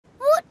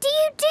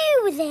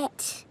with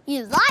it?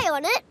 You lie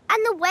on it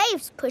and the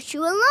waves push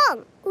you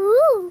along.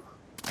 Ooh.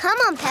 Come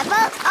on,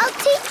 Peppa, I'll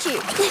teach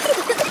you.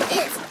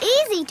 It's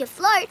easy to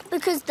float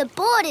because the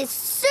board is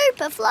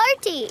super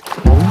floaty.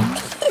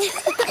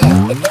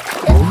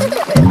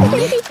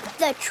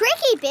 The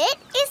tricky bit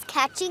is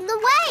catching the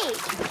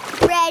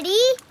wave. Ready,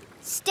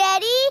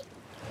 steady,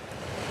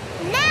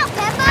 now,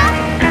 Peppa!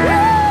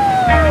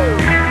 Woo!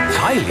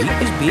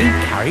 Kylie is being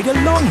carried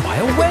along by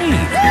a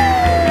wave.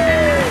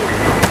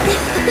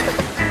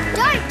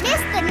 Don't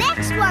miss the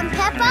next one,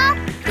 Peppa.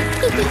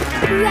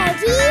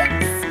 Ready,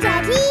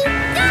 steady,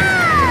 go!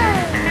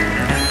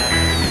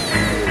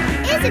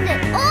 Isn't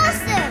it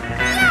awesome?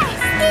 Yes,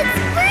 it's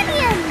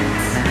brilliant!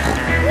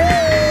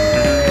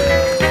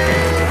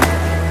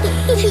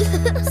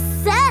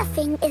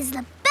 Surfing is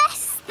the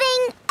best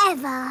thing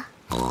ever.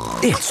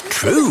 It's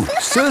true.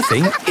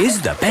 Surfing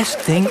is the best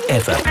thing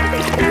ever.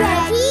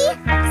 Ready,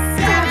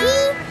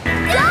 steady,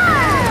 go!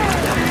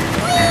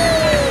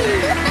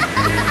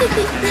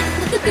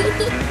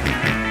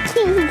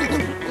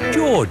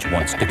 George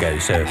wants to go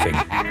surfing.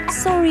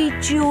 Sorry,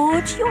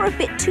 George, you're a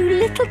bit too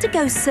little to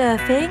go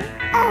surfing.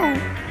 Oh,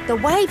 the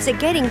waves are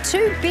getting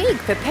too big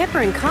for Peppa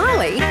and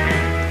Kylie.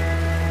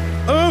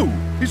 Oh,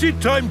 is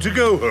it time to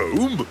go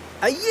home?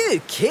 Are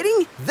you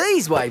kidding?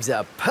 These waves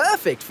are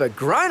perfect for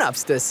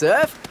grown-ups to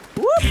surf.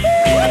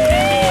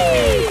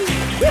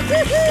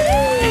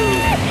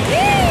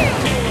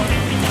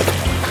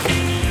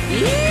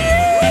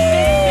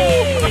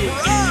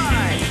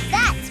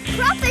 That's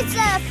proper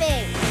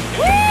surfing.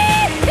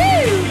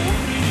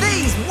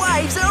 These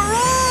waves are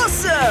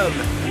awesome!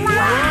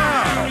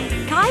 Wow!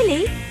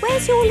 Kylie,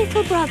 where's your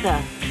little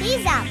brother?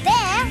 He's out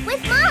there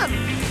with Mum.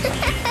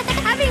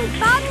 Having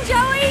fun,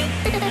 Joey?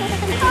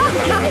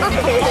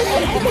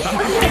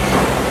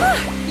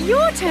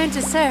 Your turn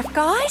to surf,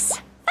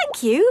 guys.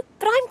 Thank you,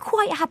 but I'm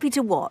quite happy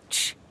to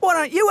watch. Why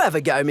don't you have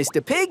a go,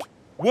 Mr. Pig?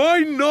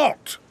 Why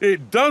not?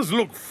 It does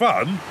look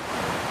fun.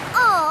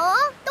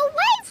 Aw, the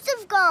waves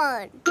have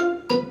gone.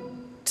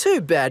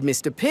 Too bad,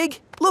 Mr. Pig.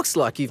 Looks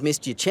like you've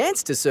missed your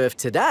chance to surf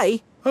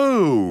today.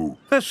 Oh,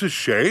 that's a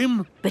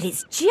shame. But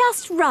it's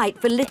just right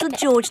for little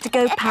George to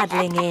go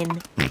paddling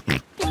in.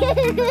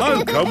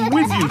 I'll come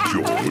with you,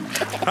 George.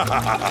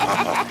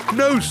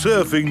 No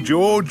surfing,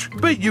 George,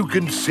 but you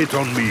can sit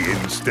on me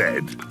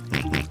instead.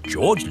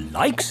 George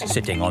likes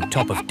sitting on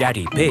top of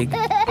Daddy Pig.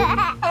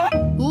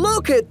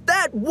 Look at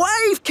that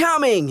wave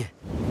coming!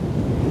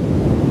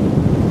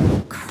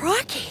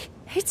 Crikey,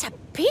 it's a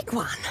big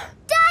one.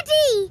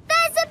 Daddy,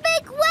 there's a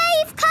big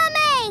wave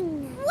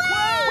coming!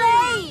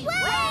 Wave!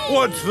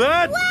 What's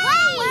that? Wave!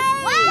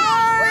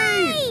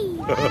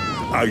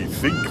 I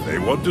think they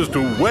want us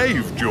to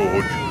wave,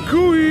 George.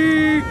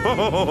 Cooey!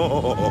 Cooey!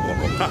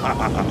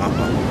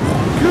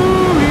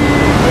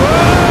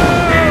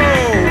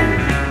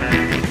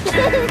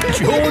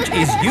 George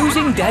is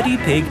using Daddy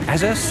Pig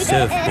as a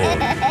surfboard.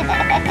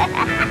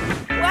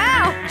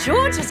 Wow,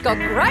 George has got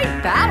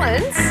great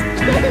balance.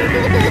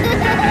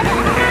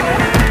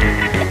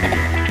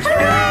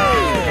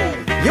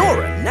 Hooray!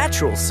 You're a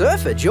natural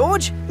surfer,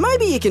 George.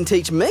 Maybe you can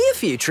teach me a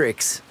few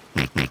tricks.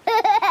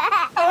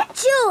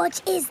 George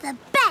is the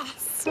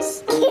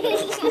best.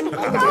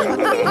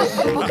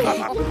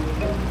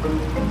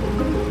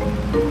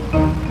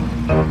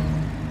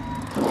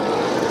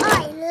 I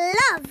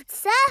loved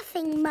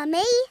surfing,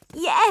 Mummy.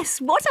 Yes,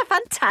 what a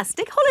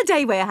fantastic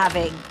holiday we're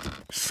having.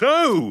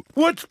 So,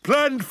 what's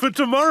planned for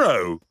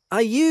tomorrow?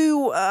 Are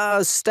you,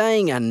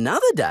 staying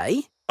another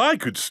day? I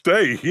could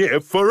stay here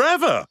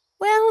forever.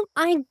 Well,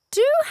 I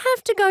do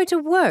have to go to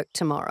work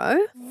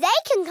tomorrow. They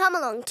can come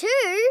along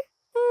too.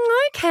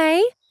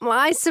 OK. Well,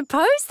 I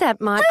suppose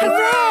that might be...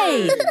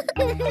 Hooray!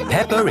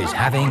 Peppa is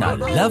having a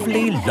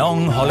lovely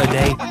long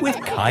holiday with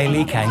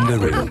Kylie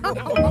Kangaroo.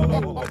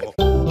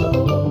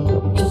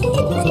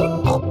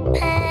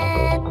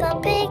 Peppa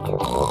Pig.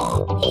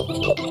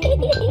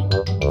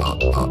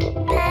 Peppa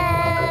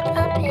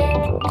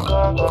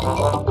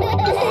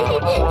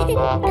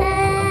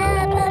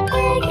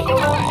Pig.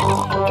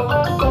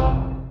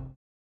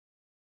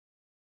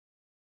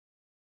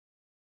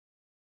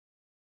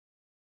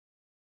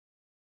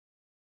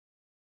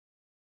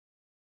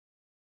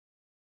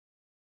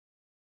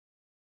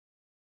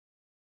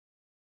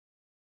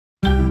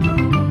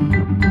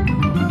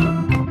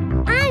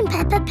 I'm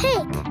Peppa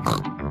Pig.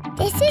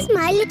 This is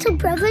my little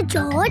brother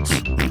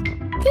George.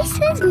 This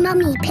is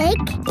Mummy Pig.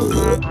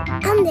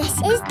 And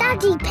this is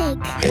Daddy Pig.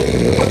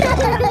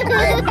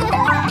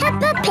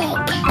 Peppa Pig.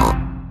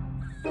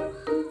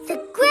 The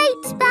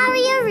Great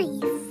Barrier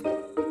Reef.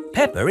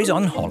 Peppa is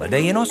on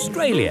holiday in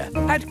Australia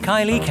at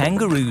Kylie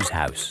Kangaroo's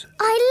house.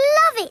 I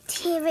love it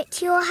here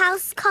at your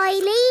house,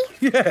 Kylie.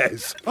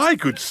 Yes, I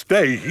could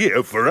stay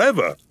here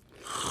forever.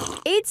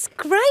 It's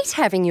great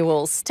having you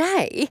all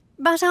stay,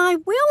 but I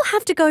will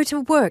have to go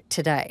to work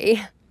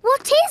today.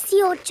 What is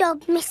your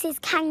job, Mrs.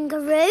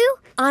 Kangaroo?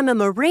 I'm a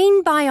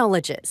marine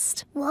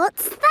biologist.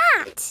 What's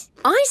that?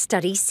 I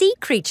study sea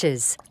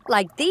creatures,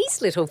 like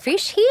these little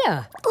fish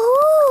here.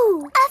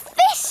 Ooh, a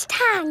fish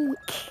tank.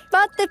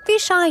 But the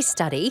fish I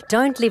study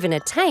don't live in a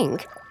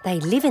tank. They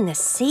live in the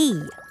sea.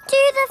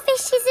 Do the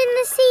fishes in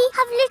the sea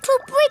have little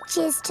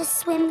bridges to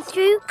swim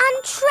through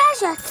and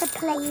treasure to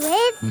play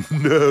with?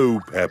 No,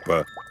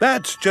 Peppa.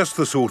 That's just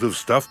the sort of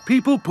stuff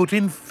people put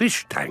in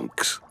fish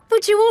tanks.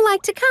 Would you all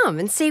like to come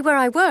and see where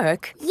I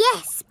work?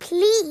 Yes,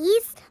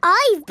 please.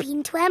 I've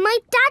been to where my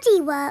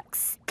daddy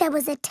works. There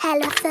was a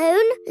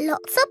telephone,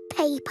 lots of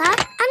paper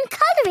and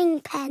colouring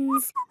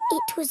pens.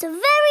 It was a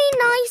very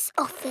nice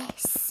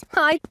office.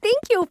 I think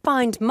you'll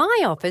find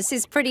my office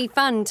is pretty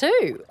fun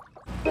too.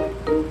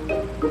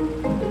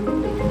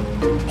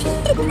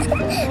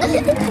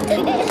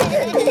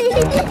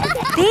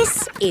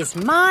 This is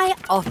my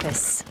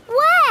office.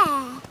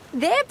 Where?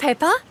 There,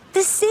 Peppa,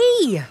 the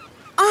sea.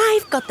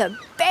 I've got the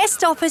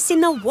best office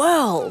in the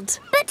world.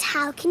 But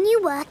how can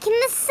you work in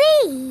the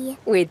sea?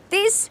 With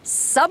this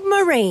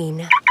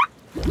submarine.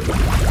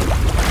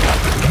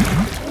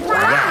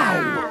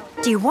 Wow!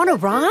 Do you want to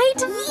ride?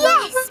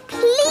 Yes,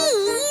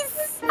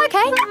 please!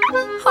 Okay,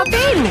 hop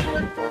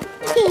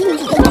in.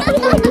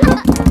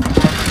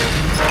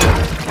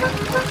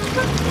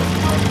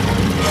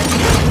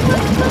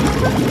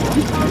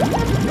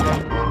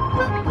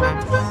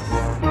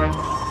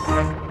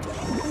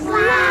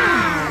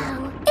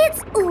 Wow!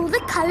 It's all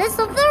the colours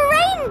of the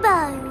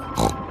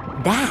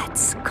rainbow.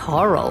 That's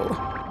coral.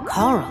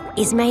 Coral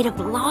is made of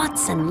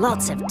lots and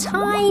lots of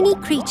tiny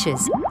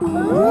creatures.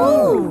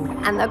 Ooh!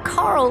 And the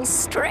coral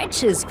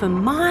stretches for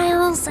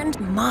miles and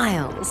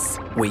miles.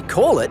 We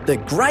call it the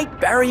Great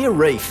Barrier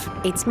Reef.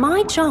 It's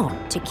my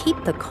job to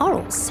keep the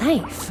coral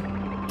safe.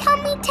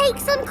 Can we take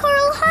some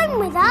coral home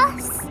with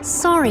us?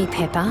 Sorry,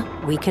 Peppa.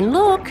 We can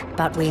look,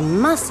 but we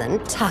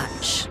mustn't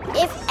touch.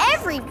 If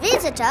every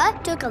visitor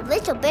took a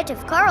little bit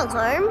of coral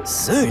home,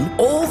 Soon,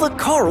 all the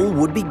coral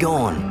would be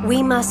gone.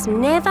 We must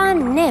never,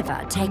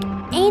 never take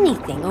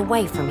anything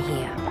away from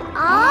here.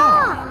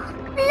 Ah!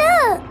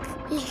 Look!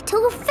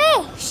 Little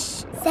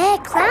fish. They're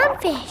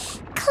clownfish.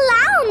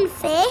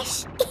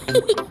 Clownfish?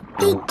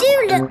 They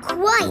do look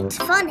quite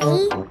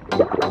funny.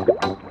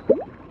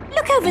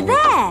 Look over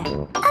there.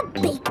 A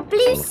big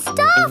blue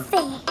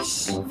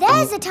starfish.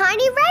 there's a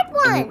tiny red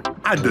one.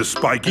 And a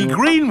spiky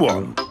green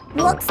one.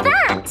 What's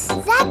that?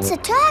 That's a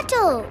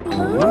turtle.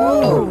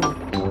 Ooh.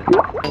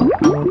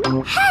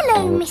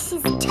 Hello,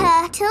 Mrs.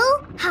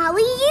 Turtle. How are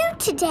you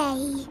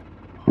today?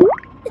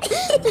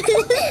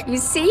 You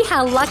see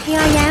how lucky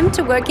I am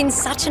to work in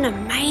such an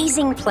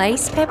amazing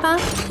place, Peppa?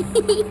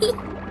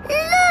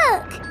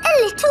 Look, a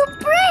little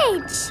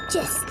bridge,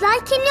 just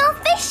like in your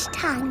fish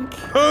tank.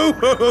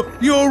 Oh,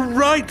 you're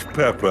right,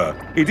 Peppa.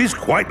 It is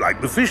quite like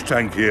the fish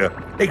tank here,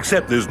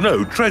 except there's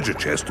no treasure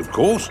chest, of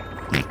course.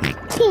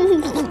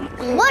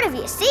 What have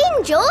you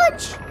seen,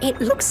 George? It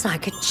looks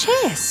like a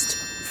chest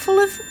full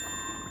of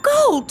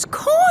gold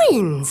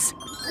coins.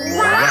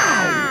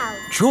 Wow!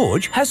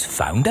 George has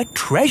found a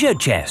treasure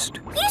chest.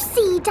 You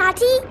see,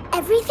 Daddy,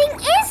 everything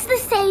is the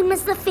same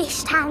as the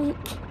fish tank.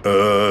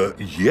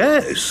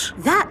 Yes.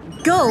 That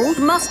gold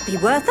must be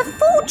worth a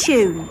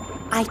fortune.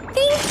 I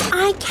think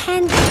I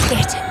can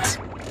get it.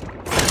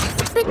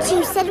 But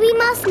you said we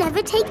must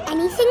never take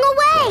anything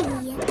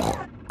away.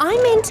 I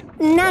meant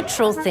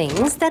natural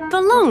things that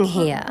belong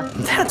here.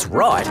 That's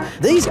right.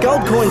 These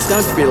gold coins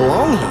don't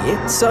belong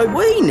here, so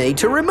we need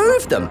to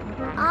remove them.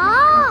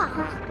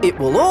 Ah! It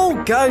will all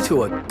go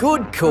to a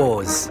good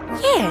cause.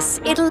 Yes,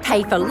 it'll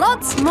pay for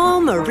lots more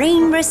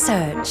marine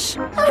research.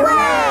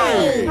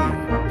 Hooray!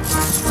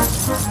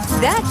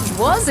 That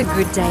was a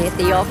good day at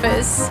the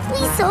office.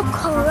 We saw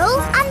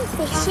coral and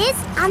fishes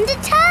and a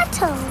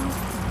turtle.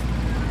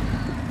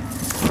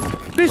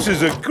 This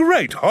is a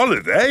great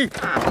holiday.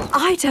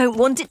 I don't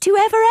want it to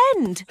ever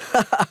end.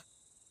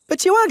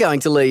 But you are going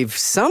to leave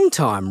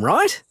sometime,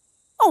 right?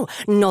 Oh,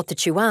 not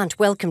that you aren't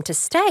welcome to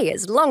stay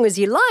as long as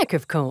you like,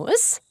 of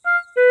course.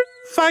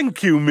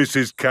 Thank you,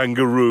 Mrs.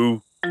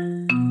 Kangaroo.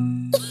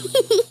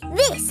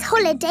 This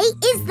holiday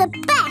is the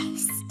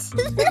best.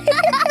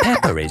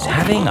 Peppa is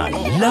having a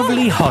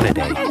lovely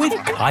holiday with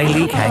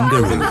Kylie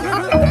Kangaroo.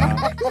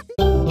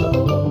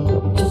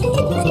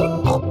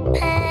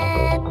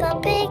 Peppa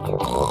Pig.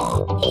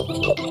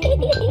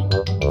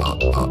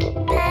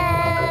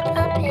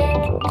 Peppa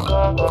Pig.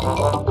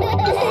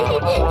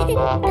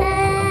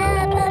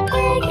 Peppa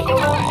Pig.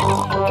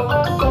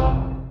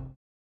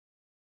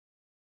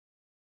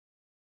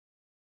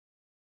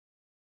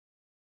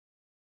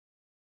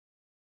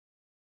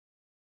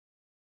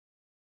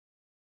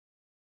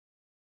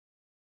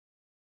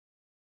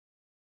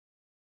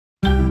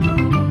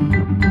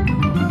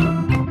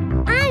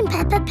 I'm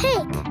Peppa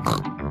Pig.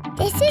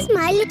 This is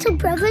my little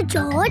brother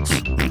George.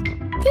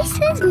 This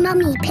is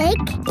Mummy Pig.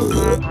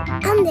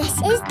 And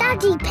this is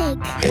Daddy Pig.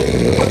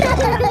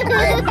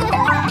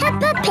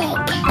 Peppa Pig.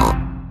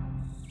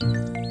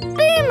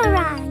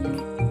 Boomerang.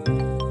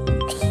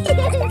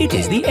 It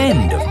is the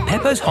end of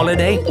Peppa's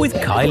holiday with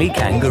Kylie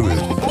Kangaroo.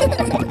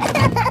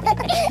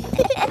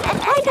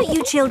 Why don't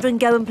you children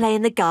go and play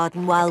in the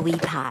garden while we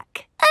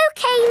pack?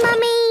 OK,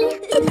 Mummy.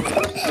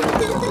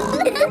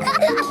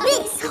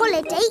 This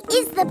holiday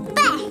is the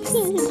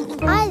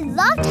best. I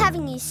loved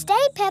having you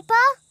stay,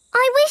 Peppa.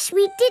 I wish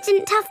we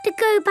didn't have to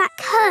go back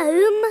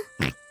home.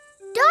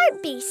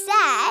 Don't be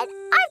sad.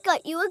 I've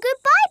got you a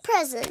goodbye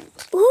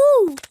present.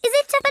 Ooh, is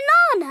it a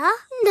banana?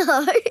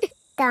 No.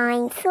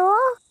 Dinosaur?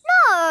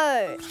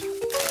 No.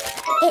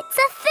 It's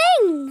a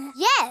thing.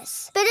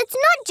 Yes, but it's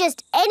not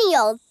just any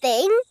old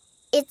thing.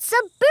 It's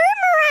a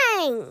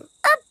boomerang.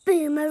 A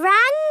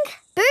boomerang?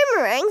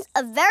 Boomerangs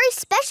are very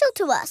special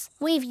to us.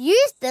 We've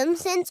used them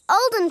since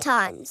olden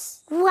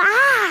times.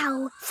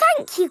 Wow.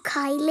 Thank you,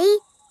 Kylie.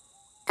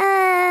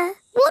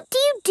 What do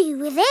you do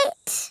with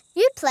it?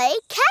 You play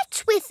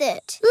catch with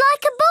it.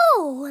 Like a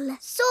ball?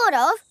 Sort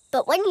of,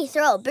 but when you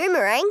throw a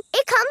boomerang,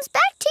 it comes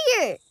back to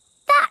you.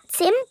 That's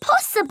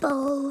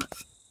impossible.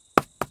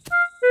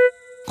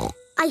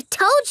 I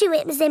told you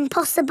it was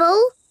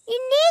impossible. You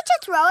need to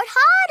throw it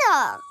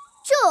harder.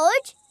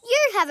 George,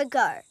 you have a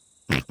go.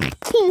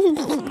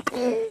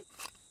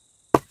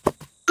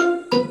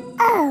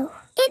 Oh,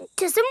 it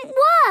doesn't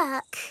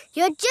work.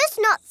 You're just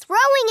not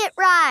throwing it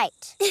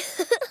right.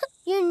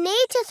 You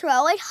need to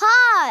throw it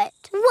hard.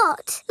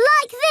 What,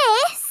 like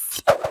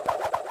this?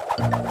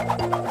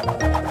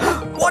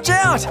 Watch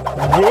out!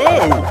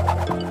 Whoa!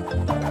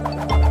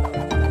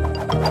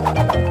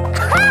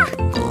 Ha!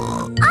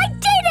 I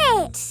did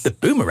it! The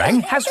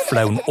boomerang has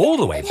flown all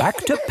the way back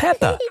to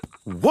Peppa.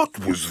 What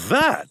was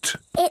that?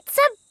 It's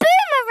a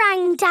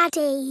boomerang,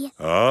 Daddy.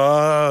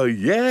 Ah,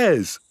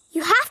 yes.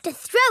 You have to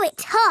throw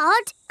it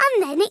hard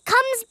and then it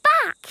comes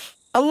back.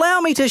 Allow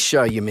me to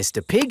show you,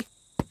 Mr. Pig.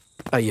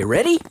 Are you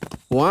ready?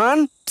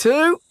 1,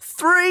 2,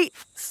 3,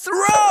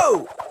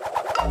 throw!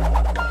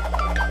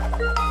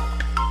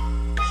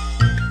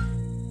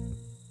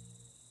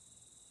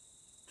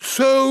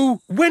 So,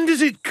 when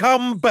does it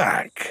come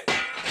back?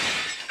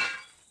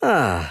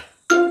 Ah.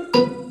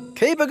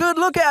 Keep a good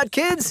lookout,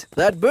 kids.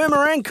 That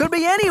boomerang could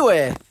be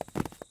anywhere.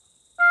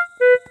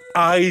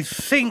 I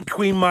think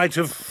we might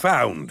have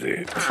found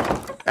it.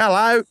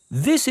 Hello.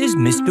 This is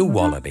Mr.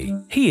 Wallaby.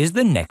 He is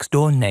the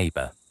next-door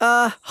neighbour.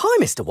 Hi,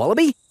 Mr.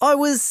 Wallaby. I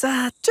was,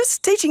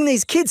 just teaching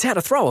these kids how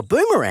to throw a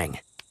boomerang.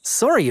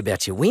 Sorry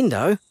about your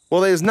window.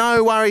 Well, there's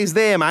no worries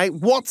there, mate.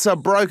 What's a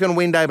broken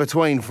window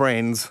between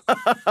friends?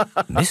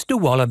 Mr.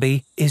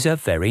 Wallaby is a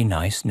very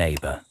nice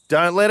neighbour.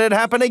 Don't let it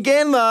happen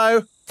again,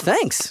 though.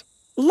 Thanks.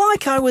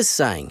 Like I was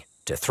saying,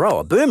 to throw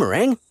a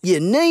boomerang,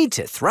 you need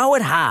to throw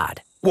it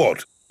hard.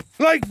 What?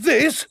 Like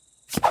this?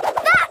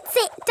 That's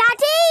it,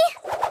 Daddy.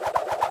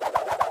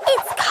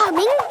 It's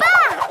coming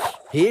back.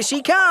 Here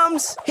she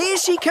comes. Here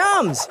she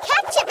comes.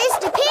 Catch it,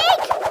 Mr.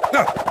 Pig.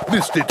 Ah,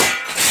 missed it.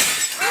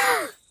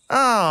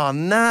 Oh,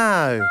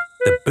 no.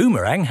 The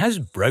boomerang has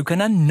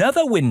broken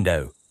another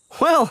window.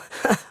 Well,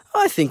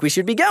 I think we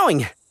should be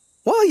going.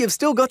 Well, you've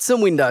still got some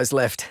windows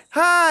left.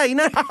 Hey,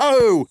 no.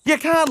 You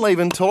can't leave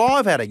until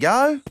I've had a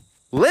go.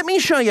 Let me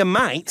show your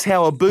mates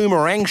how a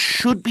boomerang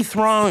should be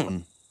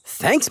thrown.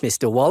 Thanks,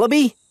 Mr.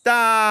 Wallaby.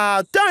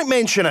 Don't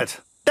mention it.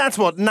 That's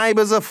what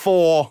neighbours are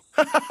for.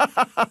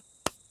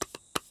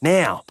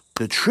 Now,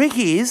 the trick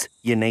is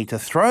you need to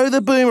throw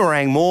the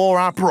boomerang more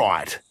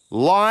upright.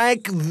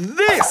 Like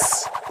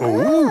this.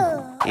 Ooh.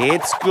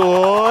 It's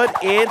good.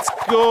 It's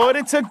good.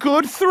 It's a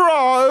good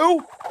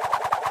throw.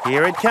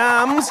 Here it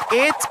comes.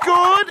 It's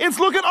good. It's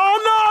looking... Oh,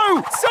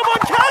 no! Someone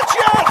catch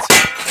it!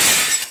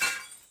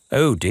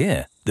 Oh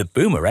dear, the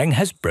boomerang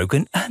has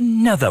broken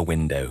another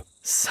window.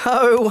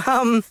 So,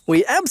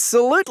 we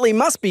absolutely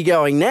must be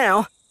going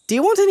now. Do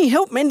you want any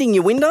help mending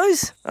your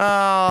windows?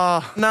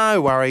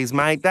 No worries,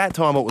 mate. That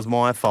time it was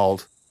my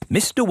fault.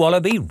 Mr.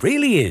 Wallaby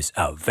really is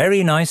a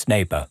very nice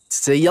neighbour.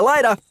 See you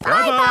later.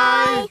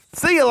 Bye-bye.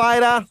 See you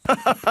later.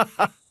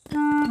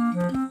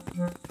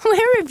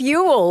 Where have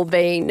you all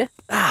been?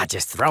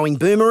 Just throwing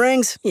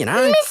boomerangs, you know.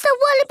 Mr.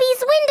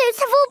 Wallaby's windows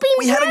have all been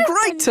We had a broken.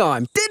 great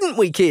time, didn't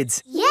we,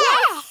 kids?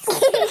 Yes.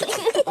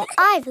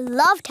 I've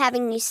loved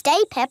having you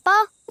stay,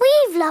 Peppa.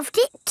 We've loved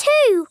it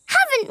too,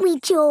 haven't we,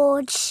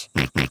 George?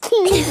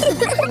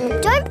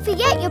 Don't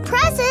forget your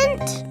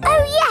present.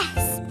 Oh,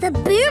 yes, the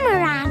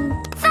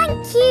boomerang.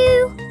 Thank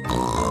you.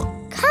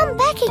 Come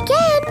back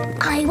again.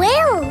 I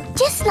will,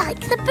 just like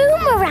the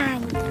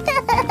boomerang.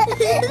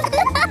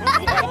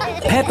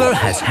 Peppa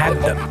has had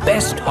the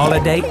best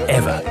holiday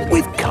ever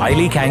with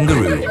Kylie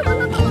Kangaroo.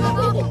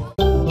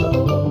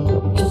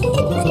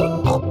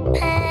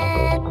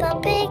 Peppa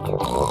Pig.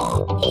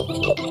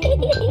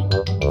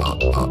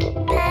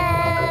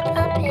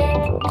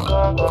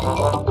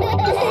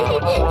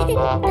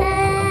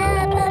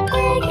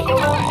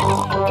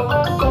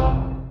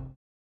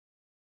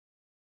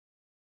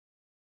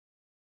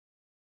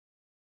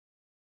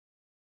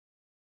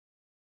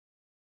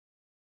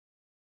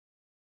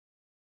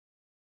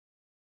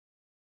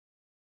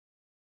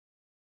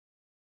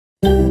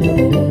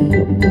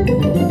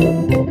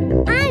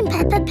 I'm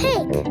Peppa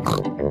Pig.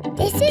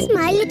 This is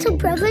my my little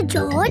brother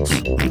George.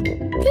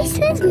 This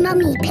is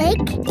Mummy Pig.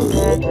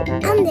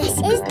 And this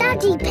is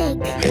Daddy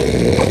Pig.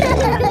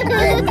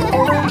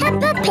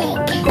 Peppa Pig.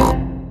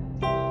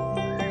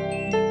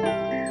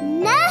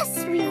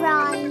 Nursery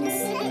rhymes.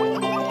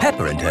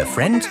 Peppa and her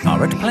friends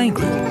are at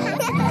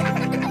playgroup.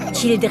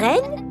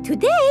 Children,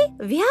 today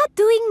we are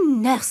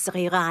doing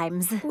nursery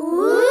rhymes.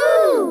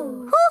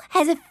 Ooh! Who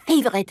has a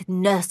favourite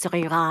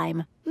nursery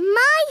rhyme?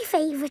 My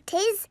favourite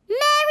is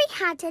Mary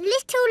Had a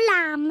Little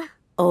Lamb.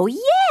 Oh,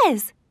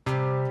 yes.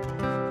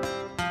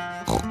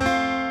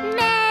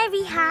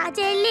 Mary had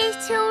a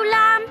little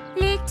lamb,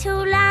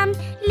 little lamb,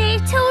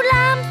 little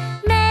lamb.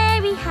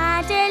 Mary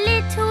had a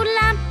little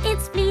lamb,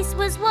 its fleece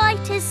was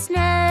white as snow.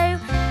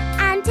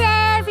 And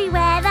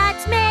everywhere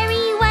that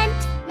Mary went,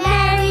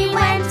 Mary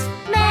went,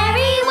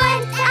 Mary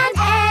went. And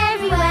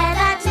everywhere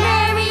that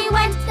Mary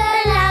went,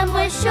 the lamb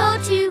was sure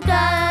to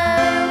go.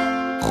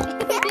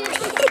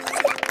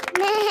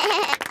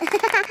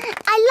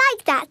 I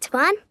like that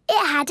one.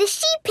 It had a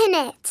sheep in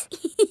it.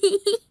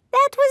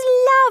 That was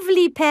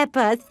lovely,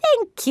 Peppa.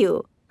 Thank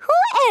you. Who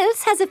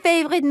else has a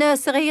favourite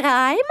nursery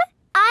rhyme?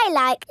 I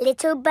like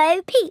Little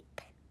Bo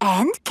Peep.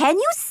 And can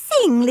you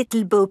sing,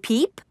 Little Bo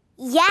Peep?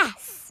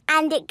 Yes,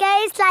 and it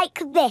goes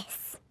like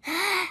this.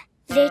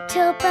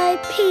 Little Bo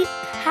Peep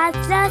has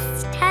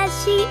lost her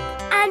sheep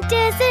and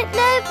doesn't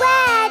know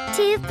where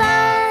to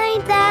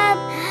find them.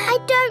 I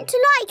don't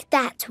like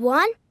that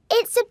one.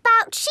 It's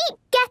about sheep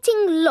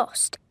getting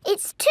lost.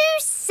 It's too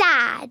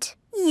sad.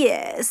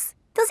 Yes.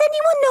 Does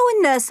anyone know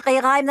a nursery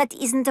rhyme that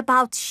isn't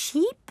about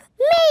sheep?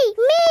 Me!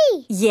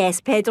 Yes,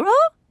 Pedro?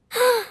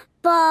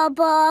 Ba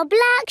ba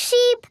black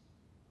sheep.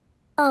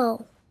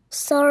 Oh,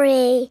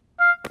 sorry.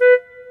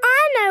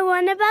 I know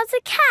one about a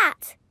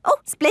cat.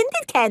 Oh,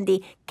 splendid,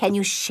 Candy. Can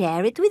you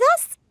share it with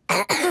us?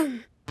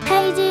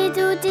 Hey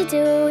diddle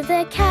diddle,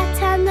 the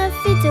cat and the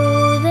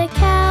fiddle, the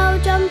cow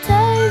jumped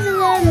over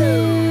the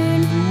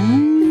moon.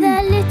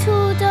 The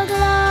little dog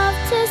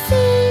loved to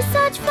see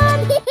such fun,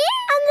 and the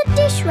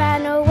dish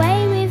ran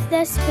away with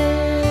the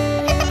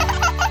spoon.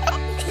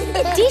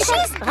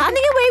 Dishes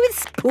running away with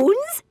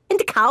spoons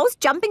and cows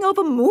jumping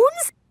over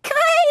moons?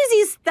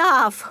 Crazy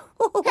stuff.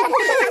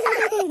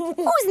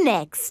 Who's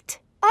next?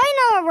 I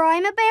know a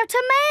rhyme about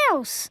a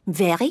mouse.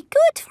 Very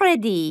good,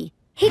 Freddy.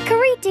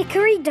 Hickory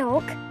dickory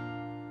dock,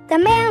 the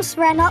mouse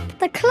ran up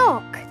the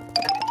clock.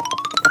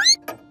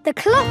 The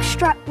clock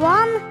struck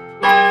one,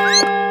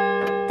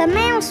 the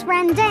mouse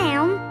ran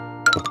down.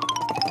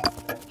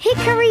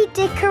 Hickory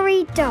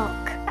dickory dock.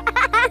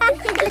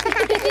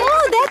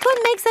 Oh, that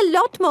one makes a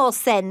lot more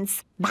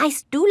sense.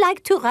 Mice do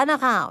like to run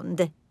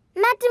around.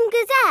 Madam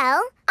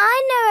Gazelle,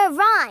 I know a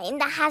rhyme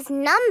that has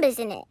numbers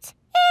in it.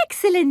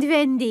 Excellent,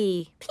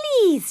 Wendy.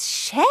 Please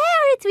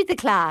share it with the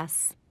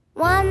class.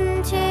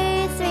 1,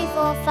 2, 3,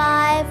 4,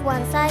 5.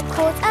 Once I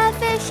caught a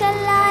fish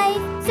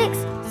alive. 6,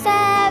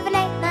 7,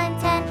 8, 9,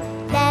 10.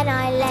 Then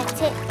I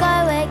let it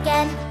go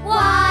again.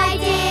 Why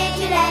did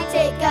you let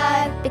it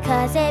go?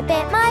 Because it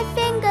bit my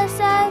finger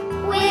so.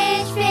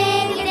 Which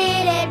finger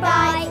did it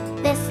bite?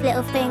 This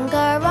little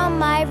finger on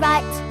my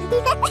right.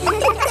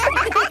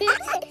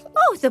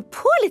 Oh, the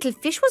poor little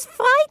fish was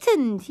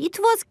frightened. It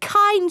was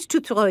kind to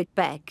throw it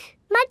back.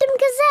 Madam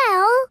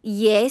Gazelle,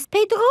 Yes,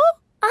 Pedro?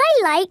 I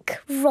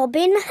like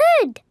Robin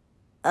Hood.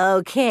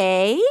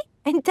 Okay.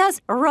 And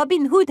does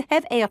Robin Hood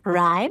have a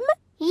rhyme?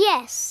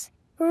 Yes.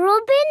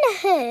 Robin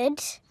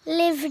Hood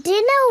lived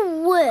in a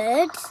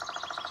wood.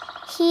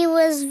 He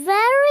was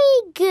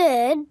very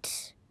good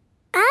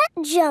at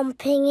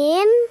jumping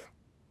in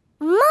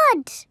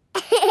mud.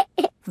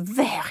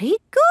 Very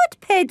good,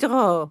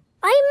 Pedro.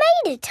 I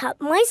made it up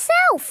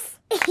myself.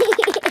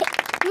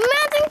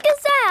 Madam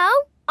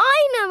Gazelle, I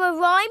know a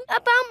rhyme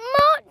about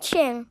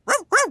marching.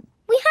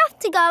 We have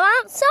to go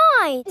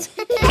outside.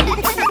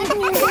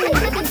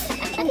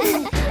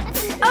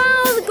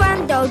 Oh, the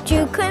grand old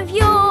Duke of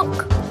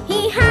York.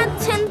 He had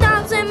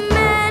 10,000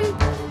 men.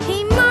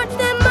 He marched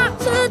them up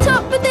to the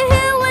top of the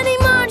hill and he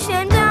marched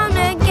them down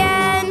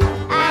again.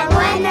 And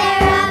when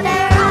they're up,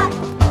 they're up.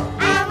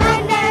 And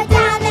when they're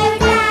down, they're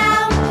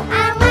down.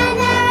 And when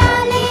they're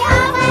only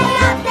halfway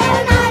up,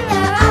 they're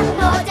neither up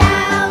nor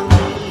down.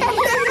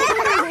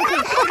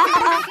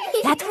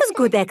 That was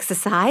good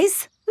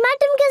exercise.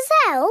 Madam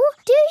Gazelle,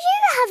 do you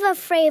have a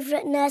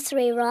favourite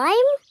nursery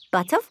rhyme?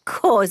 But of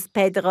course,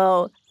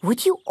 Pedro.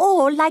 Would you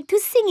all like to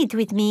sing it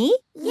with me?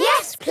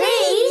 Yes,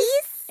 please.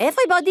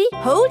 Everybody,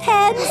 hold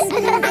hands.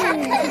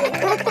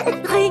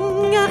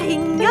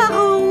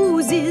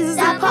 Ring-a-ring-a-roses,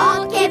 A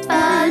pocket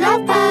full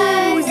of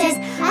posies,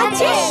 a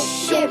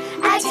tissue,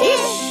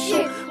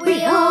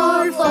 we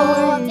all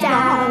fall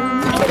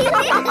down.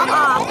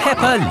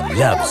 Peppa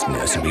loves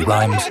nursery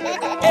rhymes.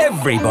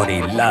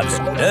 Everybody loves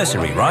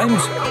nursery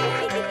rhymes.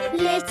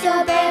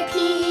 Little Bo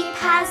Peep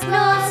has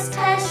lost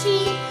her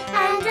sheep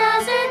and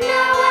doesn't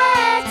know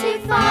where to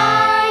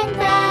find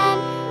them.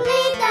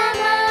 Lead them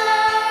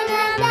on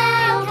and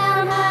they'll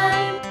come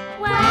home,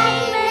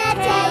 wagging their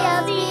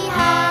tails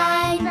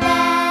behind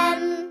them.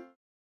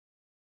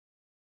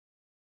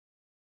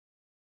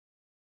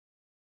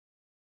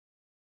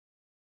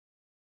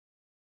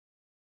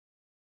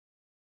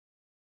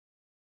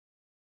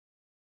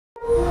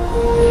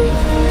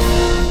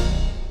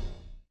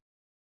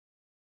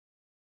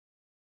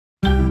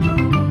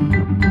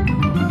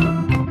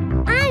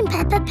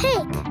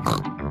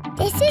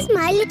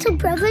 my little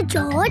brother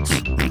George.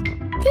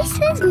 This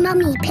is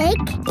Mummy Pig.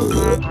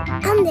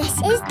 And this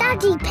is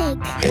Daddy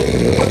Pig.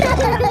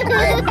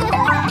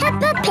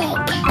 Peppa Pig.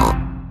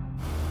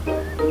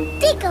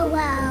 Digger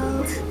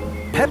World.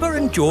 Peppa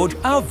and George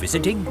are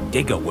visiting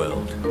Digger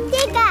World.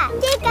 Digger,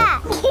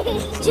 Digger.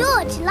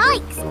 George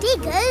likes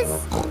diggers.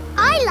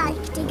 I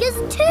like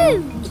diggers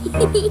too.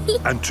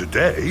 And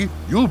today,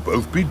 you'll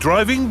both be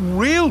driving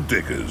real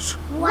diggers.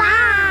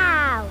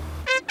 Wow!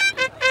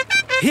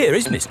 Here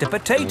is Mr.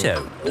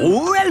 Potato.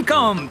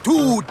 Welcome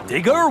to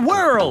Digger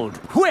World,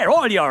 where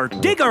all your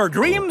digger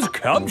dreams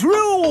come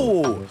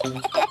true.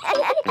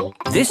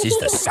 This is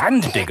the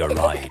Sand Digger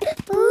ride.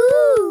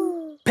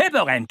 Ooh!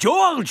 Peppa and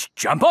George,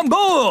 jump on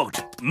board.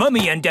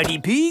 Mummy and Daddy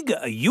Pig,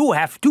 you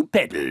have to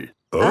pedal.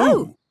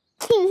 Oh.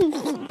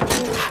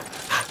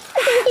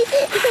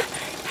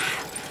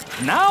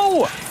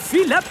 Now,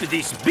 fill up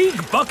this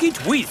big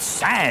bucket with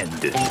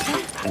sand.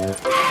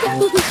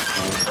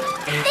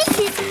 This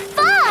is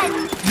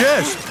fun!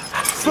 Yes,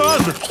 fun.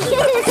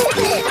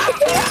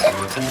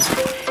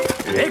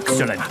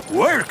 Excellent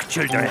work,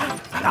 children.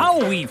 Now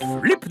we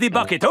flip the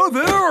bucket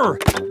over,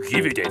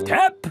 give it a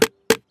tap,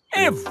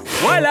 and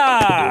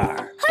voila!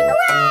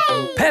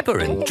 Hooray! Peppa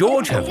and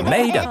George have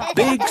made a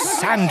big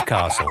sand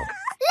castle.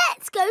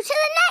 Let's go to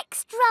the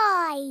next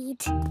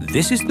ride.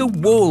 This is the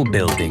wall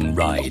building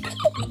ride.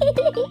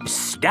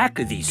 Stack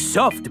the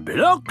soft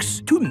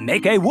blocks to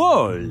make a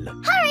wall.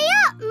 Hurry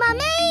up,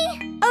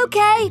 Mummy!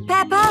 OK,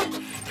 Peppa.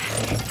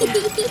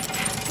 Pedal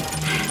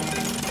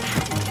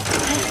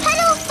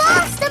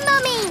faster,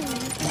 Mummy!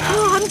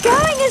 Oh, I'm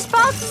going as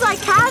fast as I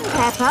can,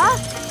 Peppa.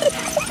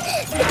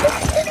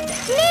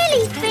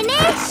 Nearly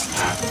finished.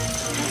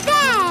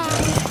 There!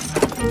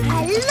 A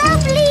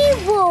lovely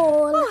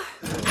wall.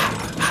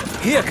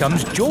 Here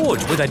comes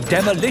George with a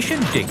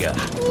demolition digger.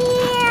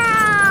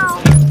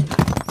 Meow!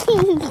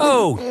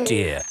 Oh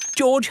dear,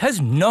 George has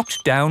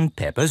knocked down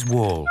Peppa's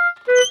wall.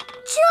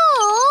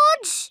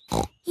 George!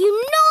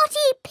 You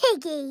naughty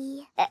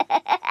piggy!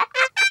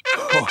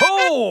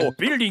 Ho-ho!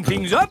 Building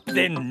things up,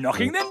 then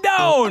knocking them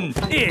down.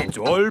 It's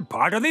all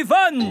part of the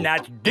fun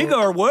at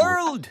Digger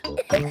World.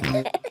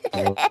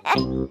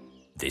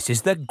 This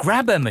is the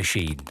grabber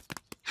machine.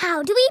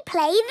 How do we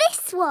play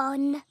this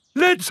one?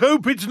 Let's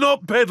hope it's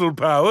not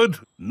pedal-powered.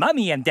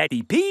 Mummy and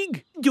Daddy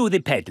Pig do the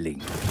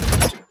peddling.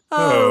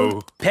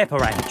 Oh. Peppa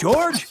and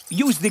George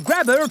use the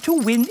grabber to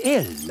win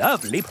a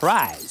lovely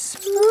prize.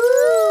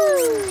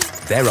 Ooh!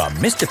 There are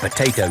Mr.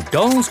 Potato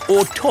dolls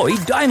or toy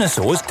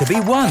dinosaurs to be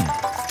won.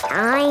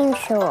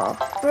 Dinosaur.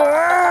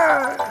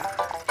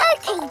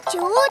 OK,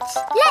 George,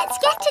 let's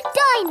get a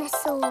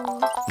dinosaur.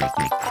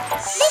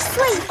 This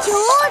way,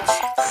 George.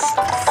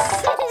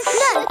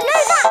 No,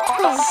 that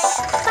way.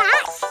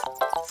 Back,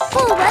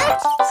 forward,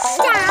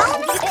 down.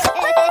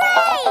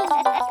 Hooray!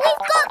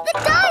 We've got the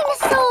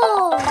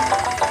dinosaur.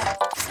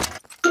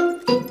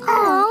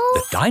 Oh.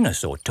 The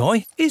dinosaur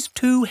toy is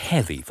too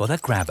heavy for the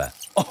grabber.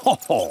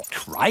 Oh,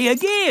 try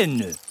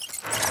again.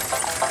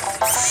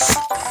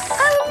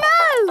 Oh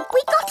no!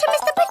 We got a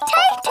Mr.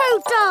 Potato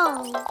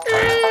doll!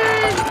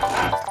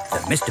 The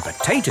Mr.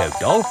 Potato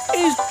doll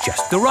is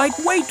just the right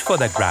weight for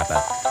the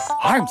grabber.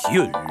 Aren't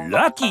you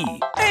lucky?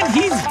 And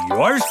he's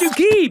yours to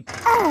keep.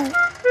 Oh.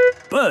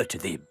 But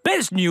the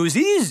best news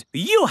is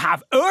you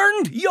have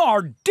earned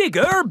your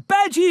digger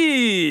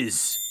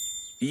badges.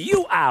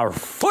 You are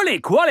fully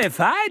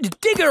qualified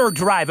digger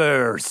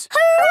drivers.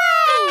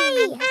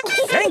 Hooray!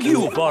 Thank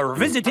you for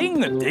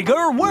visiting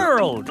Digger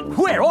World,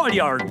 where all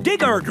your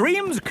digger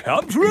dreams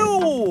come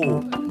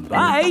true.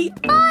 Bye.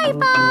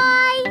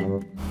 Bye-bye.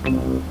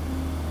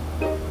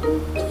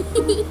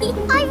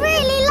 I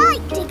really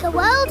like Digger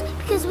World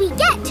because we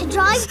get to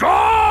drive...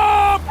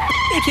 Stop!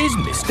 It is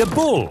Mr.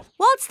 Bull.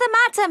 What's the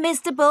matter,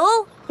 Mr.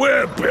 Bull?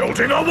 We're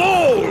building a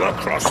wall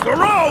across the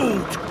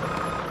road.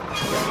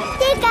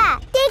 Digger!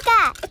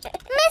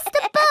 Mr.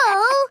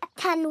 Bull,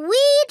 can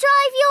we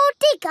drive your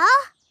digger?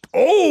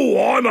 Oh,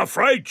 I'm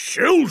afraid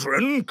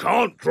children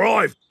can't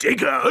drive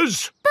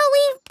diggers. But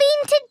we've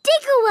been to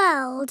Digger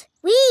World.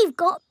 We've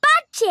got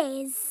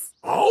badges.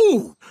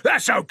 Oh,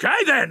 that's OK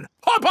then.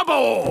 Hop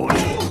aboard.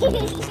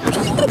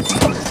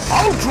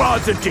 I'll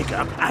drive the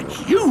digger and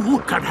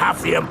you can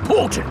have the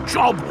important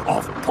job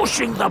of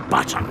pushing the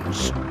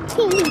buttons.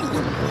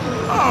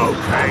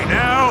 OK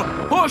now,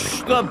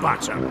 push the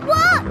button.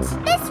 What?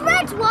 This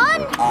red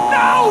one?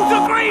 No,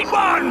 the green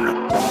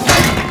one!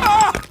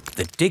 Ah!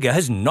 The digger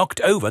has knocked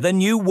over the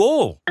new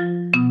wall.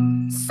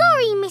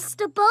 Sorry,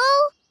 Mr.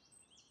 Bull.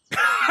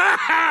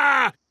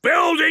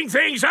 Building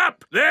things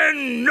up,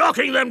 then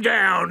knocking them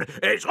down.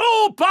 It's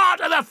all part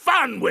of the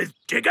fun with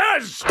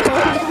diggers.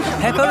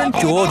 Peppa and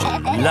George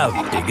love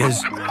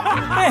diggers.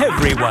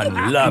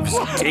 Everyone loves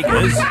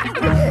diggers.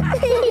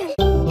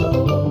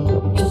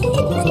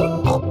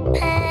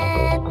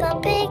 Peppa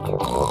Pig.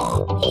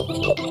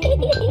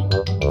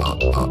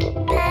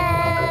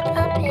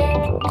 Peppa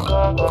Pig.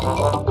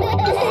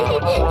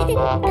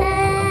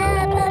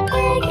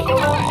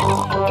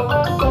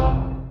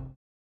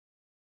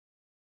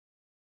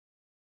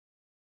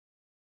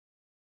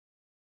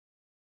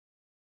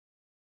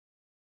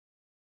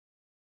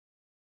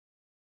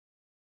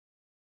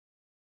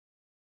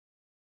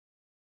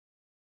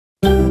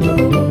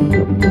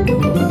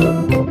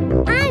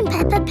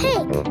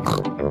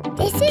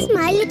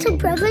 little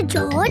brother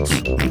George.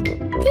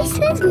 This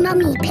is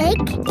Mummy Pig.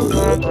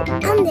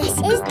 And this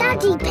is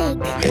Daddy Pig.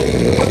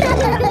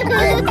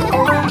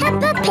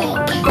 Peppa Pig.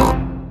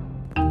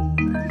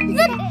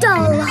 The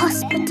Doll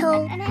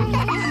Hospital.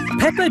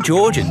 Peppa,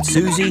 George and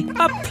Susie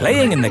are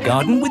playing in the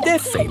garden with their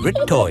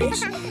favourite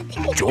toys.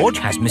 George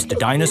has Mr.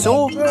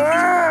 Dinosaur,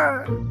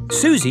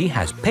 Susie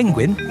has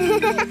Penguin,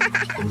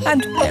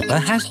 and Peppa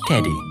has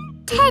Teddy.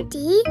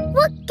 Teddy,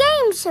 what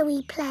game shall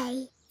we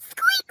play?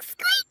 Squeak,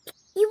 squeak.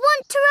 You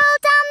want to roll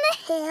down the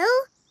hill?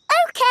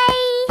 OK.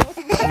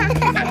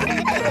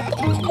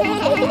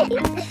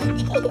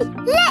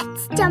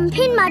 Let's jump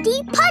in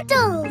muddy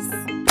puddles.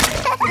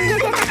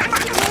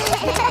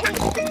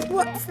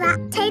 What's that,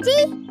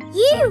 Teddy?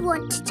 You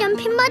want to jump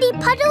in muddy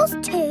puddles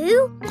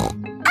too?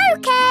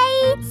 OK.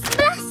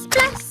 Splash,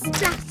 splash,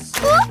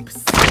 splash.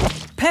 Whoops.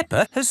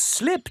 Peppa has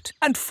slipped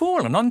and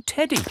fallen on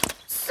Teddy.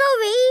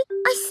 Sorry,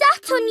 I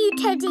sat on you,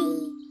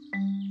 Teddy.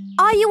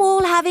 Are you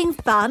all having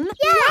fun?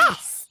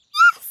 Yes.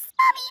 Yes,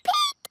 Mummy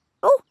Pig.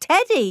 Oh,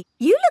 Teddy,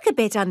 you look a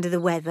bit under the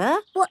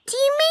weather. What do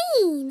you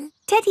mean?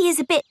 Teddy is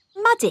a bit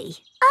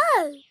muddy.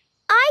 Oh,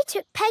 I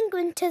took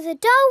Penguin to the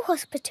doll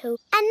hospital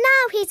and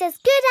now he's as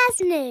good as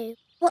new.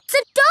 What's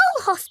a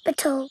doll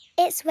hospital?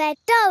 It's where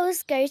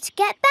dolls go to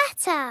get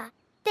better.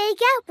 They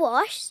get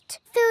washed,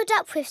 filled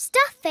up with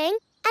stuffing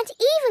and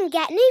even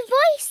get new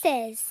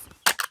voices.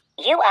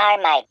 You are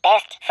my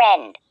best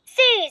friend.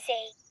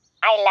 Susie.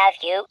 I love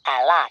you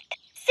a lot.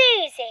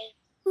 Susie.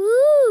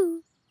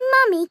 Ooh.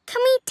 Mummy,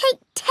 can we take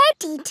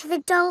Teddy to the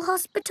doll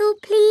hospital,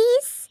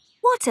 please?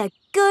 What a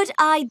good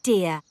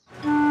idea.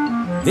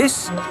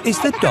 This is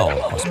the Doll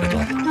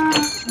Hospital.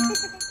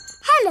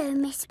 Hello,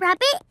 Miss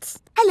Rabbit.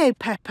 Hello,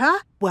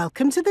 Peppa.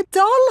 Welcome to the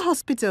Doll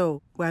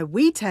Hospital, where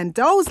we turn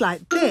dolls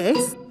like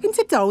this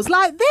into dolls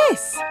like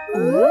this.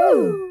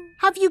 Ooh.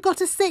 Have you got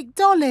a sick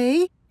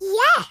dolly?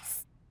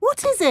 Yes.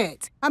 What is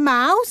it? A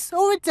mouse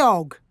or a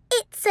dog?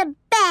 It's a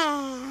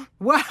bear.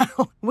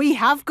 Well, we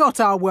have got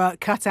our work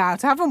cut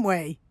out, haven't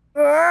we?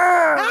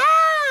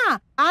 Ah!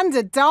 And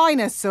a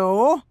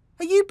dinosaur.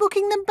 Are you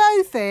booking them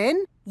both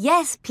in?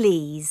 Yes,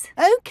 please.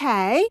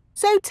 OK.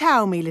 So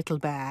tell me, little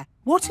bear,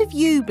 what have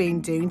you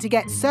been doing to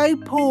get so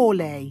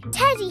poorly?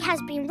 Teddy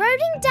has been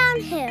rolling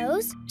down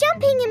hills,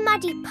 jumping in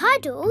muddy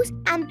puddles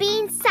and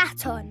being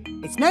sat on.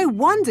 It's no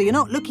wonder you're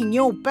not looking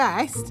your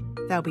best.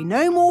 There'll be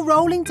no more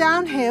rolling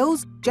down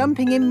hills,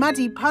 jumping in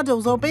muddy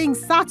puddles or being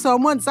sat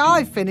on once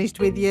I've finished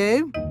with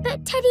you.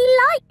 But Teddy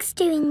likes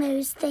doing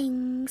those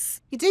things.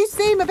 You do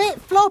seem a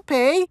bit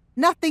floppy.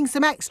 Nothing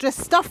some extra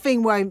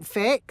stuffing won't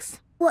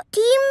fix. What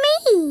do you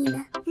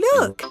mean?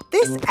 Look,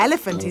 this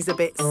elephant is a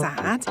bit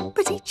sad,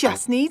 but he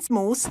just needs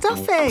more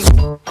stuffing.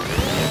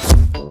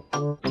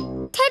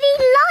 Teddy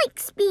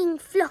likes being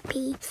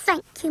floppy,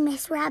 thank you,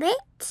 Miss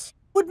Rabbit.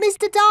 Would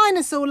Mr.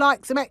 Dinosaur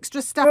like some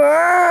extra stuff?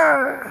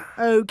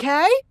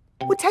 OK.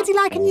 Would Teddy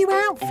like a new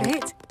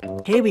outfit?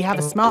 Here we have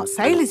a smart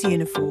sailor's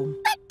uniform.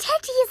 But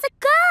Teddy is a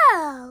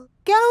girl.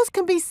 Girls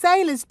can be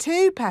sailors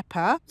too,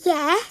 Peppa.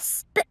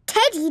 Yes, but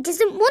Teddy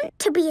doesn't want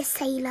to be a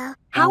sailor.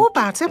 How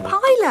about a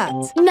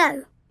pilot?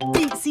 No.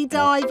 Deep sea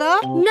diver?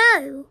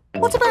 No.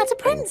 What about a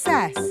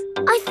princess?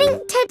 I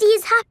think Teddy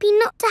is happy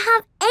not to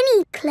have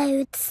any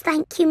clothes,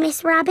 thank you,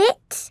 Miss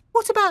Rabbit.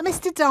 What about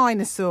Mr.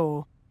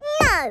 Dinosaur?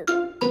 No.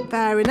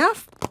 Fair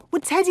enough.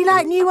 Would Teddy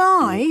like new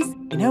eyes?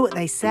 You know what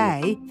they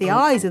say, the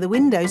eyes are the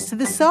windows to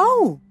the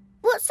soul.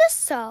 What's a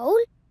soul?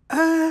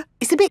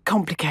 It's a bit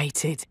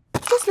complicated.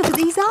 Just look at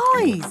these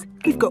eyes.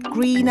 We've got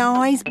green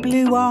eyes,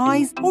 blue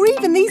eyes, or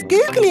even these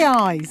googly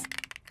eyes.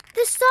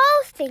 The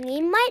soul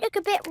thingy might look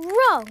a bit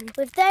wrong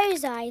with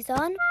those eyes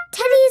on.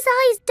 Teddy's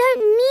eyes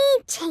don't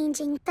need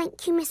changing,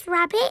 thank you, Miss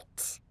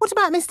Rabbit. What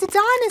about Mr.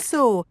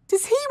 Dinosaur?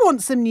 Does he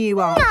want some new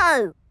eyes?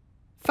 No.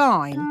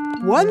 Fine.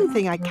 One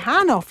thing I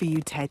can offer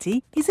you,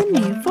 Teddy, is a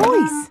new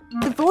voice.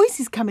 The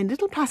voices come in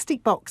little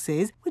plastic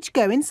boxes which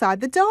go inside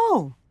the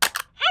doll.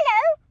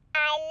 Hello,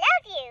 I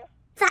love you.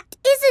 That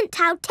isn't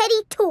how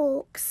Teddy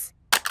talks.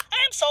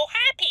 I'm so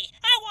happy.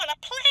 I want to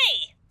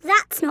play.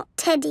 That's not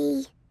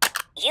Teddy.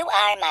 You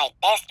are my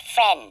best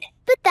friend.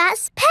 But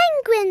that's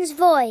Penguin's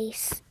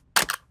voice.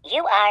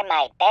 You are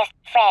my best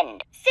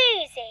friend.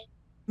 Susie.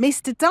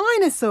 Mr.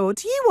 Dinosaur,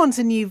 do you want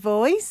a new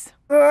voice?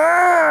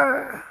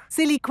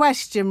 Silly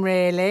question,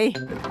 really.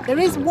 There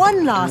is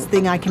one last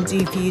thing I can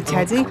do for you,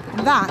 Teddy,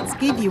 and that's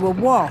give you a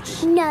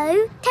wash.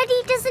 No,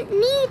 Teddy doesn't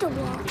need a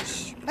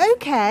wash.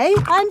 OK,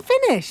 I'm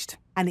finished.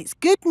 And it's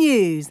good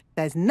news.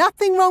 There's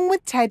nothing wrong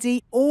with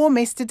Teddy or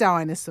Mr.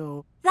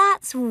 Dinosaur.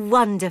 That's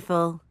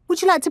wonderful.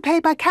 Would you like to pay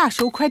by cash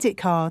or credit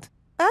card?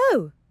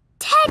 Oh.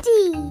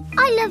 Teddy,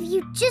 I love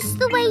you just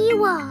the way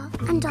you are,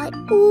 and I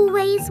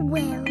always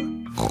will.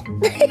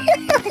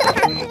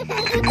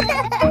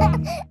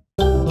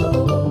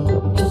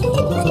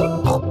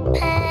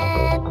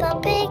 Peppa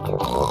Pig.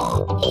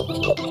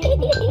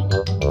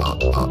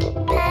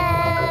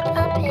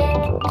 Peppa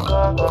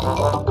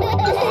Pig.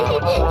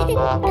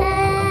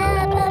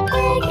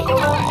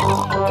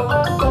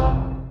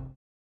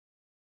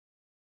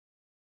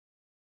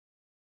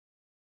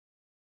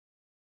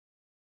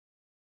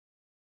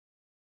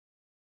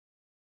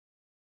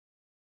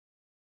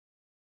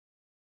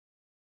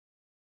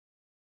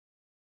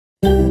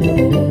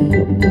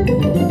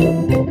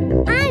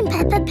 I'm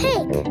Peppa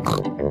Pig.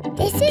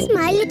 This is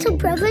my little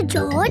brother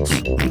George.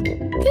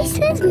 This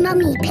is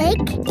Mummy Pig.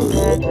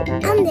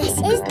 And this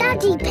is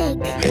Daddy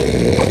Pig.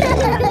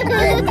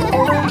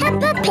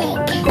 Peppa Pig.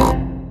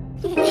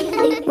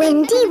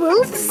 Wendy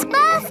Wolf's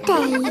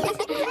birthday.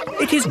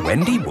 It is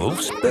Wendy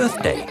Wolf's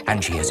birthday,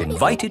 and she has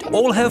invited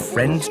all her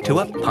friends to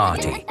a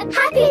party.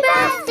 Happy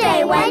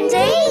birthday,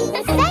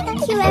 Wendy!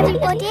 Thank you,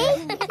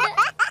 everybody.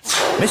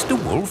 Mr.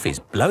 Wolf is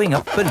blowing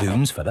up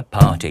balloons for the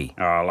party.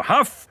 I'll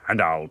huff and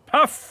I'll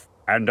puff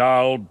and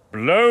I'll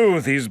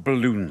blow these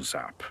balloons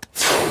up.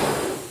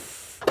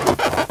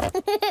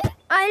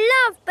 I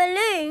love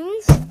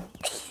balloons.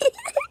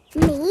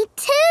 Me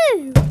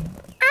too.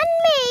 And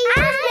me.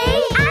 And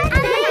me. And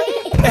me.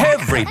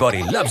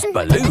 Everybody loves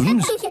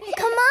balloons.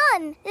 Come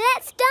on,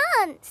 let's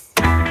dance.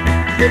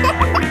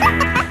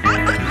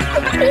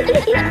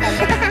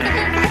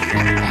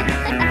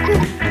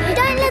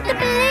 Don't let the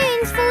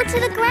balloons fall to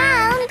the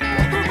ground.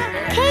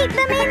 Keep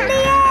them in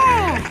the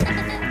air.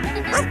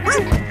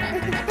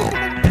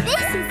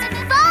 This is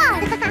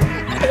fun.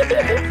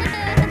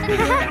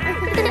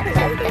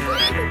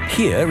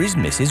 Here is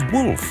Mrs.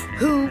 Wolf.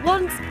 Who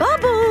wants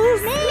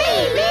bubbles? Me.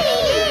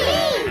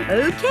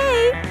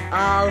 Okay,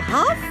 I'll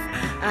huff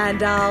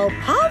and I'll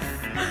puff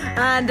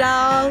and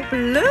I'll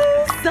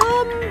blow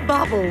some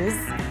bubbles.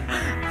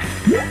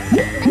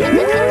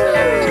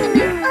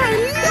 I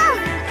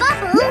love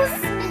bubbles.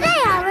 They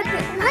are a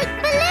bit like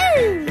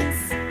balloons.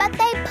 But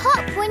they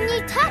pop when you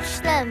touch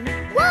them.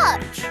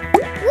 Watch.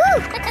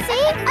 Woo!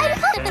 See? I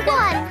popped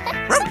one.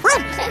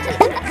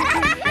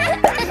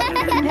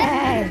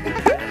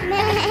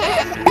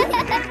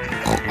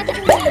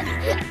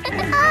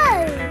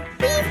 Oh,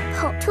 we've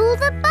popped all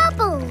the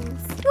bubbles.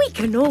 We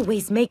can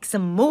always make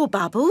some more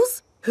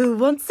bubbles. Who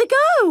wants to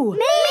go? Me!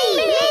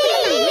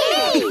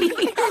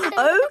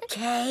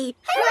 Okay.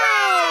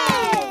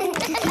 Hooray!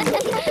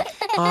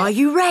 Are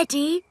you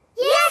ready?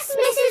 Yes,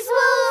 Mrs.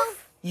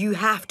 Wolf. You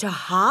have to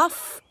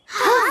huff.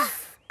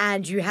 Huff.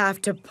 And you have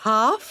to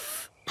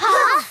puff.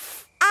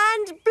 Puff.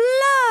 And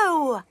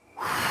blow.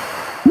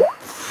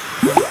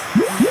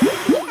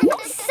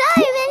 So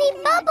many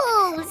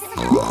bubbles.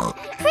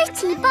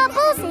 Pretty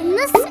bubbles in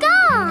the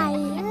sky.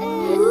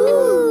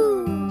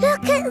 Ooh.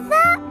 Look at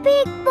that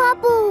big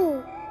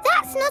bubble.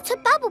 That's not a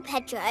bubble,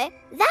 Pedro.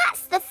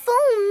 That's the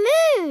full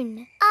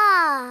moon.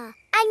 Ah.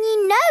 And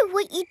you know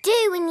what you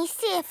do when you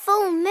see a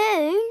full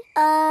moon?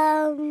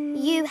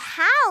 You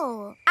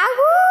howl. Ow!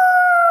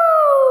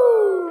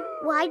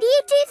 Why do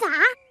you do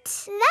that?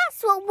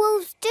 That's what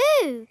wolves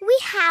do. We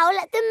howl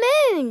at the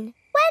moon.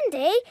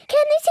 Wendy,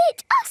 can you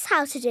teach us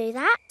how to do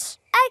that?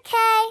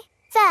 Okay.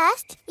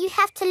 First, you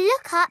have to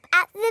look up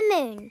at the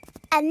moon.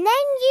 And then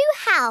you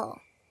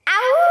howl.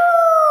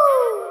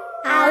 Ow!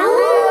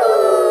 Ow!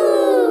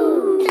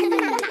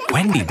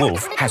 Wendy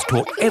Wolf has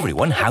taught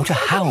everyone how to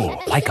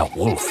howl like a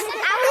wolf.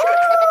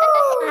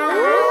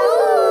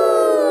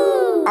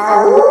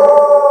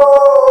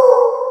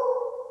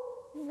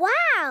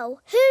 Wow,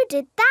 who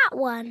did that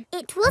one?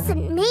 It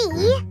wasn't me.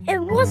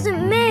 It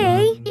wasn't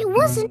me. It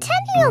wasn't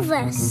any of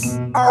us. It's a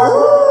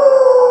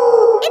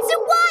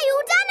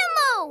wild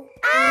animal.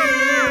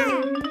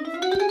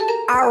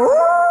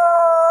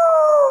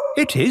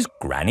 It is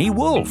Granny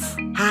Wolf.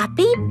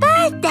 Happy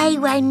birthday,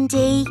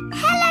 Wendy.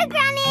 Hello,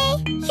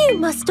 Granny. You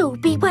must all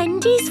be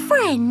Wendy's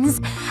friends.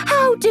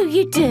 How do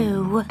you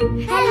do?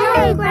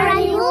 Hello,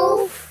 Granny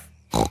Wolf.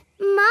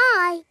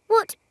 My,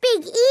 what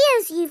big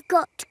ears you've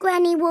got,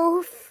 Granny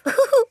Wolf.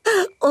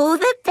 All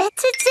the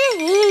better to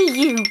hear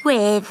you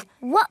with.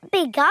 What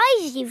big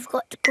eyes you've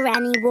got,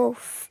 Granny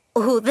Wolf.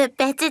 All the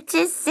better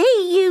to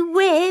see you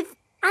with.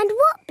 And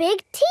what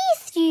big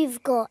teeth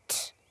you've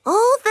got.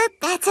 All the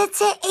better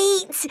to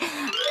eat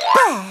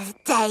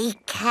birthday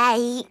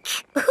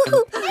cake.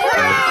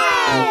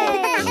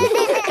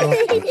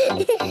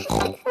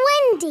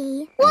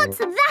 Wendy, what's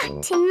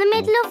that in the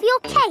middle of your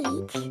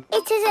cake?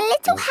 It is a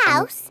little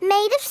house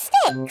made of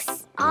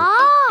sticks.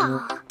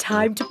 Ah.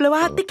 Time to blow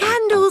out the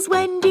candles,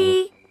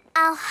 Wendy.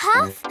 I'll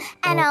huff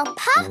and I'll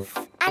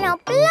puff and I'll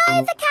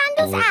blow the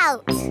candles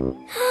out.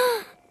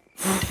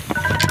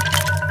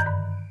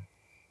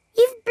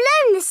 You've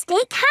blown the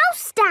stick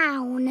house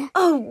down.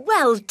 Oh,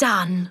 well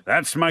done.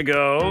 That's my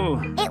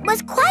goal. It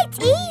was quite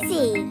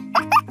easy.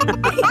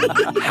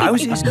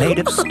 Houses made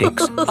of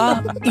sticks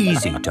are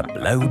easy to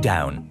blow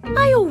down.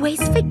 I always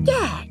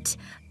forget.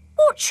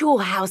 What's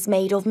your house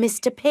made of,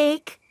 Mr.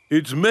 Pig?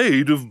 It's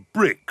made of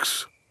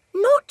bricks.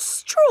 Not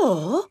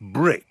straw?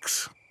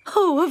 Bricks.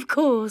 Oh, of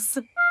course.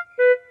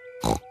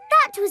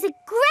 That was a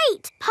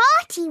great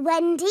party,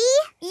 Wendy.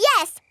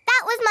 Yes,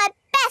 that was my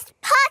best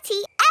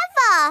party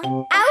ever.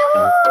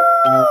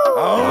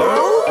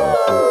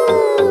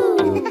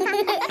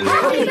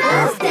 Happy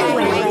birthday,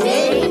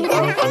 Wendy.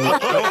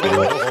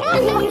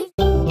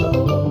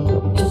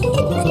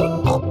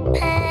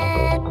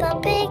 Peppa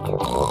Pig.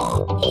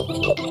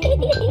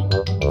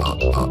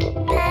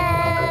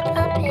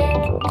 Peppa Pig. Peppa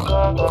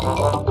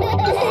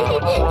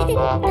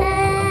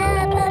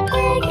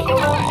Pig.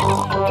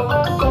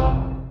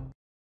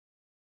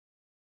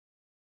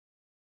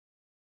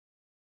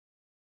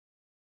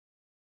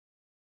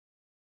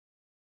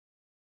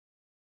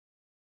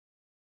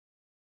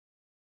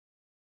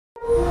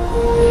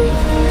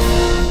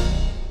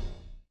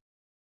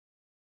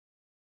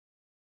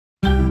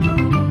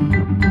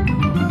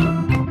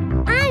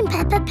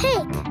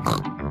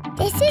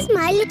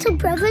 my little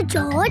brother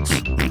George.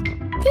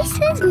 This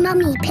is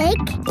Mummy Pig.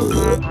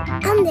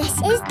 And this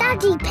is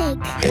Daddy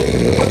Pig.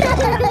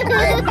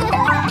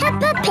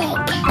 Peppa Pig.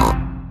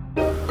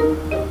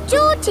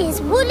 George's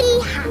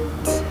woolly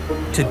hat.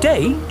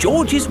 Today,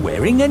 George is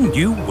wearing a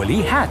new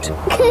woolly hat.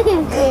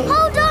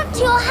 Hold on to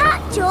your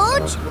hat,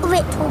 George, or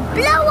it will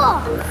blow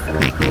off.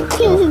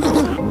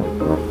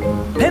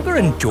 Peppa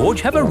and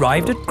George have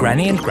arrived at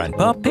Granny and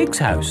Grandpa Pig's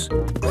house.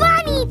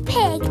 Granny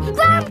Pig!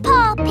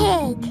 Grandpa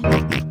Pig!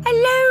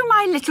 Hello,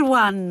 my little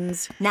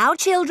ones. Now,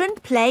 children,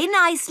 play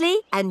nicely.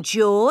 And,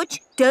 George,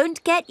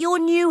 don't get your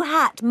new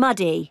hat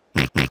muddy.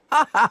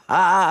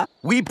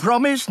 We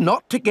promise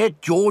not to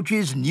get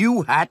George's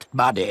new hat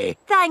muddy.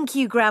 Thank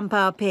you,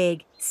 Grandpa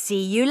Pig.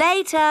 See you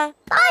later.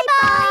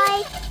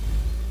 Bye-bye!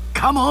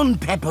 Come on,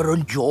 Peppa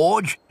and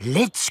George.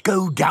 Let's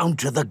go down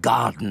to the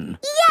garden.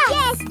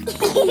 Yes!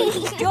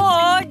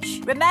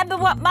 George, remember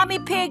what Mummy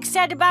Pig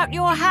said about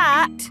your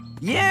hat?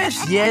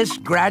 Yes,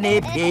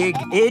 Granny Pig.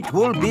 It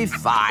will be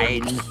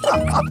fine.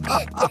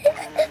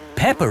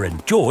 Peppa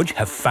and George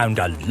have found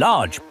a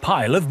large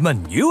pile of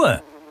manure.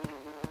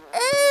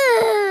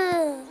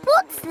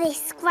 What's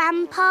this,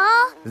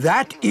 Grandpa?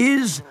 That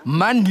is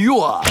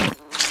manure.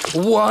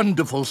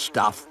 Wonderful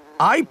stuff.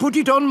 I put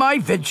it on my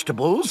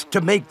vegetables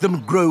to make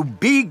them grow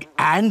big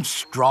and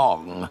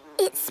strong.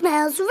 It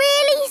smells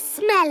really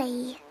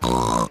smelly.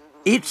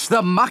 It's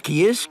the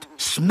muckiest,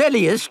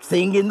 smelliest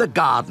thing in the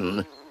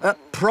garden.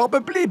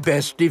 Probably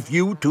best if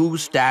you two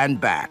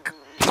stand back.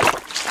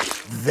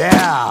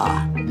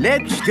 There.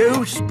 Let's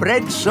go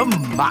spread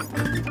some muck.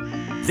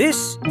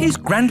 This is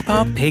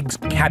Grandpa Pig's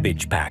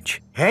cabbage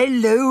patch.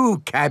 Hello,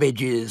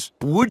 cabbages.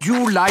 Would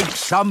you like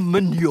some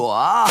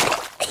manure?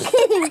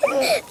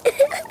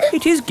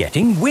 It is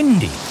getting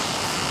windy.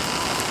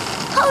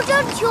 Hold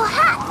on to your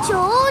hat,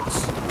 George.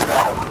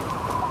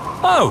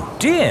 Oh,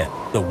 dear.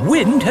 The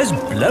wind has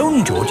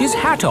blown George's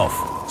hat off.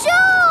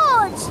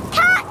 George!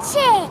 Catch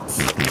it!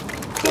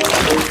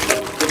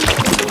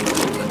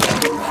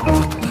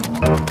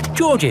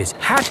 George's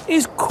hat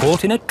is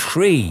caught in a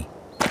tree.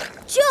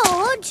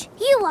 George,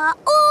 you are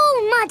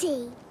all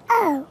muddy.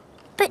 Oh,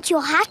 but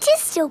your hat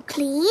is still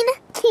clean.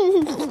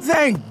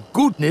 Thank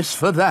goodness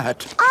for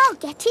that. I'll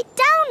get it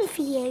down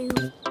for you.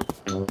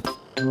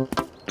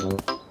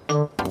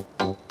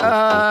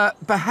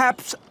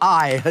 Perhaps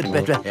I had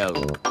better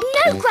help.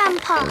 No,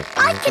 Grandpa,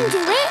 I can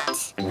do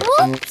it.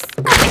 Whoops.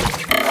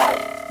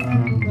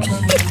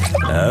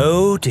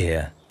 Oh,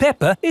 dear.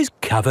 Peppa is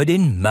covered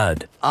in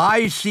mud.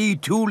 I see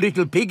two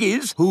little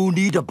piggies who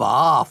need a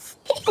bath.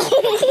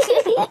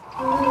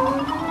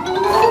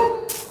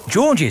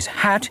 George's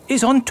hat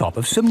is on top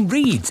of some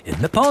reeds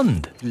in the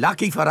pond.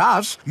 Lucky for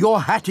us,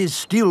 your hat is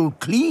still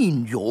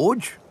clean,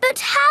 George. But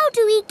how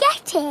do we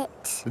get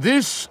it?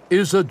 This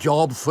is a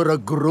job for a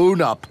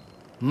grown-up.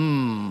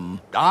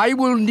 I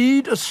will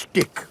need a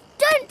stick.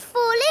 Don't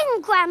fall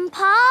in,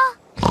 Grandpa.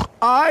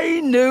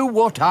 I know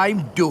what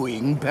I'm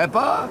doing,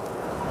 Peppa.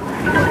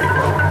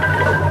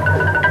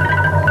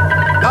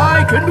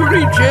 I can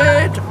reach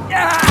it.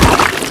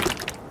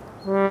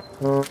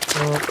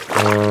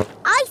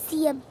 I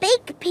see a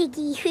big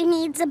piggy who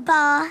needs a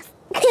bath.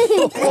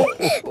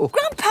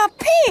 Grandpa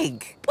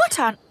Pig, what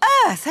on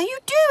earth are you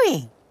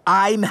doing?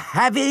 I'm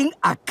having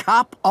a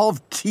cup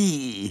of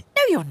tea.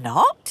 No, you're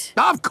not.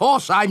 Of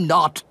course I'm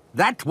not.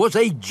 That was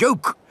a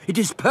joke. It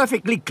is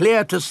perfectly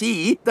clear to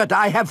see that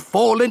I have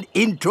fallen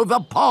into the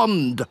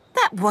pond.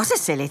 That was a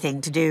silly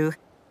thing to do.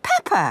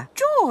 Peppa,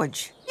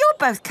 George, you're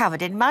both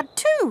covered in mud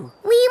too.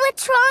 We were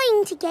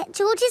trying to get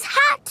George's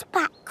hat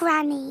back,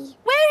 Granny.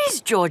 Where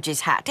is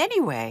George's hat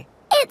anyway?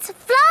 It's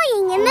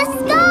flying in the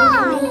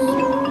sky.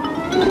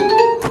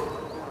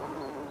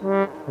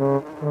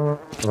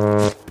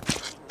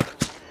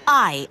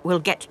 I will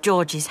get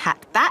George's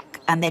hat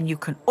back and then you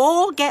can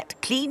all get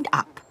cleaned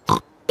up.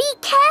 Be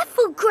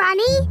careful,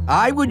 Granny.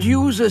 I would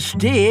use a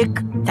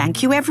stick.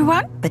 Thank you,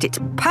 everyone, but it's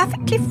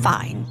perfectly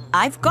fine.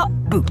 I've got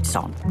boots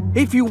on.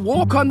 If you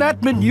walk on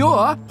that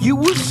manure, you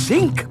will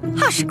sink.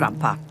 Hush,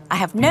 Grandpa. I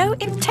have no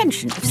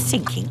intention of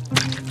sinking.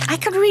 I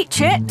can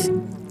reach it.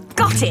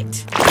 Got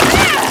it.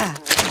 Ah!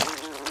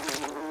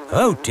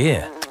 Oh,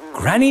 dear.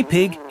 Granny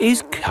Pig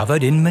is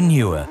covered in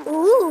manure.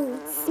 Ooh,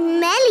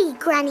 smelly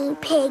Granny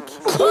Pig.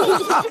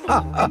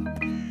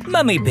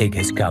 Mummy Pig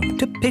has come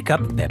to pick up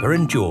Peppa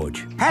and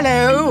George.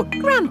 Hello.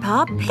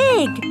 Grandpa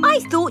Pig, I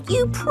thought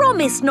you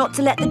promised not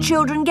to let the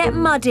children get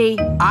muddy.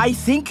 I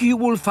think you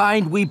will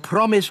find we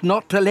promised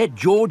not to let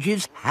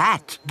George's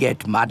hat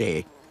get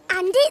muddy.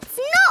 And it's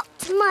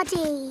not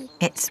muddy.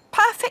 It's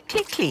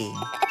perfectly clean.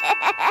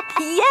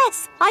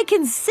 Yes, I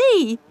can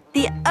see.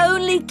 The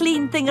only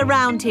clean thing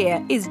around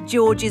here is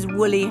George's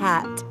woolly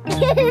hat.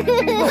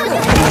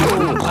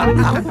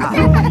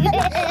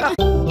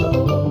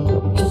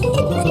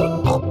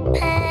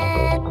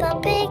 Peppa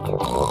Pig.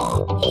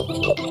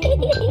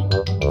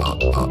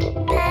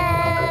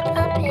 Peppa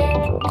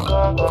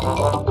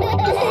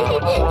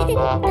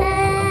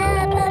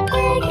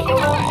Pig.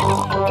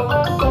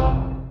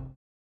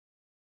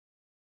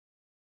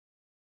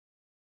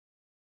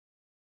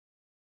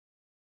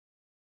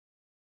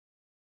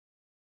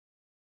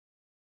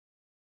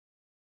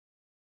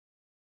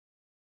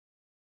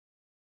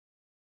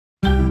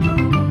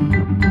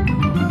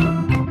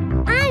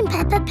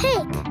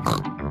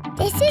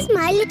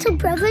 my little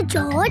brother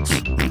George.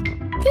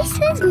 This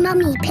is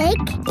Mummy Pig.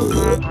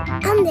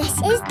 And this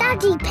is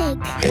Daddy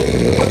Pig.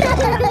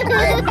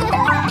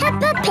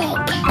 Peppa Pig.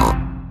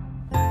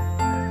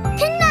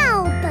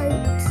 Canal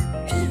boat.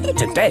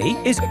 Today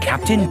is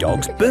Captain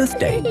Dog's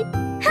birthday.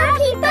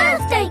 Happy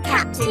birthday,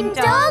 Captain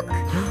Dog.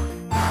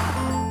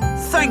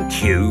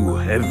 Thank you,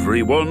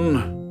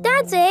 everyone.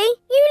 Daddy,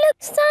 you look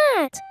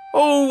sad.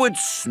 Oh,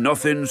 it's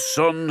nothing,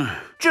 son.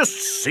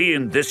 Just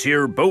seeing this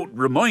here boat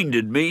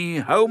reminded me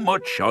how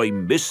much I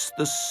miss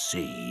the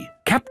sea.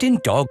 Captain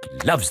Dog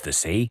loves the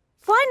sea.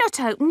 Why not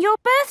open your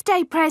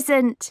birthday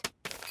present?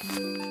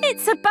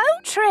 It's a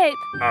boat trip.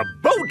 A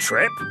boat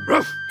trip?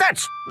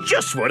 That's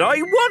just what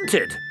I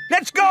wanted.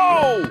 Let's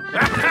go!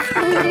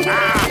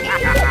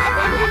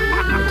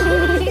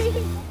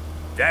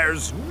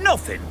 There's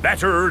nothing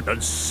better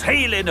than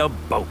sailing a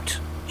boat.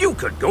 You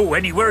could go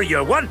anywhere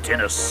you want in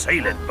a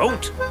sailing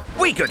boat.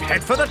 We could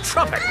head for the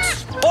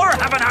tropics or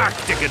have an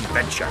Arctic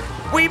adventure.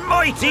 We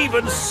might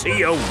even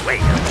see a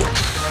whale.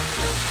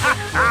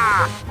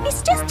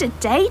 It's just a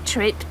day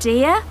trip,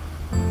 dear.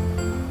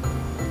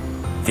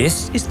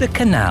 This is the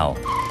canal.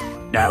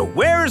 Now,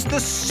 where's the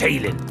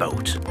sailing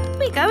boat?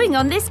 We're going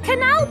on this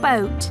canal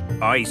boat.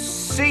 I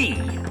see.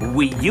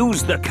 We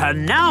use the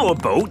canal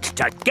boat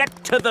to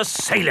get to the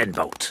sailing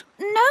boat.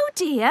 No,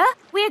 dear.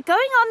 We're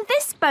going on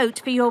this boat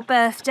for your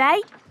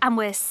birthday, and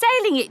we're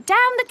sailing it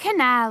down the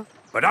canal.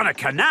 But on a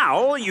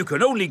canal, you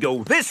can only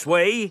go this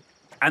way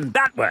and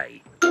that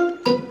way.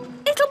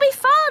 It'll be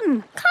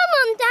fun. Come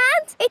on,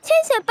 Dad. It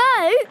is a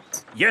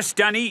boat. Yes,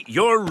 Danny,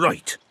 you're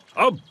right.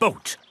 A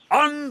boat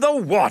on the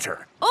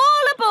water.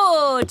 All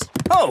aboard.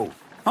 Oh,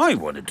 I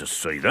wanted to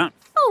say that.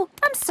 Oh,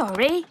 I'm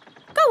sorry.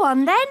 Go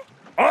on, then.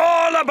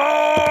 All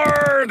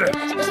aboard!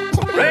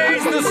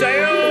 Raise the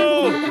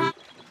sail!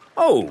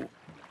 Oh,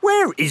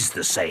 where is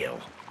the sail?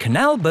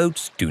 Canal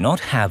boats do not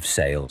have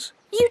sails.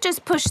 You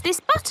just push this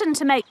button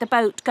to make the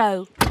boat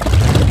go.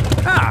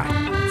 Ah,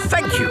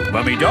 thank you,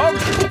 Mummy Dog.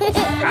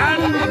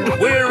 And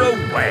we're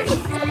away.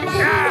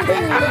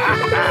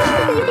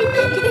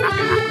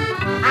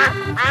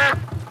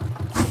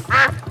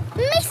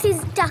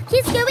 Mrs. Duck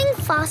is going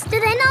faster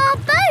than our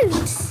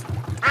boat.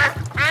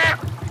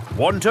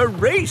 Want a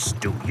race,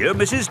 do you,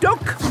 Mrs.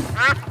 Duck?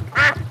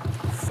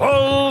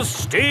 Full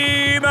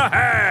steam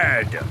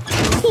ahead!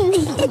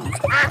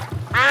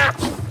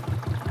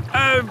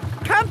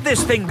 Can't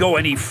this thing go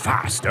any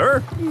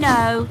faster?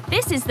 No,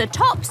 this is the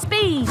top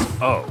speed.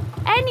 Oh.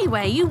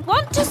 Anyway, you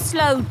want to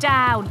slow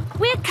down.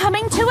 We're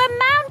coming to a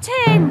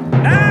mountain.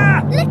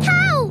 Ah! Look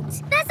out!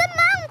 There's a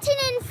mountain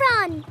in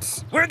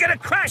front. We're gonna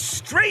crash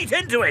straight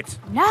into it.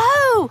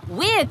 No,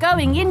 we're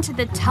going into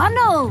the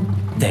tunnel.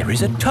 There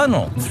is a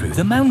tunnel through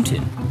the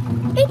mountain.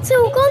 It's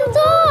all gone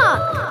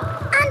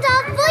dark. And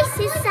our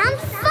voices sound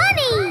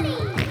funny.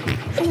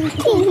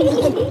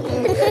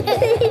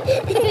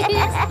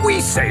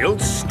 We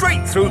sailed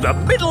straight through the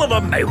middle of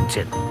a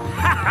mountain.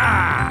 Ha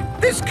ha!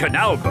 This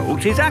canal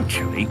boat is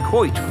actually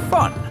quite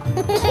fun.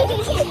 Look,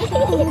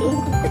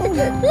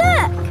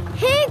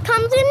 here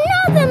comes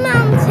another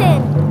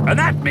mountain. And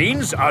that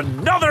means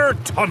another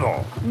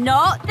tunnel.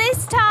 Not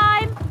this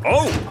time.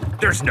 Oh,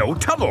 there's no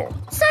tunnel.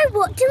 So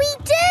what do we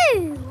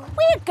do?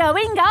 We're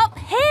going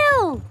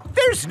uphill.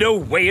 There's no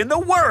way in the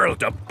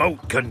world a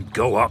boat can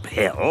go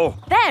uphill.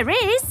 There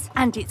is,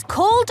 and it's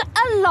called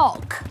a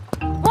lock.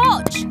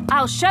 Watch,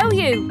 I'll show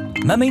you.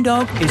 Mummy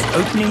Dog is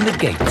opening the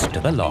gates to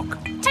the lock.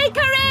 Take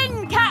her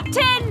in,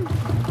 Captain.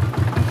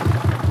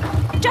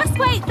 Just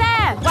wait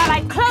there while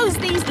I close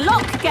these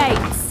lock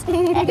gates.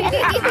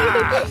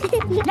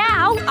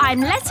 Now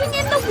I'm letting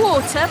in the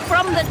water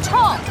from the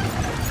top.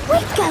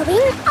 We're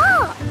going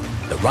up.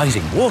 The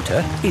rising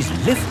water is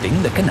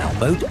lifting the canal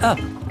boat up.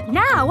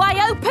 Now I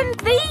opened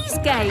these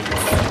gates.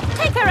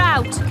 Take her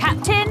out,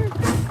 Captain.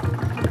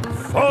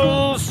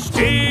 Full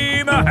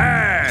steam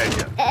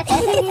ahead!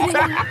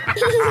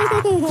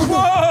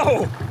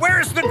 Whoa!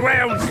 Where's the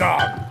ground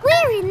gone?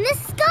 We're in the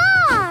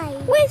sky.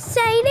 We're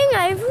sailing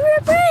over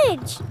a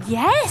bridge.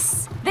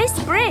 Yes, this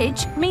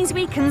bridge means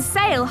we can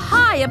sail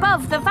high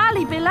above the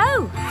valley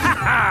below. Ha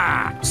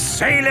ha!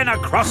 Sailing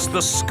across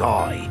the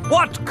sky.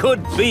 What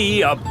could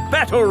be a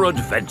better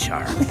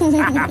adventure?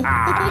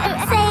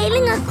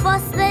 Sailing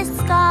across the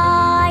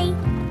sky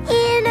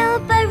in a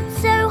boat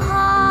so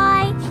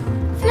high,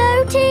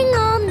 floating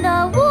on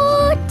the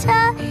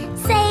water,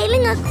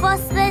 sailing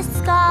across the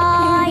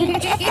sky.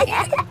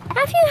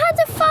 Have you had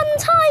a fun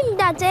time,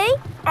 Daddy?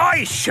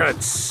 I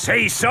should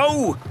say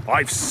so.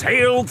 I've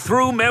sailed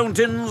through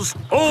mountains,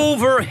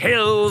 over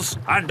hills,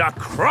 and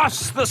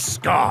across the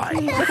sky.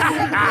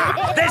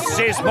 This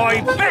is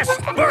my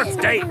best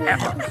birthday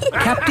ever.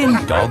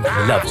 Captain Dog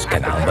loves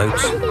canal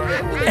boats.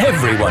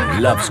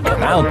 Everyone loves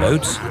canal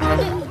boats.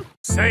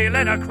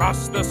 Sailing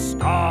across the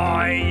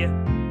sky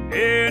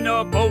in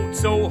a boat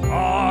so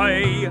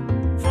high,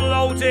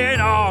 floating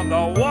on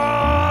the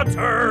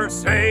water,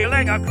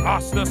 sailing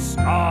across the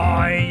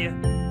sky.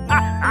 Ha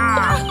ha!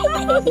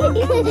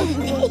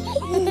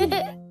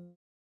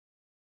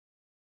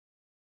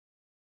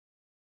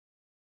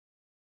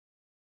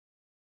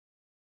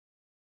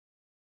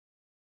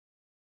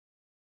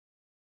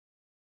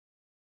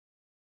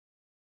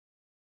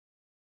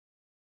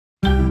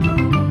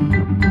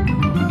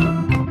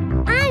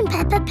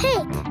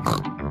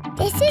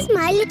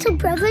 my little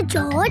brother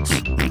George.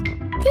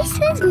 This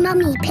is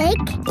Mummy Pig.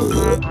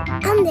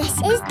 And this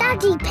is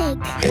Daddy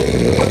Pig.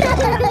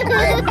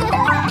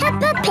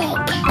 Peppa Pig.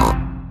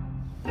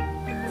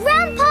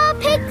 Grandpa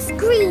Pig's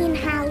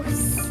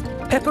greenhouse.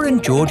 Peppa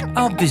and George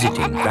are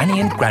visiting Granny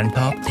and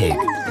Grandpa Pig.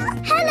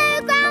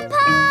 Hello,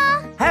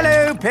 Grandpa.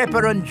 Hello,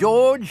 Peppa and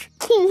George.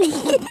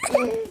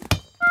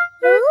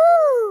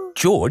 Ooh.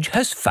 George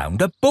has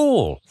found a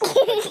ball.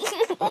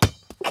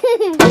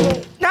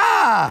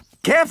 Ah!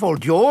 Careful,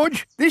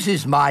 George. This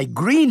is my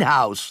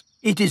greenhouse.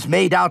 It is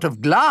made out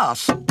of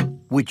glass,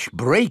 which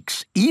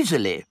breaks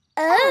easily.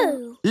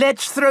 Oh.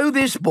 Let's throw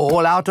this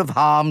ball out of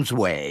harm's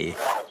way.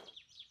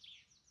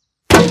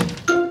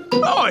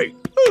 Oi!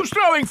 Who's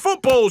throwing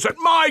footballs at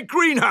my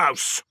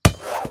greenhouse?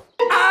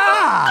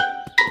 Ah!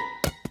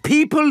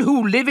 People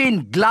who live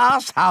in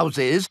glass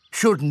houses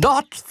should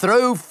not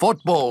throw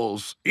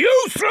footballs.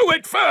 You threw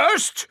it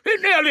first!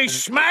 It nearly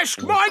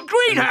smashed my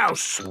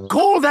greenhouse!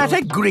 Call that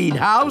a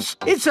greenhouse?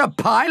 It's a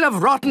pile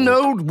of rotten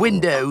old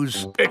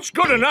windows. It's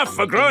good enough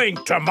for growing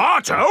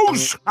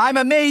tomatoes! I'm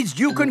amazed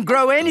you can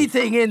grow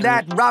anything in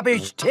that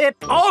rubbish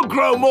tip. I'll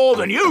grow more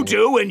than you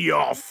do in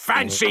your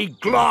fancy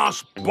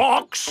glass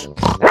box!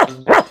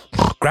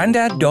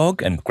 Grandad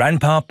Dog and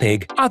Grandpa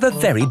Pig are the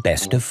very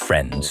best of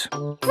friends.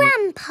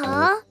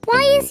 Grandpa,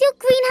 why is your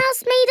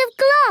greenhouse made of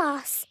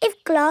glass if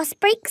glass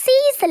breaks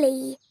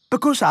easily?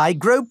 Because I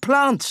grow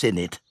plants in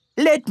it.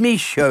 Let me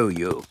show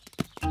you.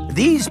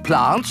 These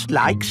plants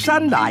like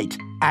sunlight,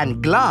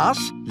 and glass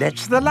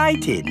lets the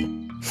light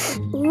in.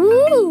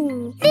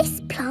 Ooh,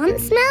 this plant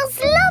smells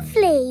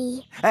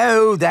lovely.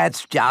 Oh,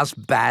 that's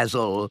just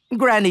basil.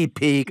 Granny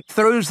Pig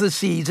throws the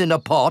seeds in a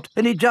pot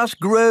and it just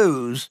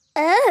grows.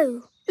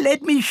 Oh.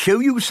 Let me show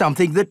you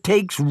something that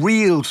takes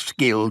real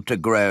skill to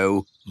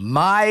grow.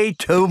 My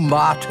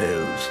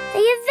tomatoes.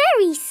 They are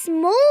very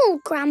small,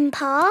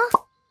 Grandpa.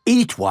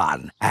 Eat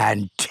one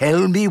and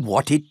tell me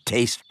what it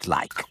tastes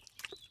like.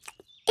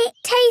 It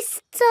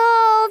tastes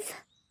of...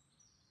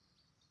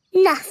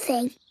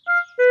 nothing.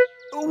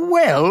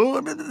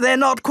 Well, they're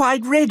not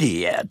quite ready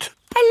yet.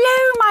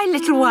 Hello, my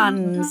little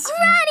ones.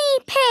 Granny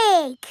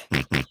Pig!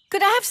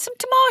 Could I have some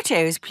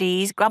tomatoes,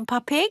 please, Grandpa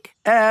Pig?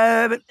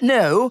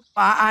 No.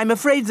 I'm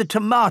afraid the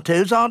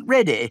tomatoes aren't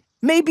ready.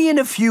 Maybe in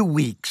a few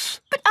weeks.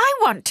 But I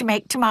want to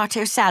make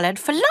tomato salad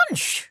for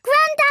lunch.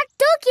 Grandad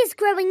Dog is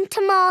growing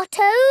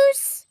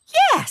tomatoes.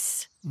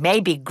 Yes.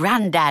 Maybe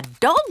Grandad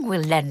Dog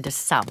will lend us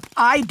some.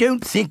 I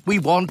don't think we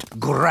want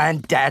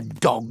Grandad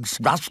Dog's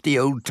rusty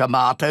old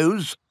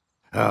tomatoes.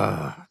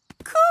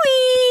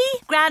 Cooey!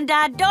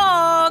 Grandad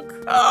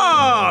Dog!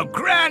 Ah,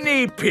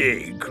 Granny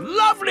Pig.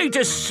 Lovely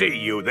to see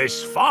you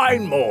this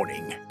fine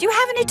morning. Do you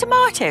have any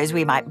tomatoes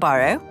we might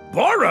borrow?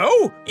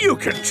 Borrow? You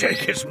can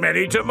take as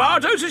many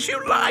tomatoes as you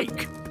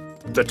like.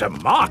 The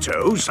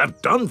tomatoes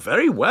have done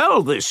very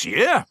well this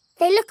year.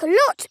 They look a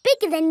lot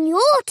bigger than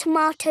your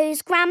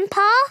tomatoes,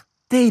 Grandpa.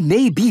 They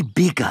may be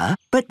bigger,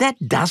 but that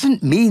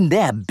doesn't mean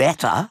they're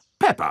better.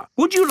 Peppa,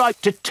 would you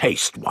like to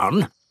taste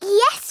one?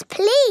 Yes,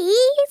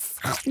 please.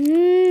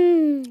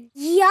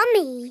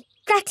 Yummy.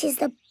 That is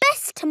the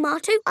best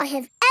tomato I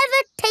have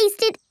ever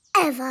tasted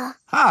ever.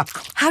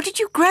 How did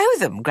you grow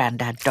them,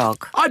 Grandad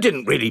Dog? I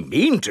didn't really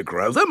mean to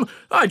grow them.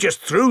 I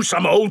just threw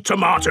some old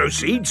tomato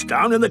seeds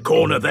down in the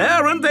corner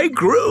there and they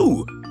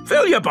grew.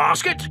 Fill your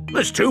basket.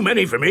 There's too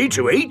many for me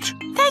to eat.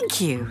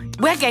 Thank you.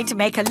 We're going to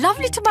make a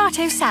lovely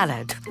tomato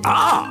salad.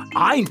 Ah,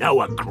 I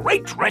know a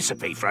great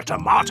recipe for a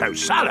tomato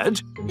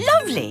salad.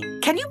 Lovely.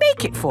 Can you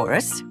make it for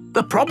us?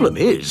 The problem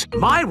is,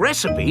 my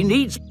recipe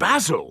needs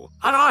basil,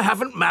 and I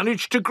haven't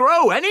managed to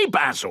grow any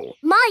basil.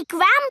 My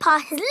grandpa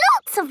has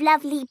lots of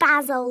lovely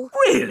basil.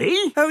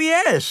 Really? Oh,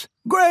 yes.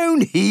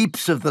 Grown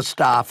heaps of the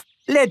stuff.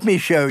 Let me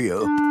show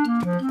you.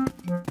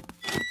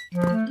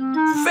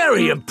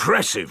 Very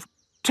impressive.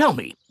 Tell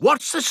me,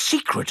 what's the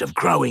secret of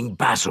growing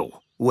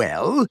basil?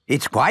 Well,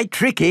 it's quite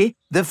tricky.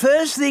 The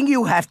first thing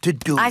you have to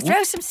do... I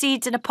throw some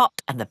seeds in a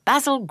pot and the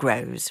basil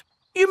grows.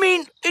 You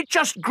mean it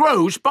just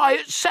grows by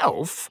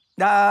itself?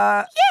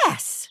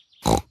 Yes.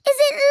 Is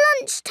it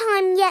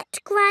lunchtime yet,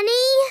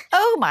 Granny?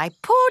 Oh, my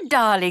poor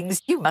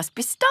darlings, you must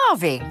be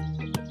starving.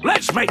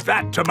 Let's make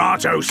that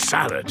tomato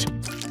salad.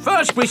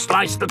 First, we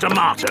slice the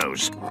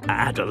tomatoes.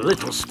 Add a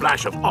little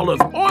splash of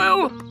olive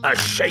oil, a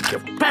shake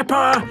of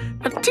pepper,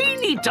 a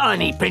teeny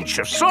tiny pinch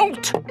of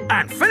salt,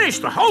 and finish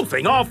the whole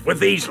thing off with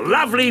these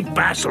lovely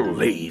basil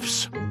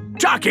leaves.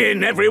 Tuck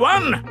in,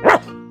 everyone.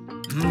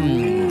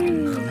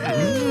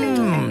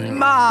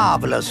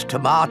 Marvellous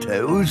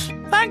tomatoes.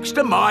 Thanks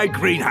to my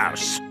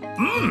greenhouse.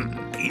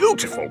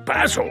 Beautiful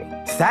basil.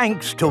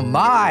 Thanks to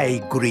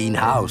my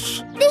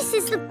greenhouse. This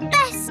is the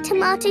best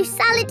tomato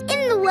salad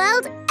in the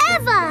world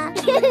ever.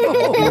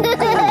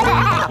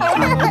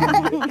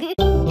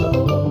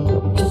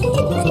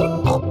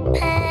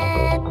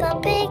 Peppa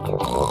Pig.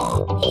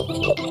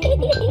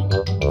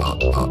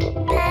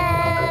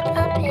 Peppa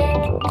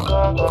Pig.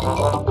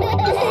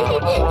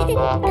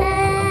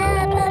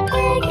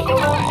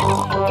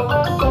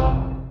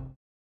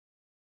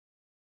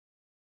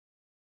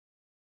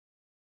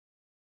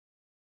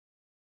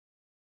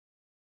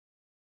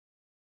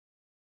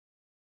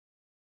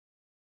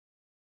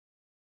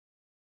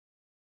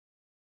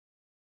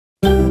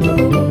 I'm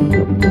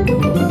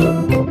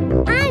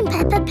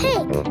Peppa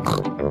Pig.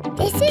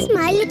 This is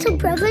my little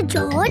brother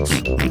George.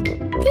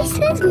 This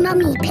is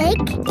Mummy Pig.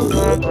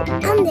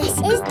 And this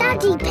is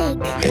Daddy Pig.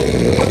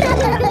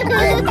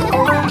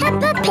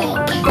 Peppa Pig.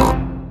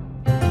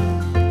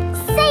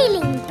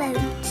 Sailing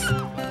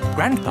boat.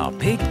 Grandpa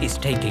Pig is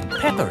taking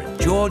Peppa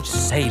and George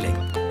sailing.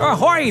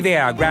 Ahoy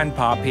there,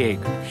 Grandpa Pig.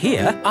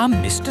 Here are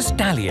Mr.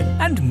 Stallion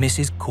and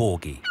Mrs.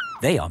 Corgi.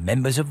 They are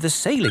members of the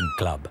sailing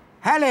club.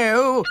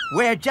 Hello,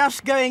 we're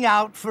just going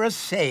out for a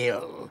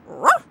sail.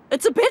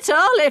 It's a bit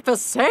early for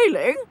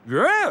sailing.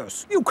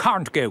 Yes, you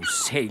can't go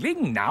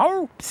sailing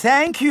now.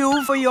 Thank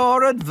you for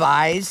your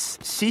advice.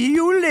 See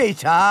you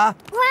later.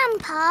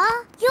 Grandpa,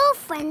 your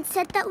friend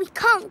said that we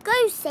can't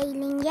go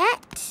sailing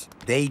yet.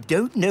 They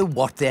don't know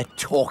what they're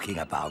talking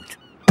about.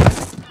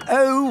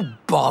 Oh,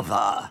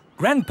 bother.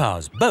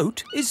 Grandpa's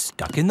boat is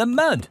stuck in the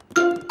mud.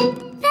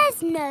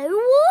 There's no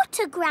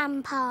water,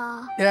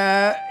 Grandpa.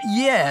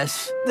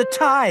 Yes. The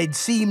tide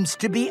seems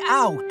to be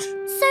out.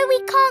 So we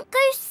can't go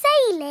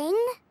sailing?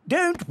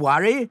 Don't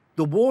worry.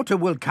 The water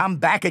will come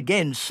back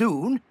again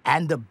soon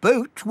and the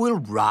boat will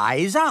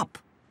rise up.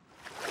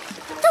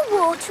 The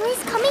water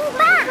is coming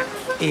back.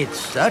 It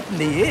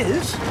certainly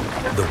is.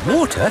 The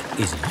water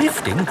is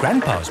lifting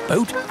Grandpa's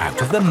boat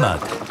out of the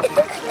mud.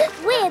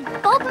 We're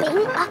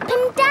bobbing up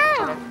and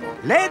down.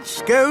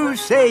 Let's go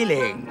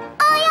sailing.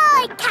 Aye,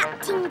 aye,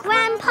 Captain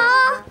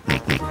Grandpa.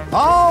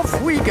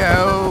 Off we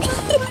go.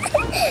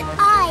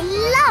 I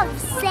love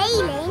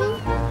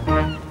sailing.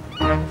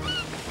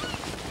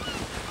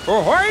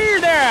 Ahoy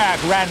there,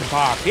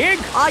 Grandpa Pig.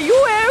 Are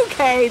you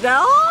okay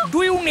there?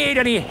 Do you need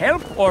any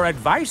help or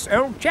advice,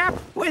 old chap?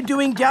 We're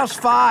doing just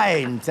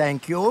fine,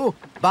 thank you.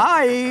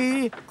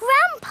 Bye.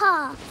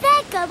 Grandpa,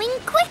 they're going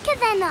quicker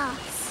than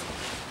us.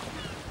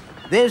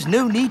 There's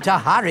no need to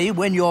hurry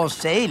when you're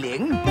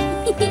sailing.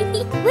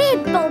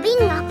 We're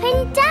bobbing up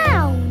and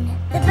down.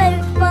 The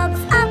boat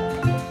bobs up,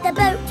 the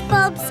boat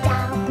bobs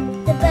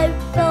down. The boat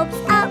bobs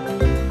up,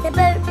 the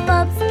boat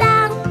bobs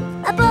down.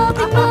 A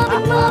bobbing,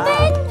 bobbing,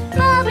 bobbing,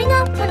 bobbing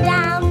up and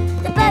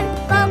down. The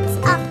boat bobs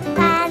up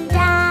and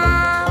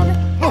down.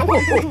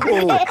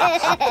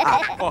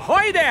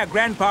 Ahoy there,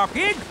 Grandpa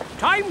Pig.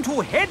 Time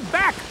to head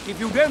back if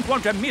you don't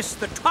want to miss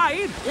the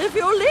tide. If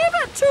you leave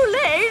it too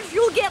late,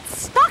 you'll get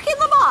stuck in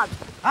the mud.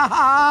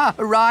 Ha-ha,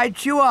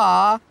 right you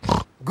are.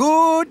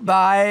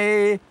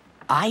 Goodbye.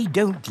 I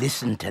don't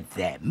listen to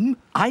them.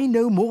 I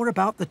know more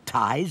about the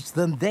tides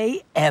than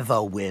they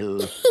ever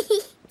will.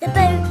 The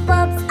boat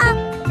bobs up,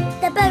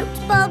 the boat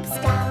bobs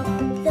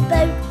down. The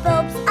boat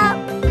bobs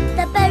up,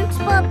 the boat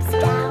bobs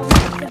down.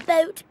 The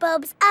boat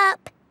bobs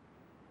up.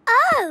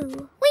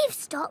 Oh, we've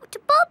stopped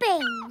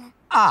bobbing.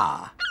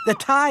 Ah, the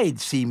tide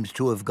seems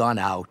to have gone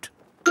out.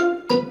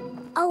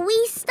 Are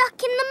we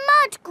stuck in the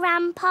mud,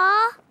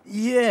 Grandpa?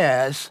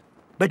 Yes,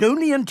 but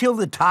only until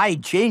the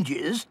tide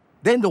changes.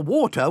 Then the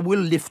water will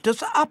lift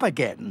us up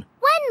again.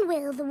 When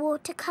will the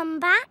water come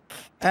back?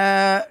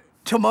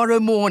 Tomorrow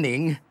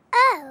morning.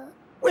 Oh.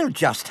 We'll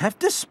just have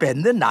to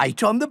spend the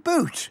night on the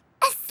boat.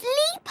 A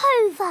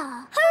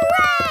sleepover!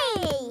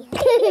 Hooray!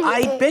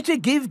 I'd better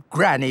give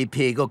Granny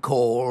Pig a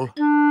call.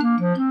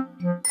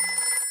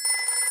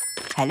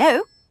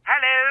 Hello?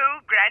 Hello,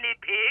 Granny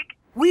Pig.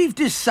 We've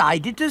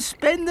decided to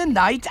spend the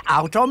night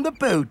out on the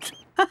boat.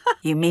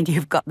 You mean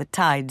you've got the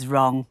tides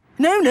wrong?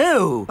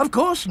 No, of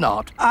course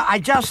not. I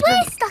just...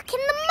 We're stuck in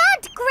the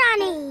mud,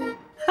 Granny.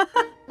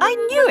 I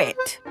knew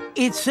it.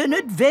 It's an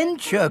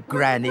adventure,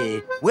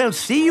 Granny. We'll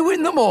see you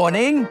in the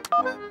morning.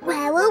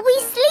 Where will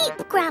we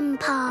sleep,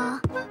 Grandpa?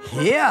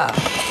 Here.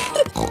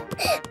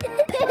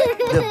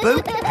 The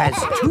boat has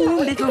 2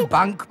 little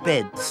bunk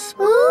beds.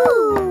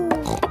 Ooh.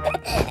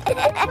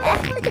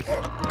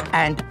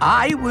 And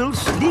I will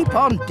sleep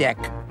on deck,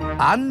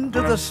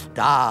 under the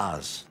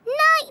stars.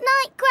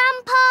 Night-night,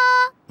 Grandpa.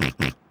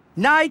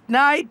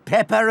 Night-night,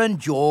 Peppa and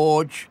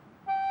George.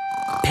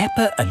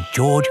 Peppa and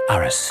George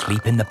are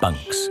asleep in the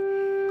bunks.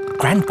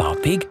 Grandpa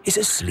Pig is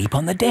asleep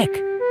on the deck.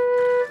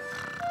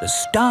 The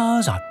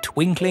stars are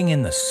twinkling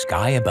in the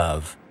sky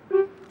above.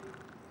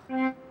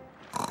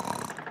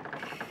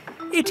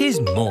 It is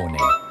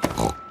morning.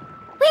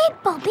 We're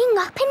bobbing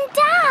up and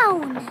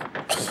down.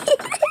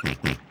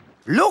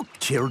 Look,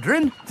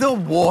 children, the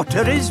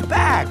water is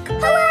back.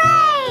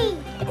 Hooray!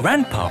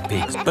 Grandpa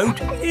Pig's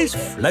boat is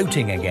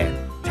floating again.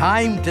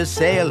 Time to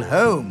sail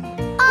home.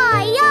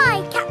 Aye,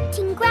 aye,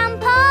 Captain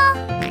Grandpa.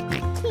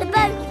 The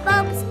boat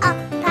bobs up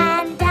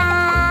and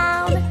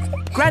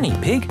down. Granny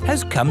Pig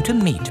has come to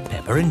meet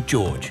Peppa and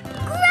George.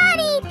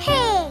 Granny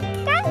Pig!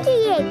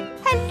 Granny!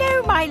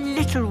 Hello, my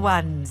little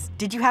ones.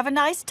 Did you have a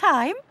nice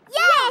time?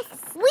 Yes!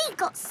 We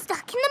got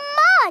stuck in the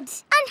mud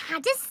and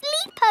had a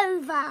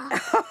sleepover.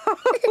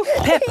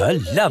 Peppa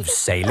loves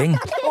sailing.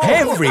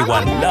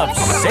 Everyone loves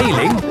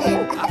sailing.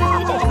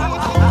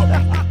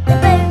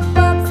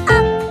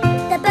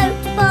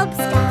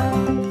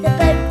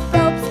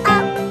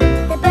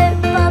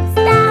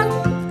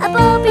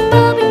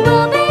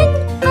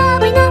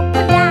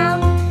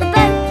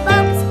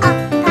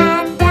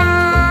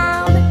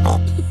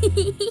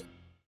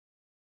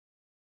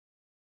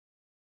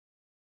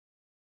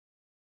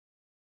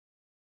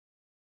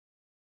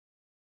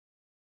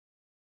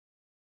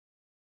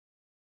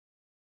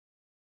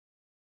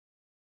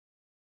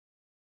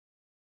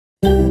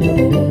 I'm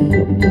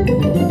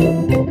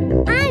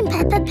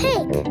Peppa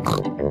Pig.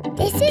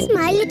 This is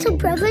my little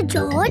brother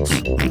George.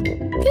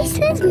 This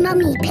is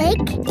Mummy Pig.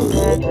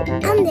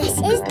 And this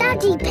is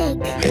Daddy Pig.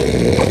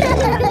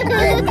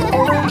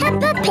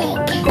 Peppa Pig.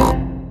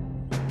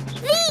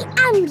 The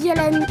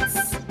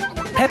ambulance.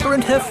 Peppa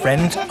and her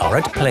friends are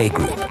at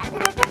playgroup.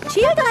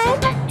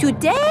 Children,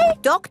 today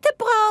Dr.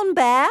 Brown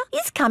Bear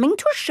is coming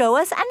to show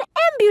us an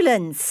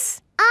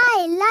ambulance.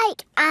 I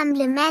like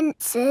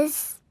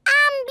ambulances.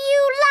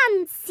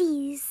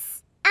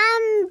 Ambulances.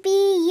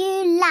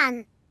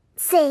 Ambulances.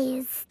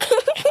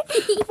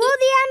 Will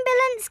the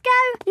ambulance go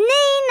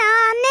Nina,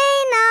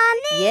 Nina,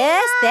 Nina?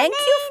 Yes, thank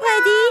you,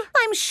 Freddy.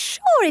 I'm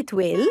sure it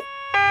will.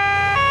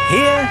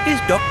 Here is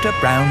Dr.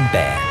 Brown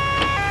Bear.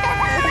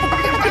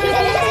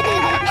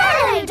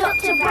 Hello,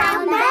 Dr.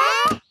 Brown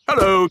Bear.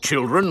 Hello,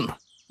 children.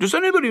 Does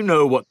anybody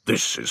know what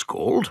this is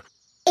called?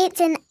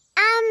 It's an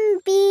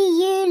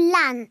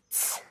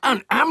ambulance.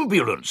 An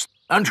ambulance.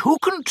 And who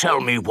can tell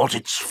me what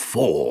it's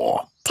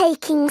for?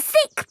 Taking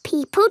sick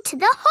people to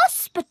the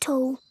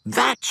hospital.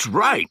 That's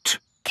right.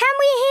 Can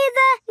we hear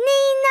the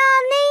Nina,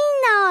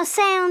 Nina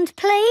sound,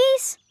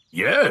 please?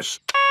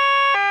 Yes.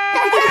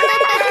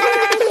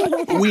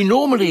 We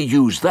normally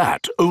use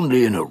that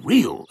only in a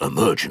real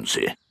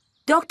emergency.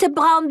 Dr.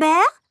 Brown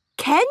Bear,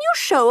 can you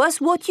show us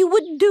what you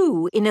would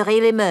do in a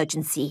real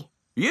emergency?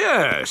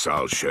 Yes,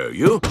 I'll show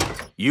you.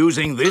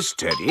 Using this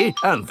teddy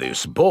and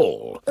this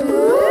ball.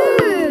 Ooh.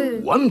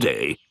 One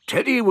day,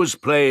 Teddy was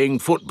playing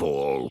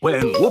football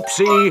when,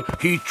 whoopsie,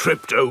 he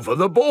tripped over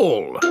the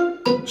ball.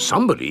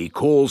 Somebody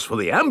calls for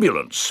the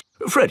ambulance.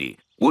 Freddy,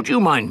 would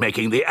you mind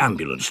making the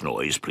ambulance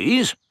noise,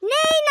 please?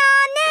 Nina,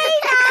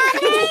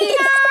 Nina,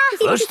 Nina.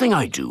 First thing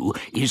I do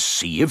is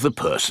see if the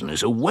person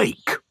is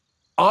awake.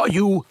 Are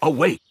you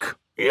awake?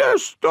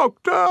 Yes,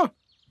 Doctor.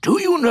 Do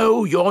you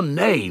know your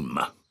name?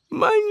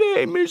 My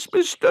name is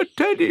Mr.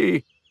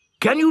 Teddy.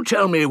 Can you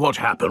tell me what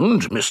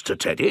happened, Mr.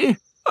 Teddy?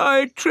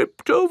 I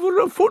tripped over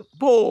a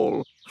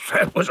football.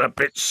 That was a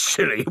bit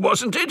silly,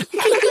 wasn't it?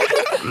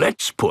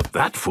 Let's put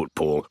that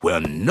football where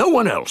no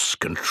one else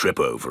can trip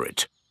over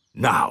it.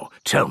 Now,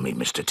 tell me,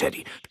 Mr.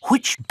 Teddy,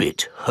 which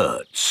bit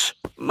hurts?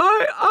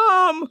 My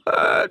arm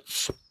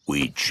hurts.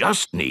 We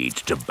just need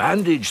to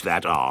bandage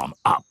that arm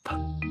up.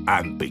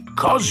 And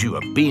because you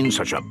have been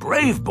such a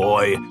brave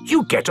boy,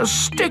 you get a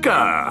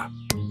sticker.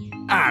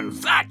 And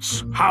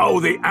that's how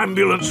the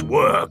ambulance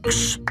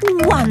works.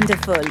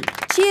 Wonderful.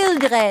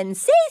 Children,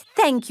 say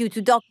thank you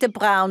to Dr.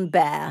 Brown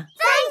Bear.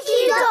 Thank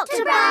you,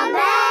 Dr. Brown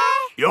Bear.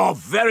 You're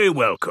very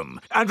welcome.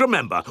 And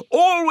remember,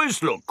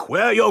 always look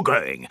where you're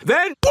going.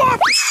 Then,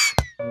 whoops!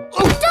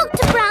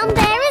 Dr. Brown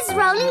Bear is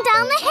rolling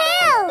down the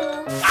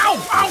hill. Ow,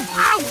 ow,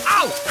 ow,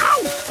 ow,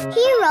 ow!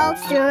 He rolled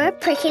through a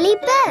prickly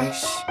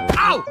bush.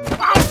 Ow,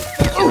 ow!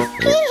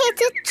 He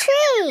hit a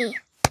tree.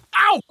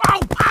 Ow, ow,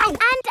 ow!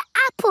 And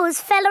apples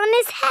fell on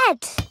his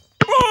head.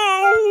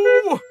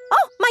 Oh!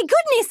 Oh, my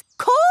goodness!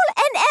 Call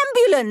an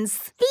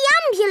ambulance! The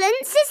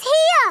ambulance is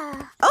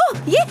here!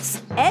 Oh,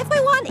 yes!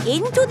 Everyone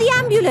into the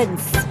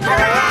ambulance!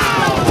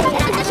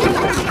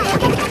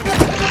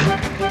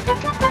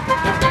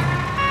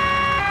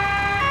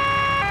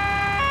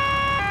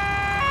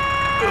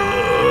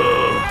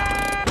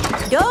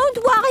 Don't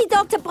worry,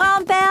 Dr.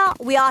 Brown Bear.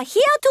 We are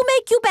here to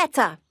make you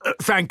better.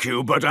 Thank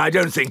you, but I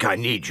don't think I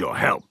need your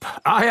help.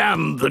 I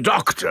am the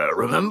doctor,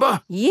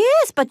 remember?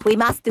 Yes, but we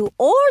must do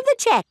all the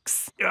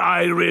checks.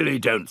 I really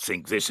don't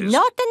think this is...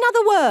 Not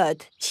another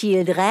word.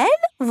 Children,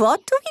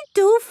 what do we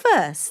do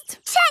first?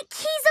 Check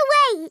he's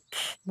awake.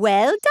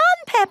 Well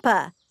done,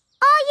 Peppa.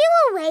 Are you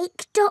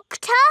awake,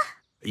 Doctor?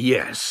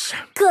 Yes.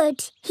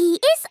 Good. He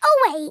is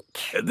awake.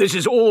 This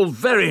is all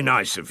very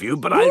nice of you,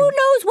 but Who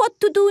knows what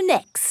to do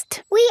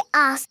next? We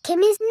ask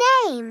him his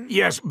name.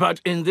 Yes, but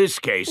in this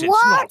case it's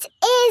What not...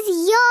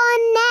 is your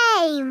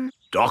name?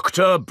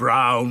 Dr.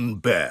 Brown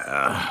Bear.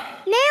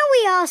 Now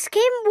we ask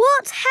him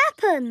what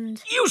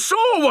happened. You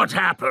saw what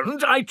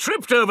happened. I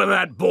tripped over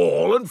that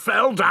ball and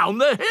fell down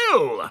the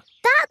hill.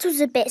 That was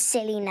a bit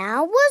silly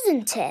now,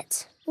 wasn't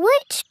it?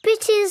 Which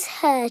bit is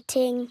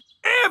hurting?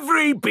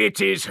 Every bit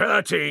is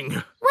hurting.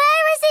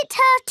 Where is it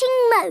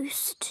hurting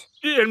most?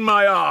 In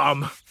my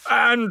arm,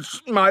 and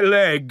my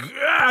leg,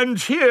 and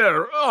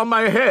here on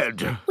my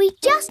head. We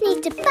just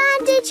need to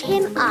bandage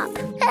him up.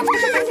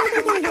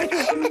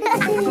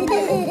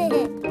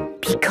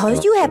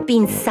 Because you have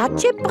been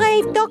such a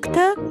brave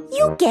doctor,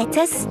 you get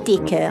a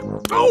sticker.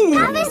 Oh!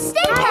 Have a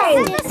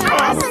sticker!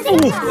 Have a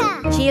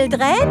sticker!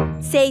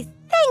 Children, say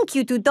thank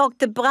you to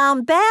Dr.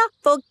 Brown Bear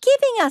for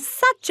giving us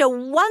such a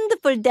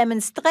wonderful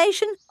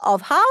demonstration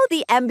of how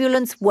the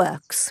ambulance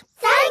works.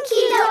 Thank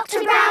you,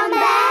 Dr. Brown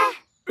Bear.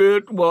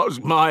 It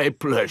was my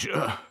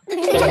pleasure.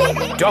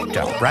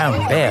 Dr.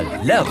 Brown Bear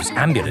loves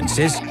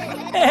ambulances.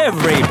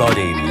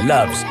 Everybody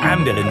loves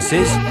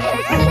ambulances.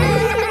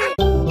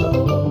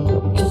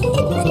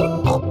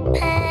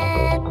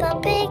 Peppa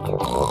Pig.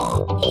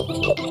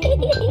 Peppa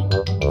Pig.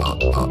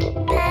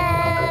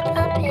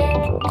 Peppa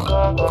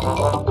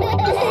Pig.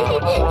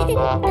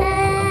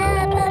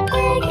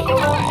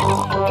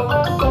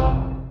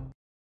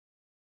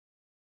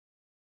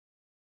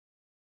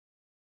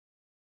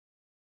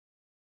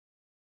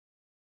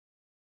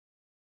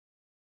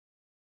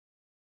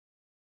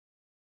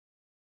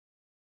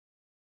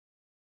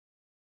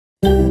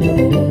 I'm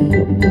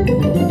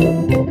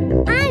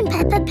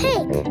Peppa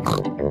Pig.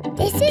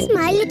 This is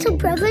my little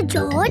brother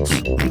George.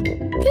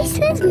 This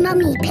is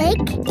Mummy Pig.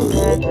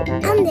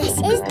 And this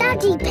is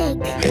Daddy Pig.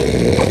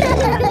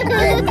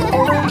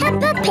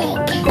 Peppa Pig.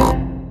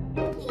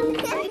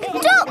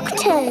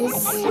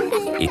 Doctors.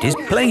 It is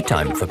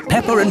playtime for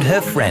Peppa and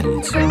her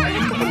friends.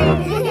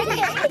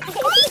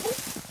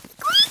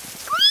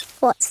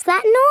 What's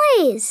that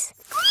noise?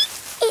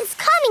 It's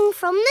coming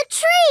from the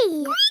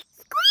tree.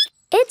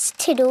 It's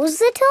Tiddles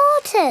the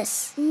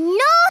tortoise.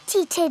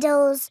 Naughty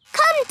Tiddles!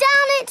 Come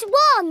down at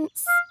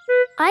once!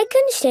 I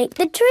can shake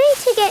the tree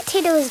to get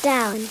Tiddles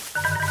down. Is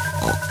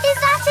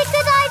that a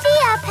good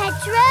idea,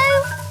 Pedro?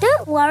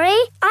 Don't worry,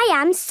 I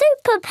am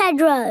Super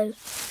Pedro.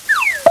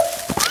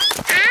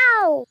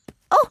 Ow!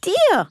 Oh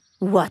dear,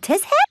 what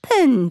has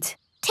happened?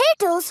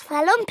 Tiddles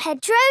fell on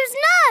Pedro's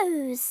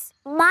nose.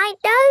 My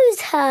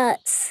nose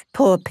hurts.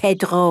 Poor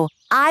Pedro.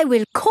 I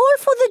will call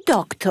for the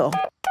doctor.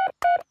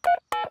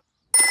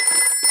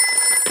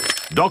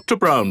 Dr.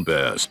 Brown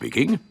Bear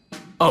speaking.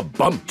 A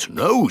bumped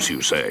nose, you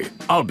say?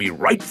 I'll be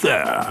right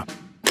there.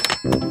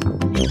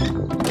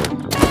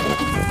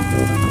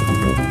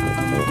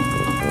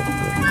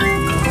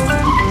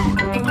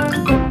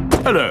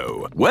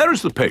 Hello, where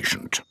is the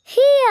patient?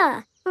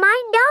 Here,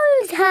 my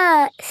nose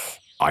hurts.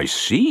 I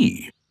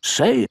see.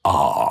 Say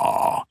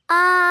ah.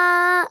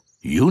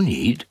 You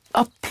need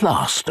a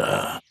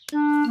plaster.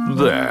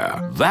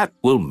 There, that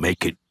will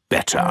make it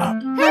better.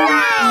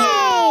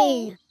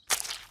 Hooray!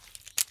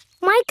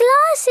 My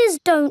glasses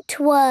don't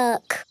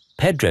work.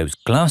 Pedro's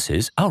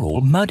glasses are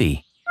all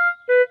muddy.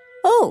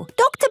 Oh,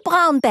 Dr.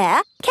 Brown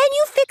Bear, can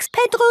you fix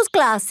Pedro's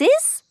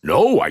glasses?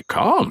 No, I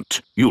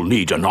can't. You'll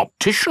need an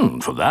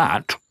optician for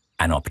that.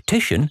 An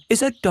optician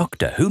is a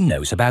doctor who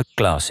knows about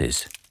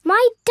glasses.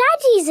 My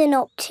daddy's an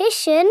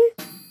optician.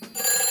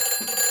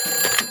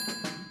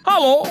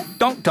 Hello,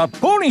 Dr.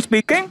 Pony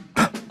speaking.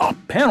 A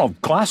pair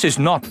of glasses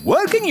not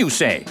working, you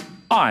say?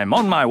 I'm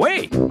on my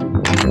way.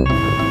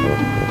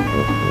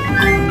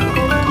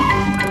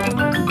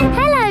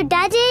 Hello,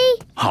 Daddy.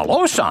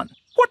 Hello, son.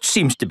 What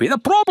seems to be the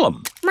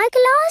problem? My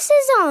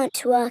glasses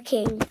aren't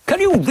working. Can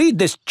you read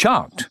this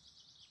chart?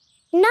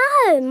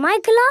 No, my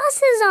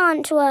glasses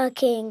aren't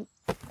working.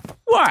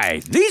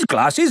 Why, these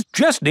glasses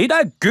just need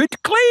a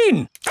good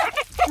clean.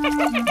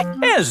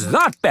 Is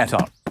that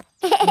better?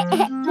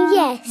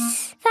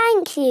 Yes,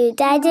 thank you,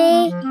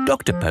 Daddy.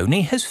 Dr.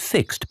 Pony has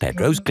fixed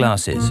Pedro's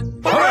glasses.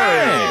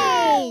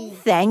 Hooray!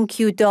 Thank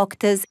you,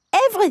 doctors.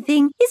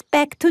 Everything is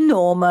back to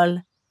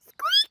normal.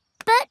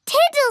 But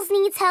Tiddles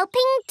needs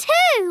helping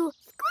too.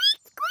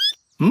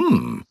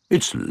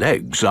 Its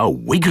legs are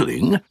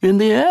wiggling in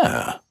the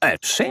air.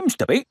 It seems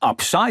to be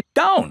upside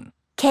down.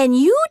 Can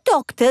you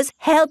doctors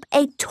help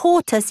a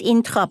tortoise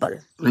in trouble?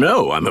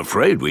 No, I'm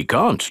afraid we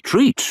can't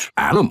treat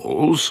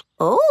animals.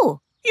 Oh.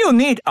 You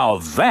need a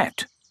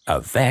vet. A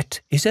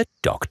vet is a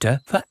doctor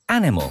for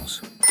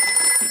animals.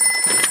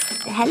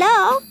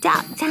 Hello,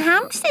 Dr.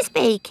 Hamster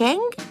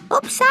speaking.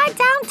 Upside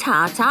down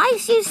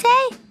tortoise, you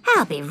say?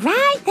 I'll be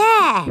right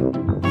there.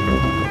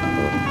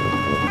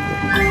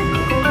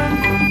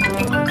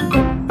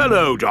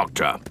 Hello,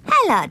 Doctor.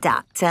 Hello,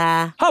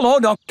 Doctor. Hello,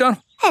 Doctor.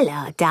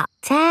 Hello,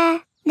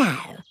 Doctor.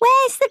 Now,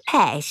 where's the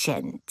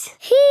patient?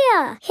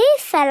 Here, he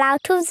fell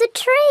out of the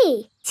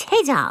tree.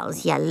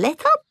 Tiddles, you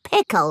little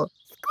pickle.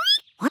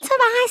 What have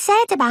I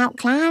said about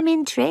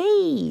climbing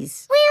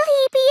trees? Will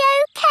he be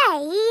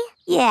okay?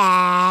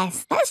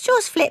 Yes, let's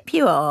just flip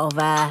you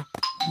over.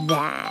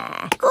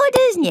 There, good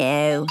as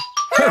new.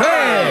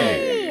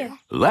 Hooray!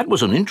 That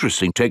was an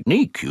interesting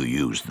technique you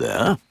used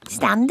there.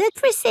 Standard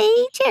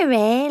procedure,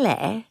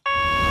 really.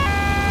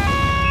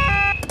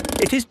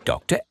 It is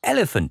Dr.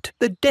 Elephant,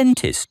 the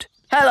dentist.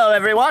 Hello,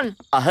 everyone.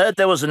 I heard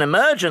there was an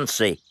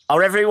emergency.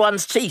 Are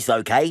everyone's teeth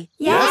okay?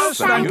 Yes,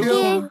 thank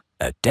you.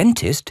 A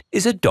dentist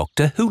is a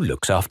doctor who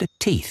looks after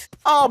teeth.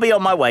 I'll be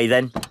on my way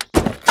then.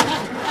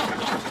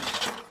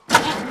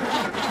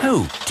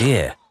 Oh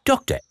dear,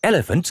 Dr.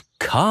 Elephant's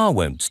car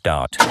won't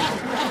start.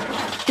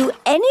 Do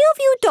any of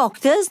you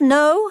doctors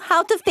know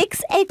how to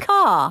fix a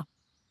car?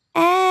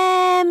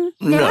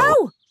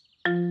 No.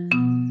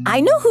 I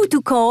know who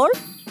to call.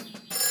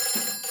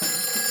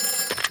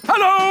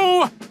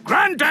 Hello!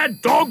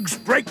 Grandad Dog's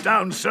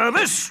breakdown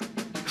service.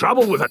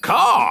 Trouble with a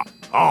car.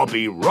 I'll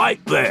be right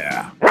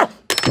there.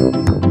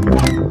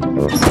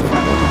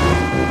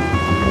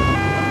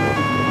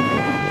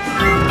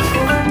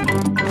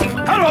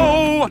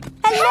 Hello!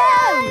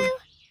 Hello!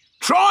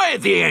 Try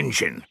the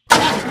engine.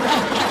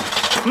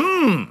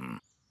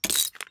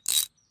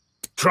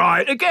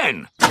 Try it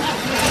again.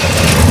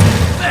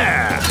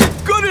 There.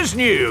 Good as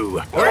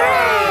new.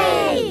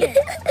 Hooray!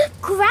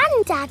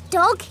 Grandad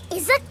Dog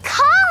is a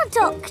car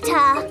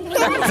doctor.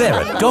 There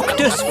are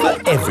doctors for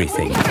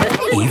everything,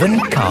 even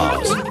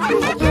cars.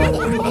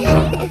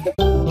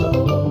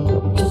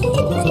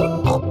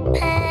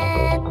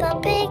 Peppa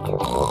Pig.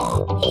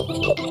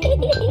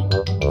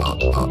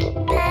 Peppa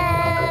Pig.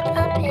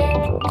 Peppa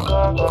Pig.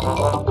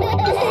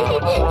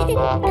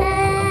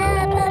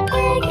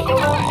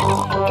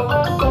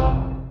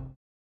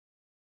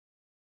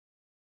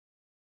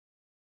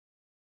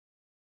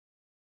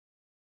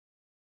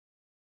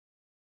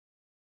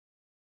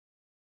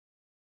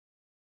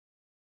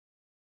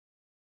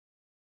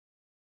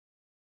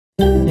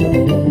 I'm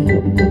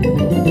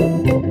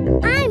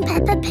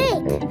Peppa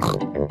Pig.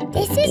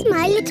 This is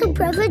my little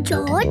brother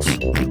George.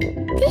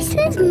 This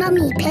is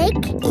Mummy Pig.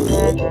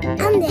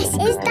 And this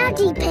is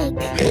Daddy Pig.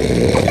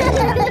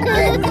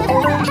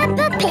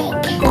 Peppa Pig.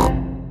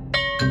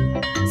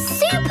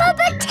 Super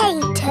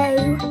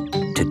Potato.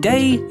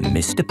 Today,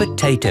 Mr.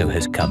 Potato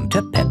has come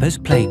to Peppa's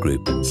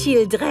playgroup.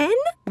 Children,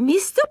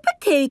 Mr.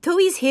 Potato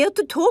is here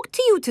to talk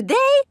to you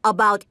today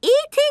about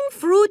eating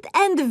fruit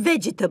and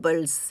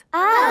vegetables.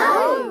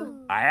 Oh!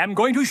 I am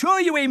going to show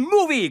you a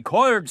movie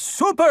called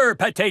Super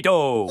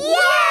Potato.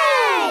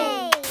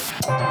 Yay!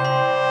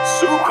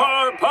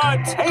 Super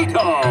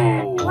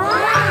Potato!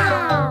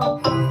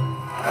 Wow!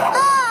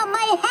 Oh,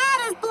 my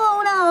hat is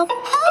blown off.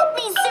 Help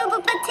me,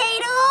 Super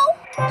Potato.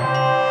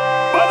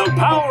 By the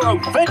power of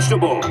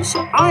vegetables,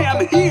 I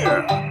am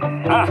here!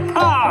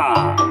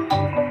 Aha!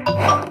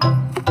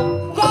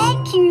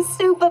 Thank you,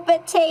 Super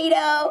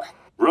Potato.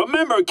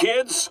 Remember,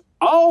 kids,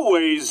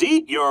 always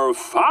eat your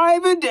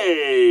 5 a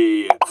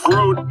day.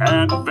 Fruit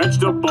and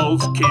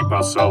vegetables keep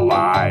us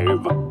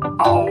alive.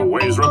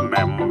 Always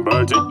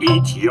remember to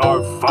eat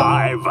your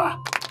 5.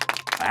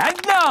 And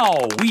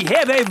now we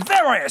have a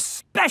very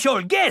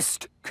special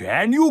guest.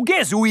 Can you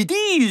guess who it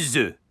is?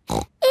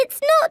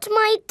 It's not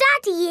my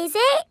daddy, is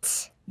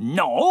it?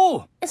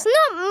 No. It's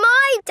not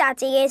my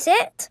daddy, is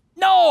it?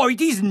 No, it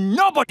is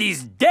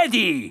nobody's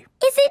daddy.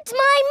 Is it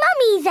my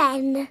mummy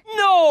then?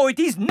 No, it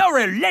is no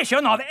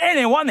relation of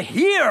anyone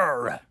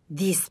here.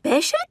 The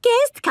special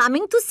guest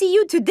coming to see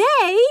you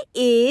today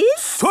is...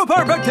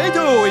 Super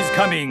Potato is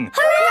coming.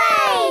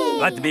 Hooray!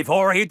 But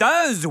before he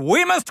does,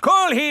 we must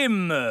call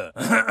him...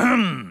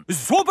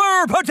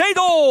 Super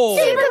Potato!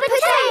 Super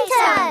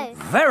Potato!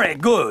 Very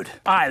good.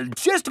 I'll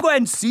just go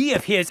and see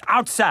if he is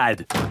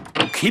outside.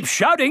 Keep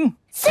shouting.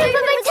 Super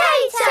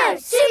Potato!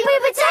 Super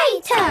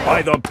Potato!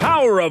 By the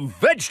power of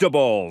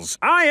vegetables,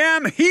 I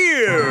am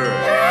here!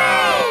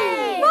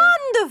 Hooray!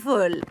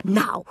 Wonderful.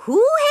 Now, who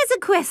has a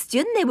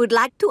question they would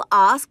like to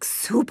ask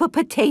Super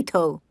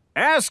Potato?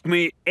 Ask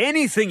me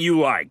anything you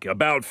like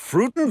about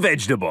fruit and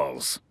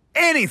vegetables.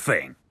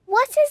 Anything.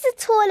 What is the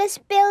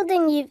tallest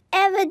building you've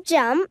ever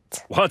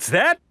jumped? What's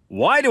that?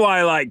 Why do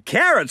I like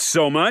carrots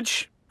so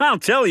much? I'll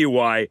tell you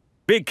why.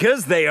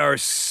 Because they are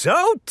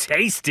so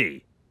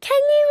tasty. Can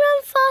you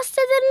run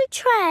faster than a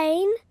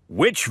train?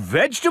 Which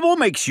vegetable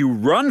makes you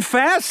run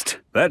fast?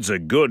 That's a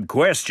good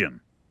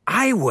question.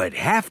 I would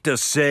have to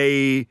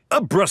say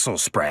a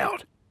Brussels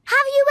sprout.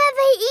 Have you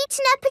ever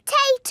eaten a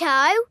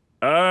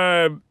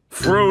potato?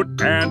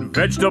 Fruit and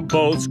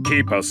vegetables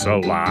keep us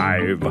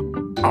alive.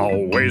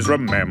 Always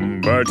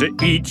remember to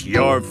eat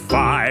your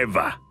 5.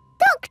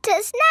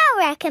 Doctors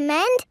now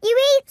recommend you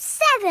eat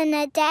 7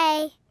 a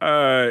day.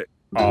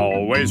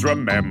 Always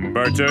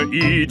remember to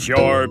eat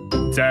your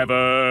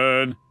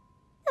 7.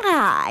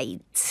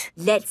 Right.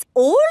 Let's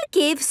all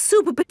give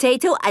Super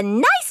Potato a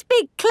nice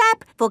big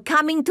clap for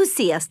coming to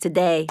see us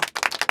today.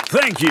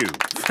 Thank you.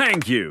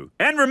 Thank you.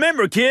 And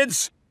remember,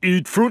 kids,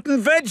 eat fruit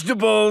and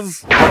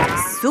vegetables.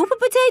 Super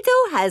Potato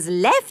has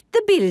left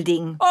the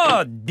building.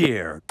 Oh,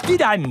 dear.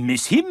 Did I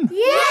miss him?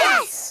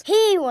 Yes!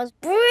 He was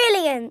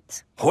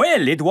brilliant.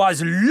 Well, it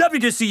was lovely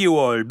to see you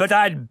all, but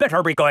I'd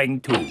better be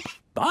going too.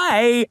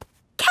 Bye.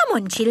 Come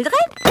on, children.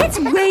 Let's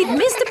wave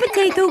Mr.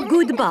 Potato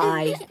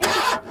goodbye.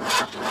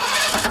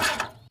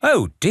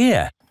 Oh,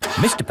 dear.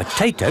 Mr.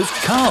 Potato's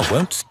car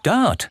won't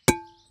start.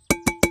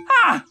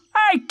 Ah!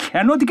 I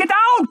cannot get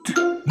out!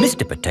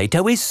 Mr.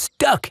 Potato is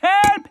stuck.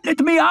 Help! Let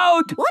me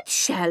out! What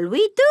shall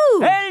we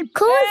do? Help!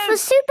 Call for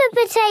Super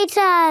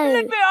Potato.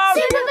 Let me out!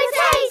 Super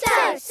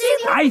Potato!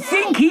 Super I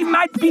think he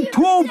might be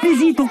too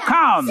busy to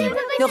come.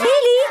 No,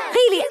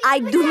 really, I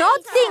do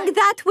not think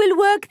that will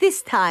work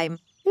this time.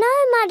 No,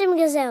 Madam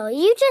Gazelle,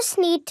 you just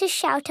need to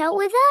shout out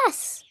with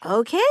us.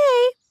 Okay.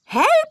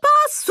 Help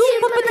us,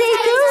 Super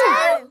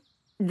Potato!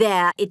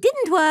 There, it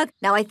didn't work.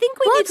 Now I think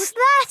we need to... What's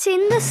that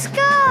in the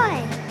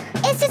sky?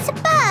 Is it a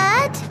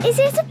bird? Is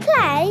it a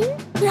plane?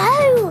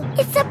 No,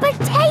 it's a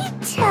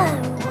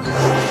potato.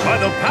 By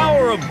the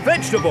power of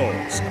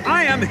vegetables,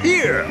 I am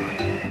here.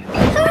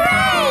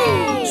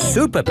 Hooray!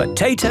 Super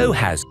Potato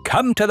has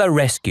come to the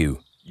rescue.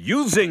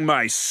 Using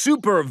my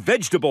super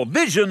vegetable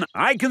vision,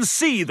 I can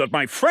see that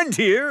my friend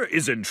here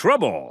is in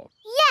trouble.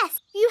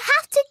 Yes, you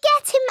have to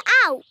get him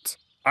out.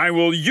 I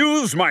will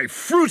use my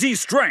fruity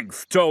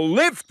strength to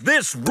lift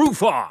this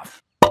roof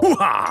off.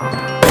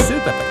 Hoo-ha!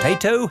 Super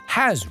Potato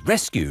has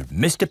rescued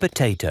Mr.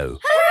 Potato.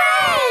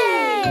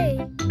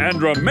 Hooray!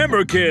 And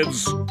remember,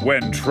 kids,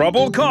 when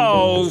trouble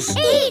calls...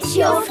 Eat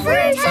your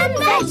fruit and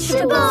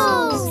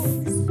vegetables!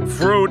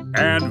 Fruit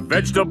and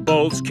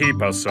vegetables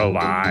keep us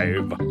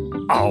alive.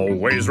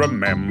 Always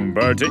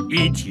remember to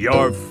eat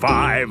your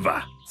 5.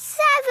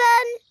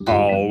 7.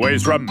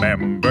 Always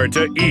remember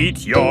to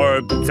eat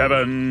your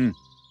 7.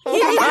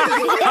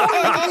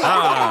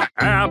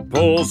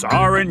 Apples,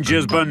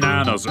 oranges,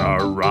 bananas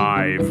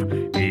arrive.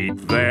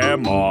 Eat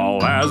them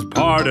all as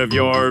part of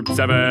your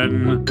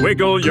 7.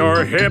 Wiggle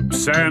your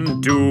hips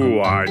and do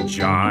a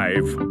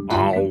jive.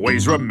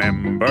 Always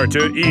remember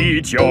to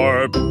eat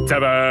your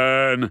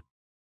 7.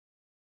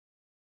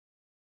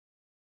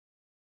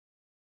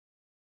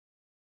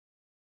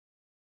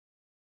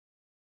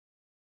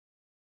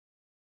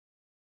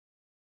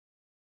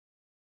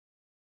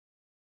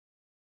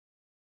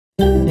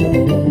 I'm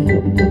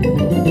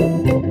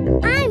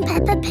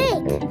Peppa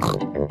Pig.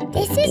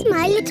 This is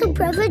my little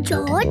brother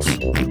George.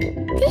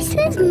 This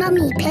is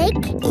Mummy Pig.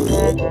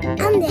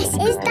 And this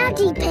is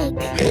Daddy Pig.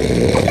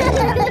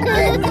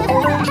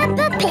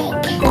 Peppa Pig.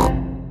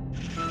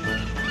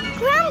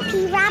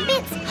 Grumpy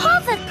Rabbit's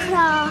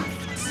hovercraft.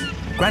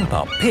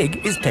 Grandpa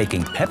Pig is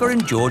taking Peppa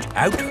and George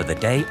out for the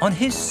day on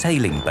his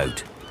sailing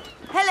boat.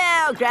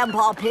 Hello,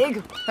 Grandpa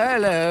Pig.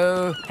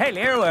 Hello.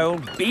 Hello,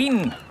 old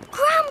bean.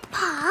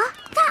 Grandpa,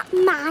 that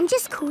man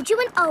just called you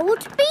an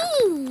old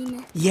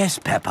bean. Yes,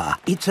 Peppa.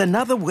 It's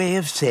another way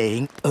of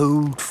saying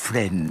old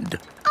friend.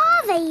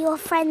 Are they your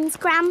friends,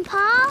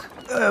 Grandpa?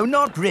 Oh,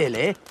 not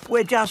really.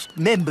 We're just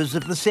members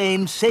of the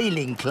same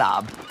sailing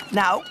club.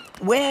 Now,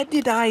 where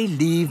did I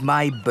leave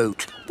my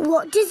boat?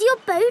 What does your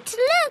boat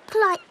look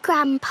like,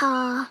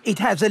 Grandpa? It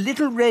has a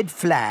little red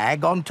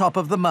flag on top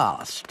of the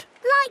mast.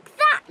 Like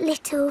that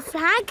little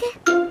flag?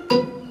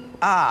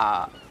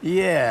 Ah,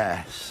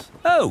 yes.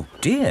 Oh,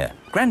 dear.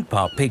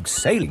 Grandpa Pig's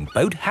sailing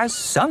boat has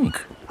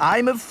sunk.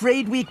 I'm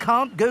afraid we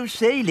can't go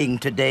sailing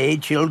today,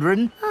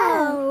 children.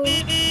 Oh.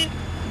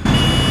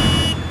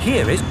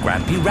 Here is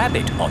Grampy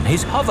Rabbit on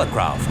his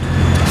hovercraft.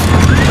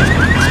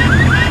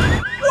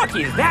 What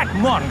is that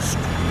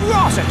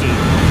monstrosity?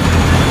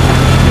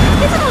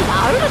 Is it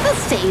allowed at the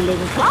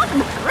sailing club?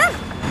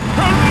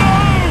 Hello!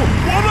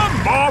 What a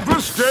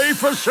marvellous day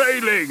for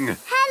sailing!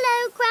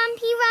 Hello,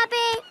 Grampy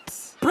Rabbit.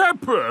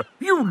 Peppa,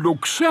 you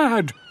look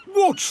sad.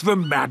 What's the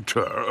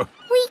matter?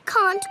 We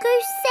can't go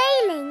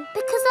sailing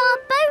because our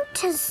boat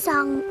has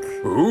sunk.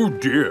 Oh,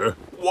 dear.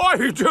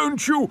 Why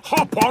don't you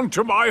hop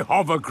onto my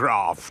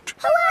hovercraft?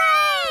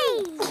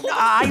 Hooray!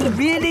 I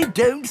really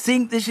don't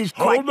think this is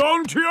quite... Hold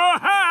on to your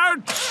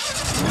hat!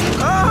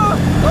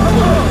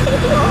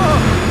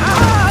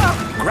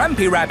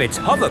 Grampy Rabbit's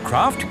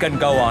hovercraft can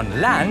go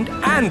on land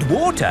and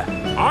water.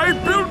 I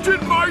built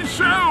it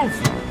myself!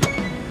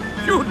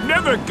 You'd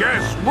never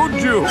guess, would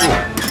you?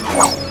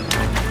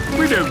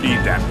 We don't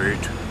need that bit.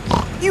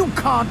 You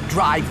can't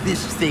drive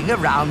this thing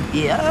around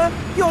here.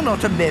 You're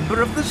not a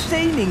member of the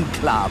sailing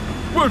club.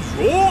 But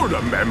you're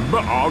a member,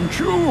 aren't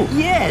you?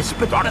 Yes,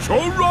 but... That's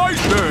all right,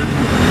 then.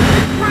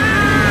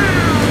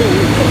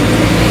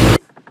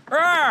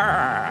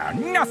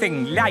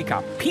 Nothing like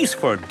a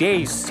peaceful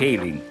day's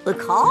sailing. The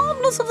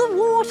calmness of the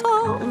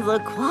water, the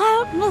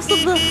quietness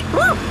of the...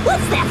 Oh,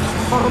 what's that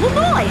horrible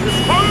noise?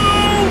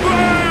 Hello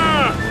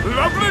there!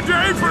 Lovely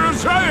day for a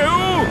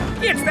sail!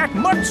 It's that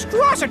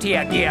monstrosity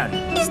again.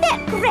 Is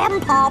that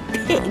Grandpa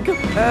Pig?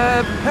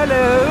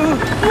 Hello?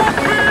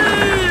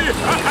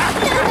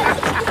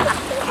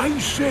 I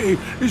say,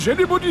 is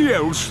anybody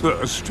else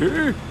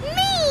thirsty?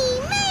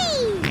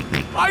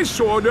 I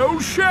saw an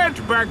old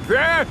shed back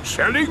there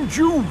selling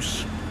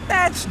juice.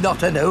 That's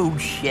not an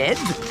old shed.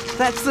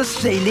 That's the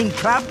Sailing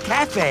Club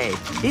Cafe.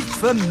 It's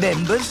for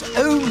members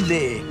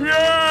only.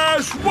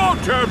 Yes,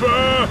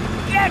 whatever.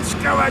 Let's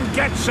go and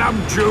get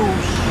some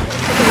juice.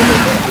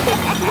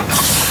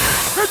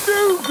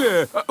 Hello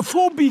there.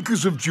 4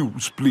 beakers of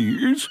juice,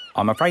 please.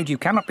 I'm afraid you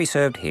cannot be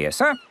served here,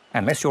 sir,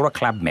 unless you're a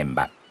club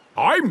member.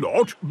 I'm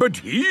not, but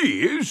he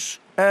is.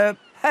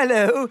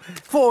 Hello.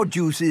 4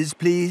 juices,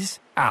 please.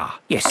 Ah,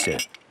 yes, sir.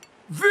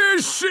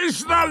 This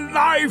is the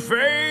life,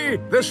 eh?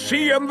 The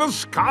sea and the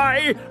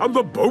sky and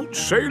the boat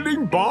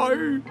sailing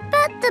by.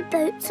 But the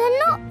boats are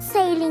not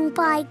sailing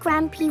by,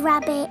 Grampy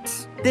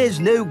Rabbit. There's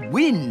no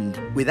wind.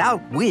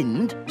 Without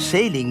wind,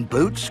 sailing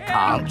boats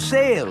can't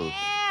sail.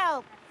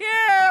 Help!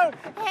 Help!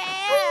 We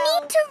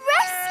need to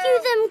rescue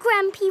them,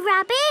 Grampy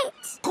Rabbit.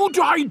 Good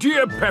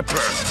idea, Peppa.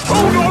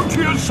 Hold on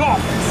to your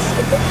socks.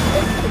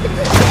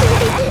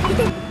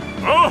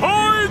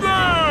 Ahoy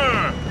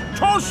there!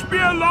 Toss me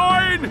a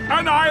line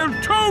and I'll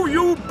tow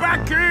you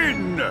back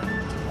in.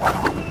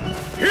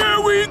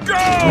 Here we go!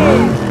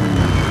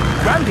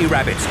 Grampy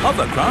Rabbit's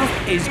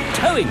hovercraft is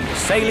towing the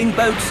sailing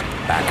boats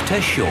back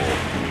to shore.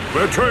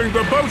 We're towing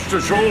the boats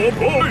to shore,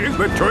 boys.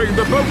 We're towing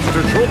the boats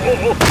to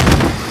shore.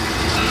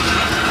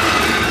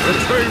 We're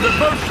towing the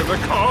boats to the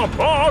car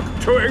park,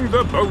 towing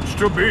the boats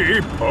to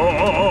be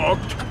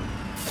parked.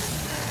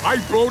 I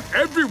brought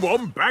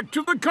everyone back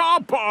to the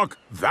car park.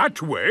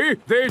 That way,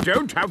 they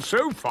don't have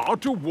so far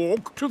to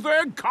walk to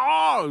their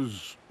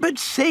cars. But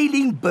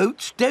sailing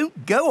boats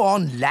don't go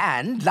on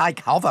land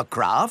like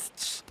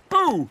hovercrafts.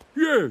 Oh,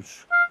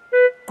 yes.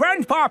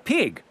 Grandpa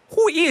Pig,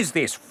 who is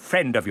this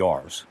friend of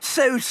yours?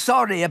 So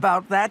sorry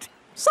about that.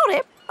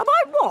 Sorry,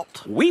 about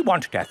what? We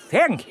want to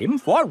thank him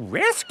for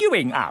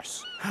rescuing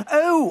us.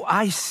 Oh,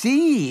 I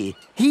see.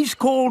 He's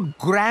called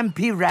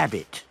Grampy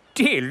Rabbit.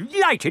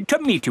 Delighted to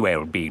meet you,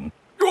 Old Bean.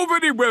 You're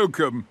very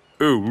welcome,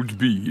 Old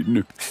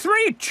Bean.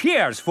 3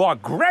 cheers for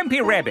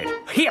Grampy Rabbit.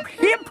 Hip,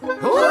 hip,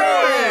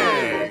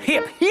 hooray!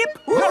 Hip, hip,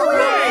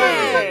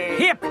 hooray!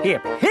 Hip,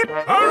 hip, hip,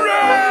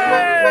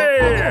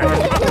 hooray!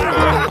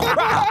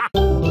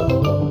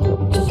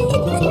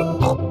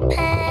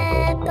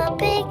 Peppa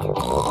Pig.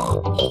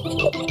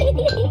 Peppa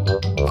Pig.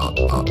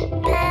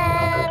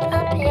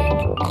 Peppa Pig.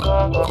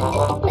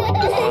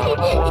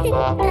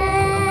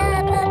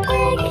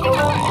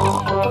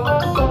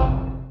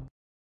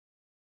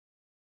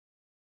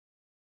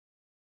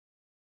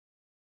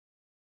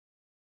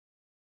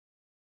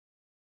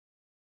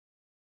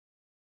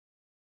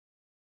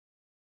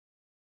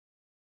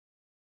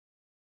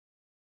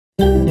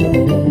 I'm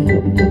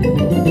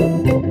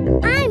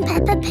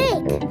Peppa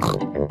Pig.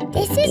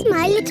 This is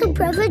my little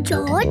brother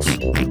George.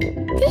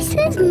 This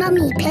is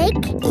Mummy Pig.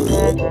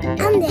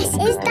 And this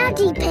is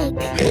Daddy Pig.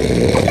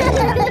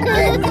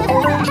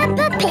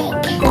 Peppa Pig.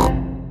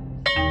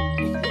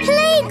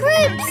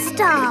 Playgroup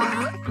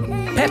star.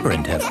 Peppa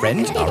and her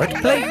friends are at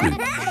playgroup.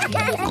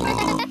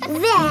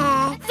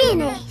 There,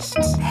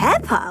 finished.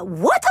 Peppa,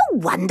 what a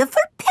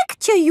wonderful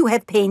picture you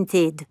have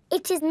painted.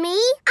 It is me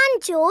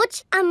and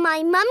George and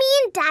my mummy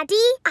and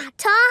daddy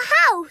at our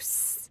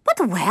house.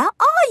 But where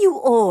are you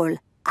all?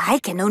 I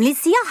can only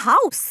see a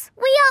house.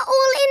 We are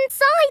all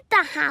inside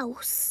the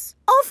house.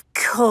 Of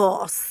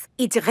course.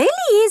 It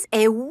really is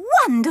a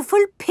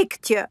wonderful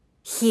picture.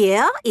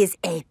 Here is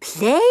a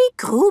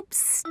playgroup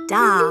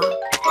star.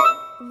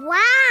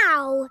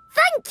 Wow!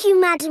 Thank you,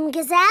 Madam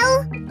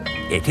Gazelle.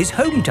 It is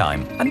home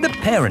time and the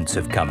parents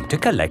have come to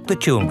collect the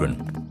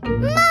children.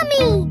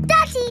 Mummy!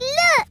 Daddy,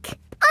 look!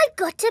 I've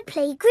got a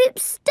playgroup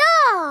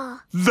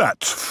star.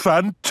 That's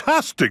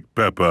fantastic,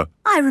 Peppa.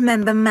 I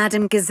remember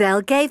Madam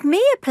Gazelle gave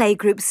me a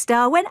playgroup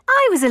star when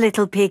I was a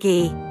little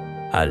piggy.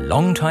 A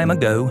long time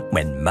ago,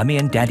 when Mummy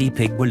and Daddy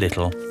Pig were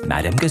little,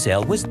 Madam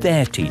Gazelle was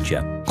their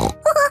teacher.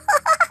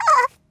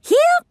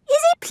 Here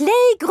is a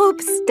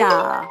playgroup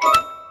star.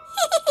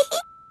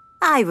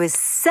 I was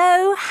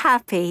so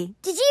happy.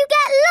 Did you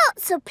get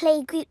lots of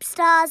playgroup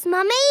stars,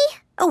 Mummy?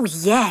 Oh,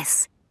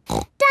 yes.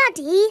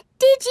 Daddy,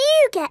 did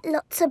you get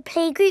lots of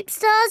playgroup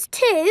stars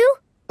too?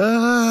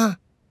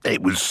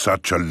 It was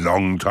such a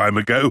long time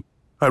ago.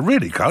 I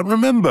really can't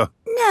remember.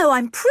 No,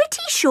 I'm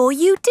pretty sure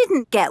you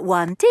didn't get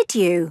one, did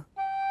you?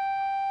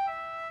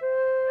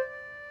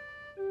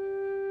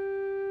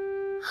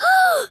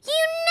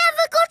 You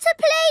never got a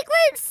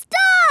playgroup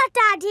star,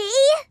 Daddy!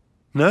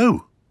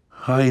 No,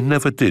 I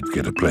never did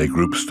get a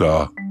playgroup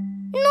star.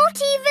 Not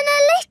even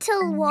a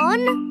little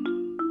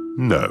one?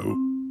 No.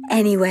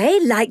 Anyway,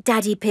 like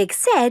Daddy Pig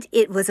said,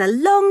 it was a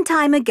long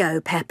time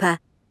ago, Peppa,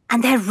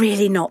 and they're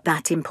really not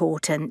that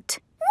important.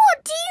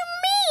 What do you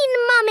mean,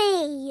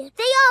 Mummy?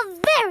 They are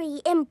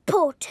very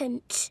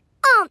important,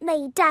 aren't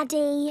they,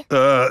 Daddy?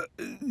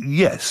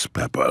 Yes,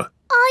 Peppa.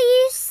 Are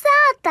you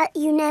sad that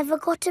you never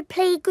got a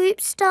playgroup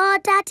star,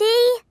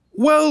 Daddy?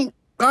 Well,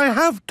 I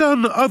have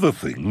done other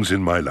things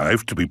in my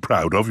life to be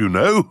proud of, you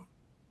know.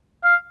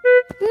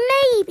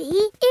 Maybe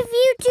if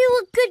you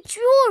do a good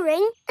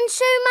drawing and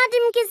show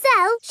Madame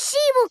Gazelle, she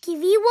will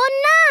give you one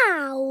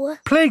now.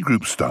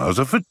 Playgroup stars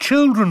are for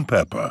children,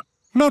 Peppa,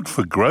 not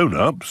for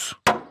grown-ups.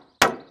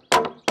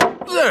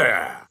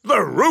 There!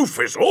 The roof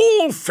is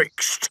all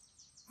fixed.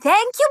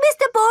 Thank you,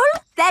 Mr.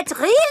 Bull. That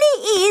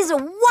really is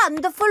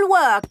wonderful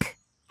work.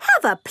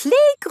 Have a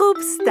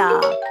playgroup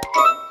star.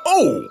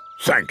 Oh,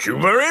 thank you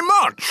very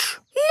much.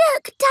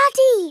 Look,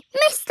 Daddy,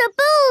 Mr.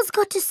 Bull's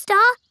got a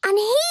star and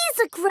he's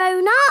a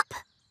grown-up.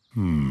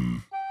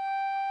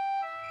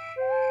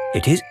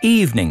 It is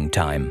evening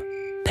time.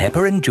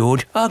 Peppa and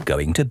George are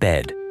going to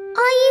bed. Are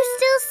you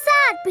still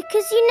sad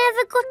because you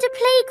never got a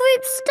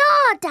playgroup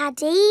star,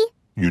 Daddy?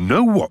 You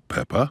know what,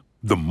 Peppa?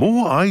 The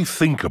more I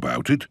think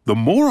about it, the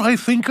more I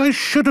think I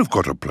should have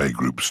got a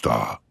playgroup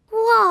star.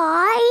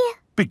 Why?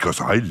 Because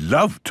I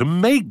love to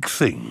make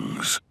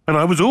things. And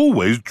I was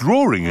always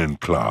drawing in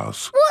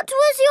class. What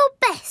was your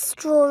best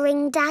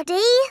drawing,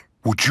 Daddy?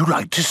 Would you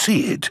like to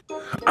see it?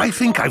 I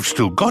think I've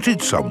still got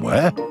it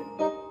somewhere.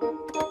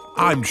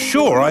 I'm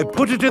sure I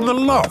put it in the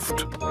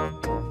loft.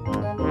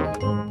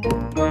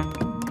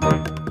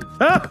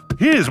 Ah,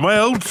 here's my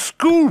old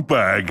school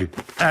bag.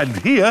 And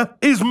here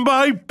is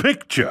my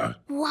picture.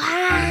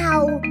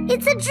 Wow,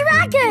 it's a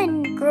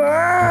dragon.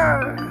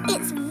 Grrr.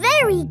 It's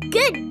very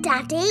good,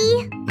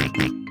 Daddy.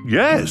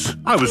 Yes,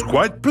 I was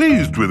quite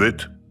pleased with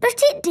it.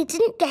 But it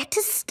didn't get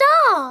a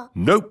star.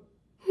 Nope.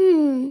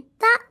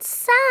 That's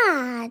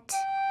sad.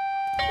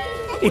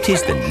 It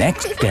is the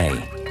next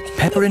day.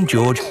 Peppa and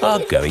George are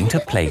going to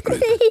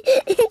playgroup.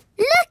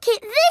 Look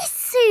at this,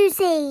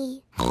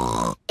 Susie.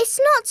 It's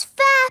not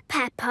fair,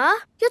 Peppa.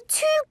 You're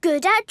too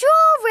good at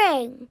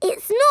drawing.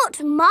 It's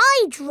not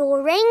my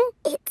drawing.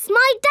 It's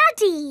my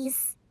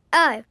daddy's.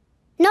 Oh,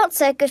 not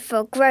so good for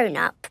a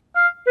grown-up.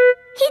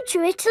 He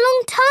drew it a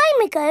long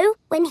time ago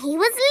when he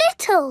was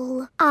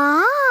little.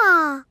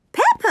 Ah.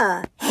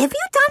 Peppa, have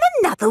you done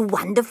another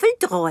wonderful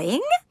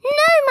drawing?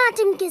 No,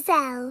 Madame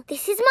Gazelle.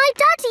 This is my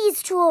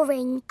daddy's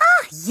drawing.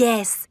 Ah,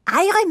 yes.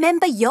 I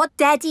remember your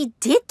daddy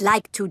did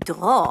like to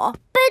draw.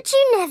 But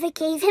you never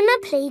gave him a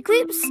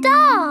playgroup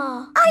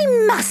star.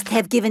 I must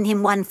have given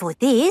him one for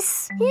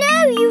this.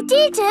 No, you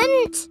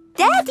didn't.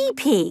 Daddy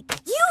Pig,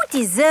 you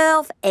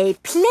deserve a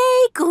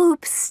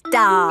playgroup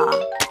star.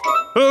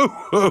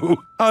 Oh,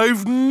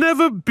 I've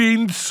never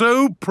been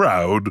so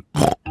proud.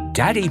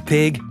 Daddy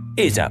Pig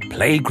is a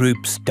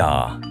playgroup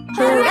star.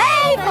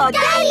 Hooray for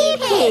Daddy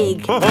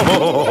Pig! Peppa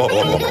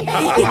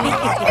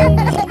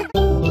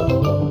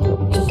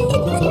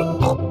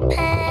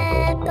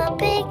Pig. Peppa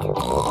Pig.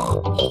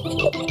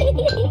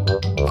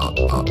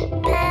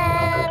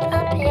 Peppa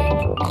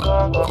Pig.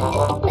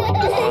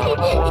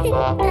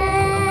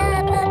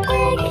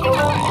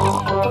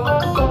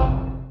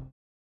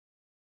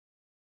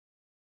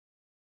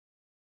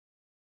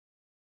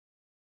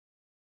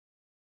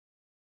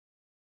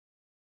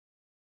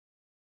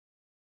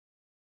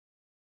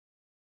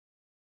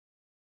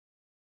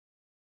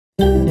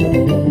 I'm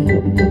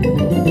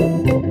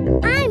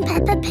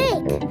Peppa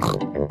Pig.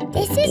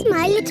 This is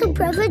my little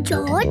brother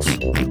George.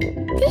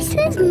 This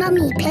is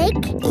Mummy Pig.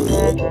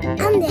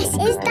 And this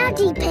is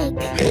Daddy Pig.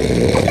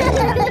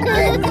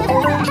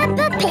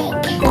 Peppa Pig.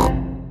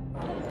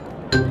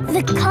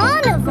 The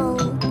carnival.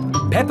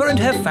 Peppa and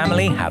her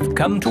family have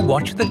come to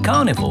watch the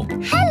carnival.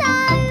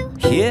 Hello.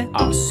 Here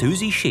are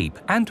Susie Sheep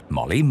and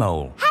Molly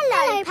Mole.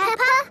 Hello,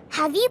 Peppa.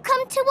 Have you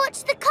come to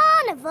watch the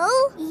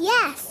carnival?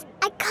 Yes.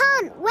 I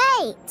can't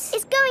wait.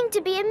 It's going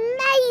to be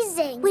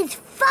amazing. With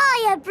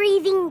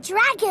fire-breathing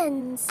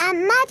dragons.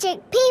 And magic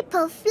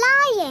people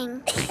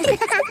flying.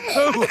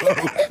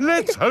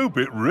 Let's hope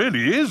it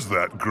really is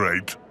that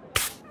great.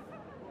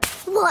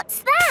 What's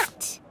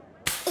that?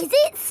 Is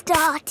it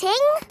starting?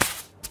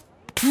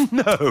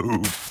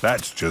 No,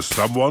 that's just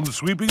someone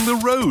sweeping the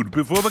road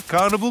before the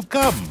carnival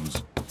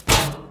comes.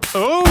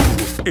 Oh,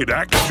 it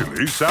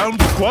actually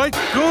sounds quite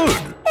good.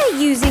 They're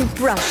using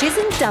brushes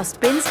and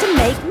dustbins to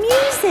make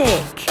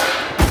music.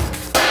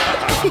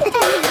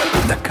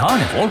 The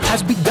carnival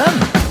has begun.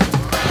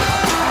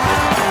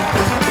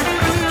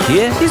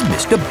 Here is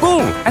Mr.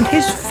 Bull and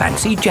his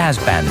fancy jazz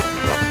band.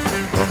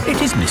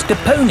 It is Mr.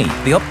 Pony,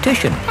 the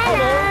optician.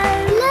 Hello.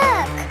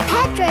 Look,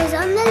 Pedro's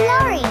on the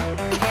lorry.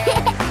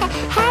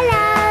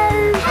 Hello.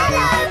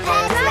 Hello,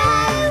 Pedro.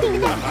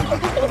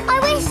 I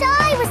wish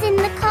I was in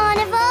the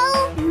carnival.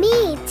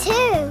 Me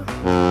too.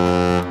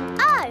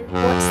 Oh,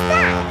 what's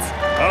that?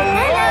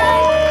 Hello.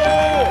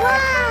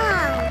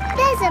 Wow,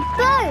 there's a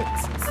boat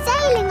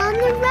sailing on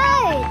the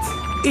road.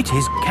 It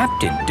is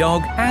Captain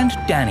Dog and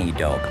Danny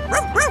Dog.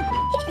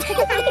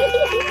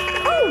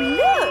 Oh,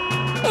 look!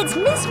 It's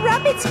Miss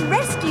Rabbit's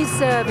rescue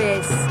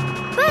service.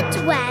 But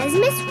where's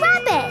Miss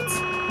Rabbit?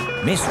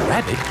 Miss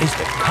Rabbit is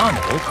the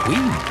carnival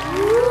queen.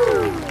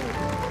 Ooh.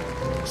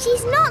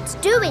 She's not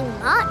doing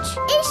much,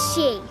 is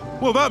she?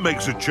 Well, that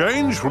makes a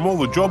change from all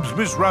the jobs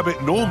Miss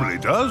Rabbit normally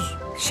does.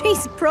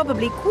 She's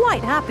probably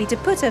quite happy to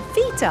put her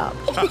feet up.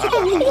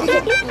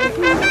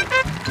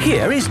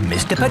 Here is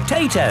Mr.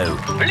 Potato.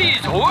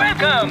 Please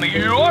welcome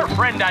your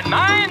friend and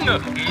mine,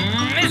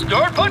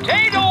 Mr.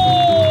 Potato!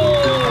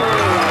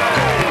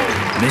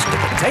 Mr.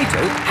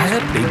 Potato has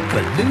a big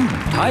balloon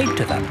tied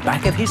to the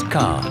back of his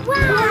car.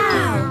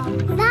 Wow!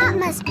 That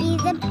must be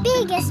the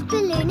biggest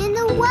balloon in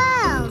the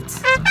world.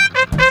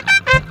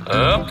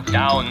 Up,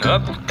 down,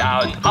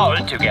 all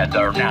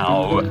together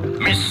now.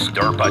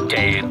 Mr.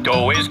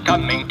 Potato is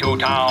coming to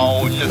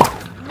town.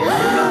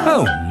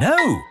 Oh,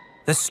 no!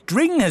 The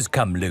string has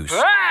come loose.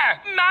 Ah,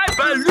 my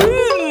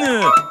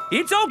balloon!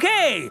 It's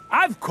okay!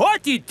 I've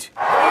caught it!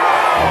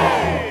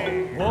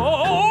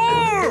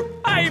 Oh,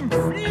 I'm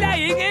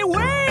flying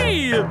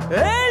away!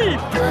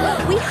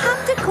 Help! We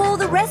have to call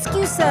the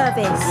rescue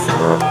service.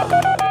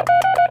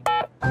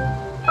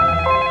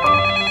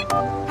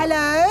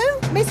 Hello?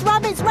 Miss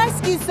Rabbit's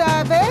rescue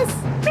service?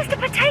 Mr.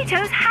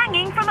 Potato's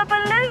hanging from a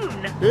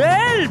balloon.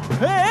 Help!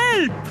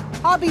 Help!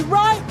 I'll be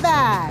right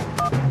there.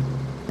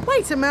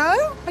 Wait a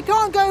mo. I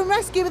can't go and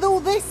rescue with all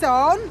this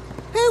on.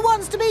 Who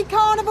wants to be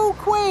Carnival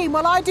Queen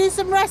while I do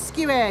some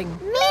rescuing?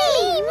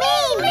 Me!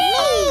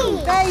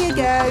 There you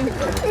go.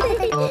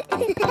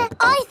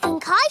 I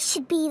think I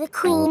should be the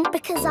queen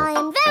because I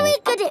am very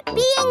good at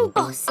being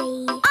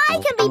bossy. I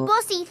can be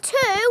bossy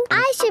too.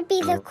 I should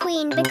be the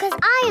queen because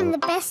I am the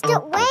best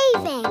at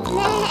waving.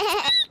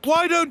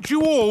 Why don't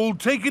you all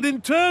take it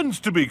in turns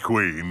to be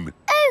queen?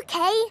 OK,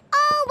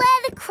 I'll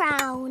wear the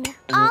crown.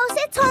 I'll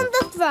sit on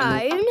the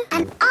throne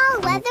and I'll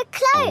wear the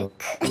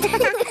cloak.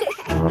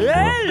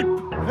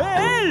 Help!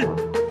 Help!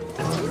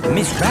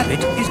 Miss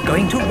Rabbit is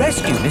going to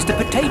rescue Mr.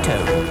 Potato.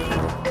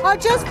 I'll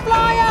just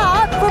fly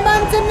up from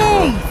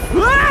underneath.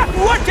 Ah!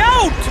 Watch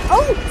out!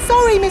 Oh,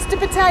 sorry, Mr.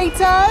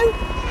 Potato.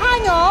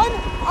 Hang on,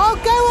 I'll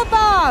go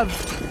above.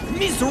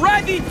 Miss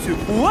Rabbit,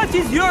 what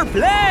is your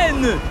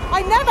plan?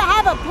 I never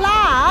have a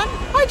plan.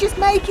 I just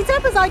make it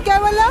up as I go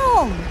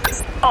along.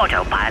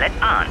 Autopilot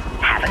on.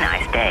 Have a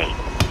nice day.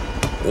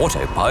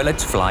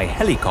 Autopilots fly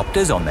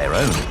helicopters on their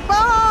own.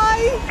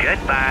 Bye.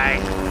 Goodbye.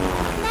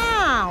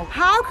 Now,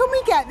 how can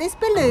we get this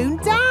balloon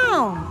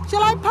down?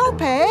 Shall I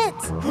pop it?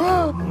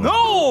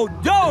 No,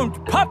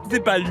 don't pop the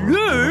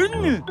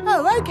balloon!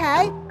 Oh, OK.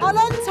 I'll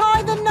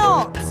untie the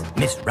knot.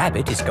 Miss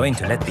Rabbit is going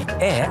to let the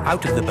air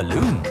out of the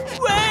balloon.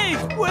 Wait!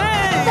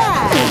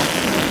 There.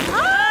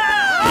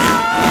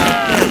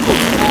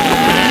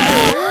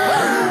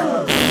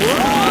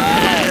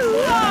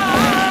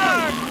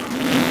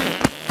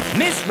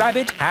 Miss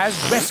Rabbit has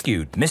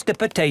rescued Mr.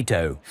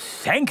 Potato.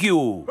 Thank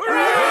you.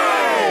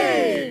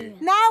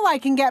 Now I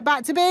can get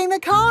back to being the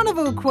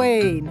Carnival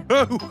Queen.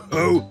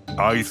 Oh,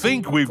 I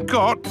think we've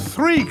got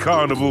 3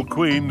 carnival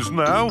queens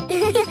now.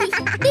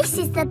 This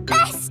is the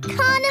best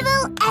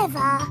carnival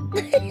ever.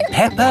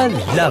 Peppa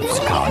loves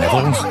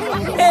carnivals.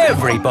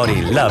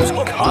 Everybody loves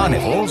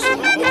carnivals.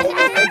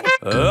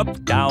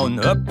 Up, down,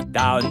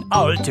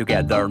 all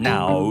together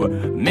now.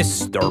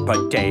 Mr.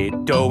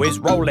 Potato is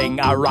rolling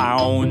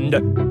around.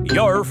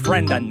 Your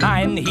friend and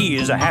mine, he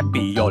is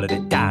happy all the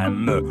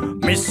time.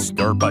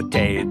 Mr.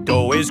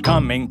 Potato is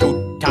coming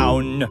to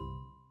town.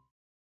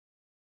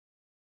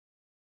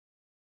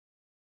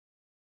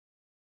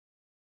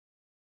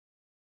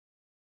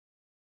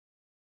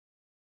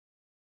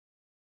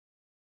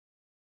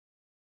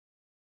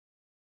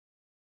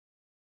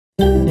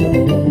 I'm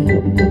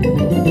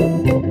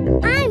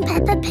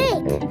Peppa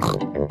Pig.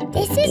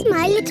 This is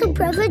my little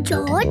brother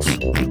George.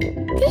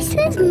 This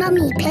is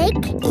Mummy Pig.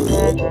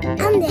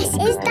 And this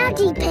is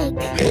Daddy Pig.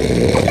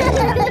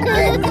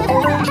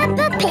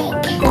 Peppa Pig.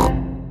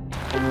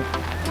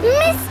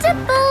 Mr.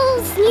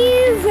 Bull's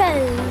new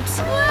road.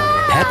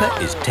 Peppa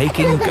is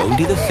taking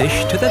Goldie the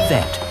fish to the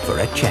vet for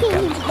a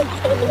checkup.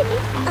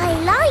 I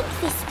like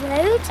this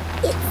road.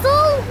 It's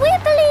all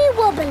wibbly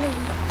wobbly.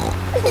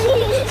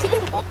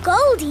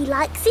 Goldie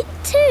likes it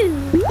too.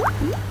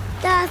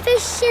 The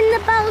fish in the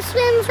bowl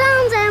swims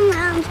round and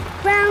round,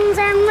 round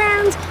and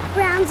round,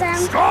 round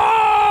and...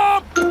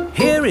 Stop!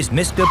 Here is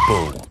Mr.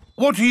 Bull.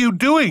 What are you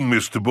doing,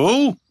 Mr.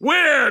 Bull?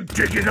 We're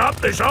digging up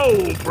this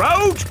old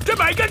road to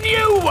make a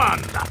new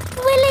one.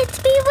 Will it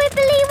be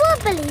wibbly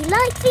wobbly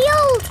like the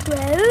old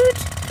road?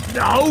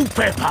 No,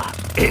 Peppa.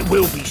 It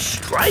will be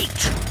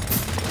straight.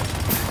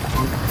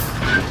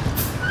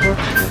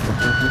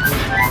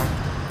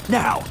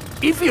 Now,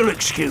 if you'll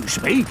excuse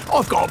me,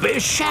 I've got a bit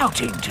of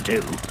shouting to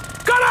do.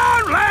 Come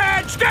on,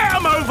 lads! Now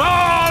move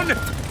on!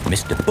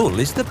 Mr. Bull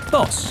is the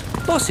boss.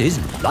 Bosses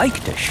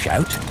like to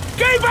shout.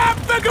 Keep up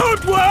the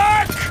good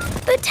work!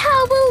 But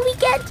how will we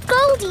get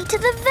Goldie to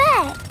the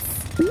vet?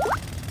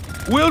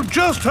 We'll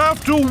just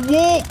have to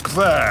walk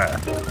there.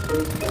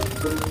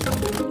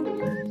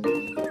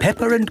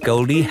 Peppa and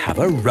Goldie have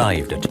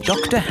arrived at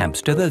Dr.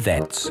 Hamster the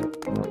vet's.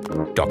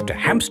 Dr.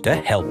 Hamster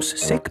helps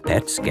sick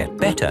pets get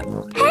better.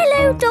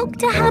 Hello,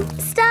 Dr.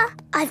 Hamster.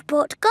 I've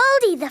brought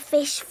Goldie the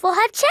fish for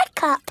her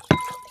checkup.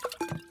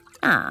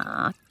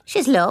 Ah,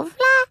 she's lovely.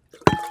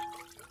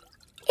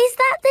 Is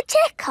that the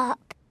checkup?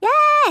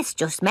 Yes,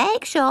 just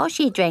make sure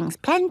she drinks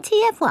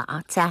plenty of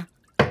water.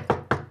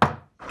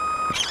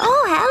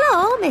 Oh,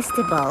 hello,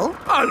 Mr. Bull.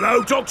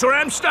 Hello, Dr.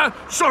 Hamster.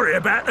 Sorry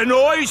about the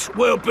noise.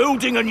 We're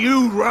building a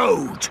new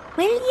road.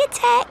 Will you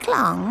take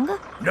long?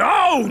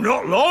 No,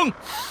 not long.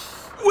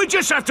 We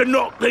just have to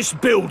knock this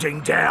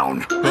building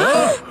down.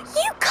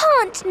 You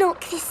can't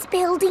knock this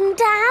building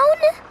down.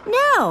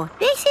 No,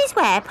 this is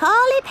where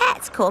poorly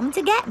pets come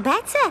to get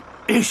better.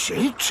 Is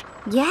it?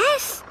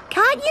 Yes.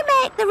 Can't you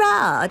make the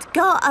road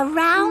go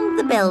around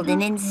the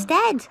building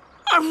instead?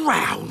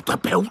 Around the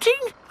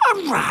building?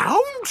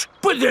 Around?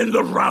 But then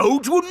the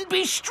road wouldn't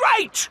be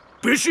straight.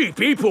 Busy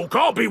people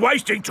can't be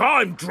wasting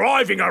time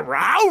driving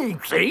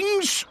around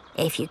things.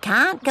 If you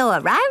can't go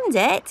around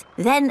it,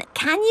 then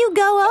can you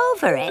go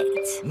over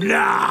it?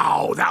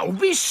 No, that would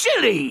be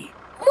silly.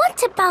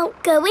 What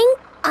about going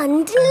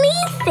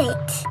underneath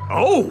it?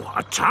 Oh,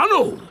 a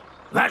tunnel.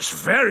 That's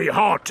very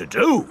hard to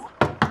do.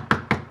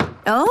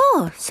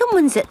 Oh,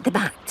 someone's at the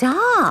back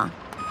door.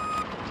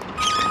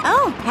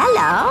 Oh,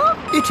 hello.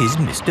 It is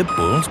Mr.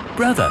 Bull's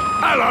brother.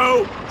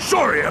 Hello.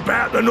 Sorry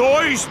about the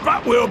noise,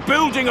 but we're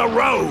building a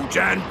road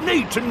and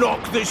need to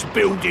knock this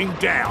building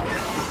down.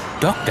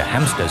 Dr.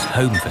 Hamster's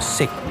home for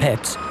sick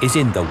pets is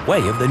in the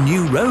way of the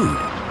new road.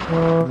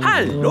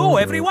 Hello,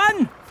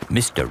 everyone.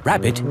 Mr.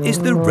 Rabbit is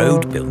the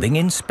road building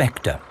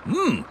inspector.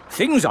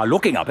 Things are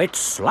looking a bit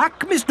slack,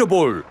 Mr.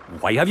 Bull.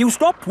 Why have you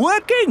stopped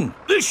working?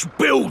 This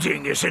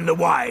building is in the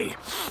way.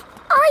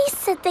 I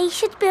said they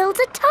should build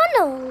a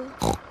tunnel.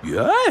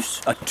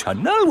 Yes, a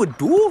tunnel would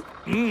do.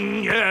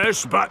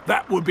 Yes, but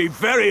that would be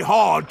very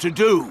hard to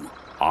do.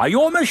 Are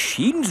your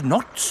machines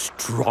not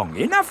strong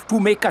enough to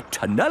make a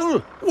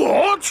tunnel?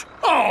 What?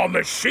 Our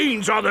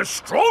machines are the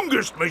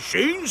strongest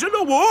machines in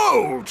the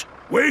world.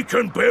 We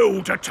can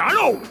build a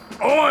tunnel.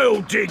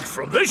 I'll dig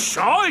from this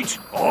side,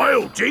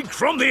 I'll dig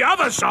from the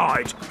other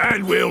side,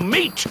 and we'll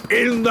meet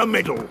in the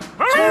middle.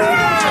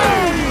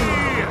 Hooray!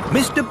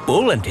 Mr.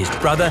 Bull and his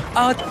brother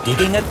are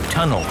digging a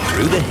tunnel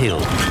through the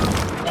hill.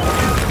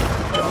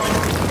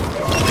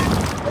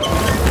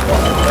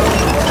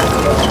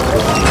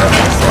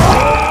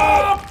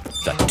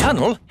 The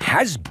tunnel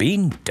has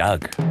been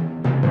dug.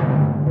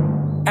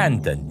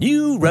 And the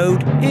new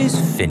road is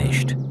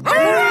finished.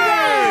 Hooray!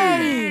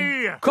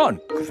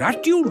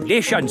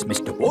 Congratulations,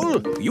 Mr.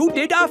 Bull. You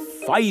did a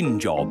fine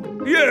job.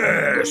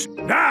 Yes.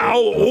 Now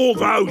all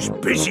those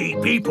busy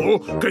people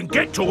can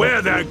get to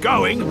where they're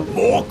going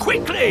more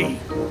quickly.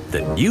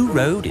 The new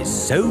road is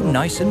so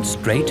nice and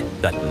straight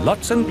that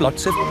lots and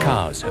lots of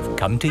cars have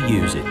come to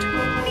use it.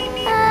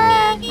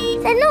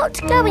 They're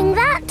not going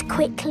that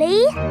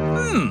quickly.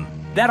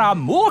 There are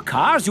more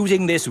cars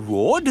using this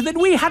road than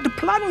we had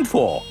planned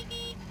for.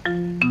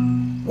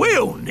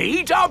 We'll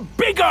need a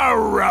bigger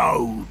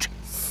road.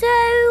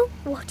 So,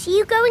 what are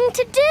you going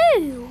to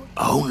do?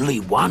 Only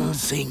one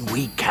thing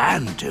we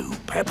can do,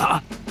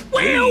 Peppa.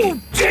 We'll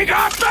dig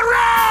up the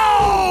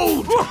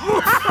road!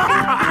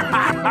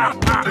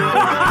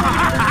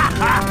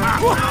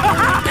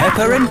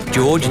 Peppa and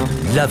George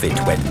love it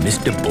when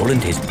Mr. Bull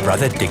and his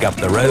brother dig up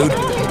the road.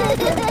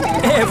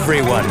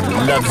 Everyone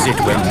loves it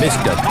when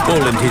Mr.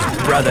 Bull and his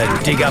brother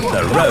dig up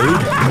the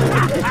road.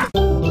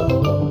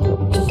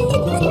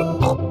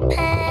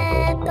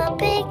 Peppa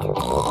Pig.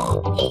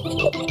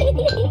 Peppa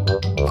Pig.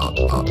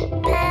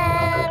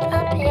 Peppa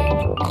Pig.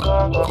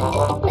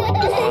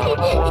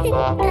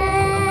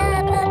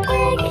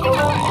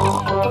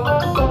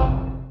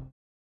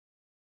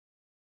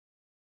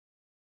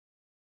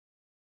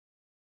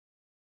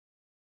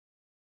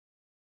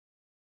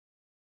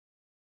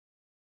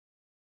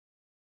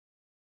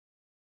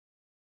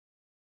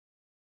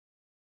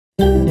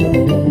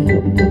 I'm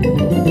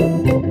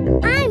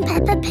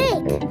Peppa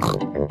Pig.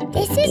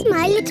 This is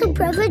my little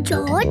brother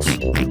George.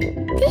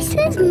 This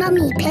is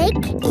Mummy Pig.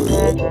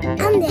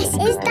 And this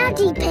is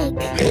Daddy Pig.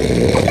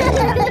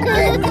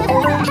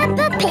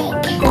 Peppa Pig.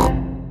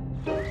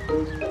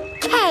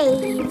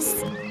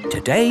 Caves.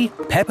 Today,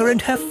 Peppa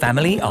and her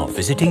family are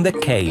visiting the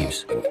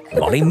caves.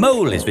 Molly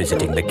Mole is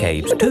visiting the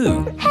caves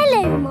too.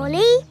 Hello,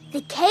 Molly.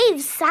 The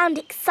caves sound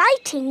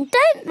exciting,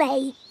 don't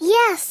they?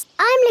 Yes,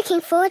 I'm looking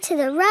forward to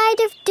the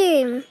Ride of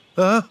Doom.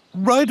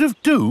 Ride of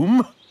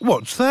Doom?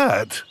 What's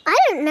that? I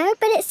don't know,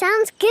 but it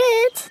sounds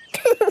good.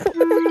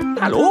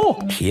 Hello,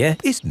 here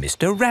is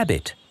Mr.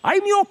 Rabbit.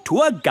 I'm your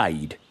tour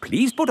guide.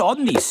 Please put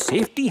on these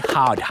safety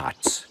hard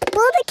hats.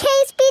 Will the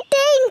caves be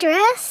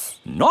dangerous?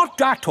 Not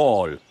at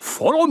all.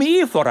 Follow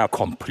me for a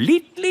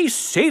completely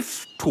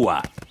safe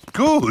tour.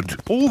 Good.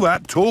 All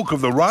that talk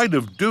of the Ride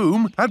of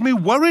Doom had me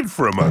worried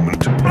for a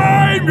moment.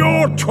 I'm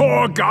your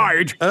tour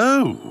guide.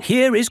 Oh.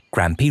 Here is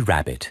Grampy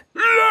Rabbit.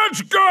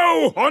 Let's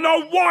go on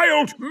a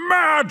wild,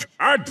 mad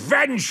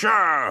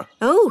adventure.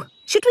 Oh,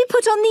 should we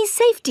put on these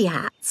safety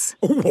hats?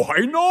 Why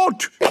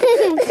not?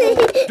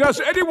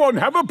 Does anyone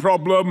have a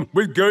problem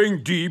with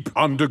going deep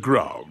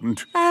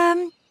underground?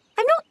 I'm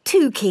not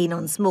too keen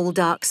on small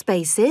dark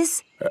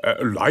spaces.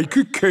 Like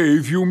a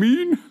cave, you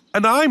mean?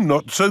 And I'm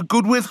not so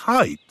good with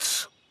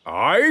heights.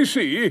 I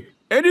see.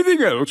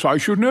 Anything else I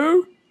should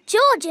know?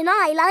 George and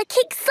I like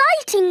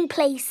exciting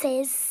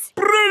places.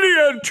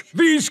 Brilliant!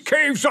 These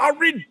caves are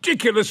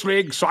ridiculously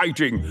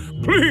exciting.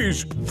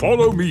 Please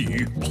follow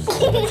me.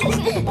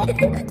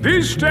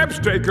 These steps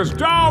take us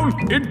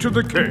down into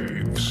the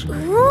caves.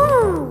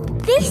 Ooh,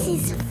 this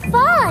is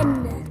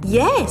fun.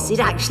 Yes, it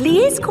actually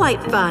is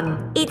quite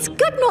fun. It's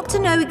good not to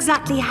know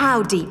exactly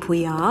how deep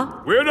we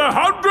are. We're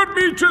 100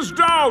 meters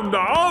down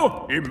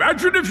now.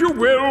 Imagine, if you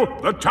will,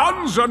 the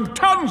tons and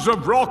tons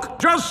of rock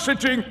just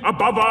sitting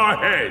above our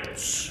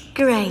heads.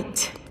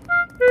 Great.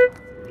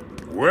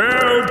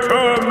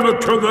 Welcome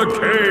to the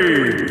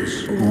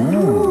caves.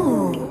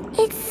 Ooh.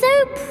 It's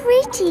so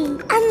pretty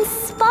and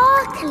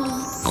sparkly.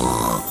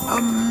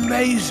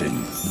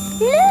 Amazing.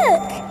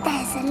 Look,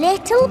 there's a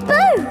little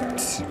boat.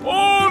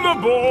 All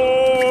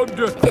aboard!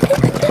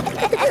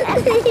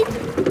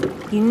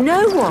 You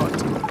know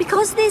what?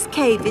 Because this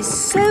cave is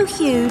so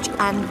huge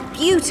and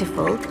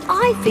beautiful,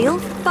 I feel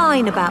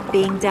fine about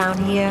being down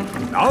here.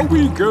 Now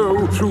we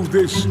go through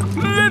this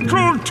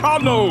little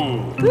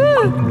tunnel.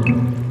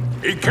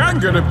 It can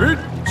get a bit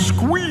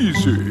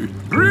squeezy.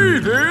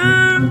 Breathe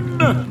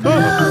in.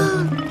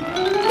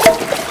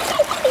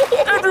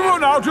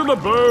 Everyone out of the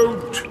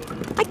boat.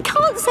 I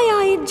can't say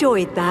I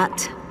enjoyed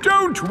that.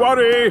 Don't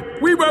worry.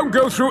 We won't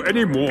go through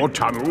any more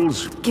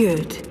tunnels.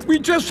 Good. We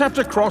just have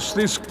to cross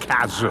this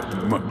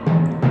chasm.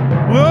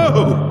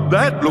 Whoa,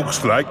 that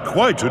looks like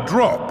quite a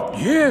drop.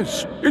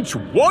 Yes, it's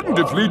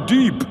wonderfully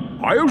deep.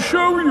 I'll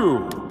show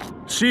you.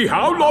 See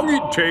how long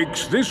it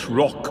takes this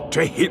rock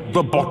to hit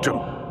the bottom.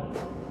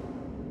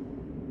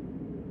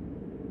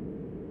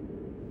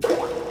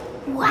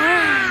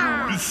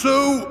 Wow!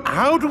 So,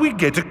 how do we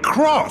get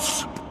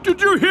across?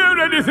 Did you hear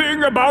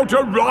anything about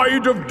a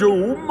Ride of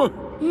Doom?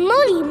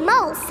 Molly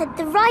Mole said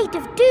the Ride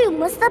of Doom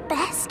was the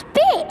best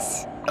bit.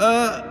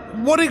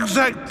 What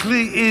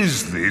exactly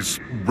is this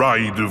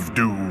Ride of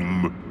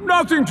Doom?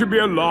 Nothing to be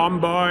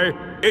alarmed by.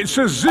 It's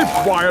a zip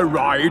wire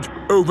ride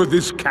over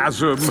this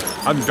chasm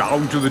and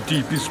down to the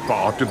deepest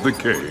part of the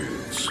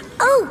caves.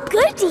 Oh,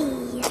 goody!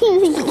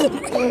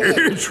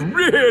 It's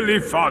really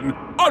fun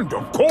and,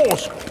 of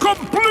course,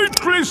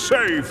 completely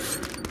safe.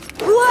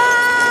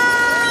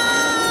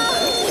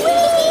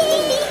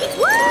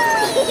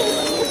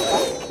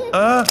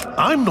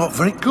 I'm not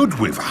very good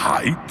with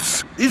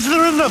heights. Is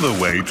there another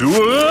way to... See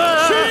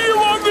you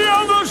on the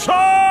other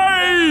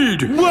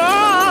side!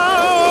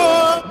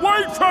 Whoa!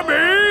 Wait for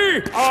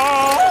me!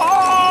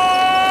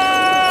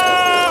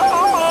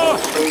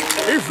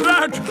 If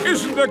that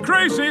isn't the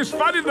craziest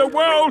fun in the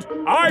world,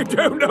 I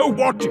don't know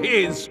what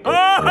is. It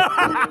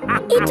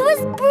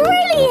was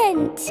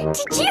brilliant!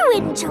 Did you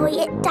enjoy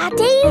it,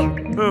 Daddy?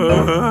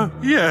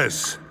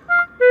 Yes.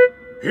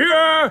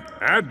 Here,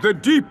 at the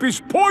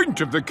deepest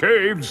point of the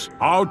caves,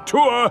 our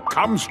tour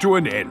comes to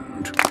an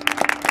end.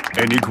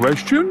 Any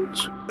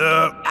questions?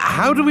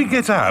 How do we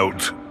get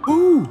out?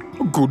 Oh,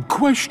 a good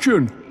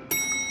question.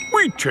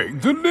 We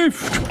take the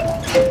lift.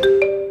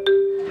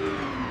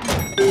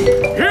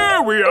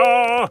 Here we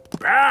are,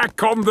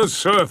 back on the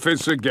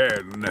surface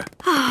again.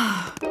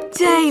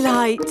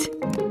 Daylight.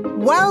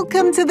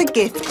 Welcome to the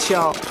gift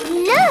shop.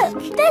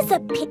 Look, there's a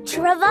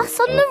picture of us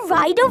on the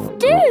Ride of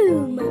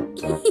Doom.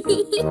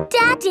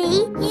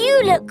 Daddy,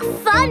 you look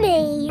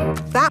funny.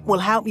 That will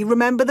help you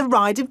remember the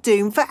Ride of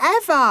Doom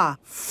forever.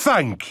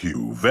 Thank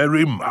you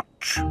very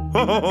much.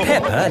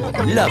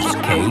 Peppa loves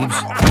caves.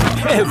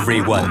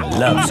 Everyone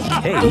loves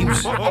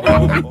caves.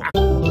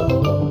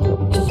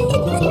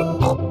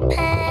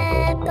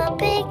 Peppa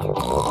Pig.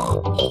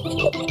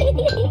 Peppa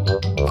Pig.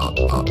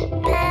 Peppa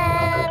Pig.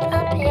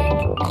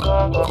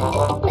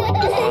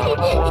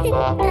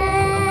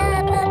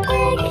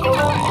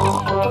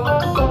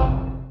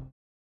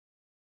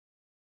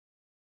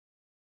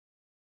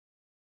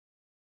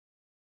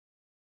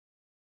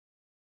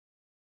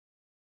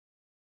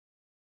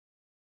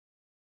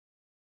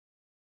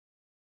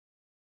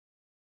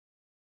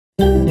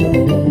 I'm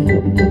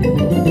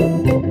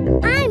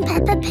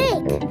Peppa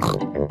Pig.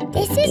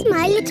 This is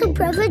my little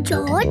brother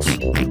George.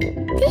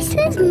 This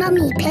is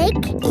Mummy Pig.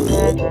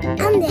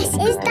 And this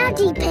is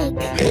Daddy Pig.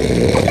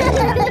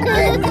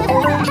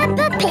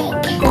 Peppa Pig.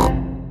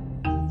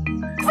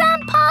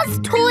 Grandpa's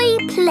toy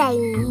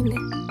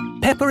plane.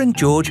 Peppa and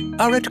George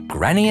are at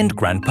Granny and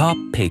Grandpa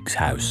Pig's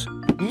house.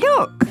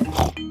 Look,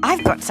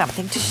 I've got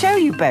something to show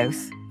you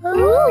both.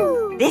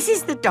 Ooh. This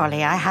is the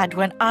dolly I had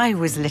when I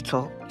was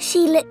little.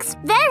 She looks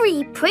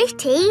very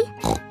pretty.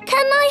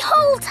 Can I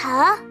hold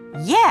her?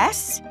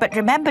 Yes, but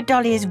remember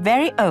Dolly is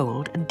very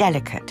old and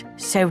delicate,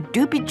 so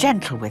do be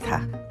gentle with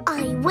her.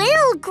 I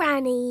will,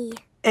 Granny.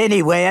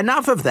 Anyway,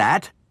 enough of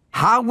that.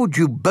 How would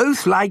you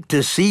both like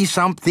to see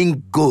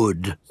something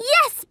good?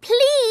 Yes,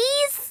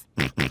 please.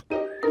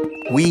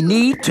 We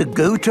need to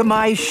go to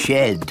my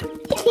shed.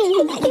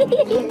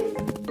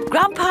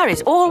 Grandpa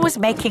is always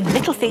making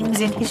little things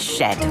in his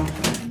shed.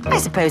 I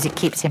suppose it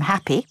keeps him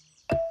happy.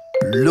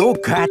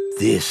 Look at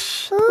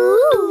this.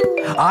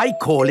 Ooh. I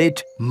call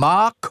it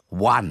Mark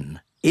 1.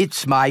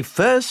 It's my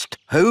first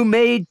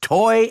homemade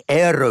toy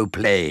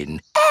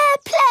aeroplane.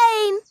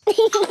 Airplane.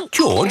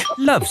 George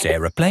loves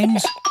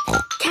aeroplanes.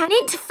 Can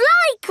it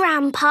fly,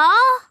 Grandpa?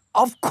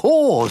 Of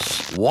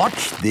course.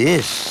 Watch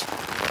this.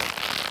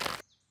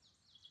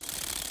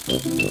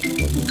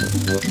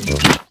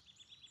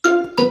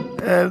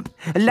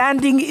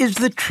 Landing is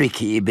the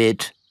tricky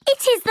bit.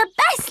 It is the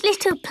best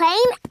little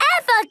plane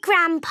ever,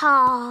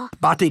 Grandpa.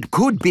 But it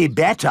could be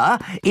better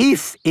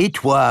if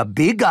it were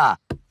bigger.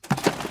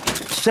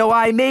 So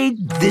I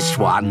made this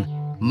one,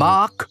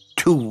 Mark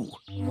 2.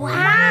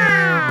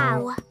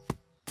 Wow!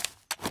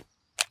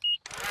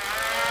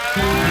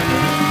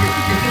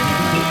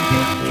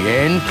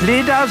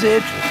 Gently does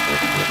it.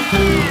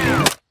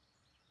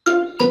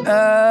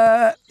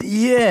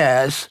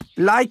 Yes.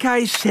 Like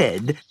I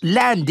said,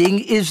 landing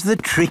is the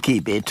tricky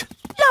bit.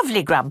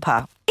 Lovely,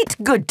 Grandpa. It's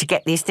good to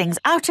get these things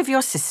out of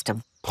your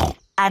system.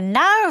 And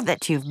now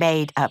that you've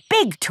made a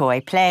big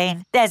toy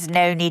plane, there's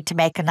no need to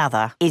make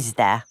another, is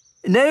there?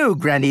 No,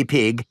 Granny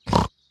Pig.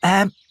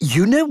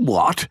 You know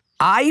what?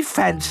 I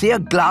fancy a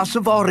glass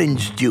of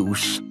orange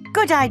juice.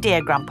 Good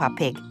idea, Grandpa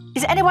Pig.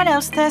 Is anyone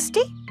else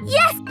thirsty?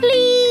 Yes,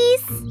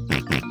 please.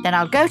 Then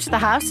I'll go to the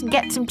house and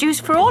get some juice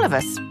for all of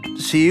us.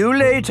 See you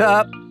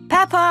later.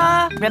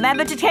 Peppa,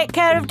 remember to take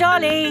care of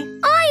Dolly.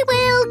 I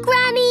will,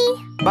 Granny.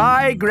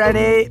 Bye,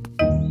 Granny.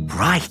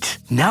 Right,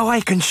 now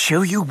I can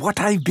show you what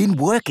I've been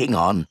working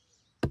on.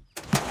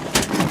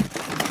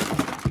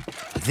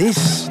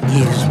 This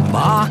is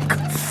Mark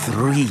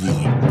 3.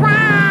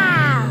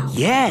 Wow!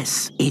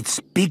 Yes, it's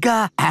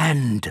bigger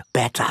and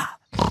better.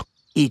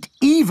 It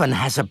even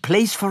has a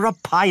place for a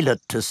pilot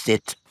to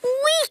sit.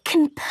 We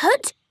can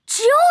put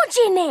George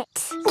in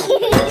it.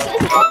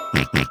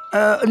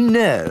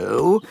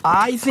 No.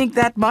 I think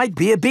that might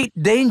be a bit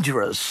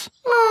dangerous.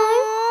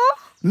 Aww.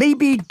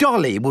 Maybe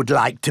Dolly would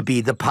like to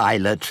be the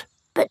pilot.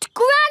 But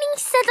Granny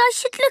said I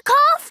should look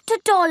after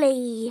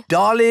Dolly.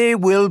 Dolly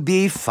will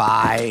be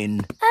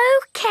fine.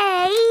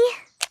 OK.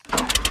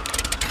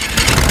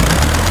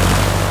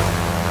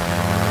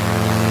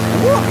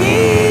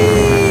 Whoopee!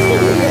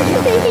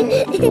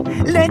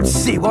 Let's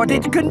see what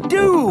it can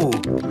do.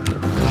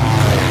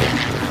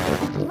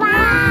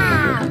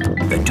 Wow!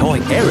 The toy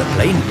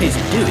aeroplane is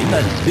doing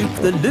a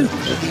loop-the-loop.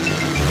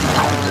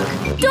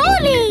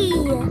 Dolly!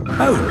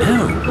 Oh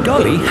no,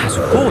 Dolly has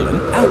fallen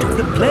out of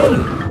the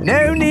plane.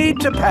 No need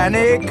to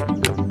panic.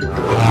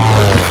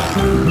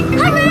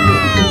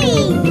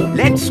 Hooray!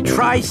 Let's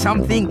try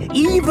something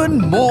even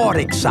more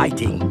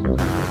exciting.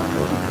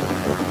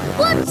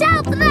 Watch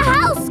out for the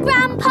house,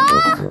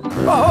 Grandpa!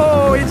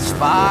 Oh, it's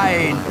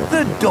fine.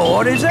 The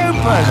door is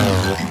open.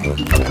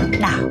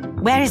 Now,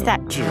 where is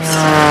that juice?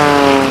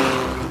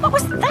 What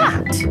was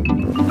that?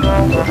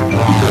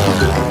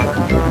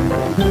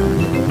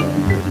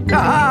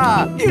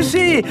 Ah, you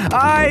see,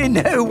 I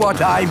know what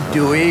I'm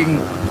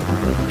doing.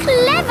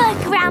 Clever,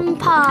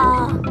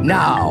 Grandpa.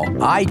 Now,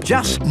 I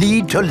just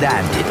need to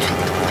land it.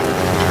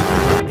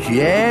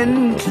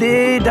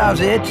 Gently does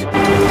it.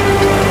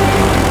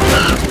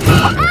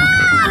 Ah!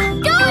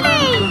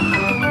 Dolly!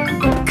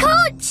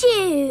 Caught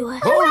you!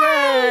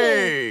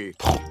 Hooray!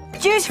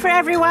 Juice for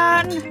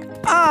everyone.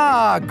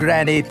 Ah,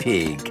 Granny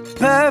Pig.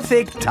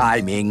 Perfect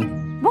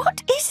timing.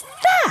 What is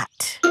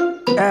that?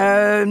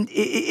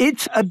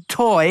 It's a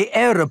toy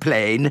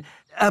aeroplane.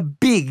 A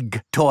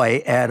big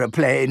toy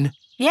aeroplane.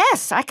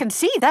 Yes, I can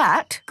see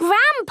that.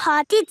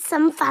 Grandpa did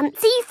some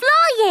fancy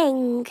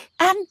flying.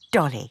 And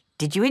Dolly,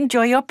 did you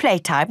enjoy your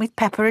playtime with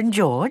Peppa and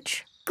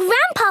George?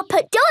 Grandpa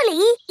put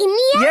Dolly in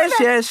the air.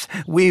 Yes.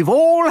 We've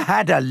all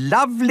had a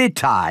lovely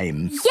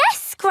time.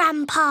 Yes,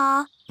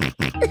 Grandpa.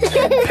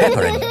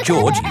 Peppa and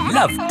George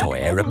love toy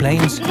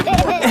aeroplanes.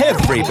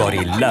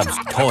 Everybody loves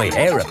toy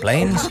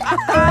aeroplanes.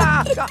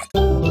 Peppa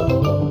Pig.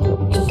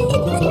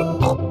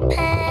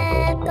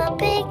 Peppa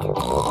Pig.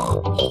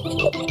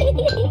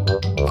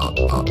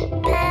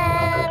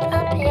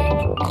 Peppa Pig.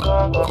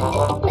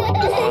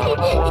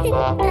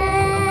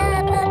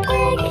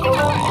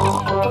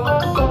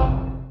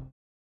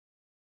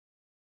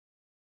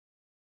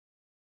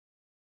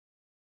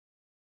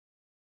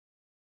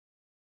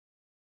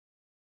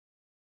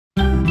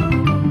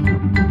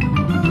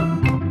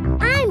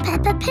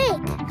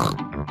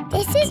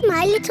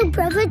 my little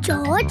brother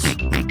George.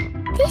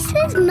 This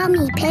is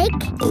Mummy Pig.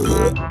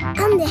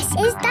 And this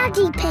is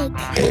Daddy Pig.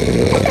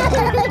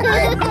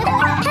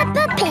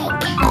 Peppa Pig.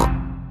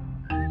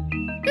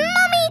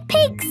 Mummy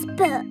Pig's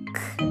book.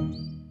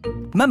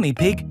 Mummy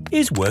Pig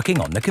is working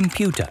on the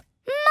computer.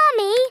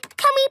 Mummy,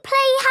 can we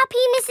play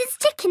Happy Mrs.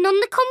 Chicken on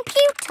the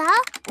computer?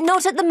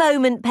 Not at the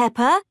moment,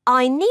 Peppa.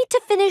 I need to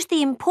finish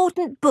the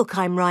important book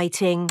I'm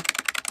writing.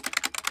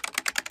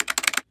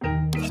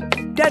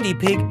 Daddy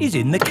Pig is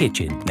in the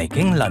kitchen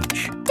making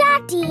lunch.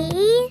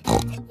 Daddy,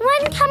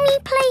 when can we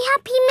play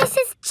Happy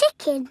Mrs.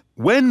 Chicken?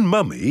 When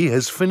Mummy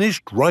has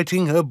finished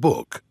writing her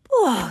book.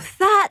 Oh,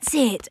 that's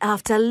it.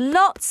 After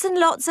lots and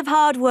lots of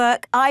hard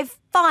work, I've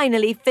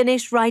finally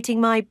finished writing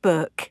my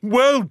book.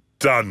 Well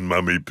done,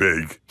 Mummy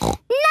Pig. Now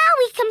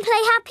we can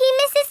play Happy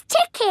Mrs.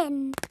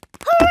 Chicken.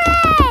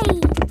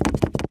 Hooray!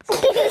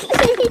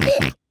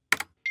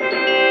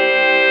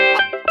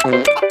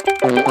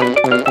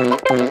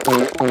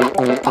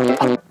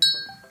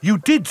 You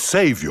did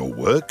save your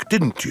work,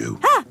 didn't you?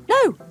 Ah,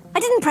 no, I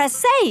didn't press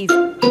save.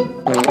 40, 90,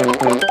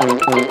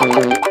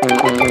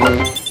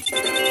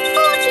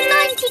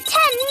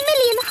 10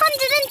 million,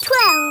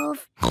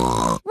 112.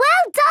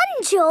 Well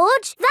done,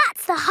 George.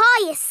 That's the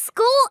highest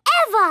score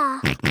ever.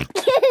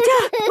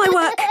 My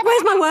work.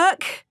 Where's my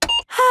work?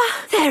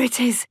 Ah, there it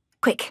is.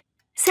 Quick.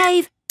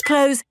 Save,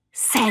 close,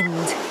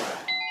 send.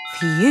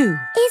 Phew.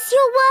 Is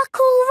your work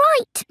all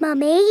right,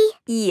 Mummy?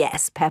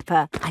 Yes,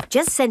 Peppa. I've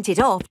just sent it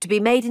off to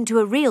be made into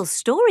a real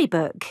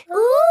storybook.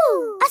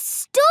 Ooh, a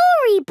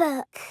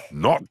storybook.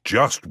 Not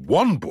just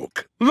one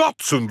book.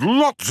 Lots and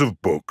lots of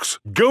books.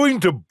 Going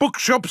to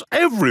bookshops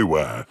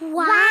everywhere.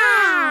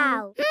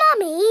 Wow.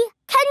 Mummy,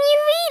 can you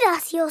read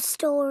us your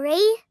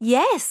story?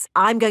 Yes,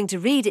 I'm going to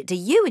read it to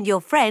you and your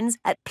friends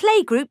at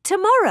Playgroup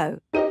tomorrow.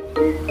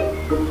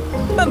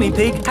 Mummy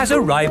Pig has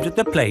arrived at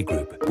the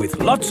playgroup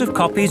with lots of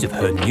copies of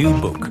her new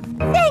book.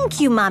 Thank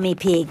you, Mummy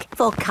Pig,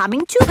 for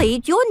coming to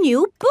read your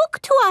new book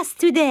to us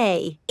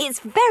today. It's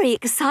very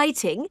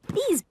exciting.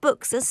 These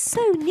books are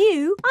so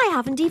new, I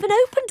haven't even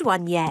opened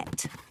one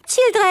yet.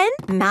 Children,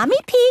 Mummy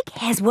Pig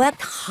has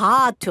worked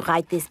hard to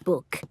write this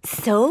book.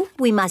 So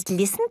we must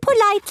listen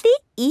politely,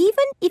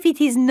 even if it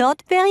is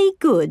not very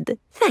good.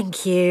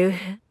 Thank you.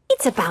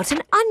 It's about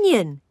an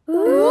onion.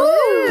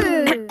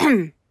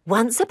 Ooh.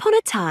 Once upon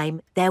a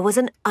time, there was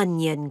an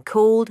onion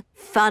called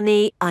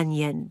Funny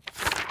Onion.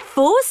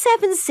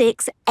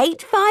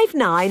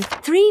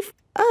 4768593.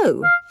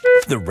 Oh.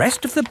 The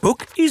rest of the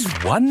book is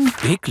one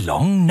big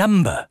long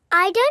number.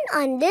 I don't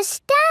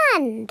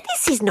understand.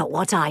 This is not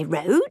what I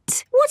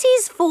wrote. What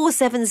is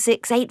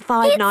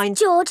 4768593?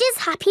 It's George's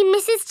Happy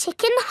Mrs.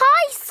 Chicken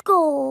high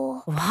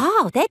score.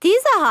 Wow, that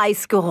is a high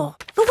score.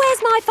 But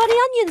where's my Funny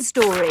Onion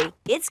story?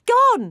 It's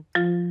gone.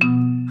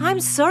 I'm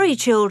sorry,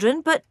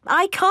 children, but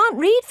I can't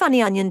read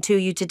Funny Onion to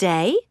you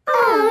today.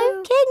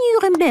 Oh. Can you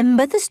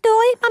remember the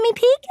story, Mummy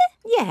Pig?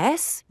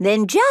 Yes.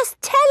 Then just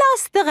tell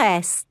us the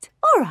rest.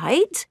 All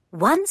right.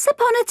 Once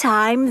upon a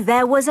time,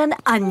 there was an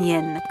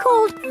onion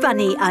called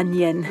Funny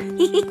Onion.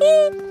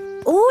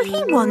 All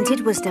he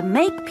wanted was to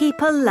make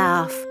people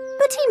laugh,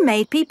 but he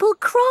made people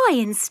cry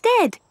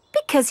instead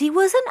because he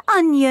was an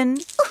onion.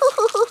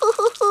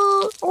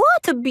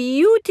 What a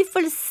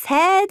beautiful,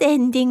 sad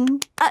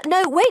ending.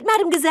 No, wait,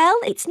 Madam Gazelle,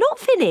 it's not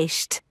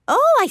finished.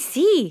 Oh, I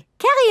see.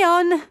 Carry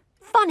on.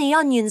 Funny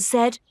Onion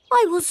said,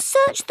 I will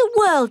search the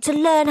world to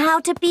learn how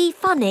to be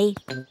funny.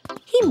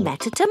 He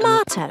met a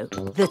tomato.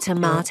 The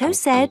tomato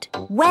said,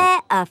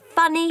 wear a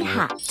funny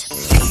hat.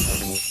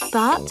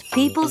 But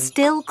people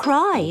still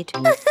cried.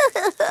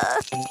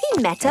 He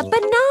met a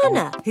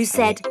banana who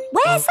said,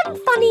 wear some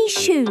funny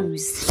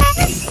shoes.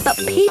 But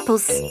people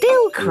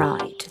still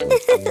cried.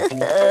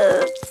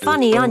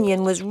 Funny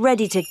Onion was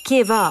ready to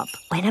give up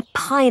when a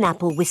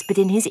pineapple whispered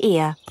in his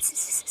ear.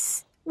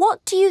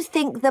 What do you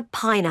think the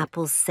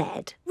pineapple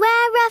said?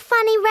 Wear a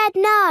funny red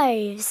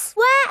nose.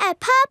 Wear a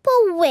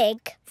purple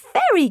wig.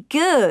 Very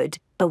good.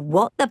 But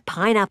what the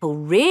pineapple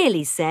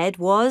really said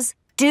was,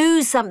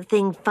 do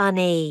something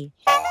funny.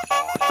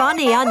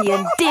 Funny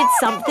Onion did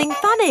something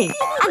funny,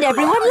 and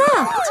everyone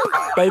laughed.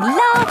 They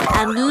laughed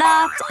and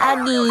laughed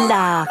and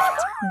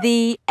laughed.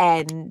 The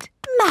end.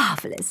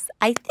 Marvellous.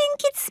 I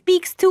think it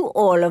speaks to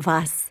all of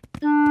us.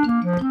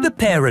 The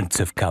parents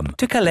have come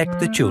to collect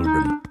the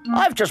children.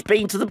 I've just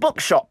been to the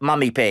bookshop,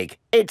 Mummy Pig.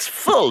 It's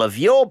full of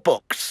your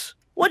books.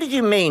 What did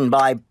you mean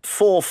by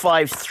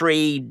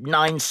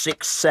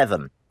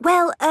 453967?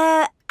 Well,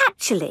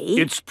 actually...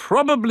 It's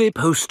probably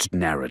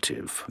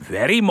post-narrative.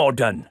 Very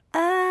modern.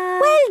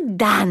 Well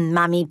done,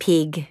 Mummy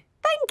Pig.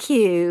 Thank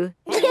you.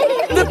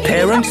 The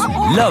parents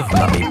love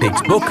Mummy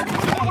Pig's book.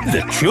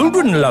 The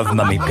children love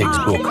Mummy Pig's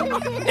book.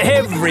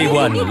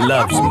 Everyone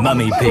loves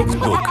Mummy Pig's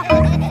book.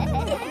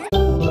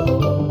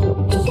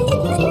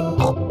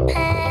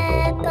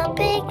 Peppa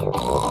Pig.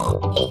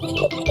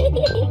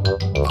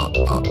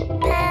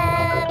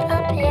 Peppa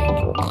Pig.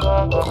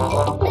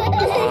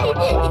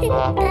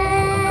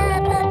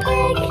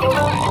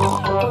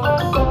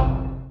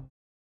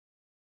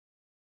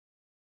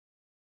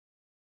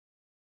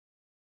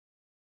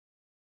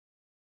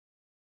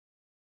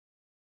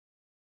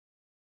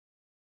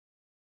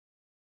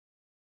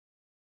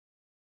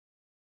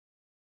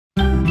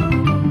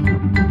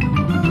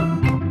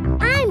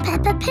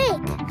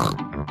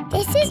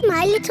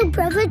 little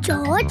brother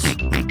George.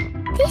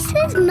 This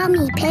is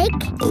Mummy Pig.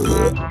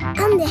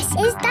 And this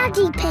is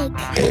Daddy Pig.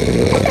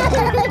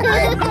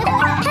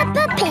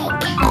 Peppa Pig.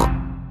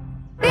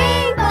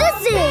 The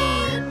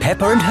zoo.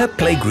 Peppa and her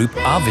playgroup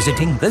are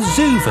visiting the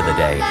zoo for the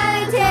day.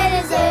 Going to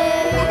the zoo.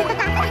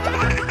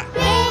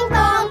 Bing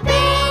bong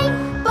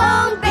bing,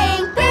 bong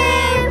bing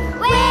boom.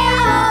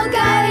 We're all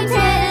going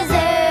to the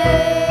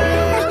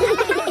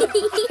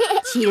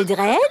zoo.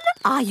 Children,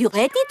 are you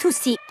ready to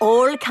see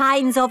all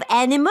kinds of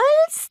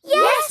animals?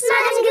 Yes,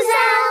 Madam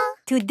Gazelle.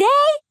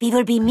 Today, we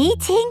will be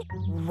meeting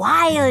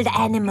wild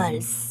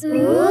animals.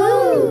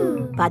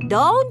 Ooh. But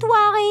don't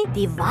worry,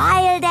 the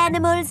wild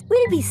animals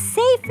will be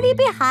safely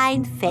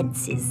behind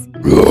fences. A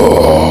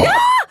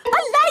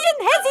lion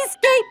has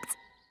escaped!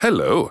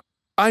 Hello,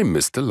 I'm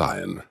Mr.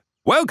 Lion.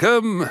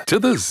 Welcome to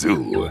the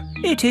zoo.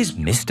 It is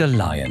Mr.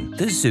 Lion,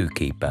 the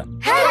zookeeper.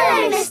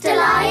 Hello, Mr.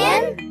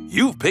 Lion.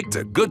 You've picked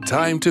a good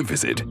time to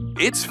visit.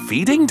 It's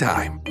feeding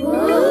time.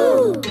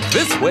 Ooh.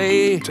 This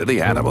way to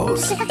the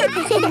animals.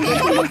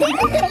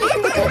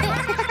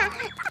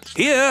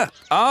 Here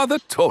are the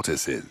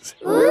tortoises.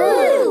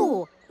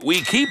 Ooh.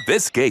 We keep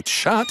this gate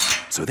shut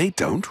so they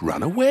don't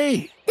run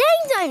away.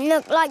 They don't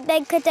look like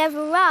they could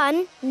ever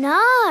run.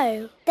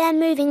 No, they're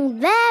moving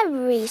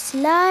very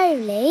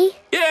slowly.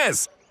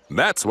 Yes,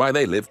 that's why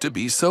they live to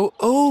be so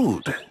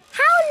old.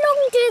 How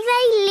long do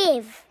they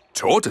live?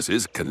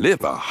 Tortoises can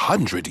live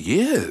 100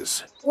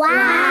 years.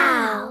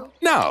 Wow.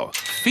 Now,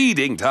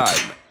 feeding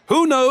time.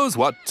 Who knows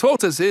what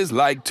tortoises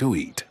like to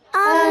eat?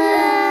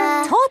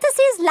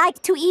 Tortoises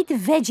like to eat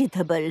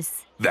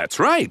vegetables. That's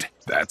right.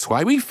 That's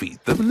why we feed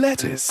them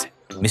lettuce.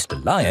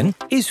 Mr. Lion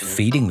is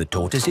feeding the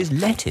tortoises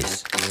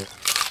lettuce.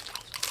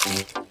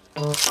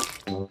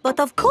 But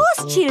of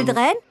course,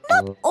 children,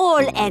 not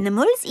all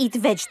animals eat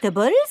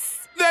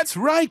vegetables. That's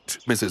right,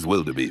 Mrs.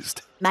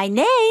 Wildebeest. My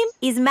name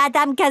is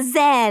Madame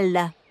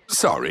Gazelle.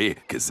 Sorry,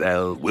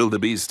 Gazelle,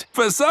 Wildebeest.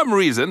 For some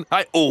reason,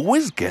 I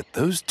always get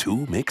those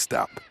two mixed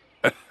up.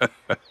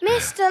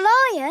 Mr.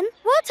 Lion,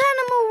 what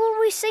animal will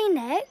we see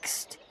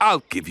next?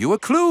 I'll give you a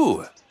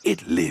clue.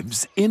 It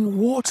lives in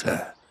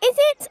water. Is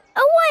it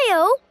a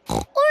whale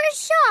or a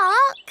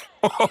shark?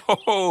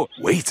 Oh,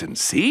 wait and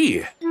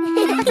see.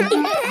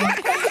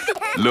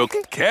 Look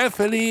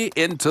carefully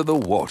into the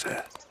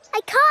water. I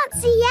can't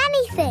see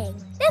anything.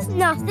 There's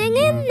nothing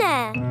in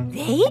there.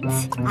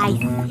 Wait, I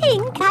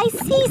think I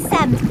see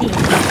something.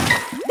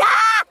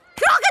 Ah!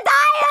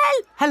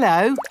 Crocodile!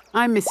 Hello,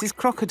 I'm Mrs.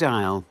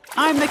 Crocodile.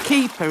 I'm the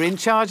keeper in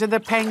charge of the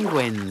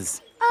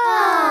penguins.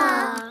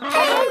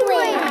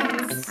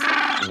 Penguins!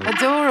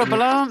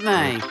 Adorable, aren't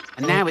they?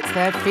 And now it's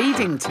their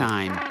feeding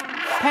time.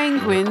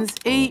 Penguins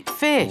eat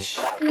fish.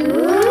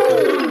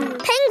 Ooh.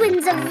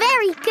 Penguins are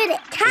very good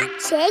at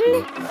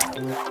catching.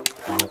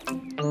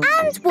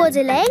 And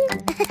waddling.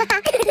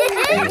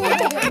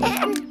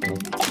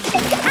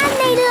 And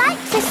they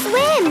like to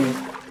swim.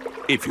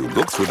 If you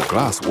look through the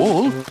glass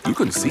wall, you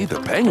can see the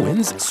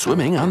penguins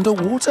swimming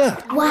underwater.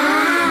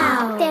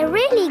 Wow! They're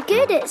really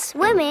good at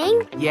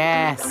swimming.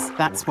 Yes,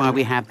 that's why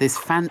we have this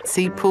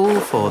fancy pool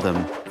for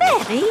them.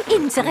 Very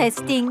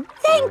interesting.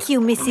 Thank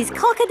you, Mrs.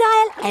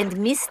 Crocodile and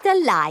Mr.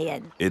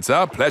 Lion. It's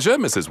our pleasure,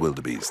 Mrs.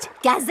 Wildebeest.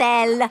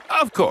 Gazelle.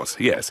 Of course,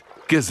 yes,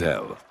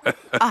 Gazelle.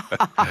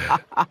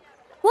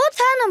 What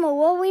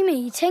animal are we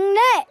meeting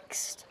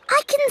next?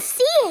 I can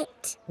see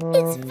it.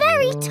 It's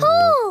very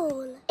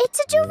tall. It's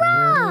a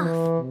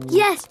giraffe.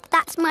 Yes,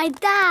 that's my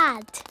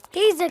dad.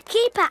 He's a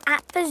keeper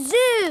at the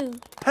zoo.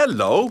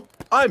 Hello,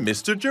 I'm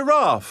Mr.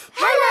 Giraffe.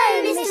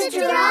 Hello, Mr.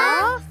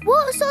 Giraffe.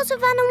 What sort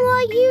of animal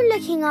are you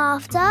looking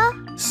after?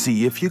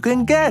 See if you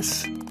can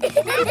guess. Look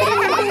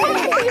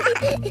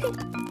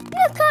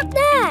up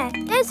there.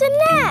 There's a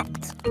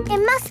net. It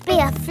must be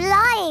a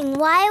flying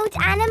wild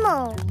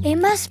animal. It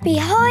must be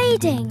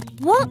hiding,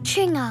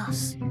 watching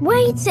us,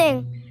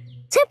 waiting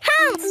to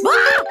pounce.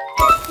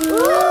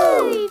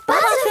 Ooh,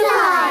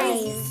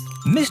 butterflies.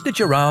 Mr.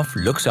 Giraffe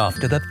looks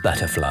after the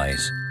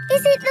butterflies.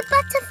 Is it the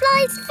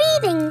butterflies'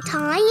 feeding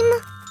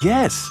time?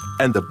 Yes,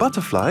 and the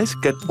butterflies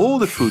get all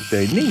the food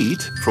they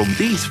need from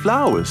these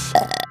flowers.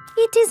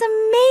 It is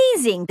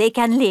amazing they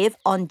can live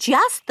on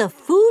just the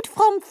food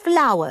from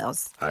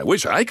flowers. I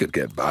wish I could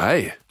get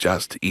by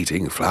just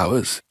eating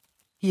flowers.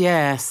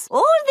 Yes.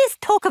 All this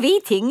talk of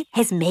eating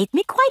has made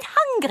me quite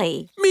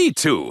hungry. Me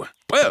too.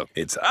 Well,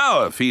 it's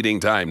our feeding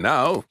time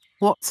now.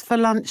 What's for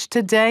lunch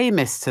today,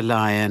 Mr.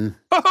 Lion?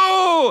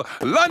 Oh,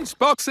 lunch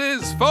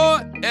boxes for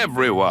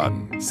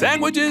everyone.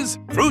 Sandwiches,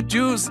 fruit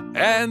juice,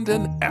 and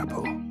an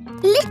apple.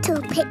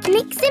 Little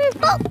picnics in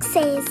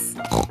boxes.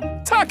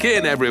 Tuck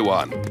in,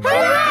 everyone.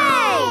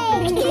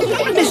 Hooray!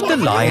 Mr.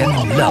 Lion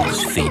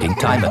loves feeding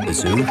time at the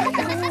zoo.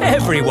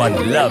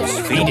 Everyone loves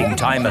feeding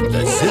time at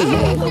the zoo.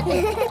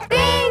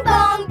 Bing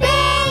bong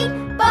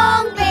bing,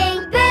 bong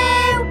bing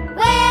boom.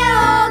 We're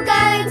all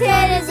going to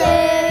the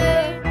zoo.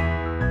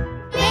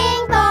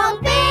 Bing bong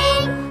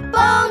bing,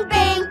 bong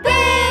bing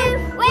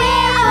boom.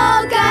 We're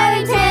all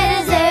going to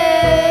the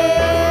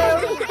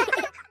zoo.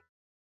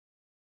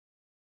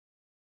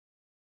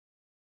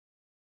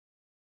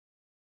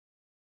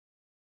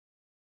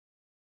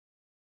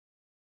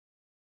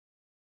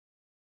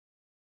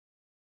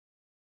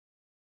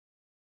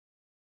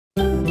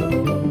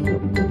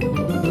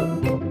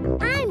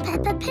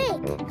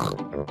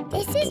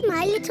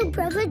 my little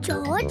brother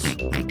George.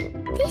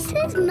 This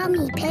is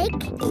Mummy Pig.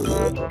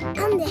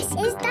 And this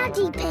is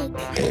Daddy Pig.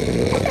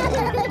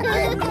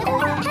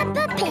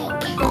 Peppa Pig.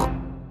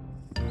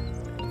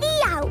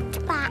 The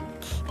Outback.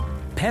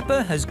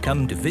 Peppa has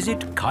come to visit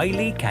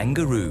Kylie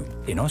Kangaroo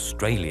in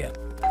Australia.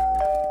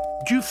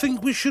 Do you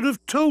think we should have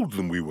told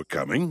them we were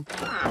coming?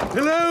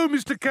 Hello,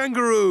 Mr.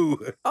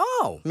 Kangaroo.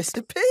 Oh,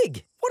 Mr.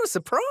 Pig. What a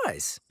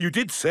surprise. You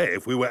did say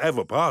if we were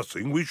ever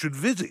passing, we should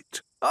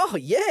visit. Oh,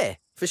 yeah,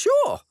 for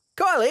sure.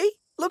 Kylie,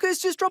 look who's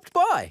just dropped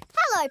by.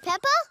 Hello,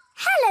 Peppa.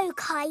 Hello,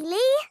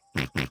 Kylie.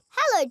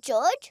 Hello,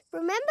 George.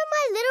 Remember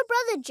my little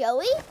brother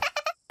Joey?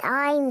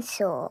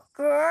 Dinosaur.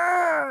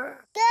 Grrr.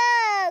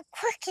 Grrr,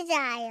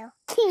 crocodile.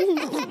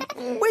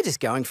 We're just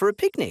going for a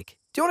picnic.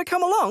 Do you want to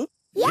come along?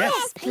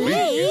 Yes,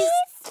 please.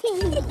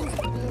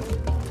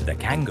 The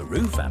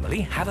kangaroo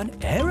family have an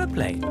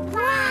aeroplane.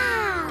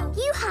 Wow,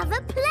 you have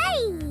a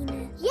plane.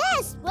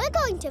 Yes, we're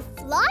going to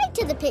fly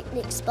to the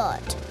picnic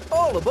spot.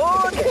 All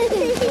aboard!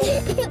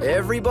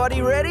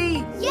 Everybody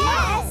ready?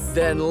 Yes!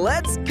 Then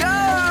let's go!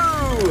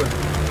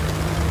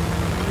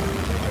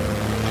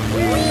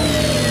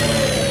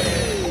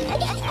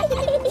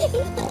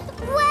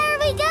 Where are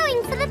we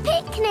going for the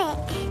picnic?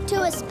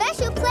 To a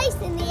special place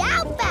in the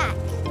outback.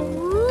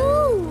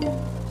 Ooh!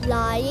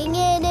 Flying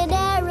in an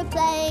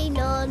aeroplane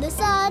on a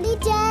sunny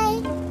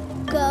day.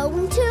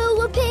 Going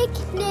to a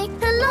picnic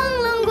a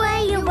long, long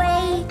way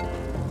away.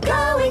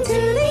 Going to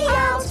the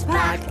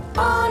outback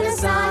on a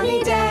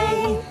sunny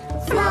day.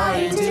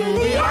 Flying to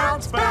the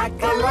outback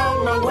a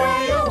long, long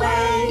way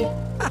away.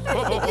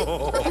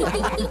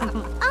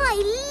 I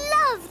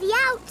love the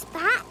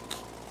outback.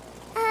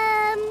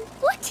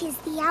 What is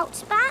the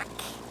outback?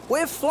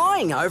 We're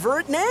flying over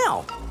it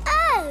now.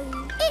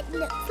 Oh, it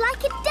looks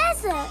like a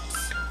desert.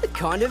 It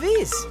kind of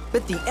is.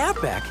 But the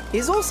outback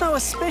is also a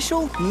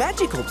special,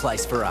 magical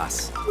place for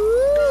us.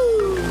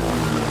 Ooh.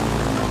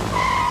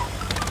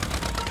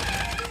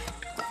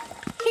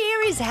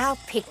 Here is our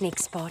picnic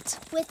spot.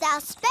 With our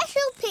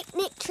special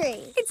picnic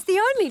tree. It's the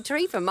only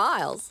tree for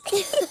miles.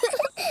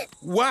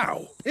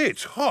 Wow,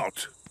 it's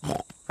hot.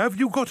 Have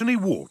you got any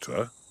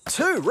water?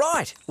 Too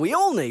right. We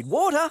all need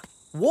water.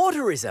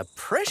 Water is a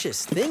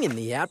precious thing in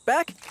the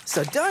outback,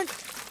 so don't...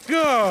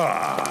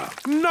 Ah,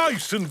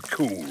 nice and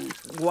cool.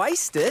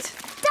 Waste it.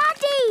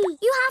 Daddy,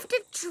 you have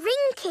to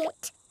drink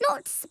it,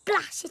 not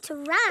splash it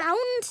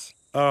around.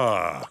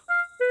 Ah.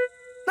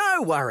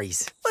 No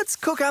worries. Let's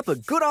cook up a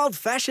good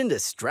old-fashioned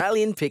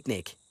Australian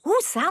picnic.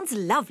 Oh, sounds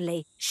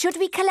lovely. Should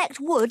we collect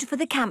wood for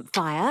the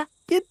campfire?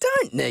 You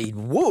don't need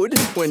wood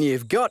when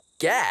you've got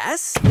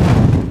gas.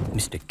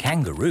 Mr.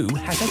 Kangaroo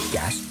has a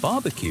gas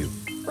barbecue.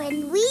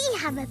 When we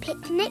have a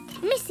picnic,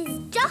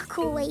 Mrs. Duck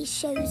always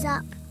shows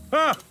up.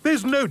 Ah,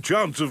 there's no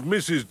chance of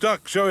Mrs.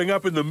 Duck showing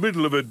up in the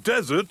middle of a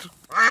desert.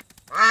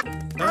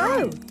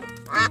 Oh.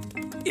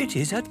 It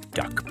is a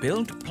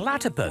duck-billed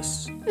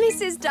platypus.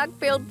 Mrs.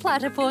 Duck-billed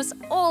Platypus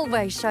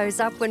always shows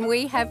up when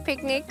we have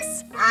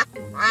picnics.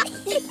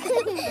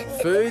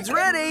 Food's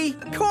ready.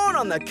 Corn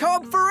on the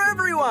cob for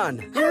everyone.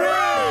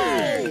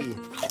 Hooray!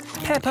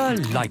 Peppa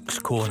likes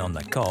corn on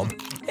the cob.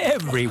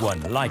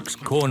 Everyone likes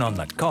corn on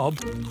the cob.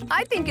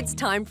 I think it's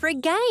time for a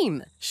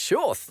game.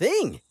 Sure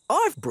thing.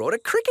 I've brought a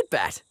cricket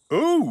bat.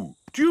 Oh,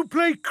 do you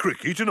play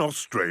cricket in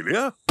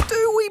Australia?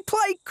 Do we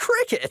play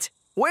cricket?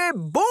 We're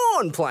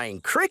born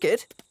playing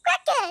cricket.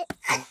 Cricket!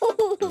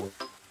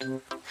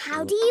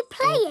 How do you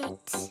play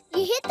it?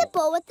 You hit the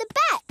ball with the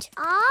bat.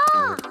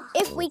 Ah!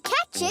 If we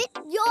catch it,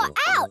 you're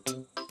out.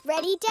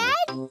 Ready,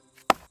 Dad?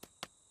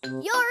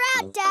 You're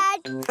out,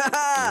 Dad.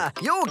 Ha-ha!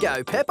 You'll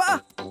go,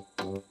 Peppa.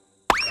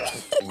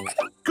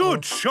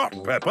 Good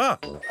shot, Peppa.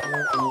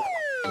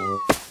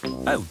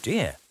 Oh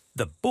dear,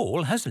 the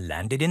ball has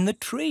landed in the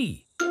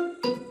tree.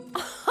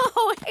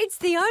 Oh, it's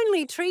the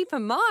only tree for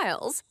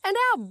miles, and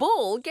our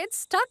ball gets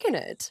stuck in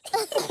it.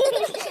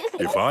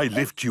 If I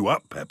lift you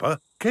up, Peppa,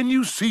 can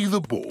you see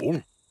the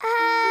ball?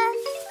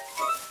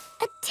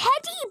 A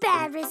teddy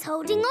bear is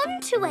holding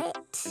on to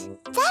it.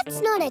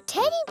 That's not a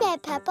teddy bear,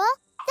 Peppa.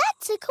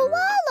 That's a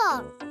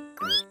koala.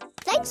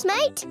 Thanks,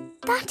 mate.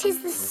 That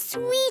is the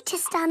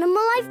sweetest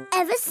animal I've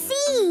ever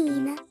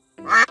seen.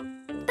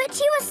 But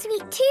you are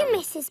sweet too,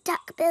 Mrs.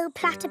 Duck-billed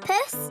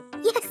Platypus.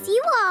 Yes,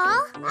 you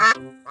are.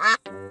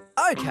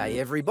 OK,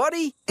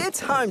 everybody, it's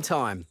home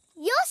time.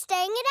 You're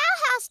staying at our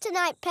house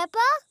tonight,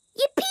 Peppa.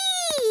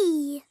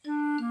 Yippee!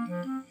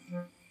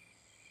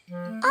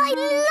 I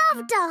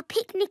loved our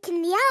picnic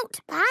in the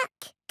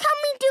outback. Can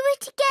we do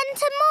it again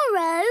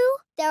tomorrow?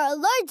 There are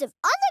loads of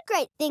other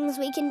great things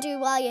we can do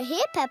while you're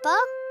here, Peppa.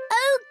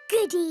 Oh,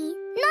 goody.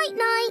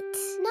 Night-night.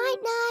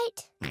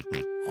 Night-night.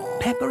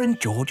 Peppa and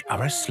George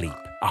are asleep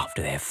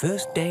after their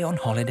first day on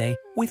holiday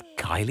with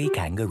Kylie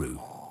Kangaroo.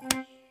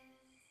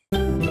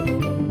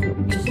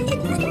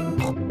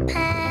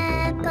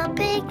 Peppa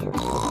Pig.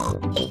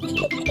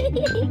 Peppa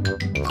Pig.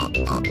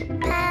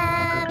 Peppa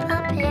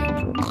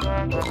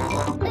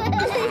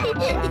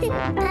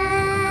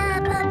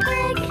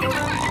Pig.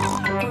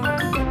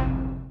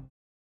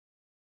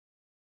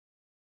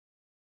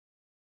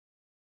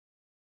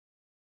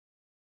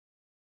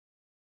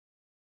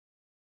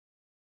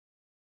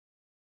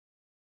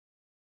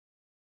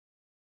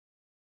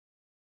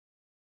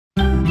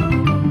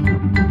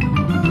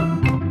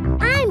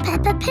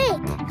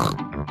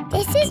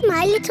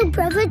 my little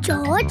brother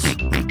George.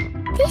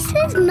 This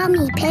is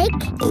Mummy Pig.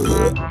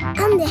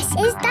 And this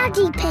is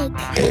Daddy Pig.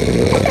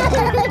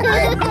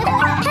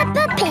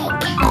 Peppa Pig.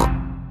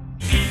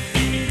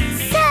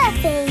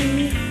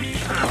 Surfing.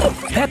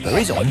 Peppa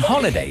is on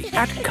holiday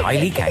at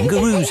Kylie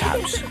Kangaroo's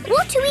house.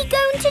 What are we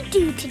going to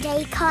do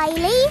today,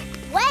 Kylie?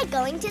 We're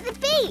going to the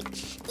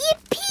beach.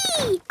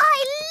 Yippee!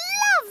 I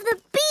love the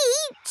beach!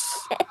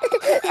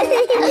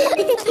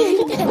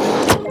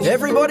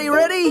 Everybody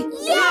ready?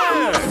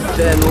 Yeah!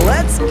 Then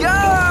let's go!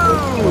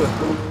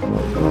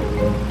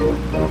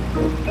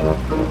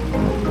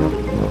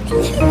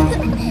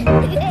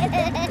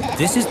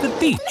 This is the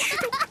beach.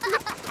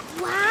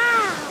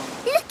 Wow!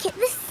 Look at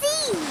the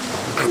sea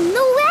and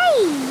the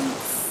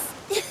waves.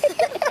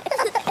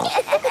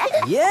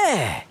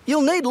 Yeah,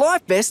 you'll need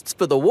life vests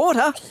for the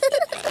water.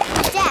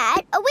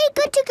 Dad, are we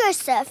good to go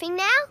surfing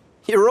now?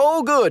 You're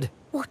all good.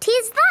 What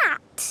is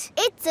that?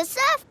 It's a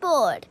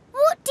surfboard.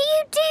 What do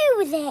you do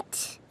with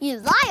it? You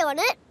lie on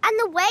it and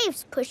the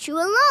waves push you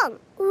along.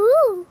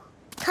 Ooh.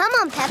 Come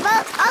on,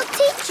 Peppa, I'll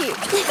teach you.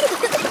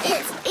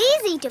 It's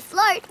easy to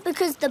float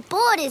because the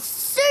board is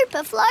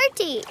super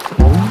floaty.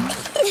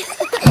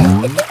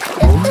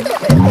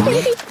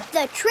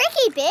 The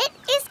tricky bit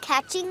is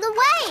catching the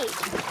wave.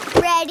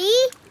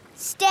 Ready,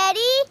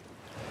 steady,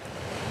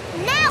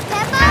 now,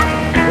 Peppa!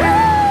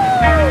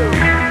 Woo!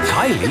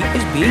 Kylie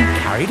is being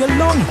carried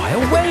along by a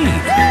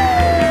wave.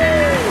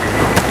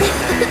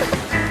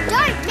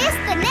 Don't miss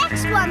the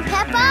next one,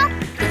 Peppa.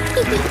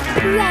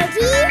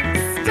 Ready,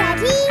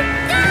 steady,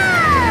 go!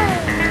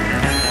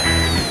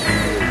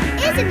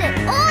 Isn't it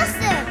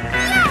awesome?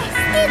 Yes,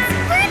 it's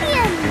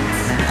brilliant!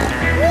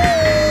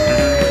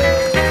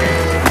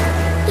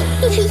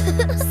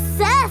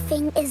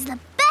 Surfing is the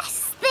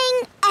best thing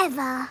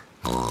ever.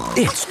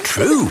 It's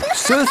true.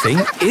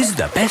 Surfing is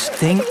the best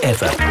thing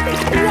ever.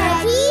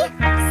 Ready,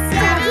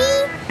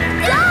 steady,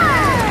 go!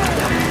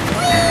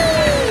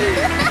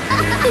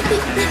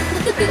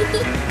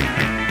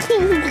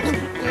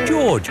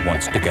 George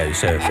wants to go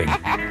surfing.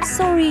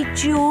 Sorry,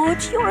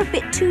 George, you're a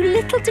bit too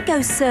little to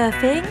go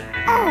surfing.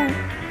 Oh,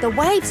 the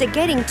waves are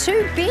getting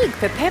too big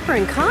for Peppa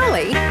and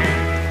Kylie.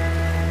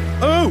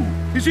 Oh,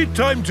 is it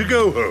time to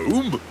go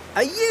home?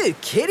 Are you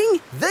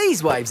kidding?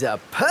 These waves are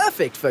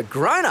perfect for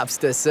grown-ups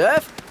to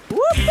surf.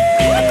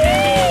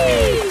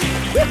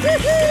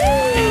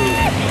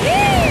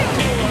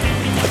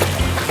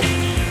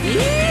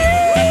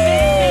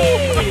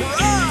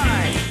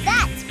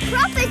 That's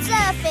proper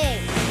surfing!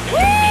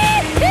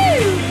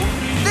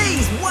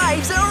 These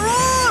waves are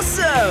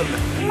awesome!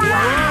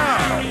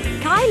 Wow!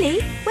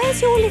 Kylie, where's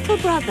your little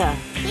brother?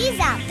 He's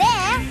out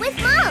there with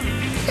Mum.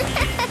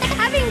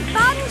 Having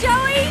fun,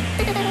 Joey?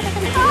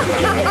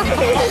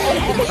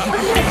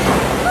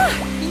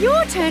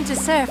 Your turn to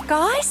surf,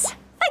 guys.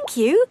 Thank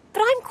you,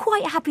 but I'm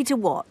quite happy to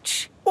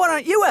watch. Why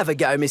don't you have a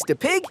go, Mr.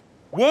 Pig?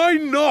 Why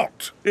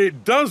not?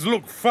 It does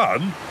look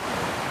fun.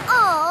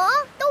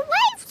 Aw, the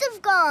waves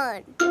have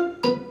gone.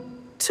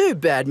 Too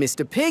bad,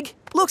 Mr. Pig.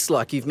 Looks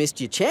like you've missed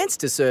your chance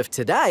to surf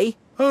today.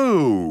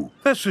 Oh,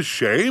 that's a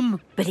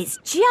shame. But it's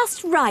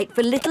just right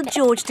for little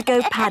George to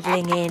go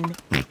paddling in.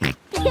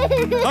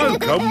 I'll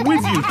come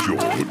with you,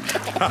 George.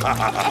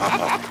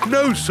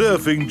 No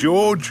surfing,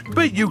 George,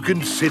 but you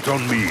can sit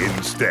on me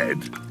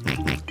instead.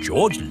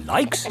 George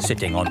likes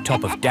sitting on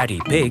top of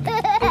Daddy Pig.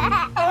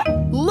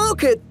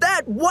 Look at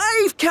that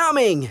wave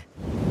coming!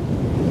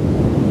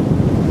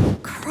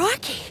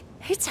 Crikey,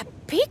 it's a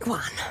big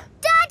one.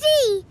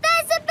 Daddy,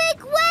 there's a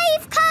big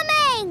wave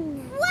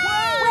coming!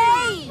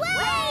 Wave!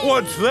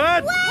 What's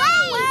that? Wave!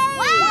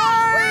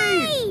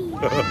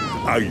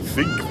 I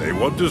think they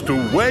want us to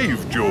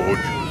wave, George.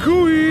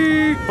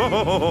 Cooey!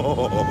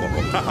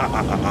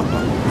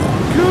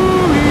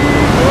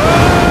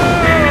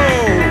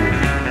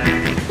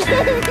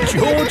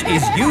 George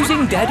is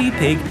using Daddy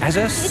Pig as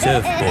a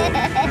surfboard.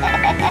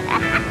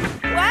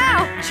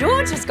 Wow,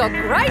 George has got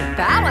great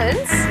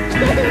balance.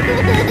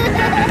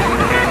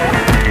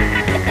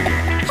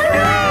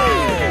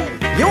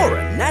 Hooray! You're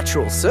a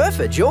natural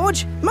surfer,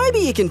 George. Maybe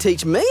you can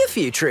teach me a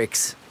few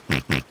tricks.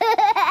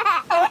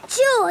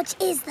 George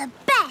is the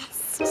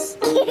best.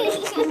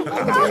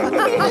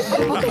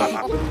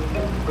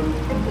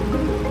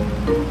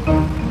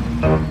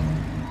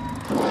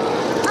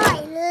 I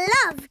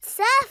loved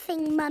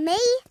surfing,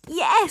 Mummy.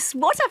 Yes,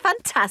 what a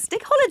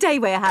fantastic holiday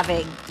we're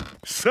having.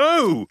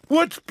 So,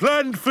 what's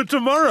planned for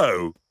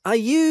tomorrow? Are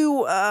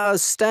you,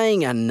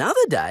 staying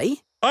another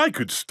day? I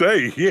could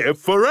stay here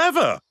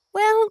forever.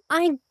 Well,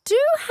 I do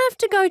have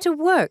to go to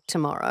work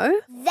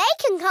tomorrow. They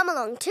can come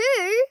along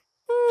too.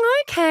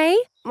 OK.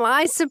 Well,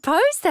 I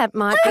suppose that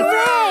might be...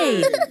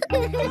 Hooray!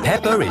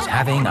 Peppa is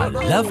having a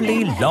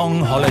lovely long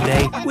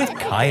holiday with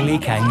Kylie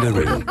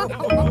Kangaroo.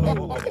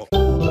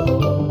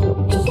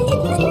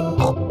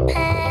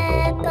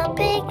 Peppa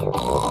Pig.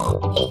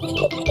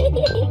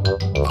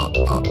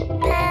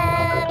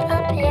 Peppa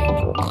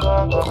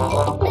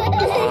Pig.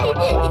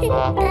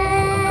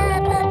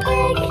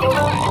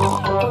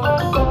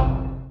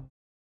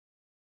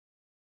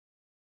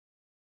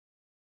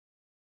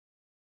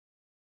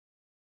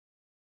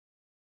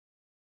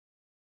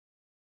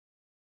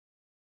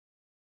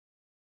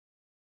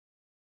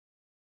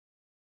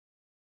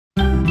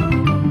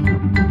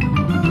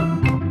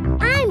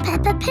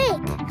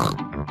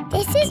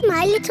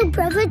 my little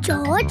brother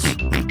George.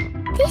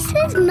 This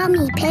is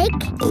Mummy Pig.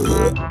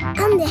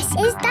 And this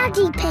is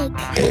Daddy Pig.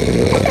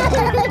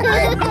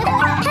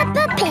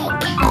 Peppa Pig.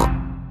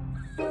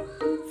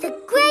 The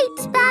Great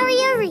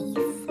Barrier Reef.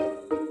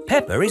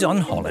 Peppa is on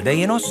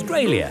holiday in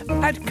Australia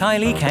at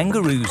Kylie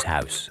Kangaroo's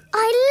house.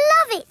 I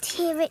love it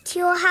here at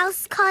your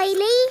house,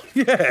 Kylie.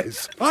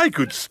 Yes, I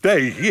could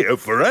stay here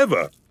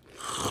forever.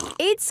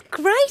 It's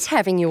great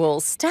having you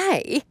all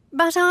stay,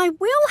 but I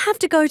will have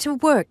to go to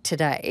work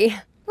today.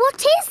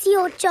 What is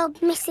your job,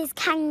 Mrs.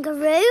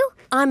 Kangaroo?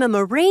 I'm a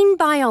marine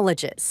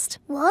biologist.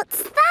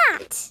 What's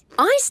that?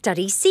 I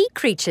study sea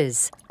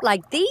creatures,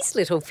 like these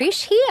little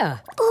fish here.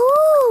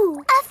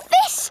 Ooh, a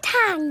fish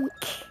tank.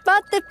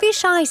 But the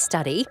fish I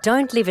study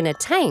don't live in a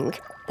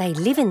tank, they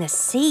live in the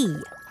sea.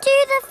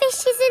 Do the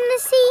fishes in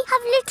the sea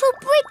have little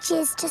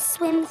bridges to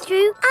swim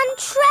through and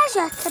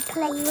treasure to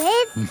play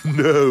with?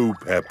 No,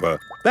 Peppa.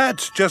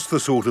 That's just the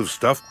sort of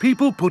stuff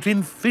people put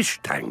in fish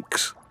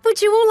tanks. Would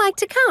you all like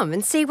to come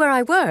and see where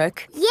I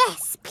work?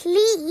 Yes,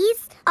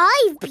 please.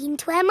 I've been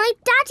to where my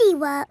daddy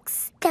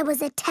works. There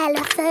was a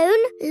telephone,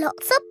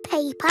 lots of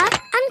paper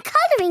and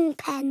colouring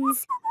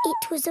pens.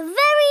 It was a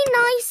very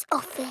nice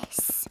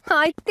office.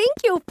 I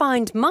think you'll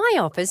find my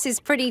office is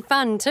pretty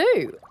fun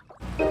too.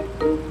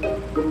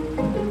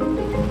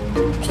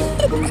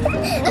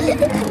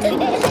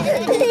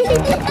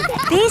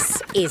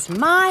 This is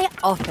my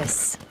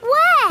office.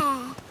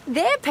 Where?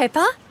 There,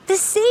 Peppa, the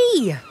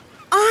sea.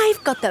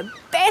 I've got the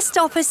best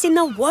office in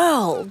the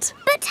world.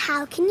 But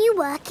how can you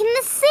work in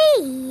the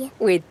sea?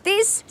 With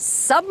this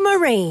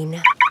submarine.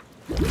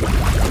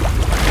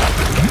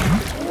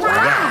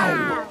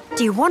 Wow!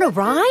 Do you want to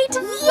ride?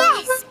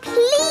 Yes,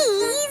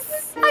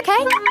 please.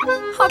 Okay,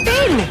 hop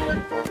in.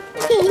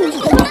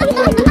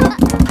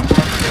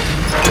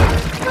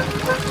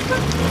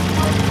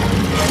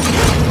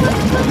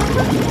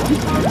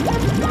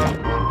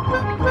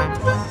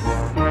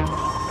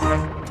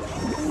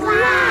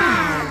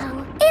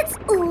 Wow! It's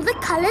all the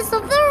colours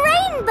of the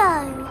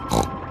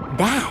rainbow.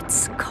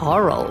 That's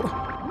coral.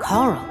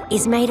 Coral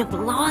is made of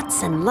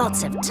lots and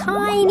lots of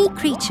tiny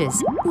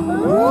creatures.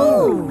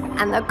 Ooh!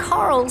 And the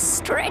coral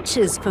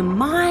stretches for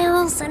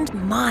miles and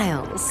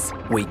miles.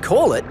 We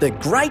call it the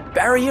Great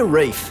Barrier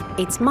Reef.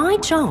 It's my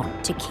job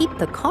to keep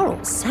the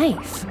coral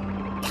safe.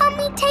 Can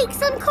we take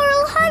some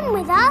coral home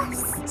with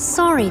us?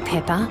 Sorry,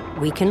 Peppa.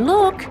 We can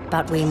look,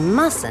 but we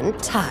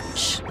mustn't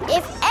touch.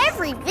 If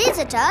every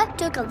visitor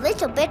took a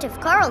little bit of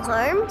coral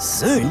home,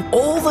 soon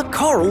all the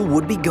coral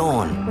would be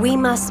gone. We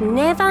must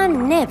never,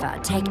 never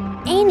take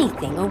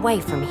anything away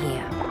from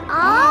here.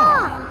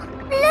 Ah!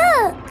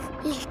 Look!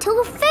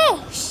 Little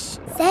fish.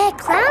 They're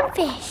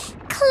clownfish.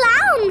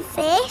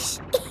 Clownfish?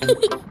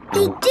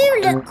 They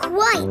do look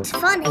quite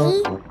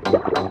funny.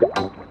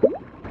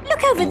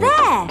 look over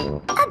there.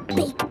 A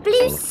big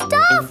blue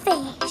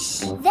starfish.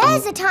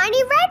 There's a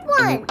tiny red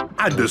one.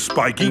 And a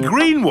spiky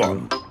green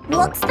one.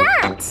 What's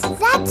that?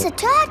 That's a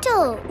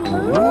turtle.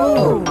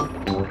 Ooh.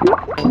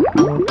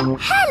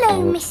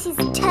 Hello, Mrs.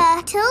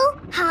 Turtle.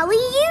 How are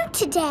you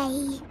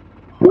today?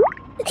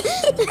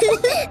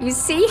 You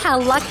see how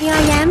lucky I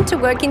am to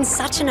work in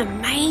such an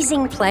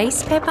amazing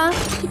place, Peppa?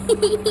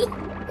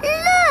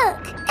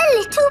 Look! A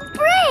little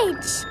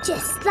bridge,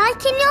 just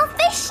like in your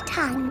fish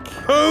tank.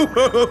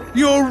 Oh,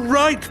 you're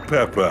right,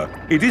 Peppa.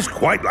 It is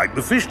quite like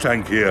the fish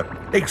tank here,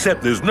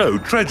 except there's no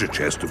treasure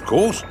chest, of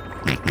course.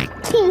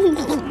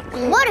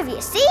 What have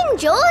you seen,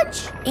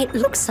 George? It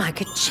looks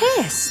like a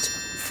chest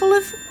full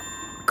of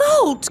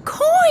gold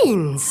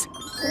coins.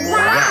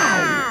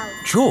 Wow!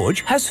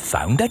 George has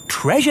found a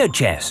treasure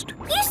chest.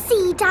 You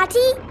see,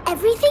 Daddy,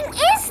 everything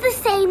is the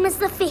same as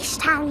the fish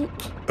tank.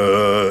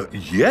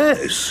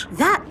 Yes.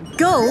 That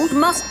gold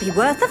must be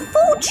worth a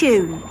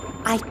fortune.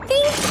 I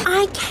think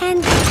I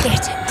can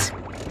get it.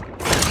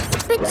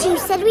 But you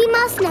said we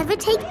must never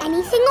take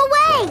anything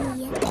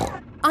away.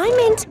 I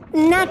meant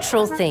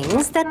natural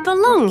things that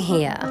belong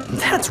here.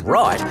 That's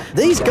right.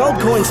 These gold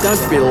coins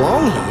don't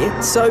belong here,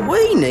 so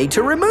we need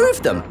to remove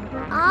them.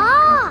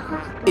 Ah!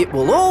 It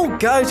will all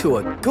go to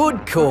a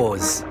good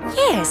cause.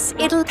 Yes,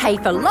 it'll pay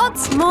for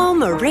lots more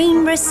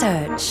marine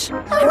research.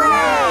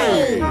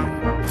 Hooray!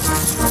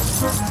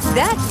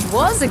 That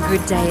was a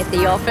good day at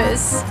the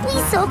office. We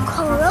saw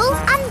coral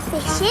and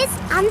fishes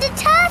and a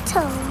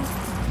turtle.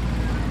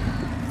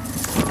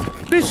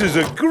 This is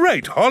a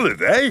great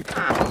holiday.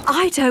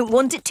 I don't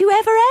want it to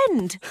ever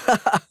end.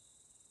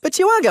 But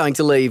you are going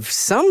to leave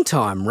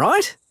sometime,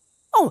 right?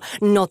 Oh,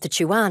 not that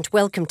you aren't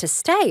welcome to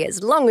stay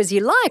as long as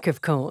you like,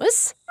 of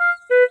course.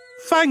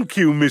 Thank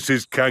you,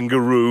 Mrs.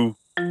 Kangaroo.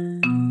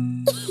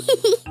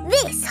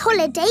 This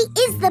holiday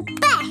is the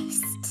best.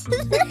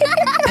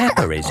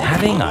 Peppa is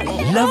having a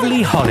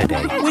lovely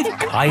holiday with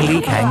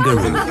Kylie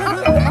Kangaroo.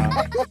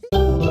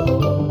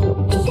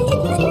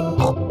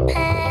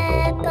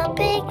 Peppa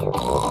Pig.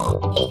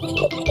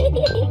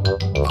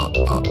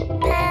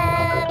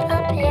 Peppa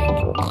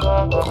Pig.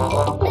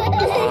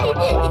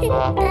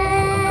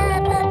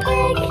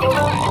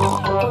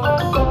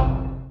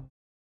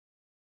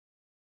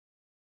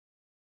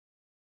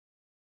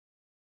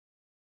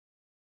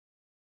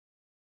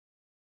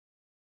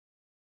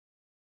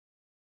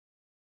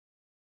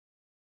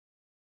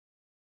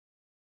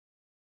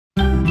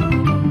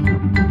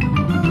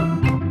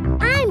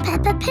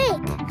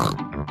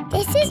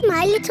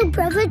 my little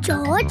brother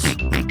George.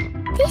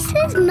 This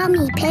is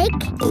Mummy Pig.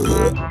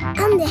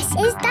 And this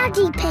is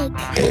Daddy Pig.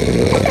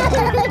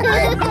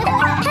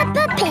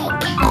 Peppa Pig.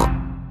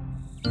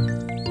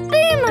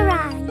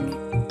 Boomerang.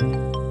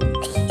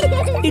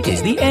 It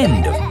is the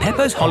end of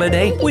Peppa's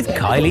holiday with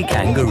Kylie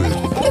Kangaroo.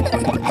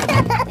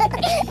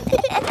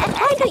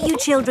 Why don't you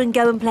children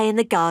go and play in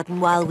the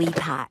garden while we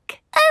pack?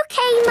 OK,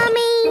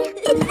 Mummy.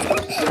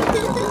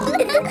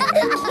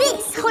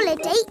 This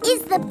holiday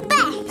is the best.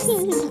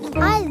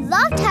 I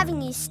loved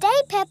having you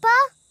stay, Peppa.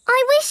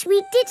 I wish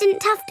we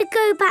didn't have to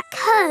go back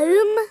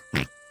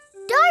home.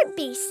 Don't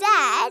be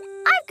sad.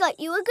 I've got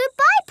you a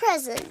goodbye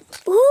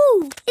present.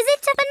 Ooh, is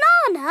it a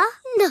banana?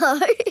 No.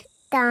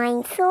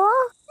 Dinosaur?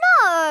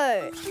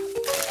 No.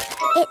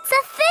 It's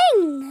a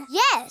thing.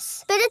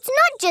 Yes, but it's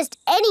not just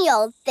any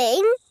old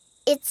thing.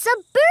 It's a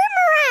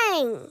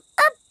boomerang.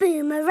 A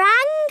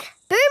boomerang?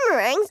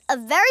 Boomerangs are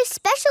very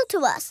special to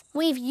us.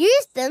 We've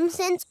used them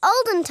since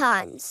olden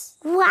times.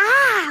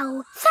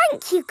 Wow.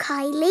 Thank you,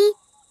 Kylie.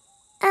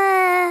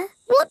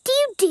 What do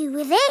you do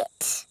with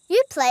it?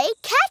 You play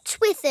catch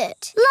with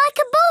it. Like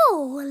a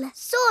ball?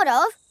 Sort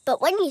of, but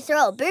when you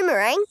throw a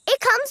boomerang, it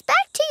comes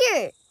back to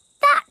you.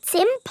 That's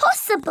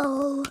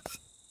impossible.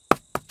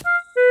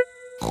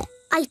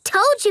 I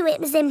told you it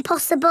was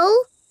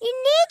impossible. You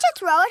need to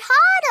throw it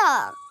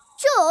harder.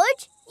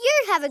 George,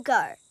 you have a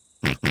go.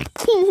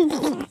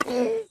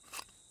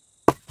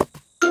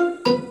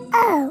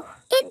 Oh,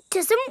 it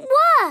doesn't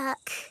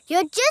work.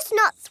 You're just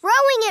not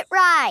throwing it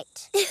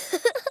right.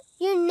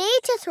 You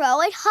need to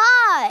throw it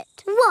hard.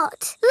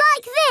 What,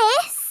 like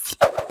this?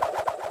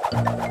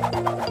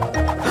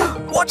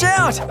 Watch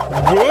out!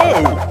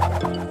 Whoa!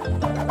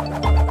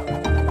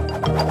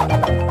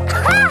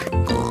 Ha!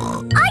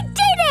 I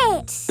did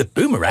it! The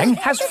boomerang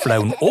has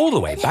flown all the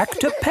way back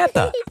to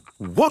Peppa.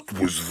 What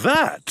was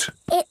that?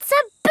 It's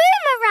a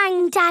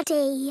boomerang,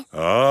 Daddy.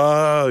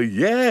 Ah,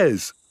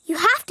 yes. You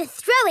have to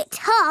throw it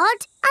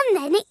hard and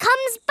then it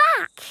comes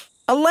back.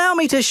 Allow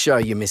me to show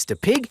you, Mr.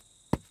 Pig.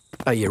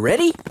 Are you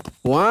ready?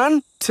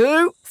 1,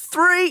 2,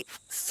 3,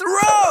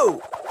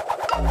 throw!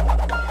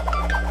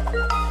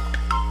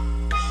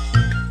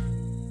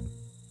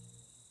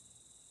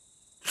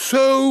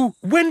 So,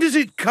 when does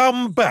it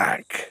come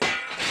back?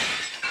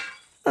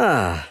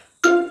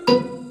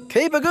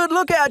 Keep a good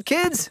lookout,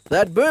 kids.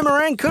 That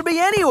boomerang could be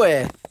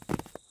anywhere.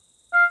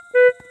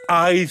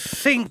 I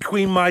think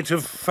we might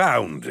have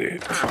found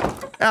it.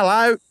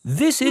 Hello.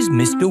 This is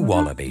Mr.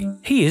 Wallaby.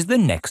 He is the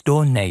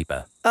next-door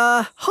neighbour.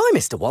 Hi,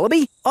 Mr.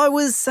 Wallaby. I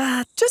was,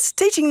 just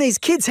teaching these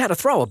kids how to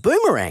throw a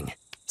boomerang.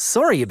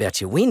 Sorry about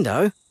your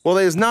window. Well,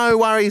 there's no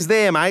worries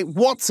there, mate.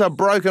 What's a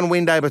broken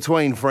window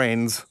between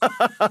friends?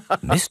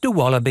 Mr.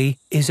 Wallaby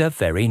is a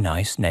very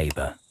nice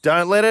neighbour.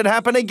 Don't let it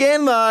happen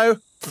again, though.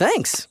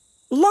 Thanks.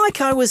 Like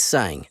I was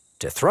saying,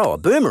 to throw a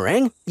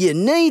boomerang, you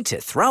need to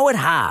throw it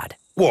hard.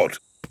 What?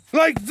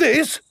 Like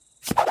this?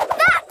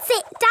 That's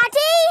it,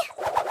 Daddy.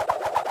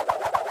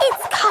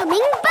 It's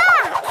coming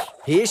back.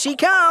 Here she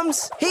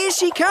comes. Here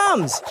she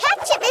comes.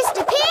 Catch it,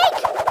 Mr.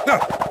 Pig. Ah,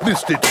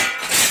 missed it.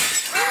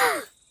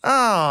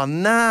 Oh,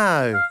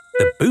 no.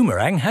 The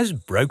boomerang has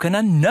broken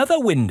another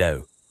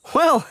window.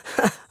 Well,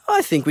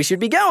 I think we should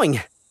be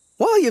going.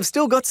 Well, you've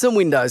still got some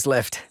windows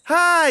left.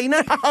 Hey,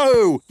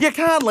 no! You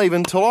can't leave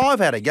until I've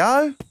had a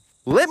go.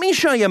 Let me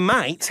show your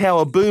mates how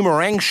a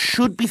boomerang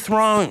should be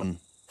thrown.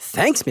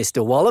 Thanks,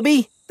 Mr.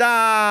 Wallaby.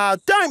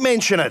 Don't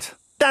mention it.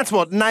 That's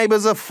what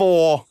neighbours are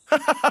for.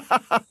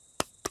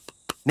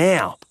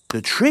 Now,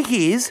 the trick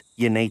is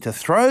you need to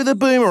throw the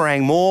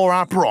boomerang more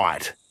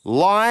upright.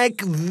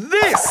 Like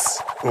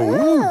this.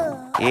 Ooh.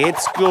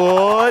 It's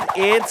good.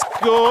 It's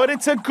good.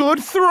 It's a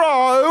good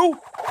throw.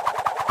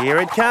 Here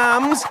it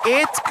comes.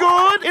 It's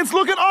good. It's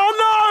looking... Oh,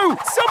 no!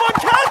 Someone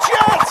catch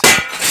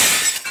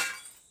it!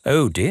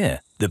 Oh,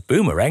 dear. The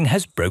boomerang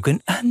has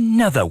broken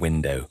another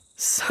window.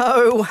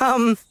 So,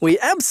 we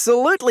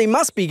absolutely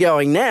must be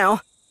going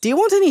now. Do you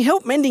want any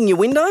help mending your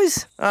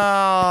windows?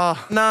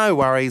 No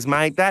worries,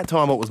 mate. That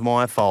time it was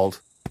my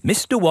fault.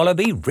 Mr.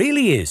 Wallaby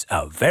really is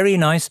a very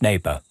nice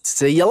neighbour.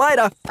 See you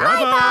later.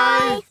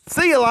 Bye-bye.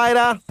 See you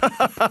later.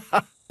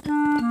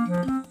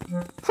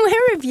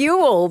 Where have you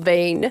all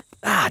been?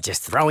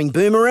 Just throwing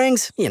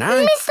boomerangs, you know.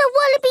 Mr.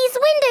 Wallaby's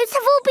windows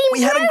have all been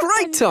We had a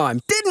great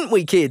time, didn't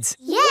we, kids?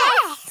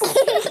 Yes.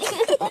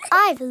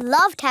 I've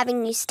loved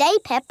having you stay,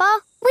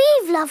 Peppa.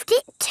 We've loved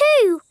it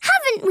too,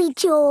 haven't we,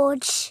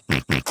 George?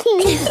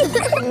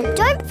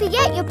 Don't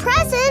forget your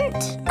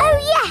present. Oh,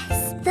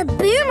 yes, the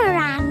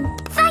boomerang.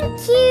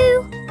 Thank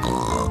you.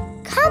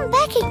 Come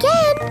back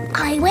again.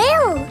 I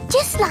will,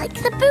 just like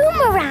the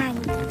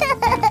boomerang.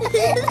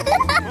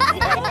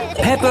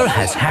 Peppa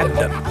has had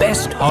the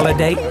best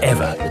holiday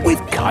ever with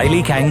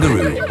Kylie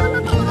Kangaroo.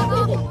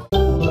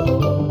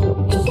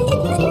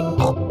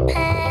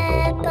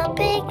 Peppa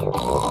Pig.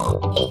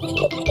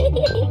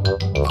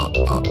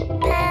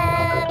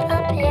 Peppa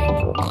Pig.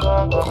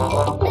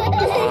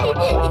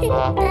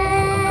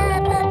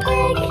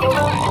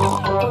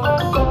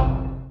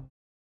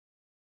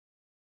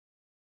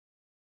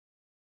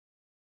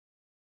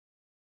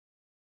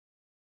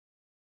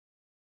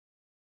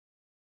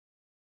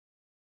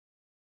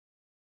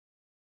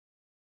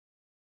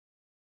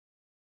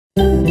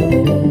 I'm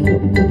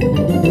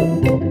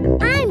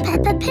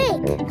Peppa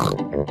Pig.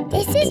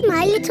 This is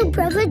my little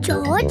brother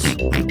George.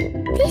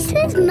 This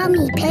is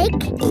Mummy Pig.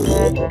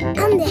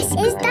 And this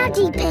is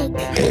Daddy Pig.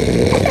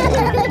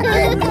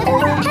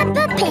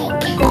 Peppa Pig.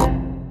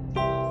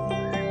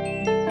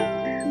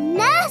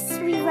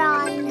 Nursery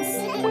rhymes.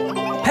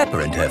 Peppa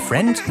and her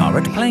friends are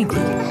at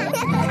playgroup.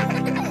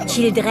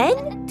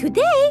 Children,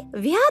 today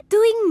we are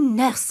doing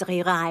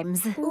nursery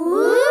rhymes.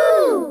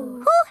 Ooh!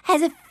 Who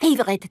has a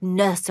favourite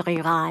nursery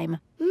rhyme?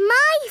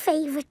 My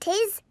favourite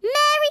is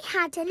Mary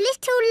Had a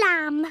Little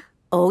Lamb.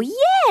 Oh,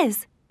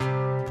 yes!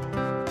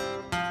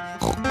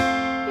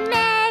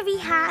 Mary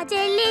had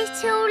a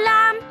little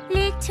lamb,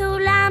 little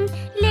lamb,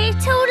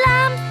 little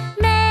lamb.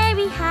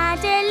 Mary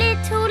had a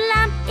little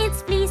lamb,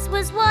 its fleece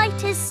was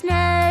white as snow.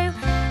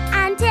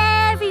 And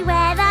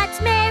everywhere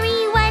that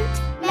Mary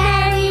went,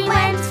 Mary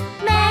went,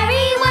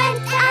 Mary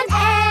went. And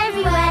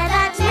everywhere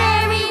that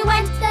Mary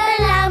went,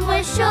 the lamb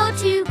was sure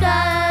to go.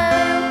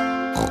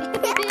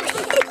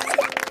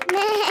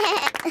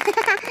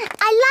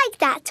 I like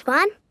that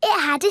one. It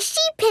had a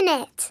sheep in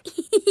it.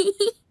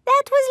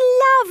 That was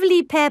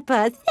lovely,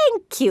 Peppa.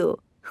 Thank you.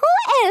 Who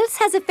else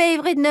has a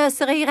favourite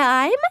nursery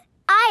rhyme?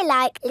 I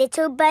like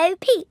Little Bo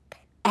Peep.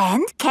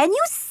 And can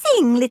you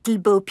sing, Little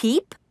Bo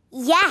Peep?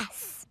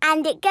 Yes,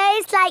 and it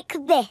goes like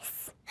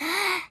this.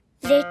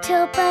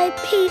 Little Bo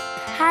Peep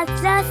has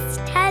lost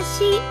her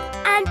sheep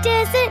and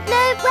doesn't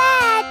know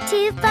where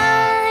to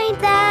find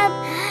them.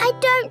 I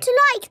don't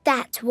like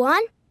that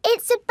one.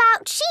 It's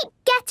about sheep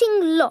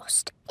getting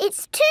lost.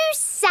 It's too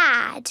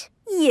sad.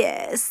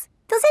 Yes.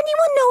 Does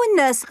anyone know a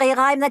nursery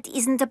rhyme that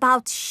isn't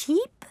about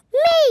sheep?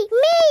 Me!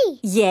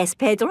 Yes,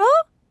 Pedro?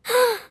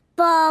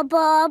 Ba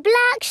ba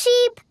black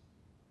sheep.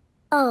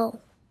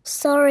 Oh,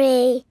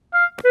 sorry.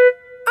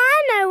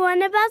 I know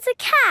one about a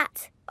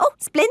cat. Oh,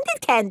 splendid,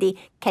 Candy.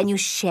 Can you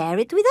share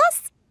it with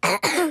us?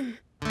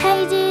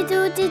 Hey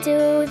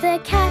diddle-diddle, the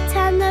cat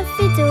and the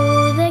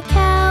fiddle, the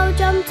cow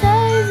jumped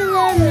over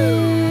the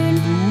moon.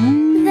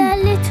 The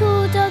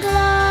little dog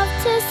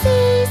loved to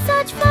see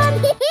such fun,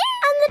 and the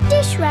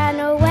dish ran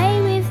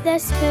away with the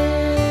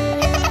spoon.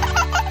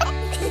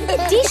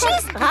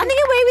 Dishes running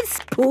away with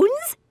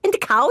spoons and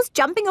cows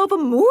jumping over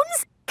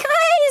moons?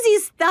 Crazy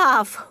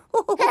stuff.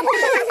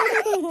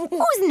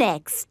 Who's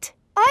next?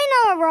 I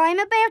know a rhyme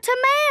about a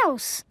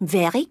mouse.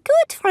 Very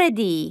good,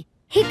 Freddy.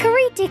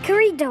 Hickory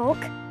dickory dock,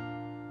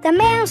 the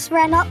mouse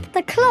ran up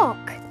the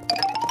clock.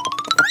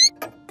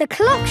 The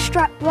clock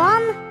struck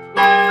one,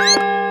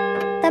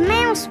 the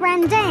mouse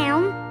ran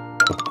down.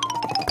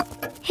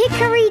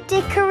 Hickory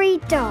dickory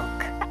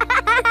dock.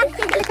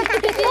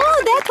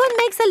 Oh, that one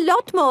makes a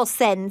lot more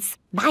sense.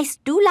 Mice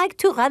do like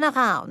to run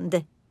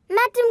around.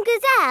 Madam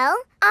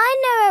Gazelle, I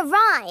know a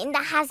rhyme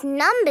that has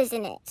numbers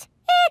in it.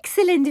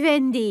 Excellent,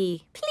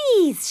 Wendy.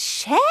 Please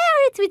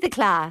share it with the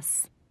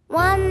class.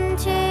 1,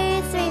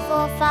 2, 3,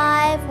 4,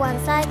 5.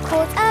 Once I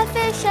caught a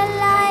fish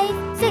alive.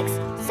 6,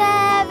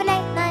 7,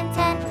 8, 9,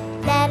 10.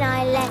 Then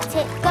I let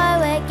it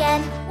go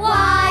again.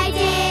 Why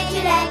did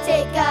you let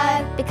it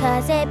go?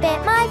 Because it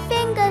bit my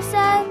finger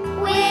so.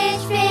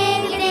 Which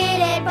finger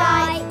did it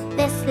bite?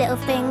 This little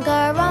finger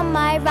on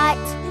my right.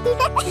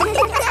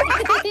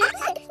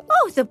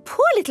 Oh, the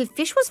poor little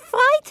fish was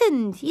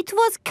frightened. It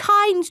was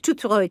kind to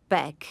throw it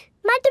back.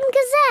 Madam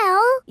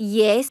Gazelle?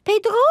 Yes,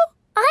 Pedro?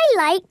 I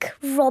like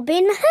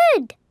Robin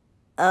Hood.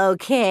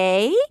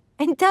 Okay.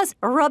 And does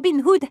Robin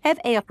Hood have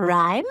a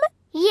rhyme?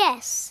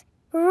 Yes.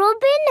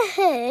 Robin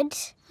Hood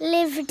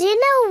lived in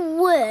a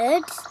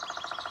wood.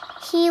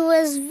 He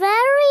was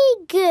very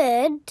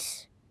good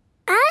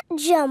at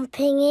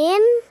jumping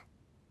in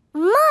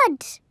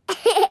mud.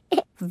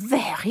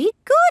 Very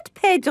good,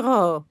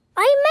 Pedro.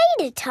 I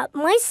made it up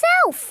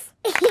myself.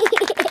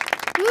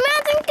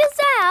 Madam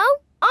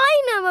Gazelle,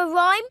 I know a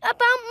rhyme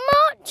about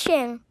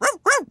marching.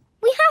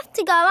 We have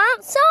to go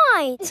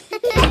outside.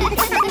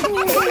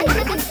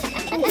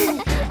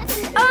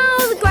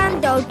 Oh, the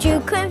grand old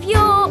Duke of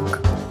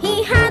York.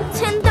 He had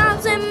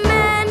 10,000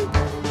 men.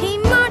 He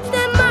marched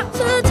them up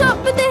to the top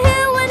of the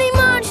hill and he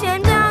marched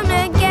them down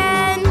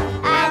again.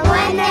 And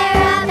when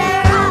they're up,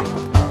 they're up.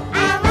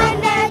 And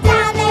when they're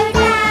down, they're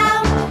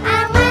down.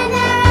 And when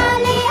they're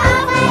only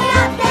halfway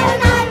up, they're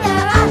neither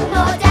up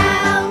nor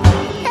down.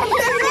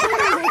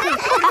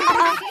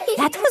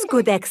 That was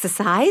good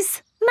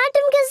exercise.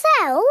 Madam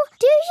Gazelle,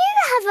 do you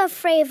have a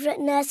favourite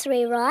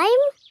nursery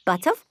rhyme?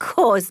 But of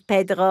course,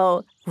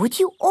 Pedro. Would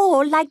you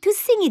all like to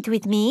sing it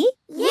with me?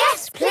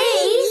 Yes,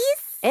 please.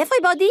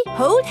 Everybody,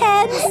 hold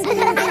hands.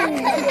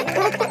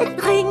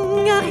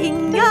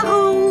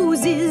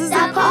 Ring-a-ring-a-roses,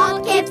 A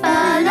pocket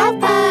full of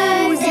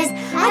posies.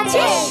 A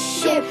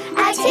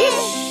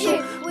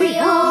tissue, we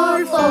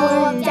all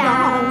fall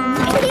down.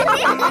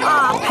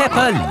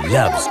 Peppa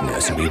loves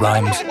nursery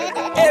rhymes.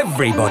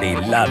 Everybody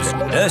loves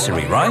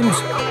nursery rhymes.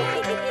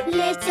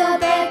 Little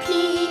Bo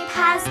Peep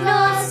has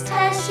lost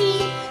her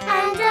sheep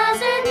and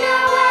doesn't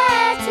know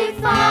where to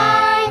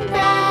find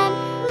them.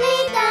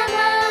 Leave them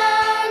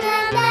alone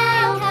and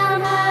they'll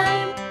come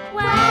home,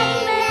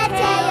 waving their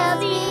tails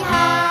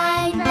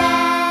behind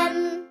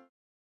them.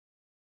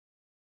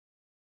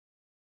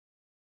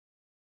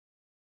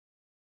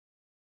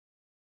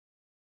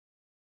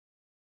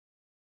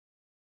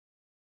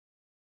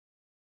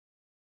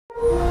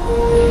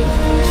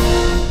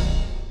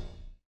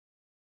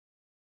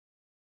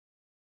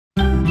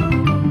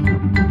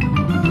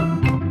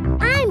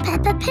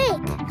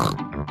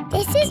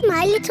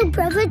 my little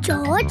brother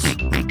George.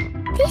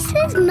 This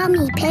is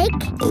Mummy Pig.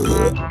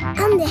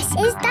 And this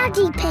is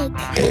Daddy Pig.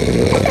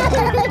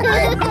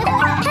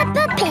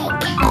 Peppa Pig.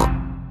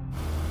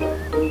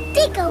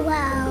 Digger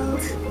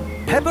World.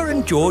 Peppa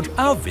and George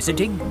are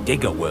visiting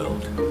Digger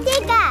World.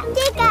 Digger,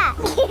 digger.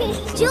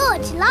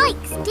 George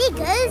likes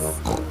diggers.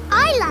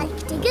 I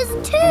like diggers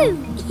too.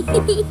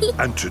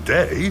 And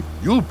today,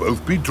 you'll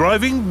both be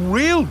driving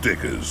real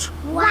diggers.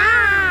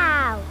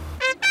 Wow!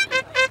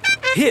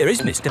 Here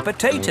is Mr.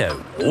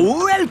 Potato.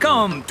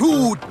 Welcome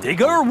to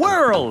Digger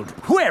World,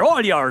 where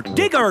all your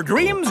digger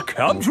dreams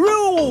come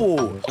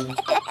true.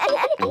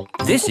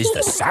 This is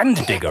the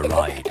sand digger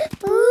ride.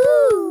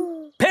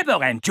 Ooh. Peppa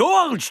and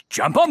George,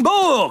 jump on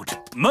board.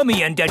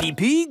 Mummy and Daddy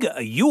Pig,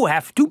 you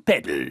have to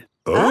pedal.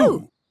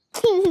 Oh.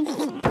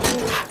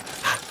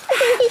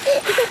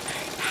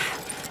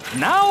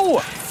 Now,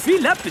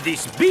 fill up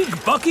this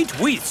big bucket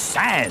with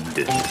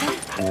sand.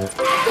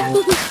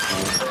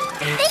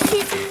 This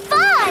is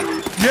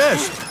fun!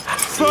 Yes,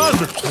 fun!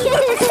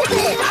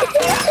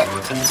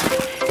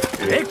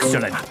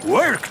 Excellent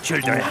work,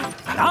 children.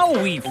 Now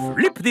we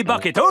flip the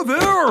bucket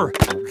over,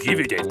 give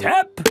it a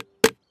tap,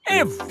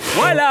 and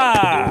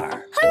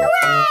voila!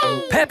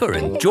 Hooray! Peppa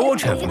and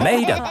George have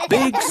made a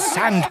big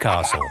sand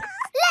castle.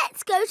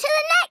 Let's go to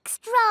the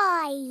next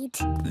ride.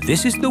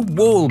 This is the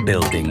wall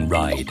building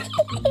ride.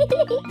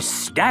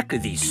 Stack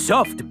the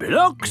soft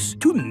blocks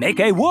to make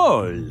a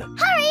wall.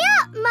 Hurry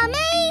up,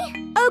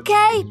 Mummy!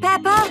 OK,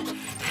 Peppa.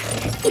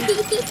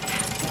 Pedal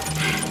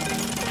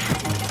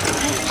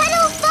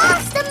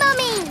faster,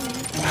 Mummy!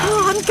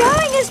 Oh, I'm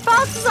going as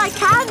fast as I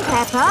can,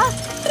 Peppa.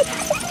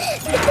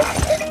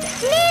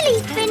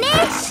 Nearly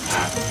finished.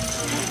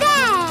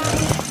 There!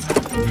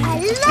 A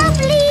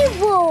lovely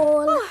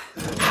wall.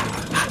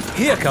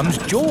 Here comes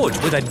George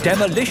with a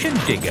demolition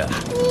digger.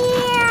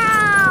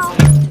 Meow.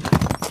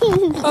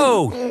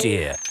 Oh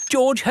dear,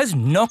 George has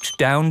knocked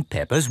down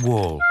Peppa's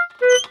wall.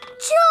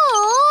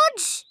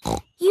 George!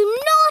 You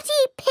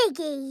naughty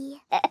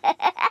piggy!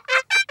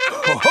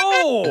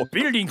 Ho-ho!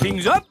 Building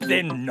things up,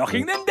 then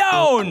knocking them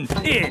down.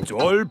 It's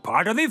all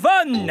part of the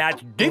fun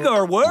at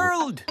Digger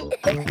World.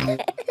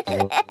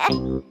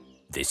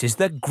 This is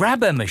the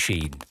grabber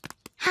machine.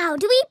 How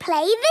do we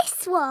play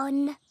this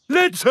one?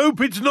 Let's hope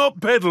it's not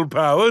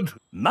pedal-powered.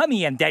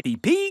 Mummy and Daddy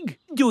Pig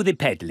do the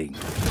peddling.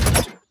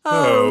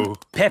 Oh.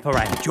 Peppa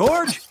and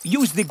George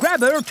use the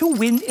grabber to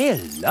win a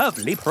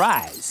lovely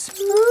prize.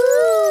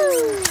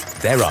 Ooh.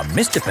 There are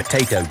Mr.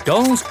 Potato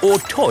dolls or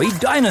toy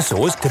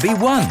dinosaurs to be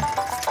won.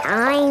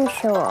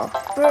 Dinosaur.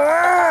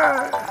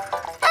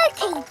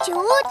 OK,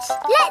 George,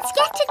 let's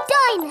get a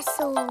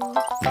dinosaur.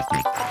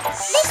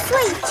 This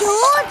way,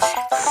 George.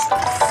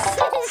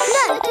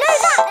 No,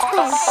 that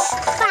way.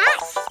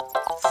 Back,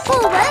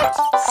 forward,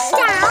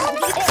 down.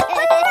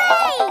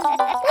 Hooray!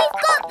 We've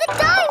got the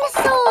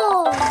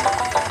dinosaur.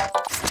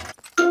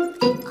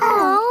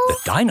 Oh. The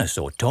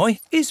dinosaur toy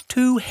is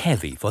too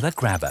heavy for the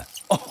grabber.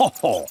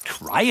 Oh,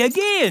 try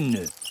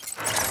again.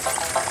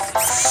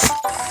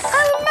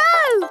 Oh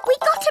no! We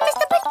got a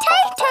Mr.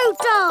 Potato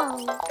doll!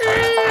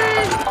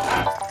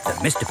 The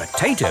Mr.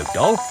 Potato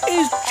doll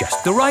is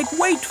just the right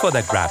weight for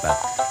the grabber.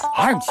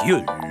 Aren't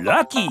you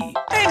lucky?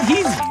 And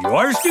he's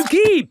yours to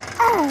keep.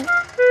 Oh.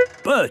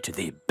 But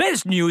the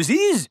best news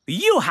is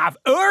you have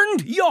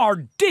earned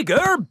your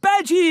digger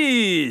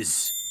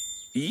badges.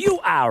 You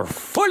are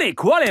fully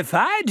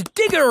qualified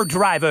digger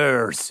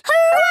drivers.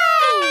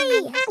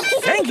 Hooray!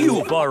 Thank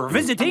you for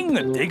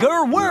visiting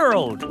Digger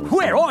World,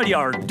 where all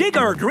your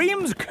digger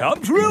dreams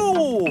come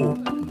true.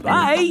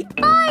 Bye.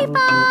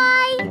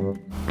 Bye-bye.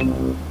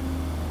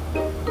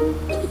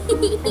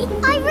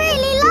 I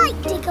really like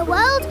Digger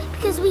World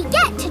because we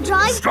get to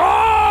drive...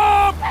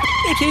 Stop!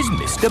 It is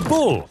Mr.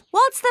 Bull.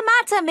 What's the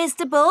matter,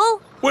 Mr.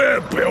 Bull? We're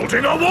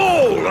building a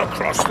wall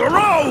across the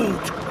road.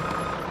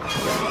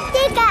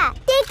 Digger,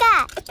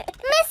 digger.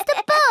 Mr.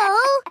 Bull,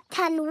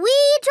 can we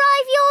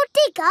drive your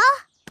digger?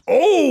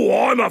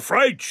 Oh, I'm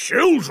afraid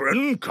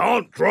children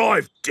can't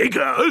drive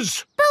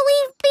diggers. But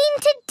we've been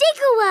to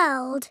Digger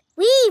World.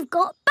 We've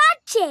got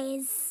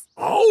badges.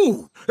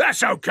 Oh,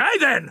 that's OK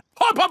then.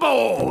 Hop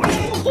aboard.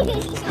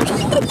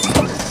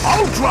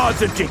 I'll drive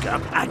the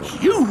digger and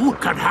you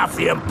can have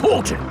the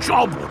important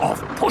job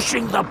of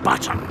pushing the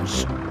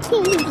buttons.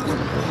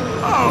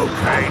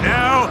 OK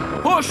now,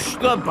 push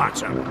the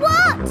button.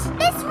 What?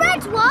 This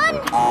red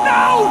one?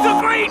 No, the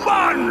green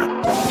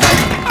one!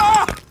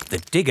 Ah! The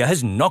digger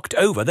has knocked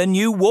over the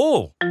new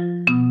wall.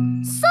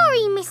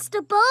 Sorry,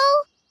 Mr.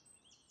 Bull.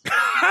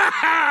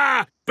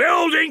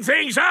 Building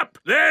things up,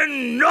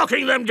 then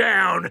knocking them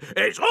down.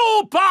 It's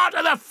all part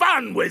of the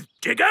fun with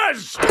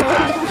diggers.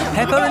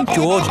 Peppa and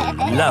George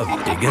love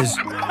diggers.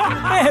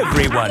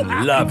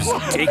 Everyone loves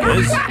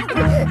diggers.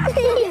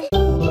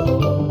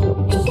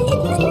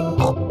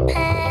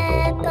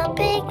 Peppa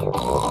Pig.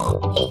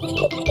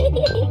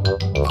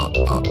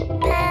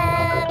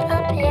 Peppa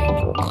Pig.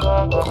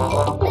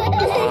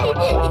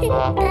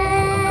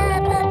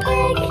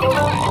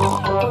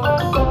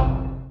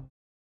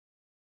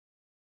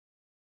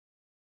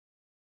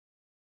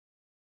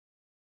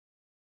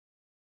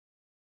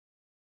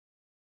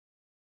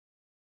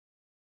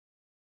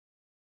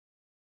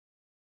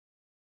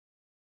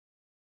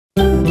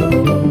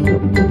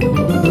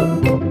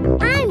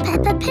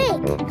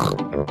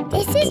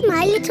 is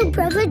my little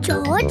brother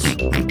George.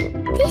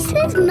 This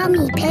is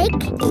Mummy Pig.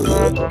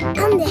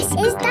 And this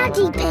is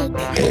Daddy Pig.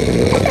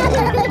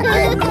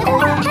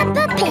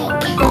 Peppa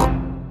Pig.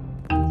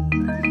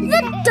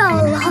 The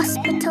Doll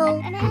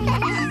Hospital.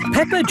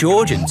 Peppa,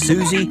 George and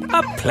Susie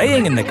are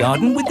playing in the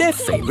garden with their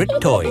favourite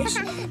toys.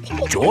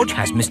 George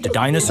has Mr.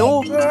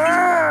 Dinosaur,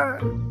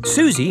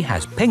 Susie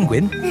has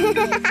Penguin,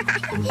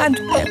 and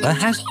Peppa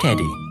has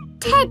Teddy.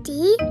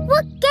 Teddy,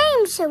 what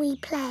game shall we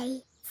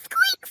play?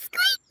 Squeak,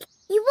 squeak.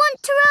 You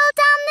want to roll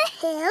down the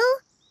hill?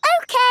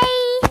 OK.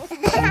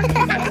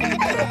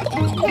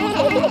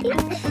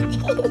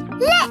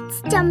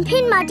 Let's jump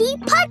in muddy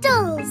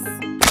puddles.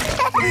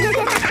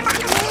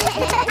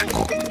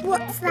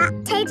 What's that,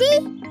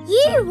 Teddy?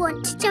 You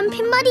want to jump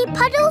in muddy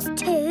puddles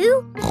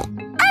too?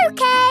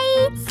 OK.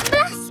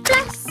 Splash,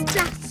 splash,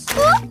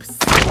 splash. Oops.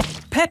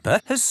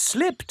 Peppa has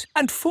slipped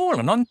and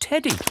fallen on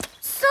Teddy.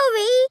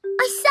 Sorry,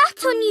 I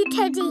sat on you,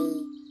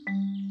 Teddy.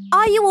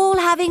 Are you all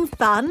having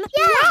fun?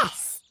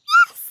 Yes.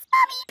 Yes,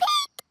 Mummy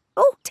Pig.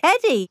 Oh,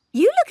 Teddy,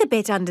 you look a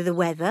bit under the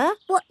weather.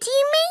 What do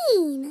you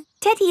mean?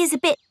 Teddy is a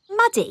bit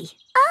muddy.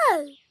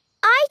 Oh,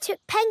 I took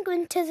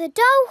Penguin to the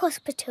doll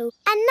hospital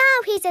and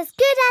now he's as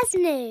good as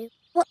new.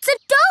 What's a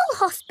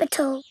doll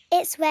hospital?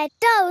 It's where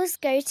dolls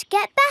go to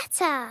get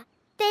better.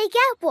 They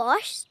get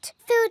washed,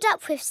 filled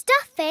up with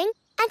stuffing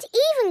and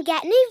even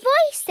get new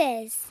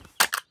voices.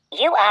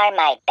 You are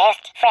my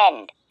best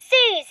friend.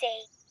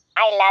 Susie.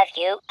 I love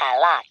you a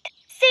lot.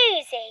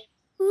 Susie.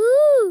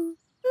 Ooh.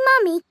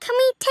 Mummy, can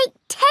we take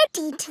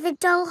Teddy to the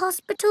doll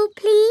hospital,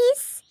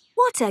 please?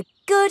 What a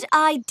good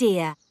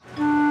idea.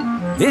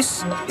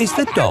 This is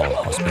the doll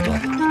hospital.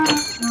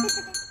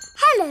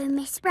 Hello,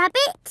 Miss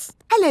Rabbit.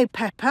 Hello,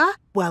 Peppa.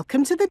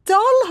 Welcome to the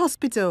doll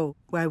hospital,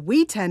 where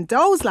we turn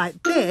dolls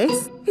like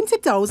this into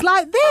dolls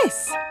like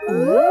this.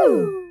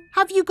 Ooh.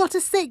 Have you got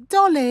a sick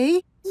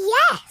dolly?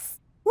 Yes.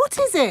 What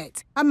is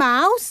it? A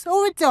mouse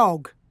or a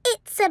dog?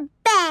 It's a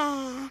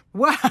bear.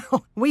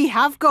 Well, we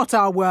have got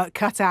our work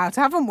cut out,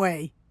 haven't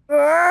we?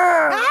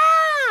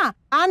 Ah!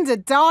 And a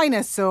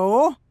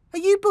dinosaur. Are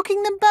you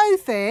booking them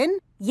both in?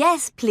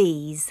 Yes,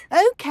 please.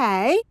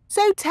 OK.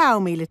 So tell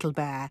me, little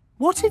bear,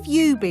 what have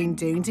you been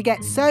doing to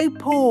get so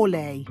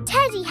poorly?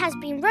 Teddy has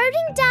been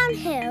rolling down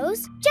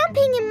hills,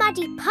 jumping in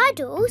muddy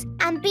puddles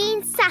and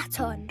being sat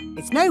on.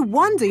 It's no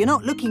wonder you're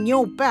not looking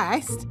your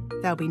best.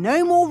 There'll be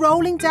no more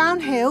rolling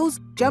down hills,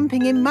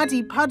 jumping in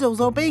muddy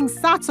puddles or being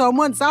sat on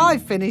once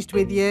I've finished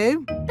with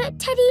you. But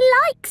Teddy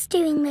likes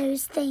doing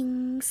those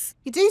things.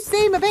 You do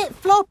seem a bit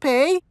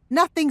floppy.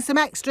 Nothing some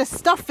extra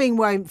stuffing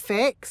won't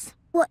fix.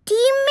 What do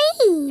you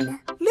mean?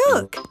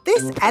 Look,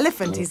 this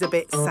elephant is a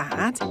bit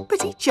sad,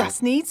 but he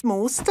just needs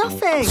more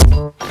stuffing.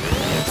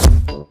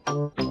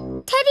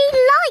 Teddy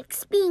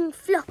likes being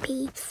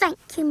floppy, thank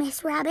you,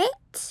 Miss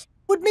Rabbit.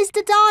 Would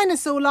Mr.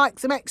 Dinosaur like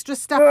some extra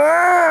stuff?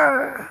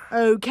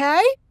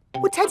 OK.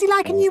 Would Teddy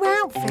like a new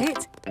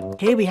outfit?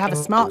 Here we have a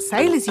smart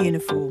sailor's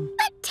uniform.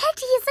 But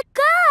Teddy is a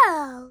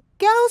girl.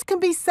 Girls can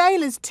be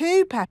sailors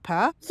too,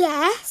 Peppa.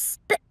 Yes,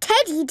 but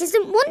Teddy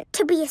doesn't want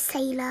to be a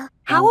sailor.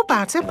 How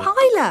about a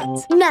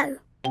pilot? No.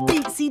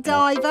 Deep sea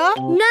diver?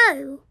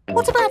 No.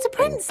 What about a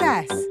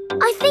princess?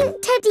 I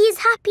think Teddy is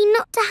happy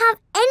not to have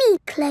any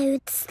clothes,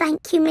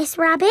 thank you, Miss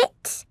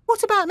Rabbit.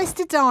 What about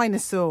Mr.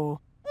 Dinosaur?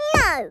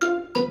 No.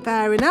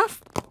 Fair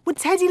enough. Would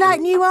Teddy like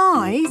new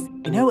eyes?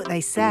 You know what they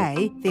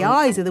say, the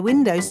eyes are the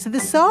windows to the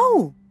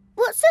soul.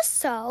 What's a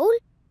soul?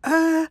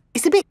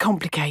 It's a bit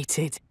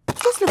complicated.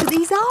 Just look at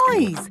these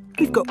eyes.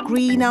 We've got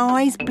green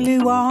eyes,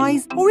 blue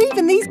eyes, or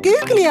even these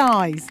googly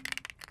eyes.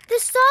 The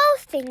soul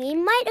thingy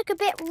might look a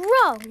bit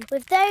wrong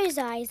with those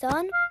eyes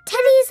on.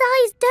 Teddy's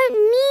eyes don't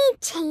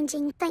need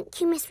changing, thank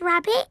you, Miss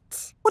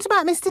Rabbit. What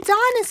about Mr.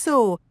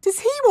 Dinosaur? Does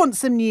he want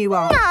some new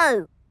eyes?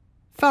 No.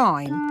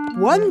 Fine.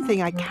 One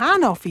thing I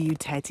can offer you,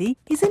 Teddy,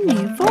 is a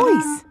new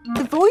voice.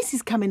 The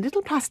voices come in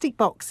little plastic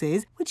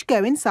boxes which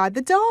go inside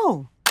the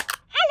doll.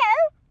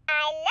 Hello,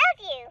 I love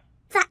you.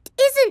 That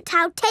isn't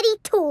how Teddy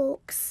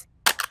talks.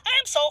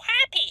 I'm so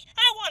happy.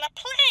 I want to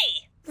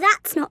play.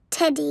 That's not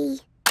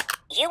Teddy.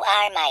 You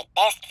are my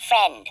best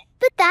friend.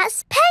 But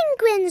that's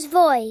Penguin's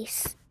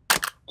voice.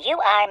 You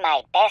are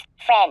my best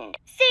friend.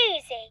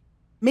 Susie.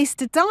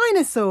 Mr.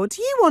 Dinosaur,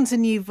 do you want a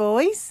new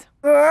voice?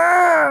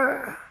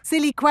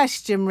 Silly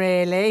question,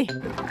 really.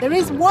 There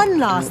is one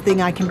last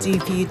thing I can do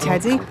for you,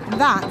 Teddy,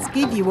 and that's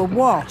give you a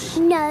wash.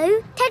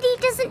 No, Teddy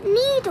doesn't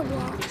need a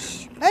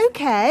wash.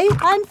 OK,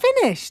 I'm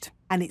finished.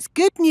 And it's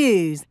good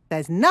news.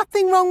 There's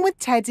nothing wrong with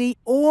Teddy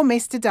or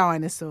Mr.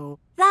 Dinosaur.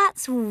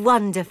 That's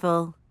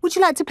wonderful. Would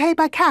you like to pay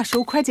by cash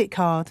or credit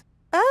card?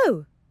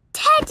 Oh.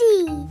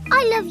 Teddy,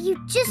 I love you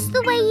just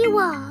the way you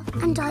are,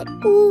 and I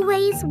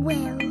always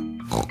will.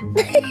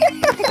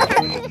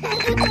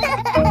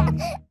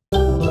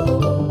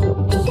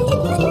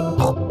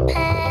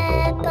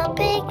 Peppa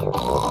Pig.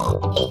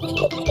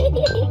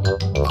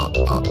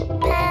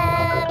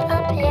 Peppa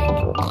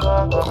Pig.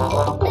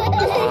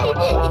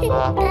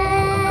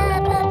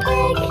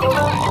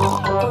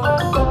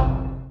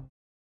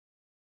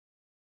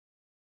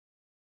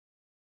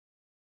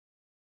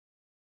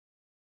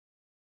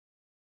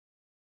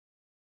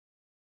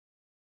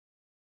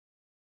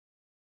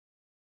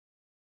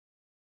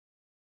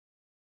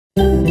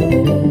 I'm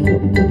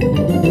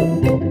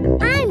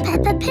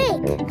Peppa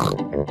Pig.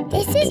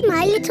 This is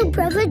my little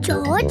brother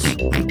George.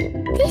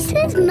 This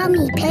is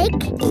Mummy Pig.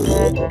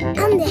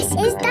 And this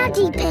is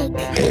Daddy Pig.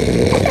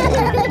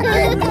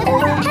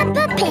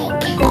 Peppa Pig.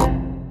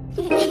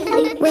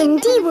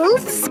 Wendy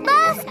Wolf's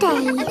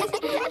birthday.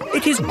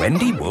 It is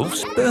Wendy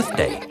Wolf's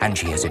birthday, and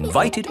she has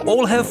invited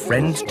all her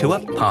friends to a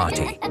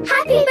party.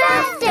 Happy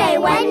birthday,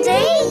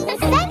 Wendy!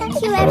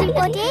 Thank you,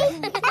 everybody.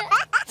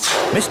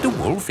 Mr.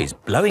 Wolf is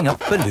blowing up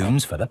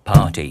balloons for the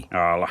party.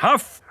 I'll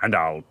huff and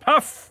I'll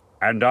puff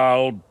and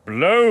I'll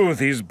blow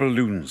these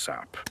balloons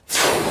up.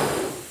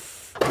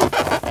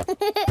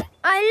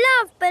 I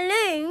love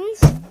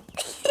balloons.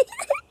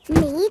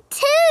 Me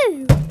too.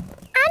 And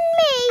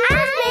me.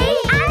 And me.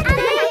 And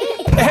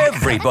me.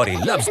 Everybody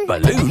loves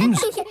balloons.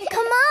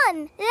 Come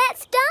on,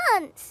 let's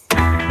dance.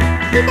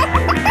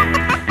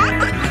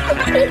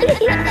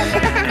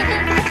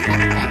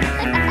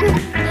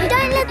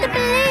 Don't let the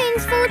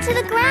balloons fall to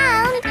the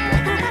ground.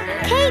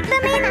 Keep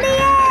them in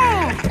the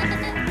air.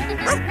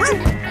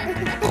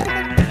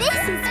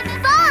 This is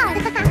fun.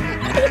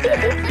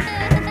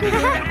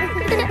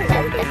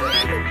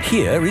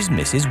 Here is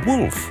Mrs.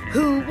 Wolf.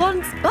 Who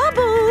wants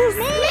bubbles?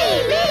 Me.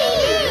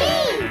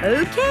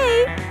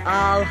 Okay,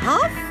 I'll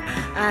huff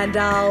and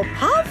I'll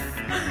puff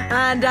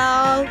and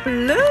I'll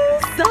blow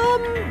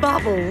some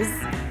bubbles.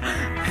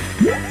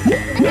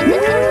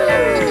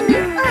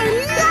 I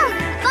love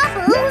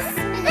bubbles.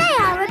 They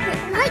are a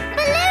bit like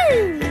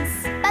balloons.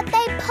 But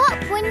they pop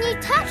when you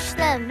touch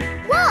them.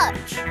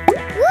 Watch.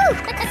 Woo!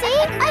 See,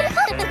 I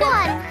popped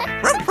one.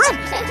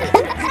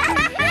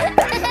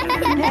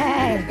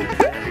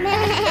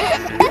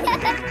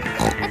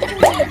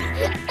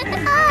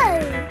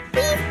 Oh,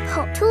 we've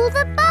popped all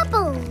the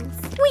bubbles.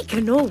 We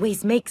can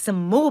always make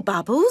some more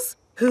bubbles.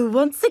 Who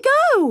wants to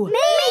go? Me!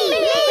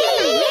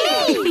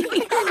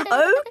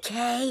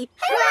 Okay.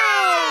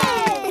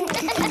 Hooray!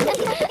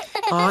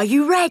 Are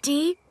you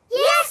ready?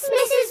 Yes,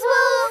 Mrs.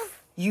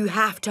 Wolf. You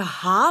have to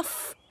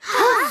huff.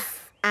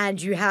 Huff.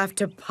 And you have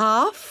to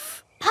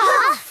puff.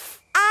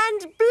 Puff.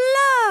 And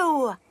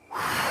blow.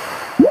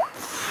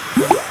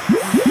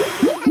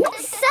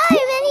 So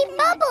many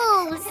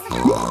bubbles.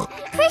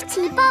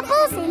 Pretty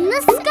bubbles in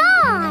the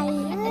sky.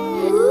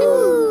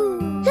 Ooh.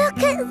 Look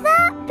at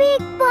that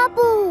big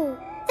bubble.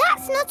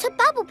 That's not a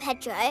bubble,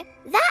 Pedro.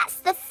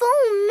 That's the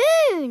full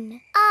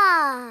moon.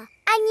 Ah.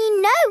 And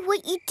you know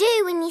what you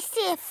do when you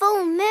see a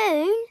full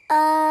moon?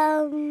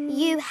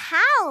 You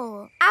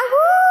howl.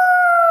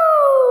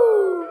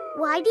 Ow!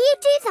 Why do you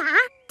do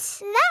that?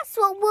 That's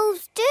what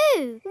wolves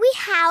do. We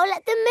howl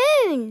at the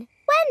moon.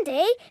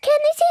 Wendy, can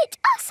you teach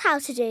us how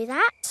to do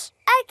that?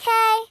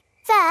 Okay.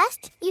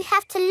 First, you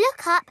have to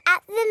look up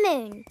at the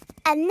moon.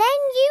 And then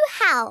you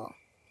howl.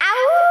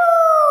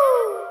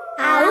 Ow!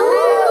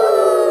 Ow!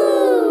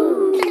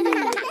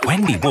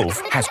 Wendy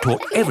Wolf has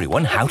taught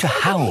everyone how to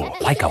howl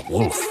like a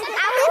wolf.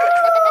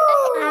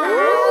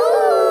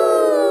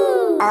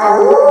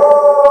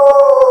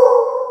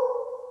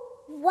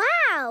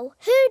 Wow,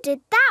 who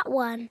did that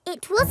one?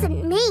 It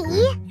wasn't me.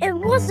 It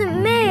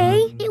wasn't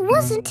me. It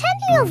wasn't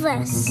any of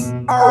us. It's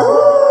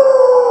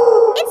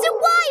a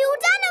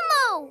wild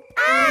animal.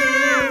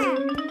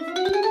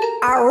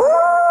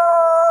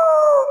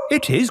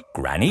 It is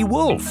Granny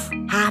Wolf.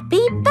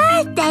 Happy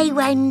birthday,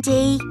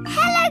 Wendy.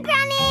 Hello,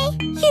 Granny.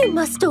 You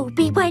must all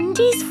be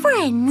Wendy's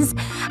friends.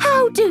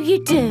 How do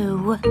you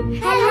do?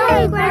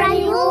 Hello,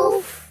 Granny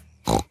Wolf.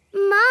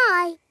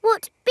 My,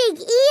 what big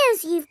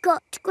ears you've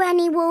got,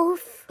 Granny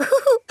Wolf.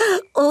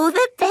 All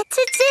the better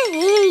to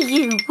hear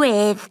you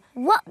with.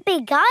 What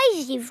big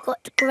eyes you've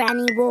got,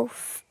 Granny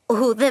Wolf.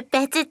 All the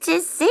better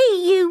to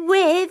see you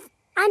with.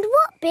 And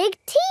what big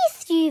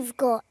teeth you've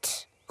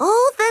got.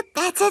 All the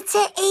better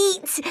to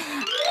eat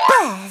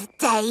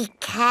birthday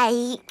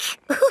cake.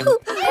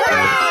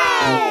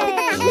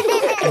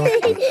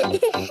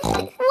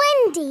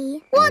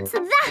 Wendy, what's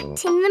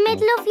that in the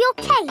middle of your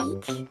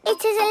cake?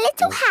 It is a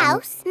little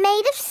house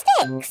made of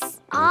sticks.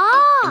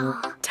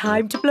 Ah.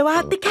 Time to blow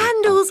out the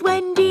candles,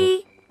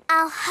 Wendy.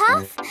 I'll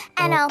huff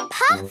and I'll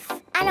puff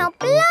and I'll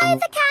blow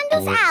the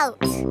candles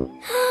out.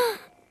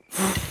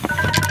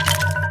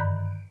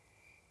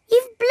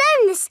 You've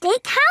blown the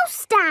stick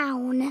house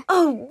down.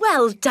 Oh,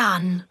 well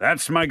done.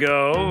 That's my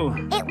goal.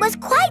 It was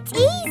quite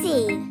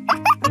easy.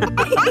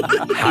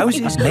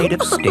 Houses made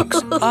of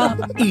sticks are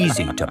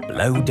easy to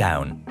blow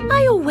down.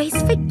 I always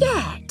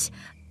forget.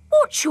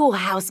 What's your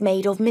house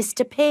made of,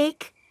 Mr.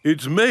 Pig?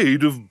 It's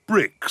made of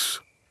bricks.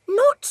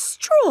 Not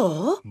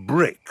straw?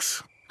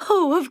 Bricks.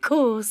 Oh, of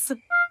course.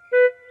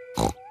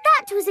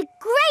 That was a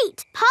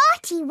great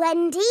party,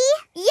 Wendy.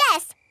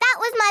 Yes, that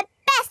was my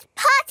best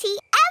party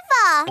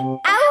ever.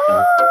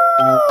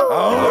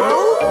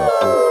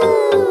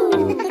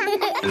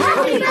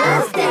 Happy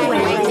birthday,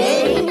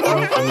 Wendy.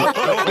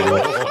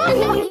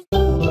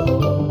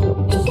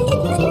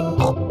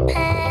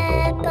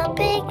 Peppa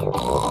Pig.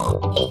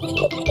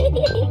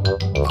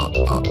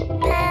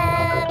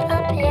 Peppa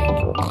Pig. Peppa Pig.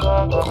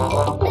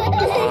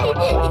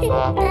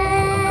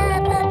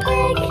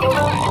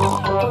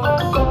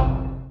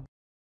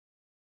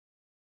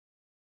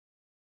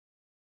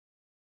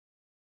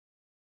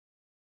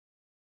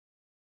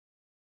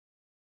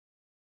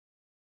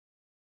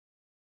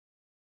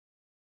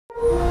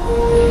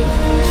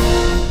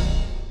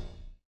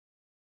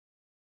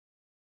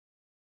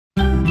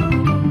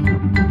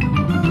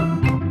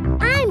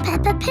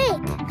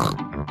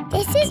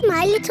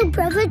 little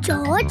brother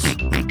George.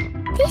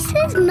 This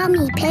is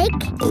Mummy Pig.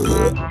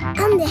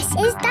 And this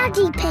is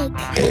Daddy Pig.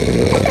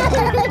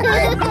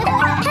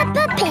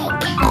 Peppa Pig.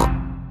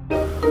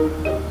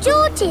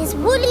 George's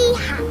woolly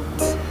hat.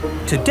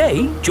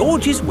 Today,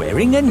 George is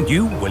wearing a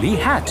new woolly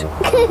hat.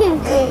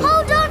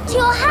 Hold on to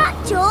your hat,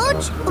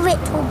 George, or it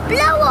will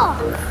blow off.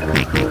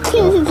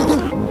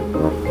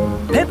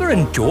 Peppa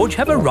and George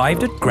have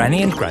arrived at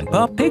Granny and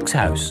Grandpa Pig's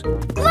house.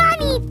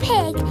 Granny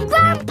Pig!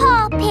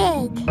 Grandpa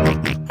Pig!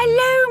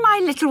 Hello, my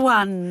little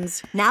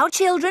ones. Now,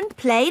 children,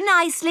 play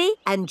nicely.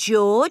 And,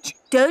 George,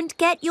 don't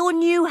get your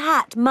new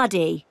hat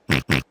muddy.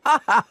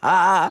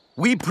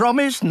 We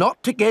promise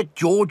not to get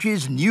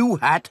George's new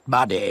hat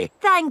muddy.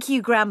 Thank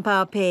you,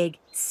 Grandpa Pig.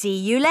 See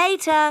you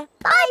later.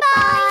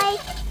 Bye-bye.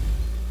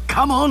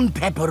 Come on,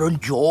 Peppa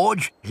and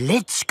George.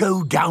 Let's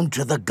go down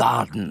to the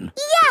garden.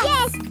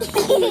 Yes!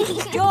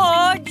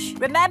 George,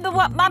 remember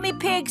what Mummy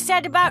Pig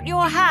said about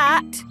your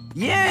hat?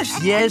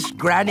 Yes,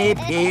 Granny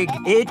Pig.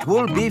 It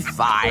will be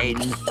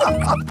fine.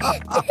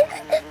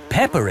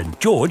 Peppa and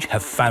George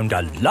have found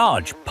a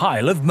large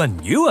pile of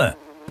manure.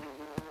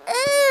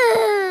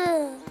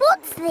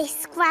 What's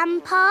this,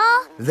 Grandpa?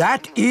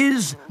 That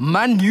is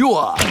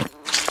manure.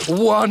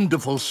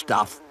 Wonderful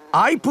stuff.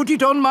 I put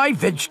it on my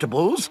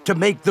vegetables to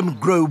make them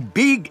grow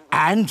big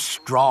and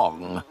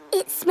strong.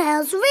 It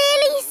smells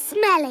really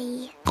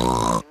smelly.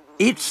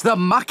 It's the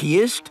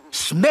muckiest,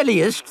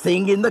 smelliest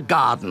thing in the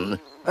garden.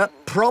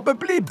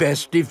 Probably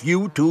best if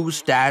you two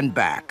stand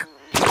back.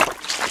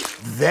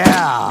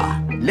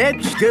 There.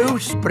 Let's go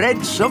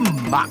spread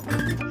some muck.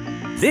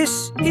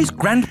 This is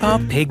Grandpa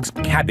Pig's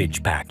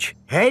cabbage patch.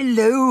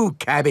 Hello,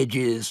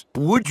 cabbages.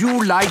 Would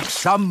you like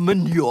some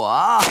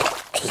manure?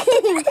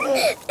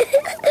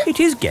 It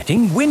is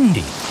getting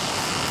windy.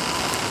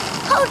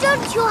 Hold on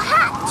to your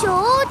hat,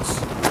 George.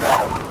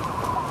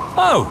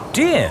 Oh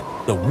dear,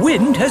 the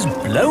wind has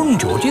blown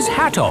George's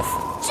hat off.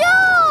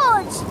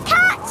 George,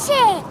 catch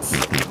it!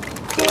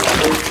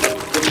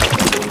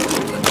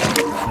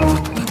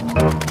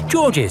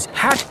 George's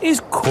hat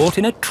is caught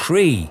in a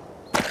tree.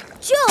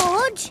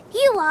 George,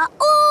 you are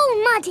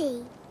all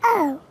muddy.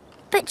 Oh,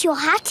 but your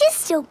hat is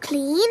still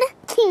clean.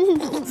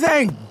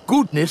 Thank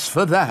goodness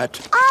for that.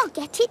 I'll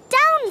get it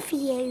down for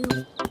you.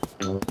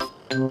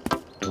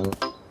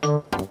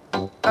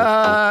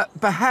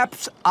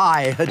 Perhaps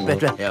I had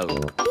better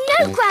help.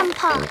 No,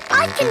 Grandpa,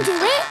 I can do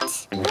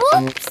it.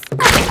 Whoops.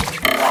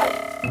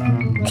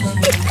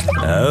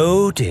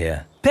 Oh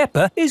dear,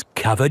 Peppa is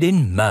covered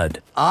in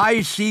mud.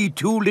 I see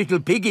two little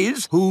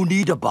piggies who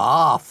need a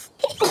bath.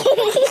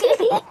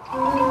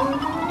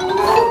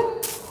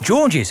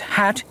 George's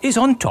hat is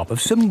on top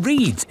of some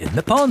reeds in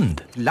the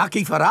pond.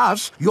 Lucky for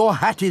us, your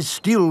hat is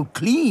still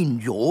clean,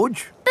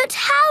 George. But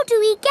how do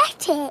we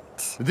get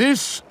it?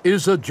 This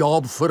is a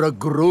job for a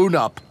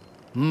grown-up.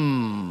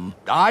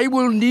 I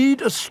will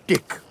need a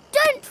stick.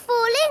 Don't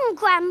fall in,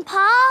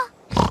 Grandpa.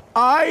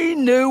 I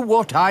know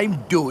what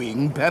I'm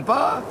doing,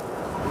 Peppa.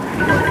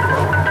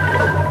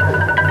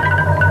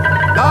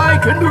 I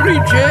can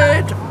reach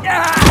it.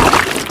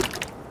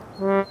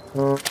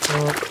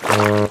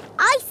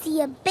 I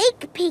see a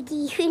big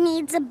piggy who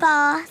needs a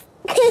bath.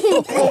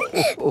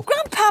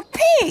 Grandpa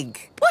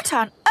Pig, what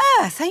on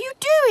earth are you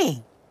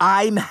doing?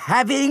 I'm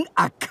having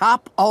a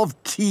cup of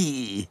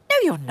tea. No,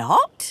 you're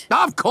not.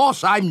 Of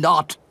course I'm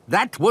not.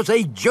 That was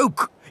a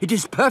joke. It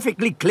is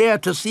perfectly clear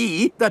to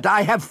see that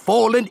I have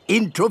fallen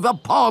into the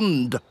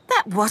pond.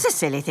 That was a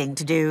silly thing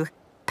to do.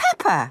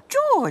 Peppa,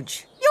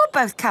 George, you're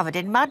both covered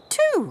in mud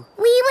too.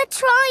 We were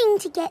trying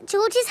to get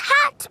George's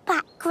hat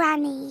back,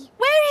 Granny.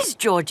 Where is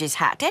George's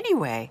hat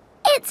anyway?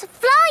 It's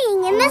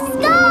flying in the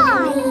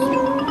sky.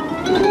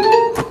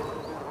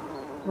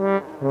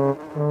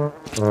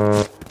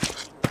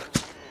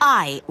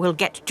 I will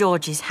get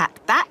George's hat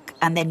back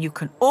and then you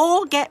can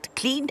all get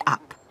cleaned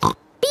up.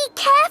 Be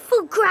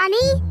careful,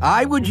 Granny.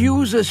 I would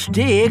use a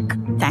stick.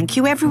 Thank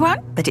you,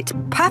 everyone, but it's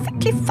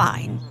perfectly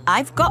fine.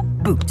 I've got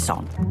boots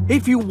on.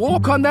 If you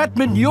walk on that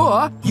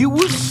manure, you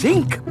will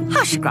sink.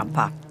 Hush,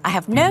 Grandpa. I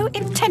have no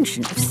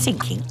intention of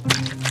sinking.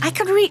 I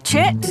can reach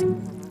it.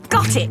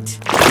 Got it.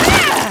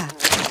 Ah!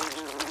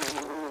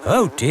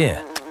 Oh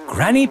dear,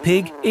 Granny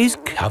Pig is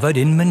covered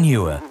in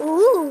manure.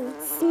 Ooh,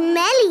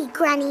 smelly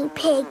Granny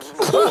Pig.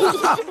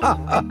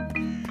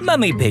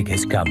 Mummy Pig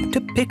has come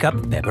to pick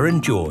up Peppa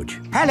and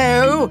George.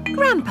 Hello.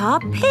 Grandpa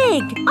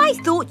Pig, I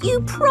thought you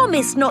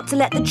promised not to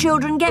let the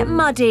children get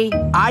muddy.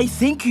 I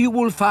think you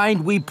will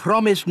find we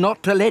promised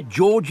not to let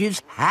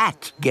George's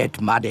hat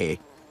get muddy.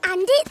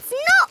 And it's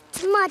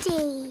not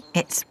muddy.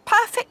 It's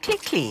perfectly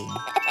clean.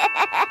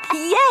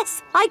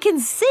 Yes, I can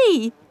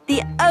see.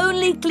 The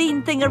only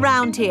clean thing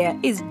around here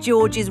is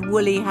George's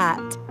woolly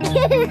hat.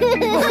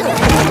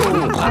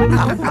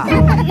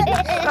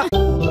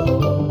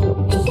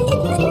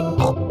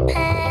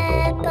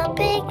 Peppa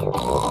Pig.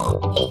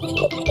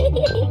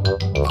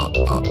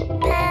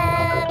 Peppa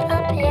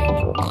Pig.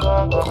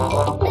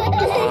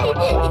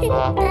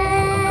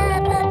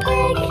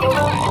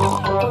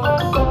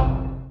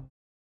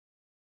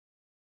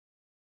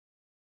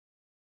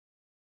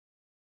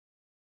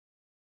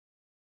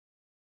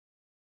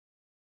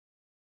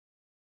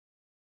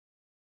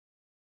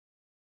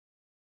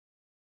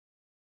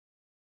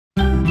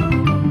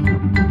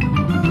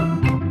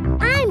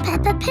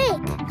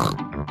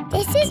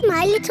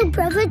 little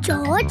brother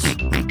George.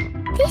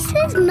 This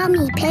is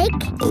Mummy Pig.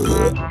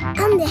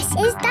 And this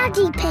is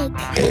Daddy Pig.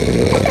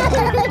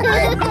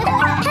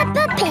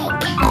 Peppa Pig.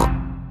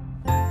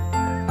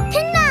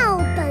 Canal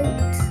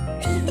boat.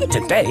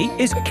 Today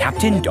is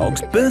Captain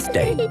Dog's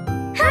birthday.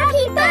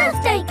 Happy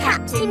birthday,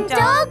 Captain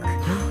Dog!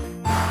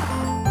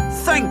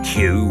 Thank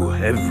you,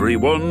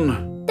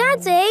 everyone.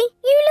 Daddy,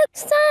 you look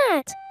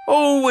sad.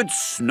 Oh,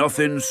 it's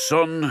nothing,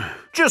 son.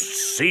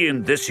 Just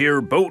seeing this here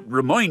boat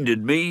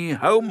reminded me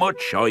how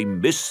much I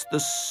miss the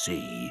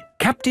sea.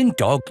 Captain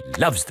Dog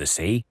loves the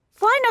sea.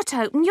 Why not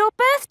open your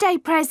birthday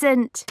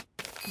present?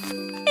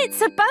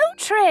 It's a boat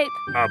trip.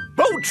 A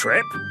boat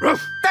trip?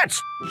 That's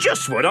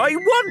just what I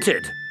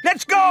wanted.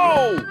 Let's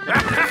go!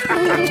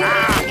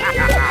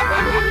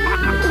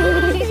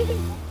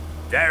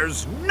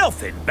 There's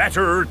nothing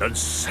better than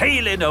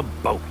sailing a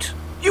boat.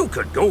 You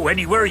could go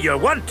anywhere you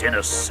want in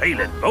a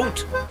sailing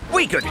boat.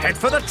 We could head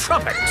for the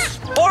tropics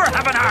or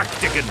have an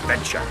Arctic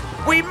adventure.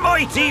 We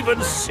might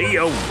even see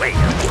a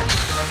whale.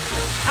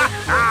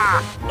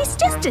 It's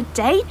just a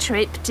day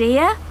trip,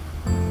 dear.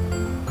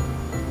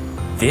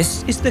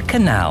 This is the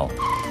canal.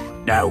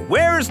 Now,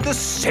 where's the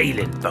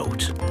sailing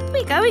boat?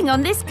 We're going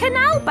on this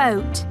canal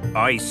boat.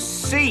 I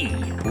see.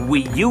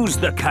 We use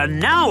the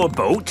canal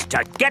boat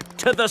to get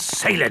to the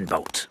sailing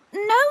boat.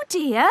 No,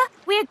 dear.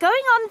 We're going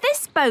on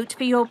this boat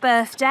for your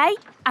birthday,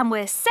 and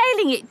we're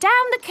sailing it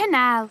down the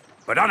canal.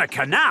 But on a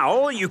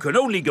canal, you can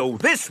only go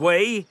this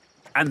way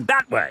and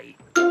that way.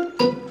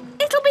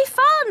 It'll be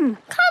fun.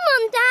 Come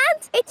on,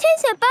 Dad. It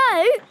is a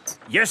boat.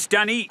 Yes,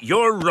 Danny,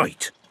 you're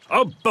right.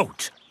 A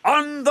boat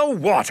on the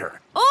water.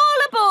 All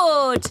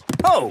aboard.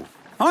 Oh,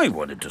 I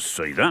wanted to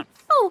say that.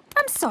 Oh,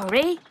 I'm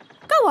sorry.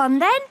 Go on,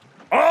 then.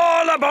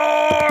 All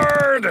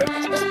aboard!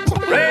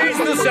 Raise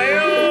the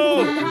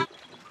sail!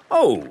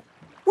 Oh,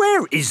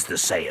 where is the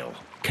sail?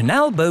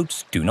 Canal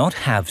boats do not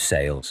have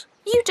sails.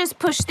 You just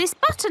push this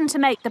button to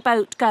make the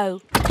boat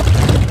go.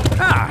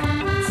 Ah,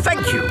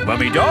 thank you,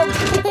 Mummy Dog.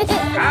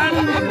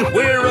 And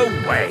we're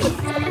away.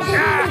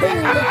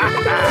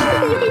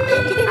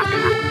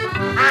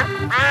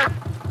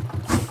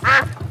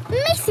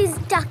 Mrs.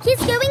 Duck is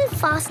going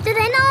faster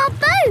than our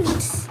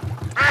boat.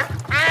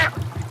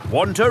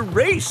 Want a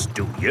race,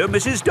 do you,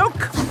 Mrs.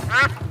 Duck?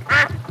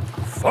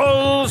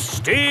 Full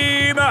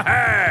steam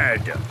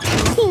ahead!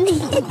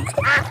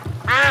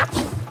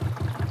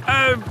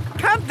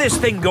 Can't this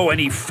thing go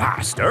any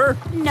faster?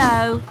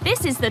 No,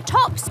 this is the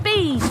top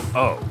speed.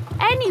 Oh.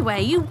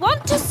 Anyway, you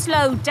want to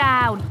slow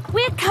down.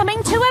 We're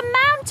coming to a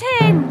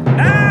mountain.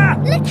 Ah!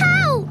 Look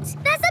out!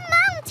 There's a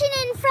mountain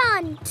in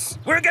front.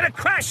 We're going to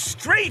crash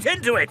straight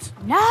into it.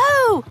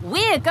 No,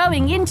 we're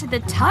going into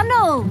the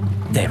tunnel.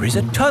 There is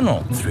a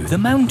tunnel through the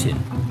mountain.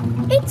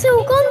 It's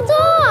all gone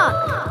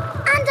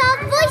dark. And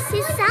our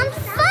voices sound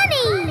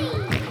funny.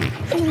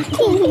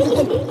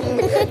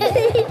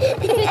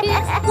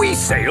 We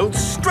sailed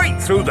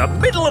straight through the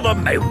middle of a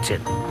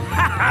mountain. Ha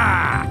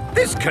ha!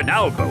 This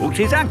canal boat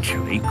is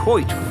actually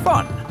quite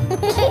fun.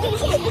 Look,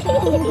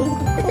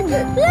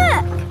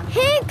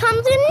 here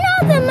comes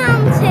another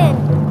mountain.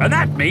 And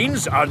that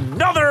means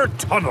another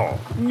tunnel.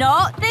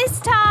 Not this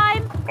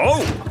time.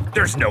 Oh,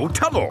 there's no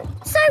tunnel.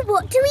 So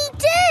what do we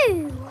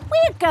do?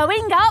 We're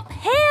going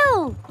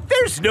uphill.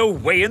 There's no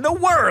way in the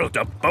world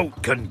a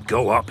boat can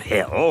go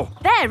uphill.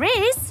 There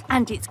is,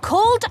 and it's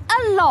called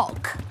a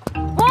lock.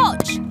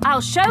 Watch,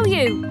 I'll show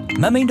you.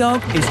 Mummy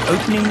Dog is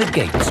opening the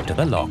gates to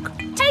the lock.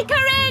 Take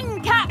her in,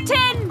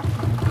 Captain.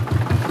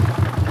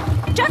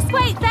 Just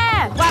wait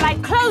there while I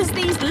close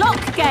these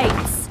lock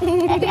gates.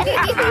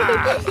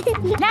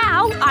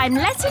 Now I'm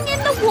letting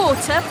in the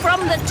water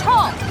from the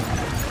top.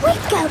 We're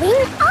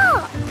going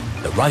up.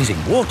 The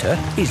rising water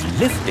is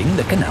lifting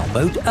the canal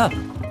boat up.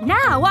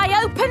 Now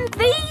I opened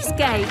these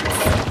gates.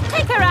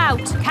 Take her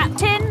out,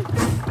 Captain.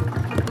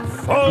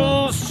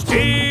 Full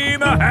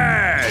steam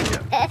ahead!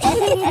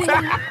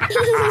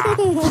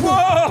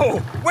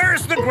 Whoa!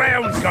 Where's the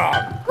ground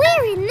gone?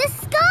 We're in the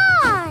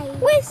sky.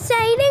 We're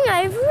sailing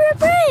over a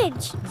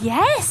bridge.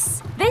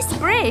 Yes, this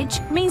bridge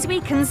means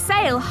we can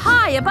sail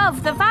high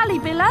above the valley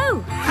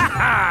below. Ha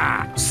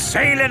ha!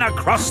 Sailing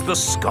across the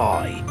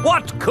sky.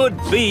 What could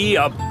be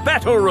a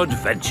better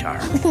adventure?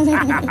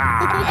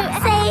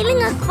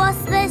 Sailing across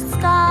the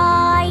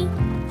sky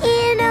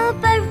in a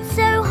boat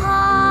so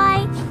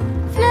high,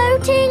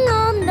 floating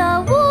on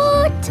the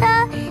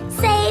water,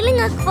 sailing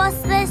across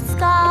the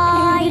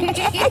sky.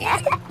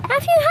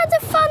 Have you had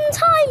a fun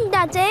time,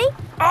 Daddy?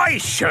 I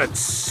should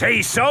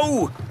say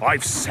so.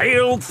 I've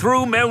sailed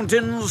through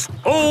mountains,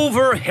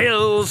 over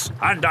hills,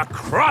 and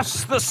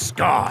across the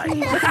sky.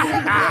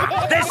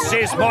 This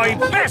is my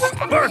best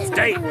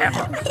birthday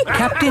ever.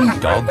 Captain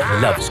Dog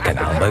loves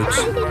canal boats.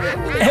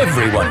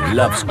 Everyone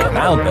loves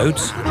canal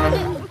boats.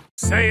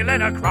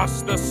 Sailing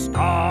across the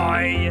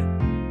sky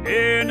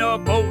in a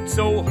boat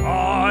so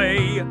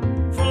high,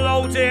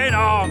 floating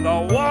on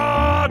the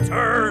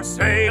water,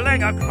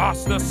 sailing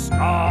across the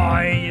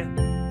sky.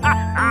 Ha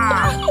ha!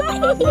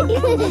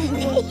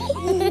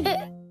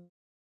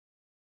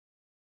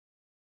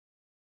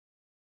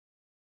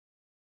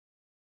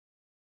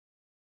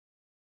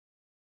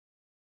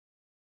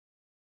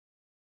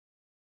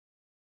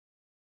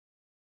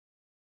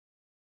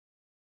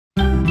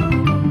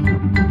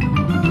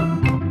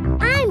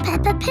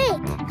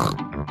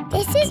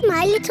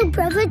 little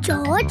brother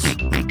George.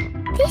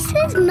 This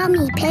is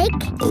Mummy Pig.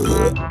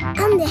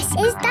 And this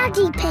is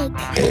Daddy Pig.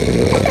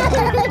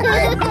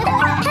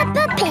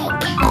 Peppa Pig.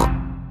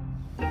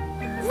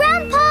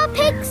 Grandpa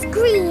Pig's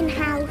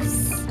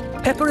greenhouse.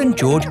 Peppa and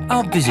George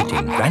are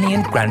visiting Granny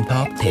and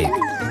Grandpa Pig.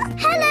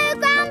 Hello,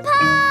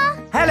 Grandpa.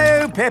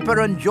 Hello, Peppa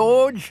and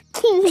George.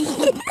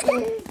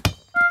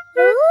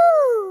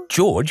 Ooh.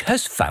 George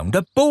has found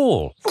a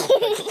ball.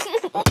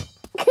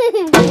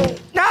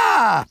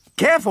 Ah!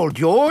 Careful,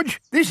 George.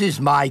 This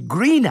is my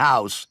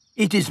greenhouse.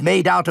 It is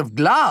made out of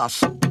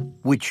glass,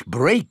 which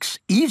breaks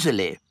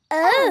easily.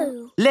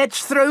 Oh.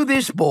 Let's throw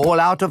this ball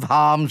out of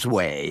harm's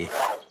way.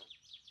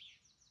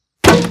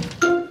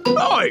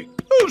 Oi!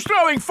 Who's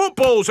throwing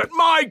footballs at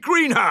my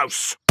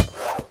greenhouse?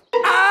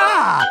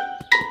 Ah!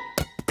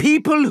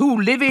 People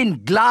who live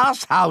in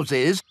glass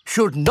houses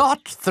should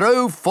not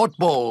throw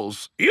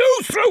footballs. You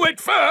threw it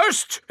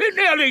first! It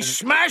nearly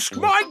smashed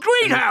my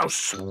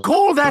greenhouse!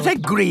 Call that a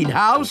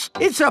greenhouse?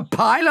 It's a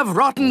pile of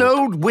rotten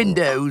old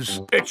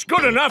windows. It's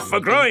good enough for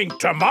growing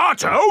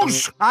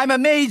tomatoes! I'm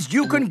amazed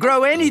you can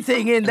grow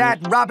anything in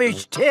that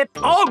rubbish tip.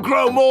 I'll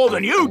grow more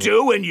than you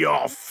do in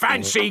your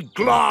fancy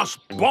glass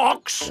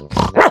box!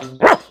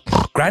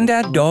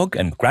 Grandad Dog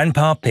and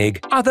Grandpa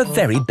Pig are the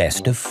very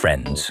best of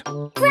friends.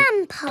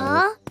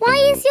 Grandpa, why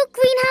is your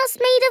greenhouse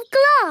made of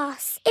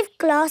glass if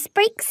glass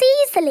breaks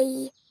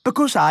easily?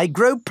 Because I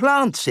grow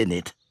plants in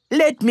it.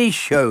 Let me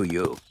show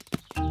you.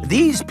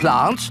 These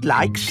plants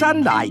like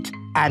sunlight,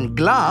 and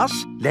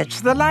glass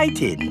lets the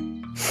light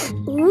in.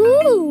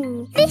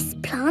 Ooh, this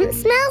plant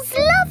smells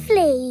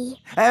lovely.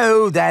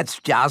 Oh, that's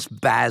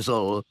just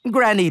basil.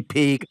 Granny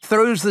Pig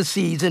throws the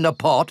seeds in a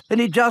pot and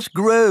it just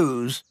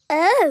grows.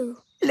 Oh.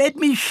 Let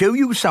me show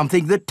you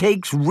something that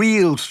takes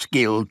real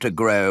skill to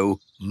grow.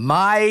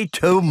 My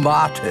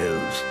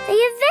tomatoes. They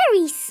are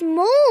very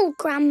small,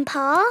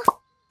 Grandpa.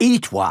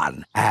 Eat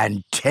one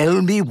and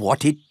tell me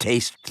what it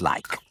tastes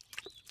like.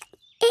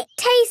 It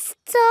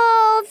tastes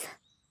of...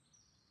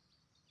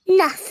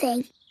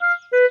 nothing.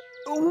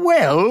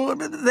 Well,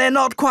 they're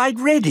not quite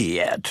ready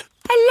yet.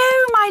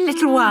 Hello, my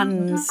little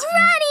ones.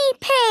 Granny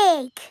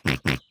Pig!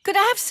 Could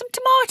I have some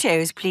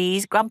tomatoes,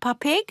 please, Grandpa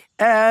Pig?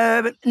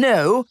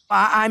 No.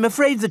 I'm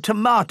afraid the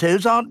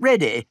tomatoes aren't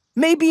ready.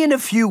 Maybe in a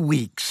few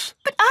weeks.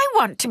 But I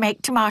want to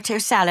make tomato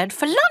salad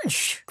for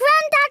lunch.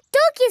 Grandad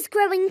Dog is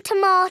growing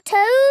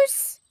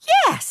tomatoes.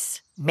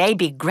 Yes.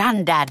 Maybe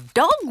Grandad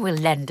Dog will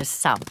lend us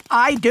some.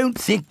 I don't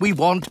think we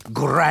want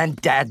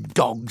Grandad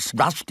Dog's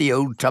rusty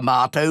old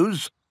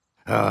tomatoes.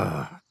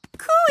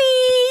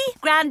 Cooey!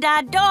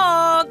 Grandad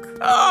Dog!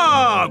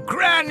 Ah,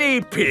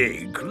 Granny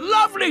Pig.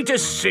 Lovely to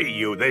see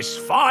you this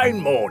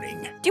fine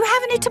morning. Do you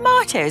have any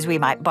tomatoes we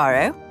might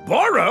borrow?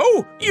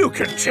 Borrow? You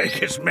can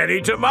take as many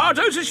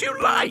tomatoes as you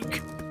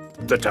like.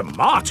 The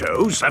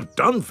tomatoes have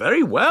done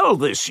very well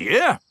this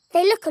year.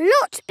 They look a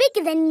lot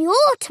bigger than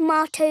your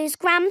tomatoes,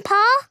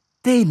 Grandpa.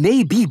 They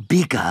may be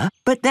bigger,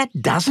 but that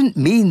doesn't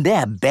mean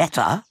they're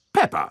better.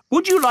 Peppa,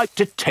 would you like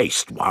to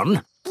taste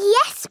one?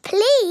 Yes,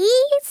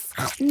 please.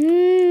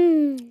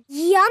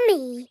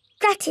 Yummy.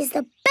 That is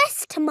the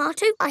best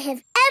tomato I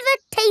have ever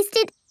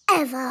tasted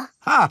ever.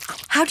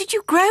 How did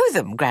you grow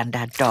them,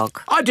 Grandad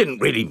Dog? I didn't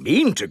really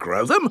mean to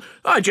grow them.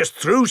 I just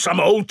threw some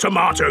old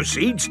tomato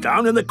seeds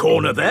down in the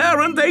corner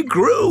there and they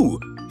grew.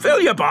 Fill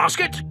your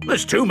basket.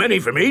 There's too many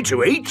for me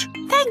to eat.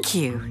 Thank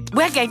you.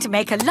 We're going to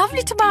make a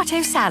lovely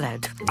tomato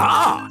salad.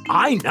 Ah,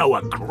 I know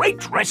a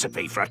great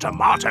recipe for a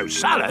tomato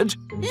salad.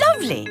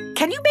 Lovely.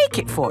 Can you make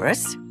it for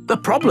us? The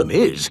problem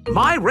is,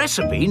 my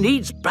recipe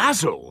needs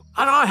basil,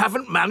 and I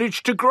haven't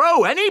managed to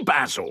grow any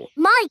basil.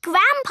 My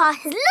grandpa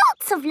has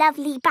lots of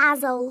lovely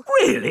basil.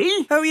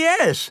 Really? Oh,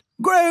 yes.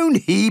 Grown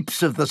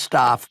heaps of the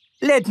stuff.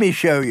 Let me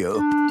show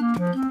you.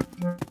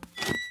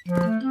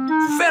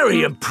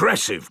 Very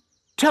impressive.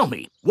 Tell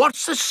me,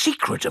 what's the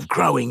secret of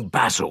growing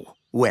basil?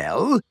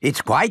 Well,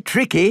 it's quite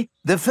tricky.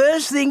 The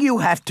first thing you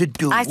have to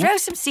do... I throw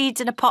some seeds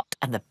in a pot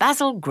and the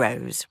basil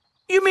grows.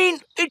 You mean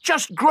it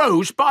just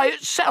grows by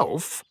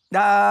itself?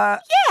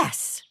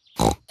 Yes.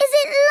 Is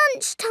it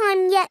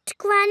lunchtime yet,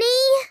 Granny?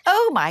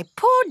 Oh, my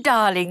poor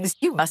darlings,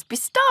 you must be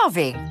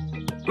starving.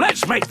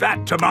 Let's make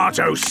that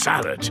tomato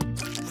salad.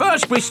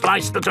 First, we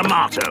slice the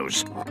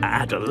tomatoes.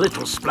 Add a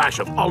little splash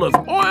of olive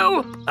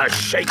oil, a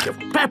shake of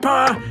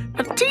pepper,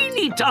 a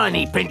teeny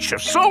tiny pinch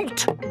of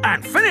salt,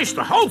 and finish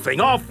the whole thing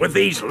off with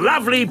these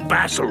lovely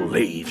basil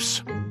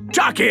leaves.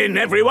 Tuck in,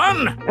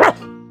 everyone.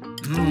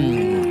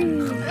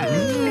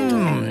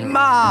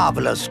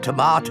 Marvellous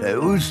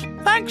tomatoes.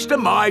 Thanks to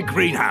my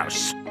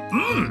greenhouse.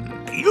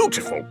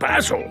 Beautiful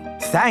basil.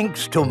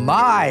 Thanks to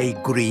my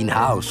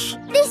greenhouse.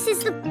 This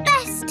is the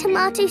best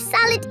tomato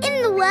salad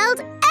in the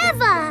world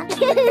ever.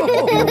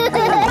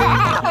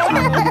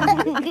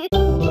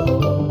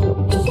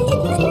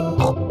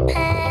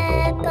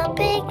 Peppa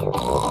Pig.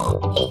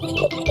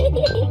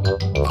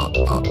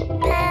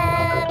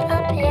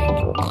 Peppa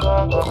Pig.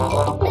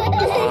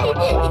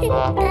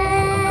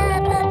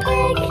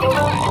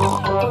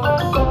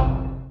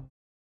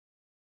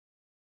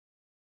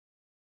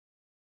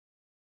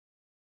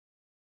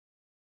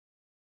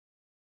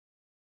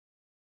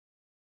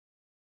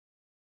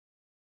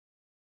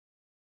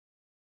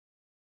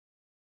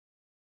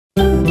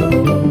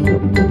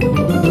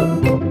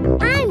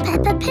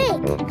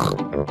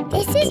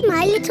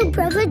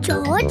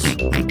 George.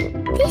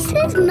 This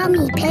is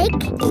Mummy Pig.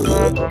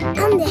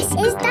 And this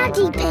is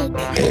Daddy Pig.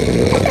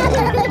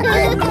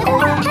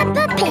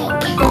 Peppa Pig.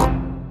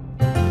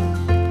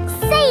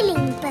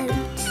 Sailing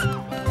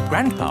boat.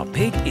 Grandpa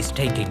Pig is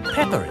taking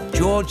Peppa and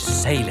George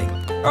sailing.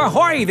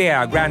 Ahoy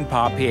there,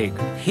 Grandpa Pig.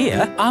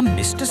 Here are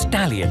Mr.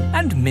 Stallion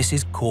and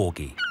Mrs.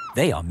 Corgi.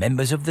 They are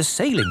members of the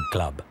sailing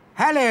club.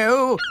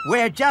 Hello,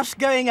 we're just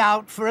going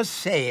out for a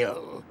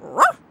sail.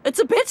 It's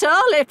a bit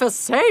early for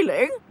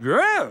sailing.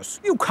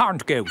 Yes, you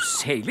can't go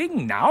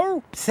sailing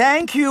now.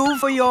 Thank you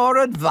for your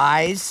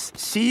advice.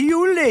 See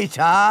you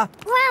later.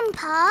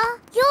 Grandpa,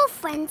 your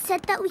friend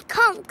said that we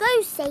can't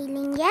go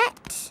sailing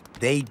yet.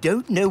 They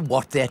don't know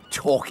what they're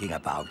talking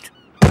about.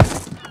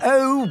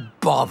 Oh,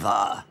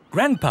 bother.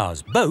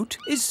 Grandpa's boat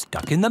is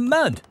stuck in the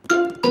mud.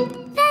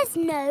 There's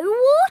no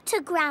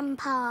water,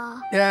 Grandpa.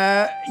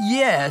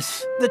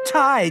 Yes. The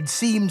tide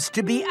seems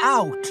to be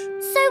out.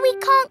 So we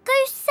can't go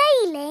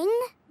sailing?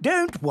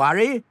 Don't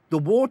worry. The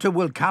water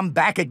will come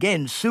back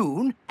again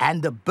soon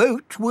and the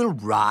boat will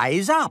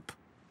rise up.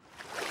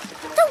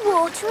 The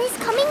water is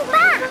coming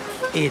back.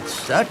 It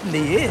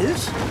certainly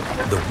is.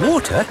 The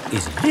water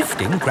is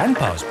lifting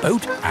Grandpa's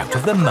boat out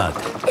of the mud.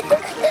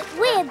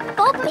 We're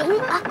bobbing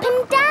up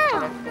and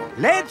down.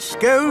 Let's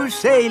go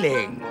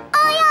sailing.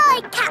 Aye,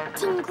 aye,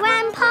 Captain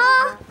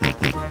Grandpa.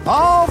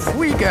 Off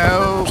we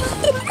go.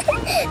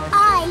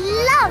 I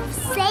love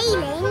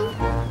sailing.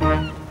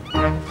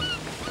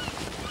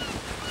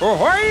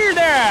 Ahoy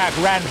there,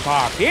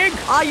 Grandpa Pig.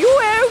 Are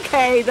you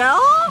okay there?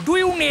 Do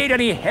you need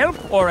any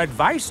help or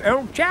advice,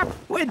 old chap?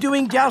 We're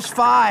doing just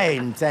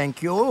fine,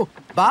 thank you.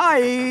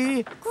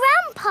 Bye.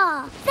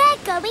 Grandpa, they're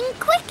going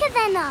quicker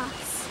than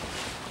us.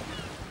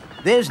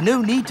 There's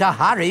no need to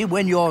hurry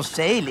when you're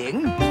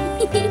sailing.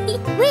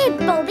 We're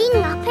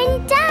bobbing up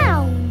and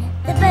down.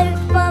 The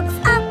boat bobs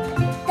up,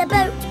 the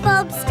boat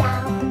bobs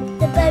down.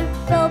 The boat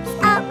bobs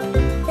up,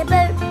 the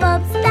boat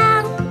bobs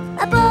down.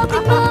 A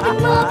bobbing, bobbing,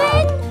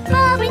 bobbing,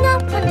 bobbing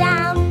up and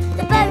down.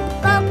 The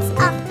boat bobs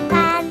up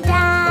and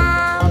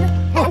down.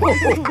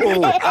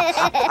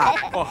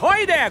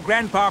 Ahoy there,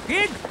 Grandpa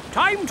Pig.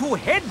 Time to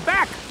head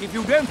back if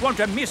you don't want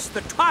to miss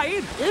the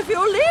tide. If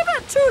you leave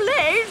it too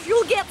late,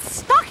 you'll get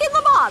stuck in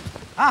the mud.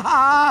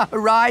 Ha-ha,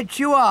 right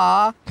you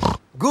are.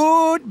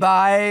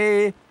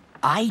 Goodbye.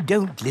 I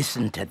don't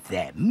listen to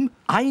them.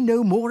 I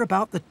know more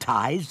about the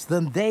tides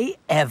than they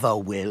ever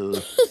will.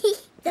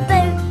 The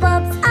boat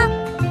bobs up,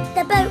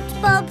 the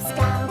boat bobs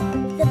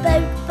down. The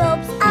boat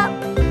bobs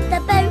up, the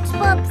boat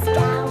bobs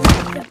down.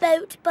 The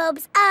boat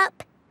bobs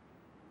up.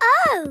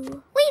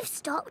 Oh, we've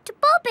stopped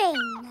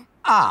bobbing.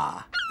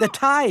 Ah, the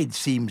tide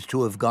seems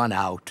to have gone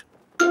out.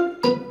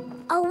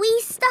 Are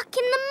we stuck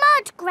in the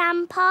mud,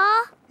 Grandpa?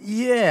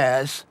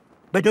 Yes,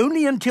 but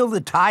only until the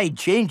tide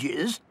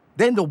changes.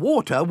 Then the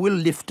water will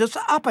lift us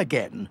up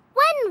again.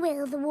 When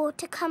will the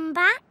water come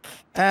back?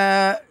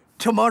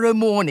 Tomorrow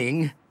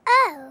morning.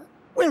 Oh.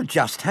 We'll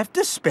just have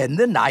to spend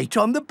the night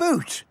on the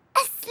boat. A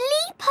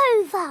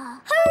sleepover!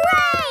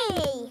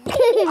 Hooray!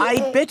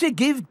 I'd better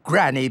give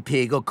Granny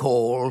Pig a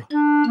call.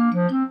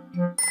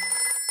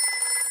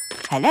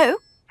 Hello?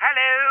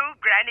 Hello,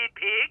 Granny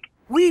Pig.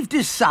 We've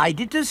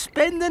decided to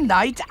spend the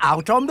night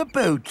out on the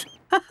boat.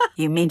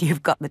 You mean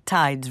you've got the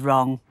tides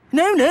wrong?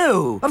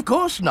 No, of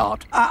course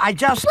not. I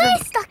just... We're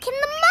stuck in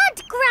the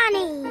mud,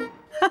 Granny.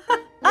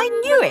 I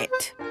knew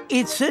it.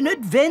 It's an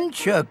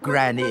adventure,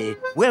 Granny.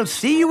 We'll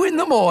see you in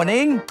the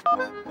morning.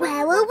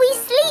 Where will we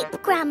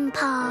sleep,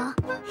 Grandpa?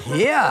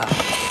 Here.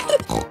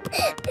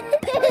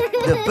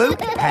 The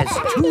boat has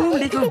 2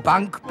 little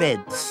bunk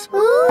beds.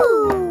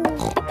 Ooh.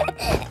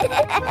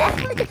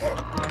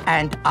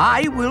 And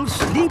I will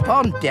sleep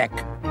on deck,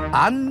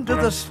 under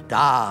the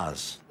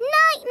stars.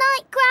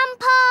 Night-night,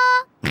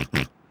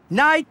 Grandpa.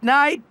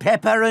 Night-night,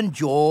 Peppa and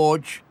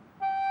George.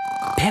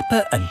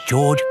 Peppa and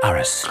George are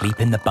asleep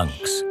in the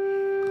bunks.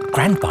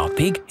 Grandpa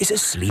Pig is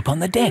asleep on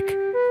the deck.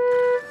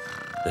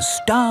 The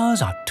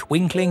stars are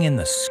twinkling in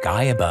the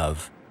sky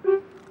above.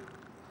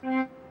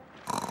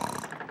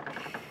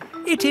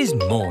 It is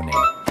morning.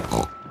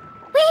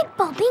 We're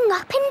bobbing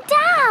up and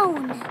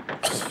down.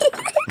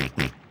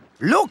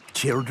 Look,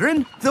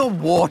 children, the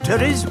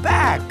water is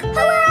back.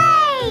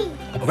 Hooray!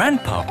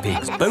 Grandpa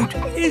Pig's boat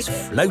is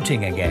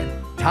floating again.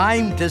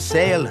 Time to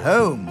sail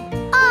home.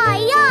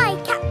 Aye,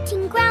 aye,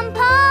 Captain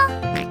Grandpa.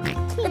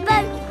 The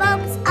boat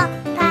bobs up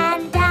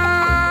and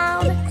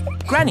down.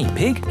 Granny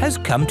Pig has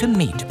come to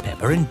meet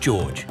Peppa and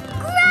George.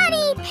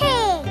 Granny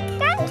Pig!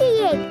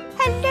 Granny!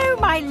 Hello,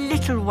 my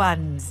little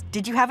ones.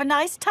 Did you have a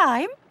nice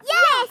time?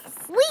 Yes!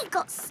 We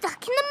got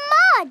stuck in the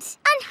mud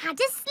and had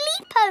a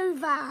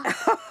sleepover.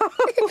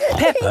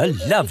 Peppa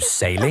loves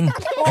sailing.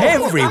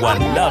 Everyone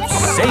loves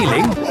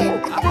sailing.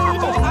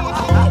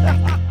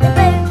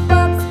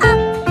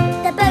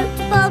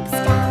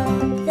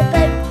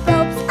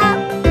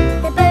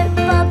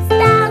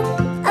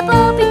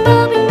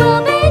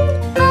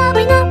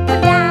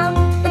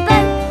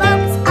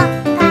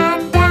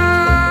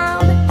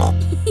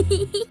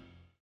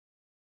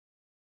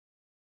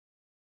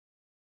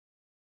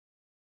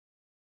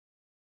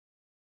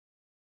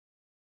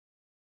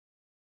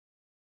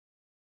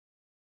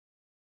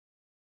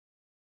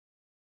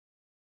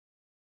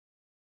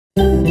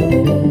 I'm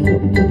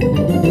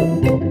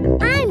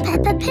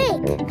Peppa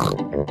Pig.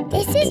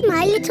 This is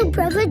my little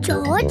brother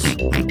George.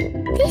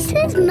 This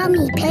is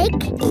Mummy Pig.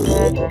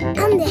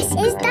 And this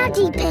is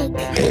Daddy Pig.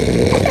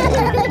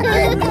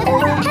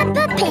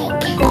 Peppa Pig.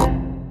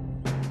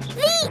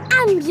 The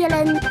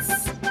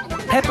ambulance.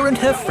 Peppa and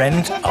her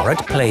friends are at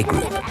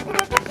playgroup.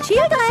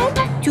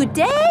 Children,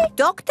 today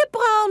Dr.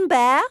 Brown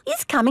Bear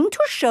is coming to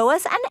show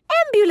us an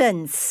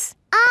ambulance.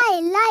 I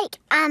like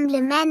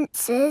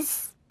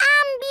ambulances.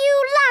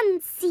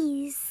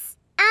 Ambulances.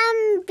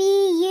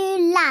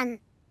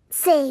 Ambulances.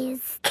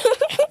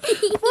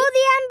 Will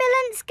the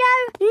ambulance go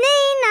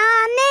Nina,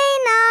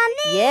 Nina,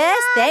 Nina?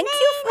 Yes, thank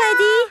you,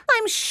 Freddy.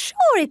 I'm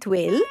sure it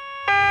will.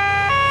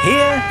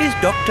 Here is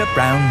Dr.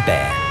 Brown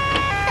Bear.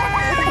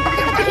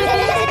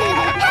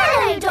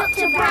 Hello,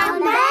 Dr. Brown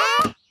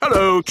Bear.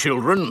 Hello,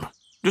 children.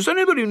 Does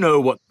anybody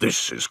know what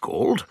this is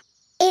called?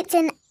 It's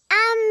an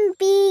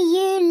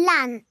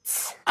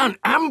ambulance. An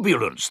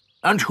ambulance?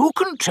 And who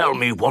can tell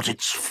me what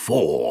it's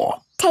for?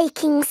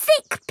 Taking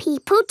sick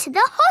people to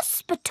the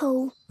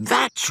hospital.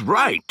 That's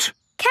right.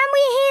 Can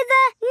we hear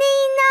the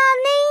Nina,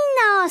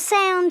 Nina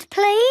sound,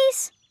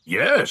 please?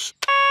 Yes.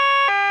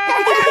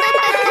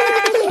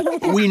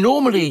 We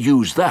normally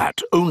use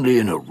that only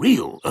in a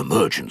real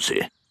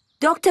emergency.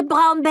 Dr.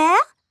 Brown Bear,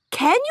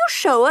 can you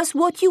show us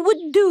what you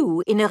would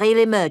do in a real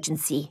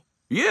emergency?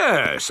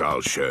 Yes, I'll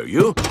show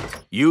you.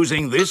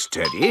 Using this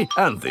teddy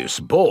and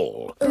this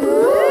ball.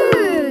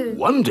 Ooh.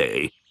 One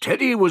day,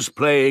 Teddy was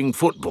playing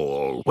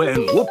football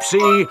when,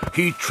 whoopsie,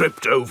 he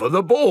tripped over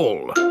the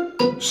ball.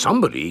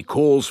 Somebody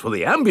calls for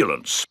the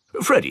ambulance.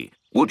 Freddy,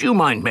 would you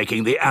mind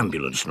making the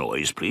ambulance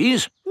noise,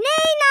 please? Nina,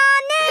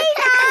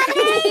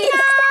 Nina,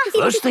 Nina.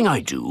 First thing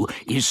I do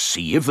is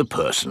see if the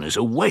person is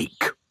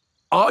awake.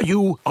 Are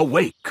you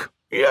awake?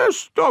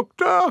 Yes,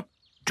 Doctor.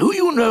 Do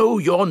you know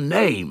your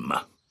name?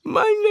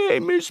 My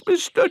name is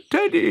Mr.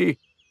 Teddy.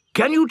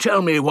 Can you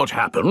tell me what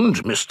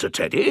happened, Mr.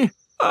 Teddy?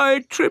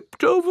 I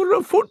tripped over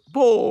a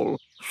football.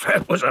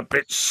 That was a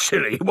bit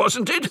silly,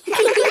 wasn't it?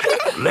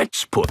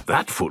 Let's put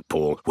that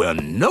football where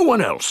no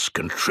one else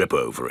can trip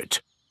over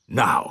it.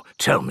 Now,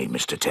 tell me,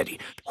 Mr. Teddy,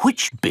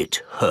 which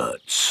bit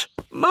hurts?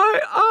 My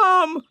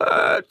arm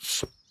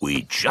hurts.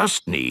 We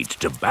just need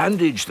to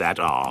bandage that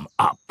arm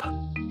up.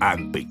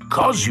 And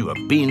because you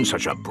have been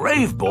such a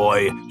brave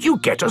boy, you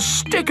get a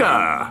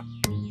sticker.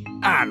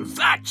 And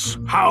that's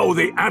how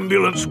the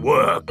ambulance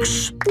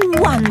works.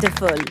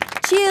 Wonderful.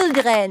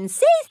 Children,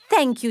 say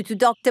thank you to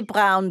Dr.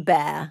 Brown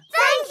Bear.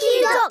 Thank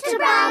you, Dr.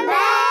 Brown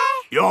Bear.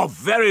 You're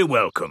very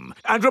welcome.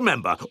 And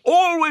remember,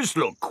 always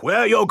look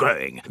where you're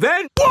going.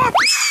 Then,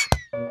 whoops!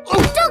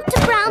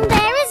 Dr. Brown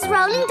Bear is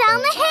rolling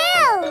down the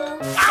hill.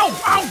 Ow,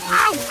 ow,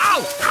 ow,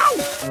 ow, ow!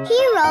 He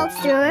rolled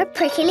through a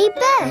prickly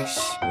bush.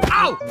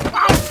 Ow,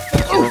 ow!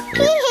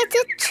 He hit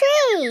a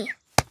tree.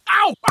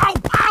 Ow, ow,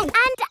 ow!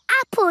 And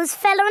apples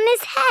fell on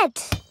his head.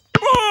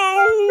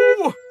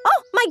 Oh!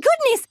 Oh, my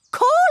goodness!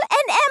 Call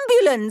an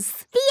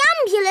ambulance! The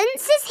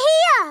ambulance is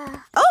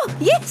here! Oh,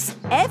 yes!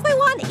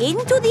 Everyone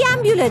into the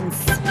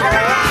ambulance!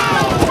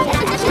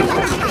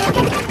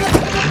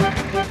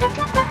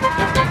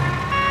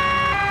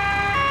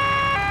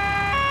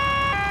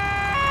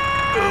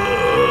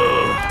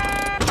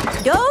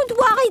 Don't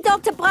worry,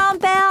 Dr. Brown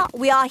Bear.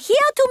 We are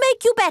here to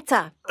make you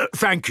better.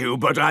 Thank you,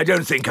 but I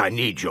don't think I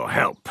need your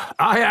help.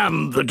 I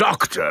am the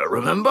doctor,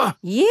 remember?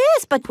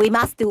 Yes, but we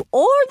must do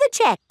all the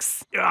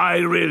checks. I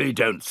really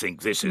don't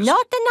think this is...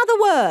 Not another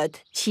word.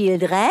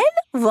 Children,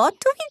 what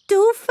do we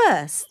do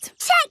first?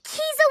 Check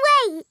he's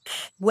awake.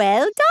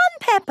 Well done,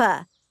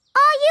 Peppa.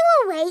 Are you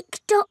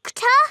awake,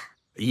 Doctor?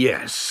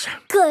 Yes.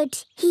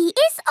 Good. He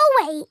is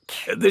awake.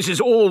 This is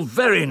all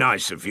very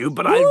nice of you,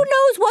 but Who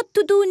knows what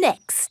to do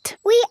next?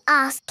 We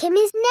ask him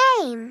his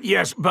name.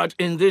 Yes, but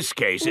in this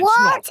case it's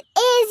What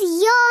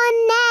is your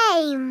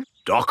name?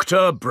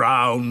 Dr.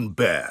 Brown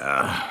Bear.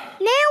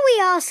 Now we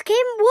ask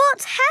him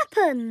what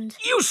happened.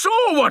 You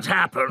saw what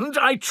happened.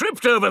 I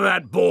tripped over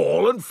that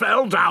ball and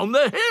fell down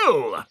the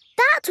hill.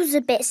 That was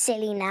a bit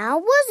silly now,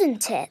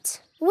 wasn't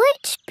it?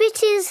 Which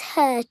bit is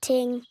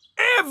hurting?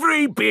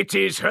 Every bit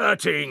is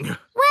hurting.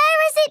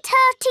 Where is it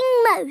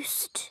hurting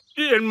most?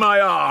 In my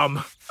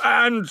arm,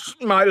 and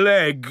my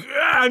leg,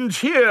 and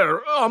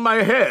here on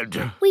my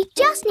head. We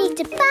just need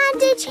to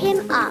bandage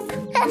him up.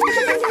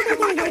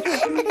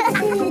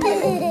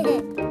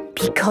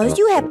 Because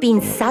you have been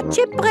such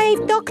a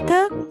brave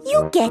doctor,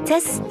 you get a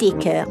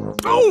sticker.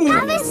 Oh!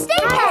 Have a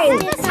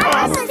sticker!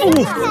 Have a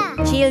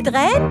sticker!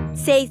 Children,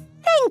 say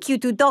thank you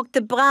to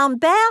Dr. Brown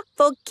Bear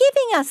for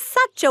giving us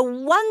such a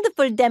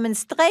wonderful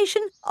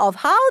demonstration of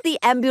how the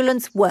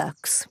ambulance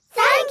works.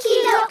 Thank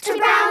you, Dr.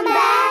 Brown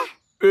Bear.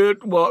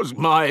 It was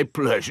my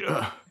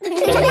pleasure.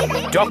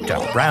 Dr.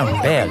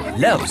 Brown Bear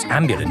loves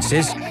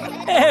ambulances.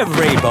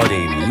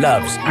 Everybody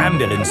loves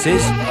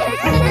ambulances.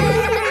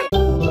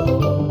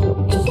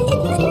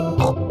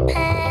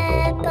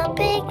 Peppa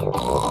Pig.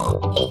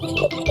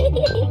 Peppa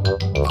Pig.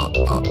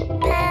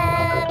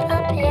 Peppa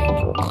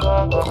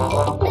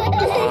Pig.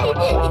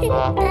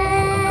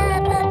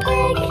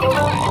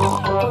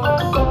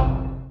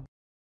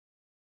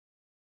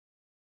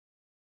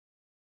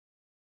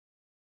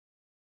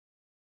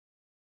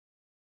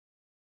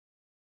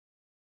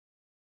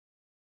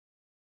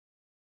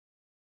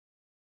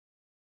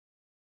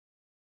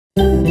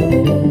 I'm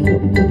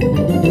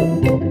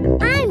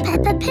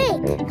Peppa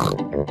Pig.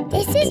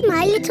 This is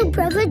my little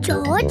brother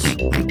George.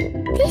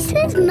 This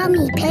is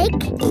Mummy Pig.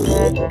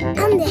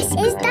 And this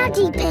is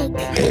Daddy Pig.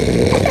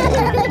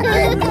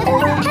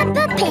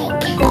 Peppa Pig.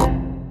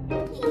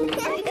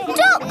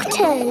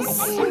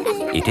 Doctors!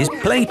 It is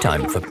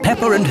playtime for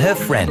Peppa and her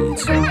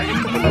friends.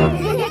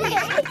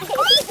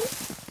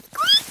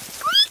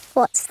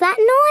 What's that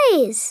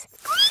noise?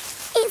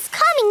 It's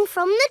coming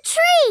from the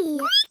tree.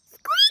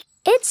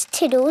 It's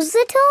Tiddles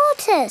the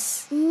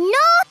tortoise.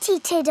 Naughty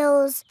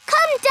Tiddles!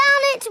 Come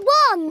down at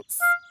once!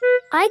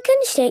 I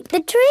can shake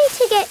the tree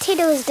to get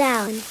Tiddles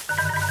down. Is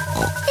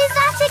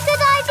that a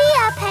good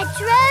idea,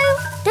 Pedro?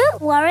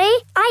 Don't worry,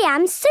 I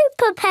am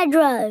Super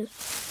Pedro.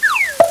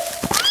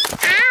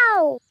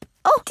 Ow!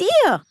 Oh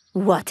dear,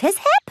 what has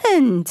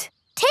happened?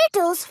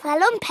 Tiddles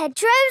fell on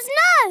Pedro's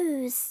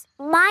nose.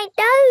 My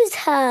nose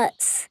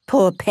hurts.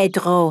 Poor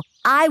Pedro.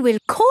 I will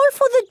call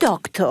for the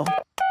doctor.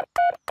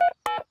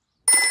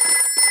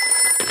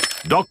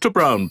 Dr.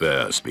 Brown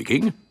Bear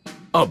speaking.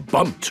 A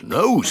bumped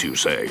nose, you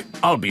say?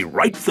 I'll be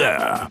right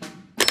there.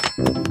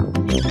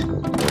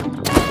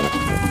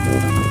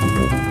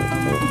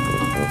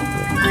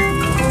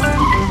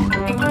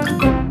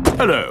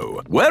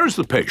 Hello, where is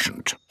the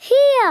patient?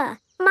 Here,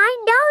 my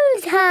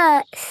nose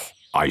hurts.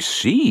 I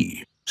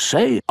see.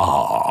 Say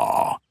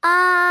ah.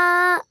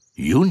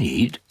 You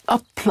need a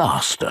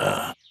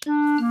plaster.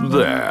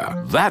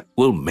 There, that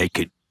will make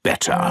it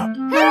better.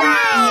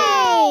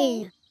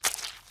 Hooray!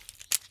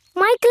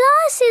 My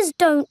glasses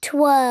don't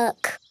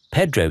work.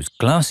 Pedro's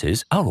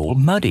glasses are all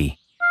muddy.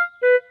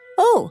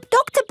 Oh,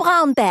 Dr.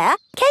 Brown Bear,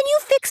 can you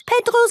fix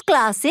Pedro's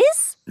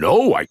glasses?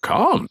 No, I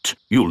can't.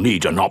 You'll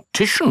need an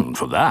optician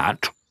for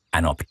that.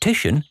 An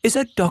optician is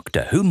a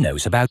doctor who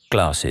knows about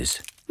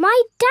glasses.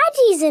 My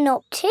daddy's an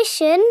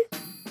optician.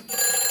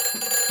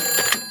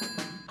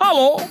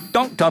 Hello,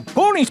 Dr.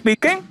 Pony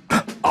speaking.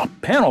 A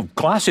pair of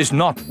glasses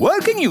not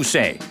working, you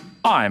say?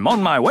 I'm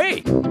on my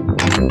way.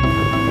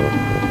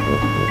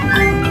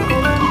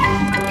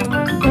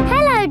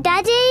 Hello,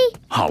 Daddy.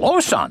 Hello,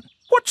 son.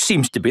 What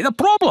seems to be the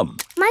problem?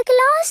 My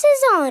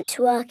glasses aren't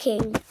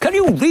working. Can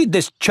you read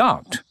this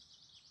chart?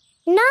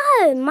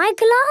 No, my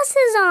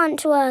glasses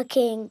aren't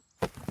working.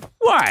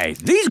 Why,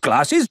 these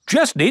glasses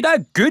just need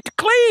a good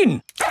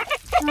clean.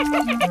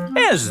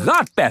 Is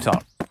that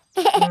better?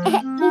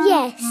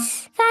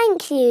 Yes,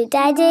 thank you,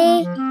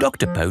 Daddy.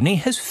 Dr. Pony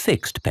has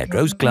fixed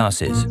Pedro's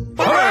glasses.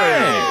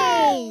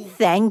 Hooray!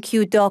 Thank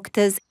you,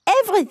 doctors.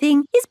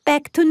 Everything is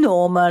back to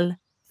normal.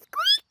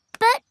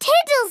 But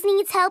Tiddles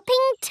needs helping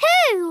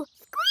too.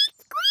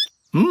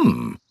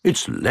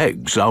 Its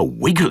legs are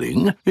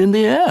wiggling in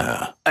the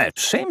air. It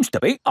seems to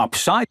be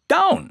upside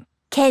down.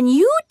 Can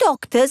you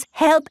doctors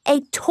help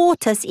a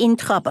tortoise in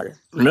trouble?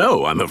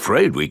 No, I'm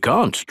afraid we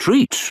can't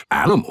treat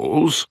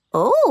animals.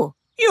 Oh.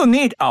 You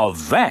need a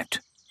vet.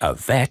 A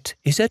vet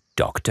is a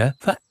doctor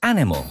for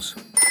animals.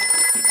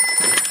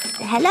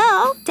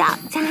 Hello,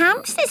 Dr.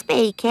 Hamster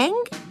speaking.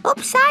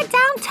 Upside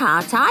down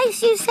tart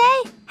ice, you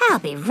say? I'll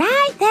be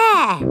right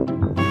there.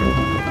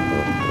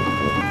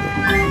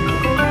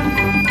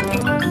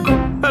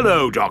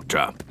 Hello,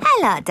 Doctor.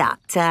 Hello,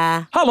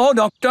 Doctor. Hello,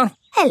 Doctor.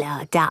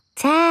 Hello,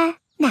 Doctor.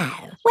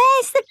 Now,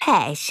 where's the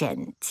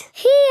patient?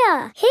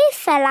 Here, he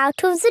fell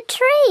out of the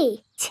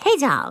tree.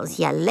 Tiddles,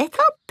 you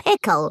little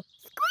pickle.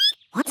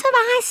 What have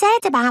I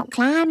said about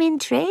climbing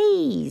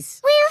trees?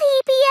 Will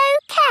he be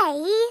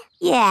okay?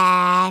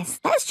 Yes,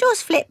 let's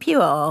just flip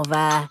you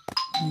over.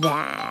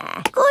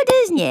 There, good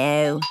as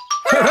new.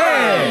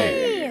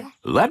 Hooray!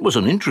 That was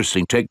an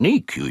interesting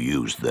technique you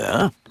used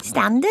there.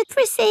 Standard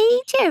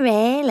procedure,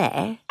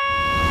 really.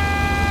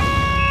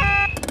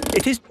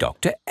 It is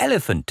Dr.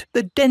 Elephant,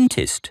 the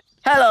dentist.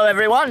 Hello,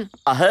 everyone.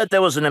 I heard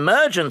there was an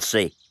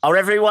emergency. Are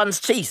everyone's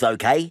teeth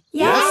okay?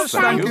 Yes,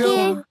 thank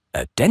you.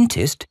 A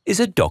dentist is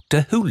a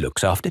doctor who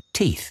looks after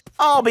teeth.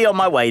 I'll be on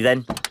my way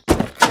then.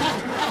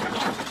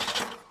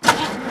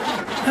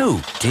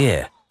 Oh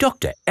dear,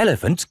 Dr.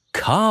 Elephant's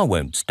car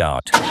won't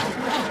start.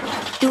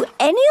 Do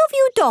any of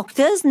you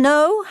doctors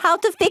know how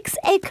to fix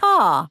a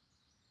car?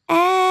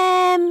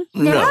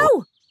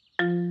 No.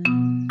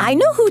 I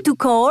know who to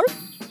call.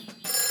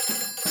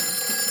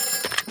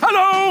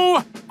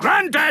 Hello!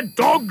 Grandad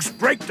Dog's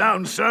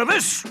breakdown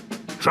service.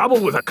 Trouble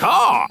with a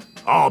car.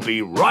 I'll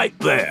be right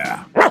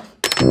there.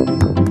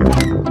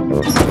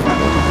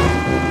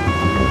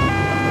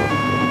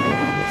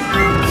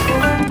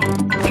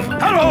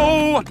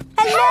 Hello!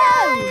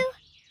 Hello!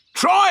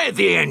 Try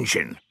the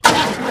engine.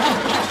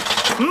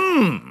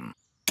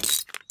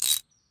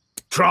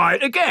 Try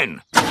it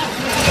again.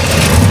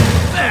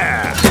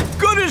 There.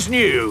 Good as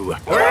new.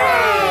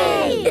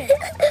 Hooray!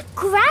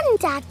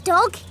 Grandad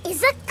Dog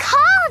is a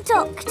car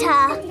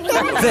doctor.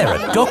 There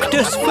are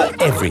doctors for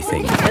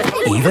everything,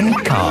 even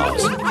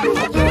cars.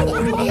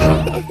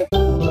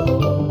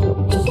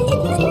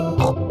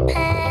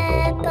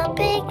 Peppa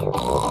Pig.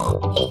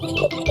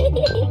 Peppa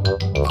Pig.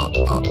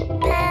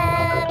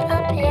 Peppa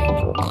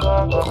Pig.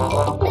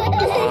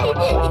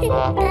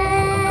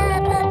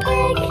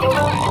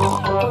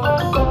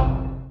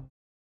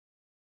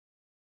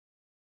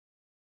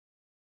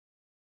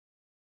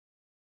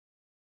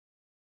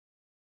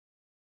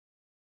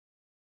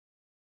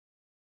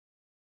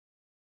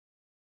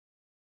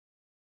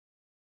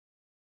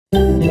 I'm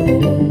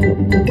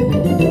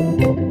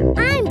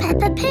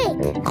Peppa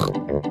Pig.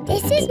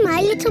 This is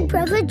my little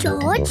brother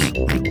George.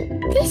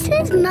 This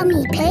is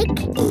Mummy Pig.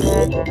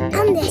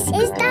 And this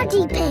is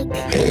Daddy Pig.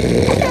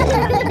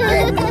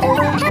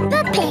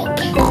 Peppa Pig.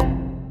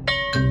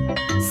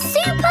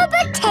 Super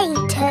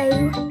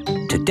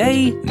Potato.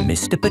 Today,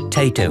 Mr.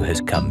 Potato has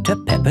come to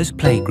Peppa's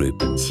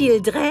playgroup.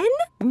 Children,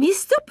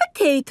 Mr.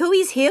 Potato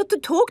is here to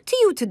talk to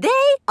you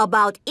today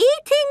about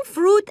eating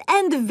fruit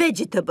and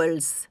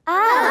vegetables.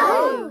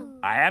 Oh!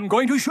 I am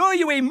going to show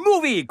you a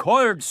movie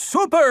called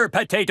Super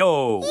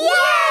Potato.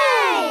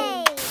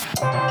 Yay!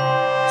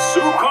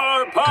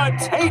 Super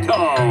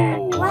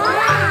Potato!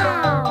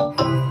 Wow!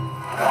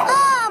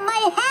 Oh,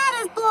 my hat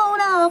is blown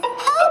off.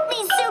 Help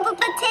me, Super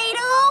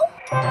Potato.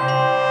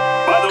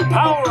 By the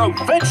power of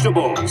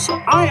vegetables,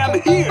 I am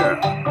here!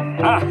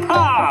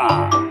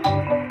 Aha!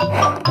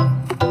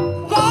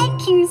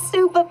 Thank you,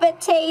 Super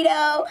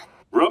Potato.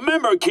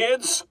 Remember,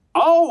 kids,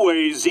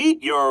 always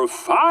eat your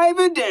 5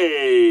 a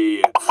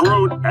day.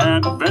 Fruit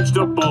and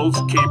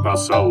vegetables keep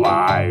us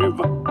alive.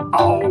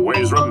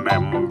 Always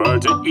remember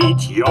to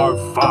eat your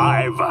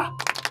 5.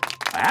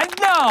 And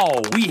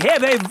now, we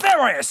have a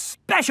very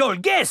special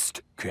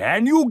guest.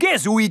 Can you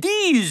guess who it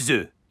is?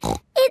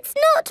 It's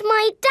not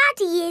my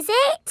daddy, is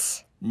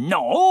it?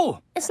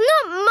 No. It's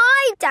not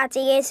my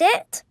daddy, is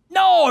it?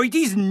 No, it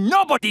is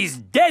nobody's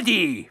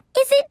daddy.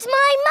 Is it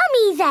my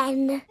mummy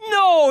then?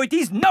 No, it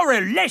is no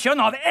relation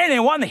of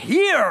anyone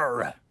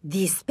here.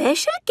 The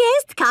special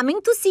guest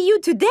coming to see you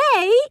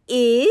today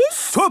is...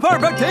 Super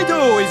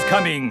Potato is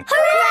coming.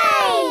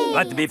 Hooray!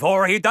 But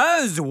before he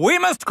does, we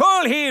must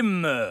call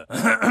him...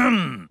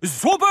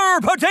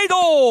 Super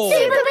Potato!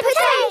 Super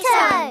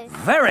Potato!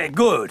 Very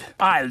good.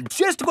 I'll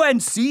just go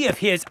and see if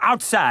he is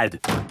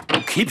outside.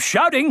 Keep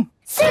shouting.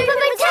 Super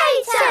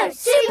Potato!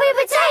 Super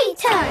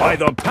Potato! By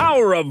the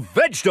power of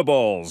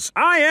vegetables,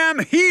 I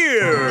am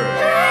here!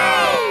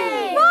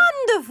 Hooray!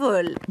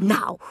 Wonderful!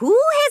 Now, who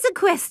has a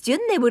question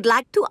they would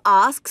like to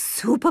ask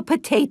Super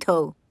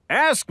Potato?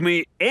 Ask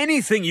me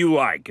anything you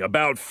like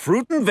about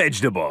fruit and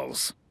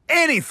vegetables.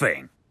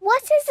 Anything.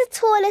 What is the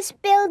tallest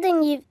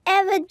building you've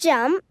ever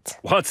jumped?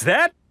 What's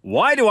that?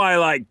 Why do I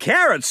like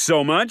carrots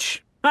so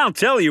much? I'll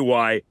tell you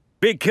why.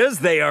 Because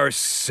they are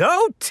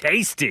so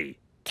tasty.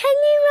 Can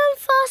you run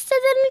faster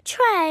than a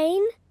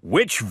train?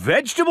 Which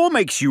vegetable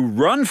makes you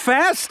run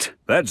fast?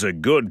 That's a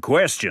good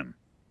question.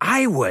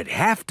 I would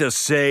have to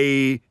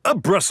say a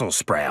Brussels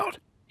sprout.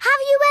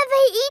 Have you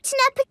ever eaten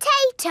a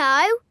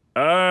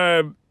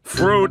potato?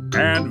 Fruit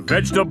and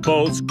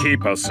vegetables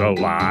keep us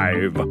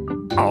alive.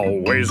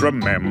 Always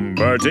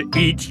remember to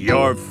eat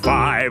your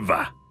 5.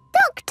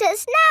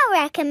 Doctors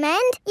now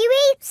recommend you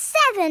eat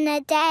 7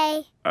 a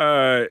day.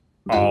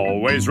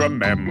 Always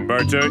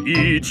remember to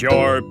eat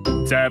your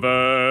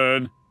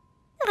 7.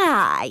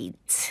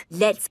 Right.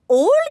 Let's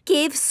all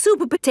give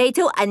Super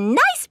Potato a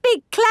nice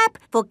big clap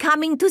for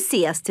coming to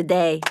see us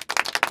today.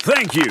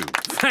 Thank you.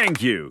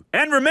 Thank you.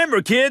 And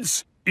remember,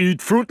 kids,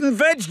 eat fruit and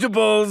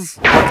vegetables.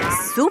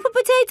 Super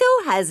Potato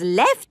has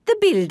left the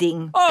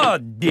building. Oh,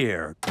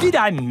 dear. Did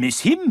I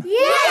miss him?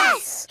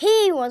 Yes!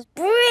 He was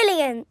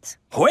brilliant.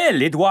 Well,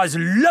 it was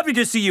lovely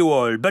to see you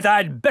all, but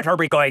I'd better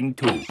be going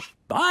too.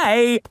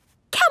 Bye.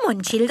 Come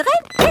on, children.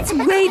 Let's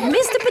wave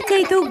Mr.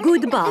 Potato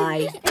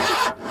goodbye.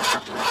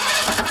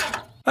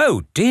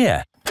 Oh,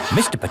 dear.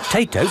 Mr.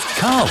 Potato's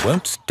car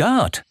won't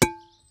start.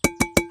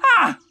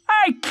 Ah!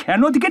 I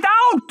cannot get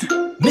out!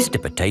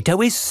 Mr.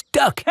 Potato is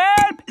stuck.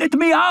 Help! Let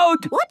me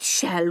out! What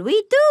shall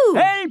we do?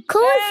 Help!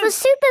 Call help. for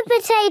Super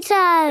Potato!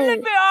 Let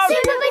me out!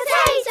 Super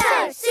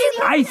Potato!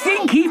 Super I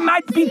think he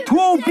might be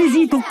too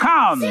busy to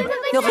come.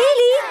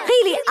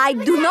 Really, I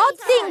do not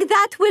think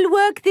that will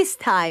work this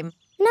time.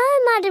 No,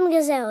 Madam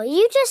Gazelle,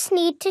 you just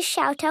need to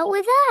shout out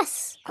with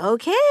us.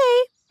 Okay.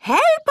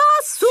 Help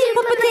us,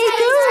 Super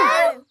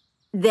Potato!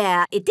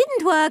 There, it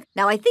didn't work.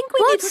 Now I think we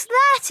What's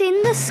that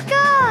in the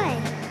sky?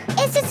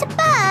 Is it a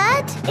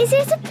bird? Is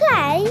it a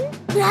plane?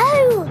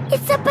 No,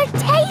 it's a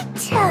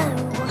potato.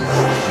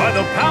 By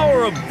the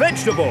power of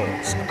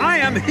vegetables, I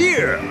am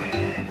here.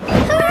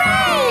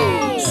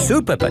 Hooray!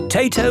 Super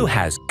Potato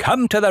has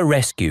come to the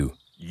rescue.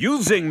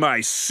 Using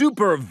my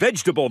super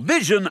vegetable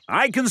vision,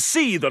 I can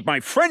see that my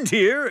friend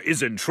here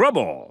is in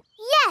trouble.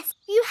 Yes,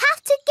 you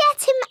have to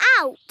get him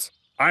out.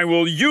 I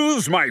will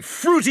use my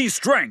fruity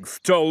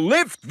strength to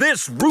lift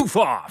this roof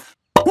off.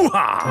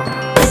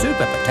 Hoo-ha!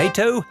 Super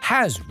Potato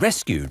has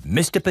rescued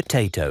Mr.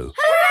 Potato.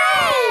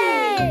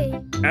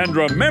 Hooray! And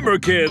remember,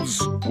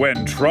 kids,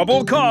 when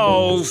trouble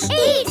calls...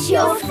 Eat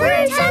your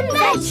fruit and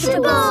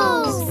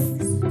vegetables!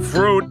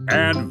 Fruit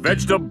and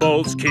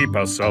vegetables keep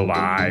us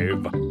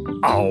alive.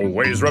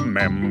 Always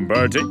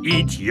remember to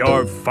eat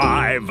your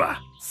 5.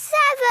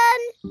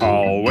 7.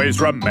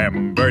 Always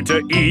remember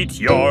to eat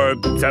your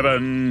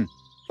 7.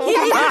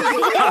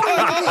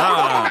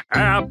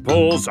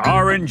 Apples,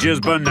 oranges,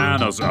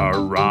 bananas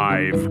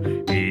arrive.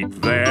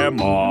 Eat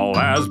them all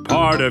as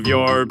part of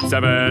your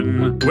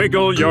 7.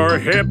 Wiggle your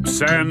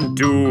hips and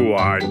do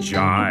a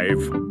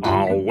jive.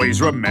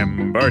 Always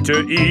remember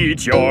to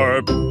eat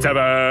your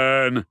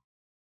 7.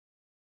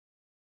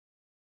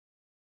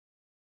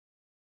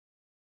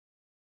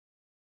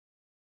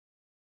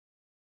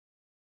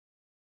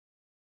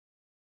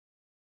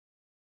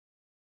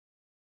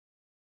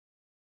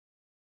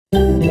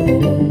 I'm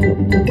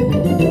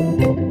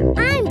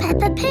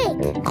Peppa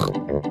Pig.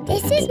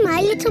 This is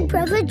my little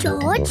brother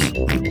George.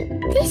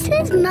 This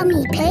is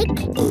Mummy Pig.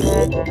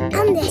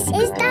 And this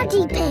is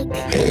Daddy Pig.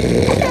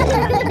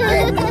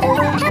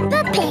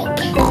 Peppa Pig.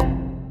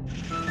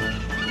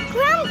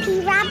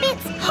 Grumpy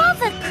Rabbit's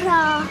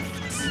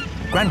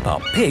hovercraft. Grandpa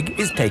Pig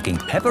is taking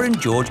Peppa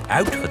and George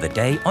out for the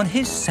day on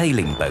his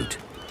sailing boat.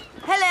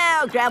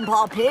 Hello,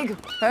 Grandpa Pig.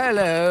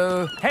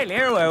 Hello.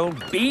 Hello,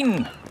 old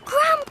bean.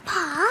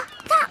 Grandpa,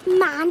 that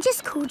man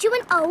just called you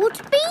an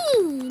old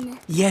bean.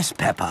 Yes,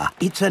 Peppa.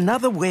 It's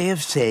another way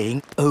of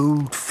saying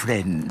old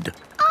friend.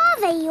 Are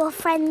they your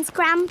friends,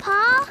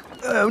 Grandpa?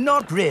 Oh,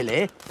 not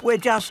really. We're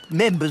just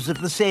members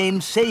of the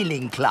same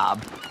sailing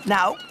club.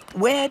 Now,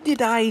 where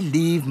did I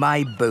leave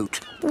my boat?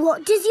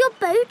 What does your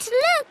boat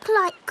look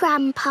like,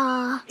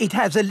 Grandpa? It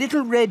has a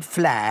little red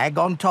flag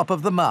on top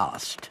of the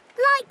mast.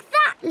 Like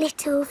that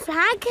little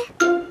flag?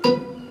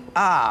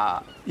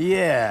 Ah,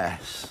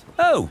 yes.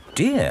 Oh,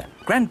 dear.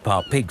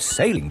 Grandpa Pig's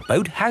sailing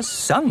boat has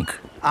sunk.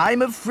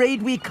 I'm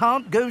afraid we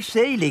can't go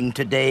sailing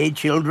today,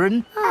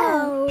 children.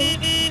 Oh.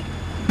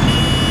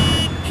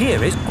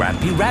 Here is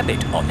Grampy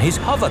Rabbit on his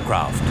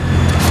hovercraft.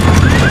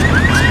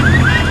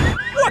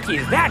 What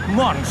is that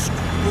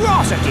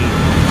monstrosity?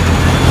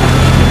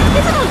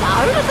 Is it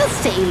allowed at the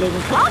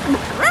sailing club?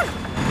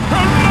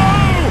 Hello!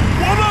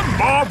 What a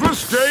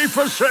marvellous day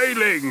for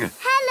sailing!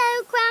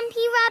 Hello,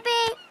 Grampy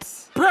Rabbit.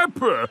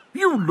 Peppa,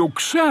 you look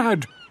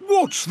sad.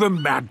 What's the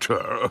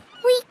matter?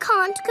 We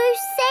can't go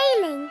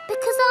sailing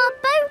because our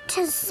boat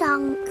has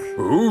sunk.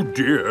 Oh,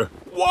 dear.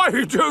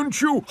 Why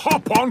don't you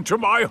hop onto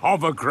my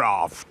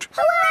hovercraft?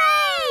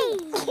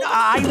 Hooray!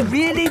 I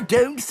really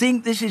don't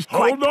think this is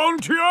quite... Hold on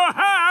to your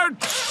hat!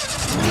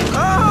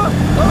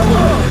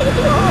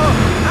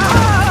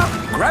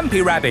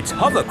 Grampy Rabbit's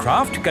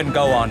hovercraft can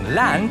go on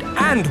land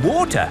and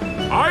water.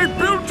 I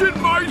built it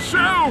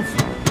myself!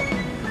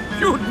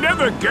 You'd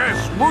never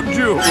guess, would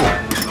you?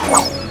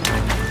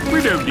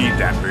 We don't need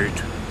that bit.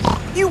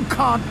 You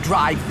can't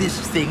drive this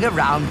thing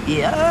around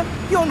here.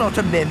 You're not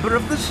a member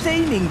of the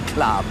sailing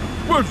club.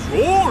 But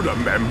you're a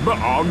member,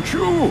 aren't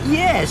you?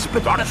 Yes,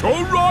 but... That's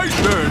all right,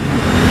 then.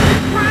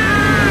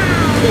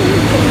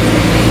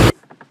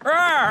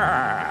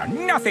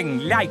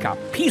 Nothing like a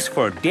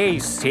peaceful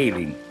day's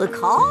sailing. The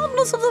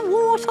calmness of the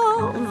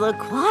water, the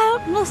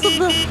quietness of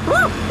the...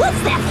 Oh,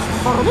 what's that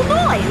horrible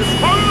noise?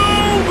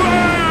 Hello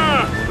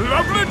there!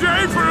 Lovely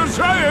day for a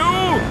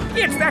sail!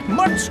 It's that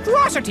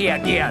monstrosity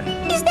again.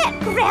 Is that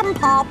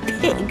Grandpa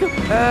Pig?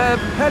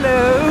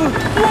 Hello?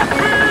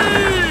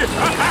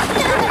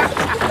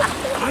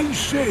 I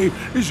say,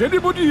 is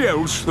anybody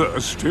else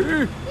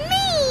thirsty?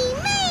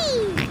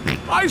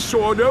 I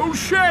saw an old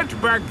shed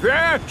back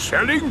there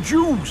selling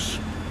juice.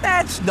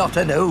 That's not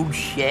an old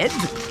shed.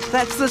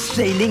 That's the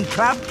Sailing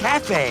Club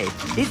Cafe.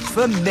 It's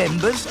for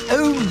members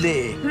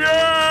only.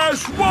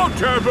 Yes,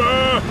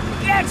 whatever.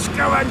 Let's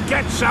go and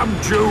get some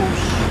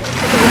juice.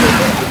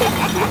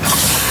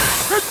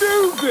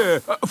 Hello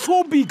there.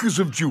 4 beakers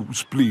of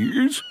juice,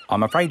 please.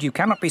 I'm afraid you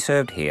cannot be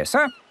served here,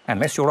 sir,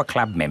 unless you're a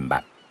club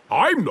member.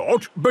 I'm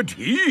not, but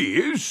he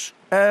is.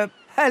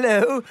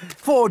 Hello.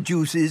 4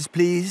 juices,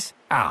 please.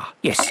 Ah,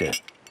 yes, sir.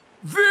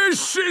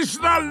 This is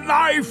the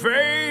life,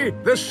 eh?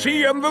 The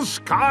sea and the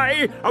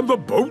sky and the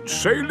boat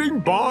sailing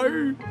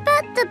by.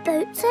 But the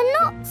boats are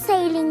not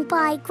sailing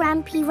by,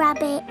 Grampy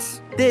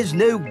Rabbit. There's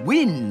no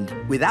wind.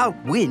 Without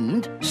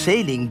wind,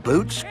 sailing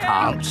boats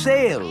can't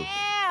sail.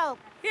 Help!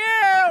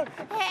 Help!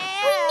 We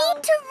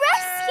need to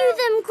rescue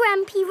them,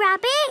 Grampy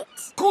Rabbit.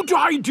 Good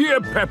idea,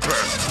 Peppa.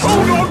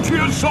 Hold on to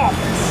your socks.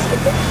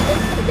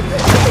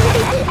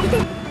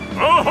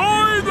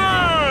 Ahoy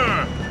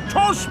there!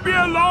 Toss me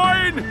a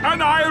line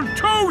and I'll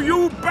tow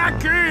you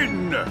back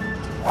in.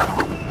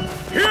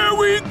 Here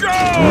we go!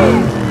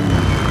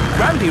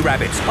 Grampy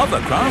Rabbit's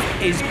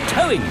hovercraft is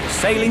towing the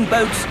sailing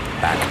boats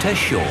back to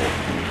shore.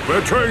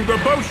 We're towing the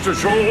boats to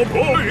shore,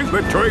 boys.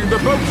 We're towing the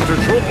boats to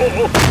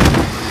shore.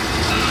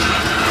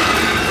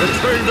 We're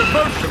towing the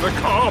boats to the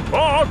car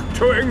park,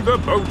 towing the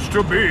boats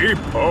to be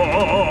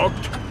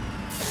parked.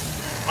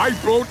 I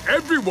brought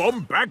everyone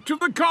back to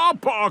the car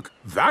park.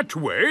 That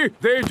way,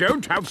 they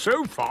don't have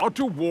so far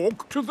to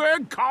walk to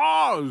their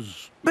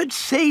cars. But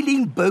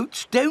sailing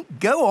boats don't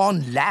go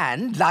on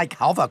land like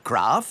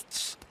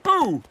hovercrafts.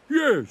 Oh,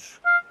 yes.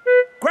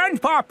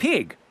 Grandpa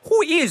Pig,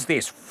 who is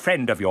this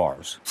friend of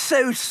yours?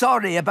 So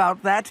sorry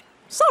about that.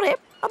 Sorry,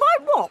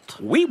 about what?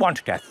 We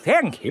want to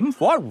thank him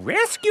for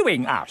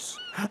rescuing us.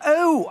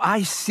 Oh,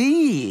 I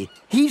see.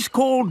 He's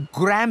called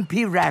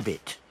Grampy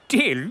Rabbit.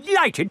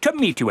 Delighted to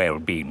meet you,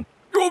 Old Bean.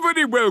 You're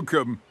very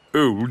welcome,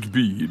 Old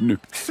Bean.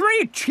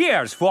 3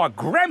 cheers for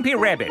Grampy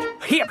Rabbit.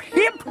 Hip,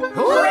 hip,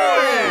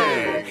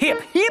 hooray! Hip,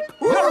 hip,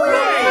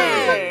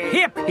 hooray!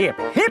 Hip, hip,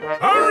 hip,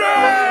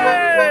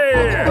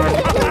 hooray!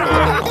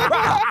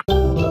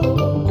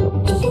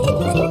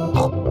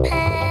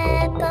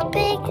 Peppa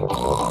Pig.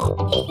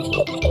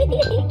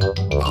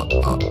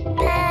 Peppa Pig.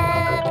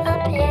 Peppa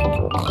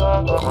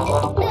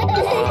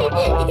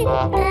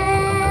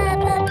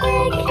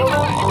Pig.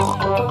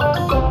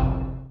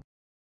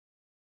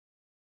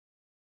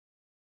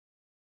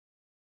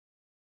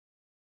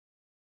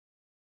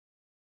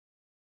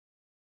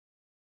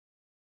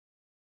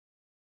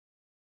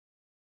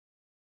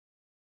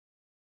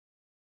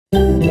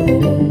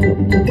 I'm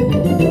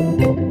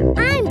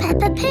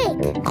Peppa Pig.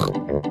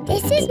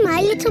 This is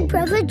my little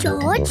brother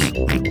George.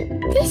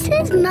 This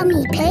is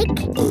Mummy Pig.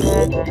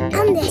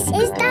 And this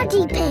is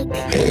Daddy Pig.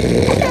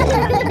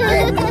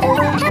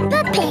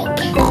 Peppa Pig.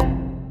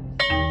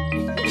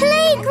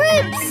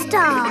 Playgroup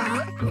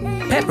Star.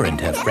 Peppa and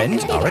her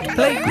friends are at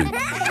playgroup.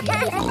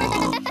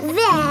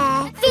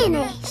 There,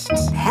 finished.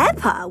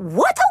 Peppa,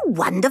 what a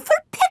wonderful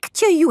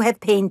picture you have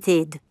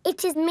painted.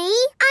 It is me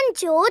and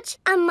George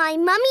and my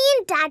mummy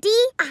and daddy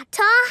at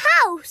our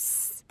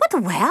house.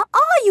 But where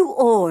are you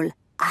all?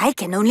 I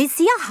can only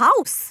see a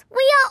house.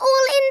 We are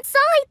all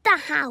inside the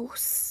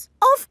house.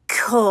 Of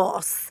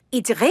course.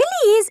 It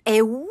really is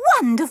a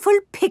wonderful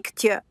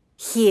picture.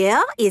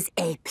 Here is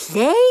a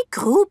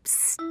playgroup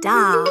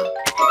star.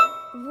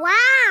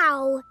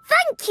 Wow!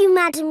 Thank you,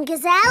 Madam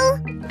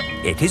Gazelle.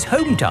 It is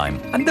home time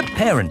and the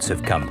parents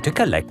have come to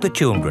collect the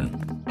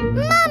children.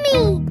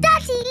 Mummy!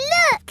 Daddy,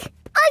 look!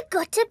 I've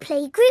got a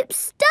playgroup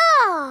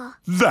star.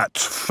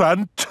 That's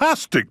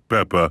fantastic,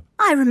 Peppa.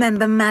 I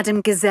remember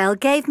Madam Gazelle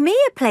gave me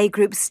a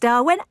playgroup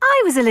star when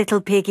I was a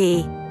little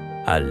piggy.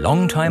 A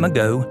long time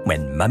ago,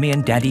 when Mummy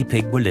and Daddy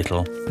Pig were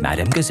little,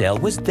 Madam Gazelle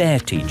was their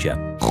teacher.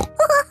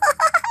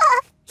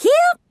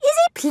 Here is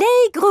a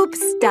playgroup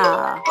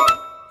star.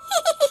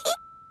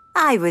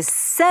 I was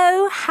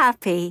so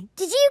happy.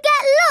 Did you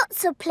get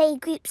lots of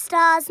playgroup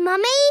stars,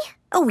 Mummy?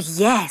 Oh,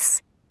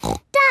 yes.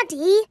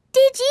 Daddy,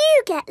 did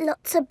you get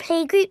lots of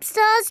playgroup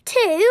stars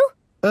too?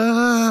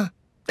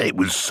 It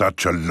was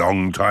such a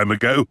long time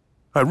ago.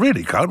 I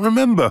really can't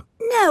remember.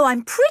 No,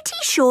 I'm pretty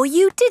sure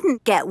you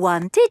didn't get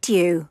one, did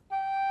you?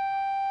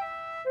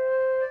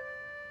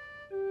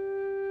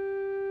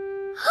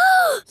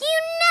 You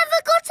never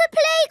got a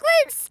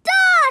playgroup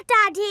star,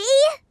 Daddy!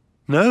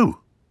 No,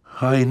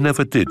 I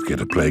never did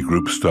get a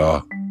playgroup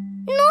star.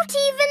 Not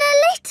even a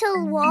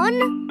little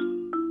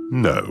one?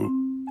 No.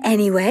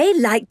 Anyway,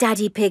 like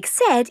Daddy Pig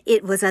said,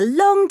 it was a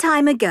long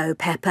time ago,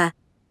 Peppa,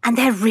 and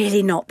they're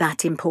really not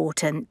that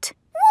important.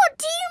 What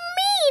do you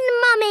mean,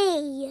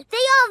 Mummy?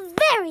 They are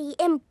very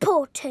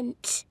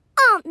important,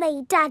 aren't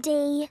they,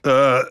 Daddy?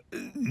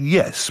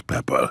 Yes,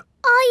 Peppa.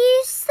 Are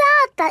you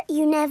sad that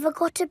you never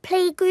got a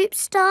playgroup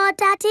star,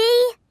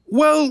 Daddy?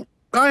 Well,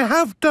 I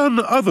have done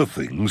other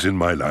things in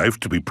my life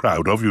to be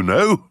proud of, you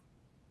know.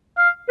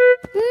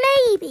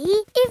 Maybe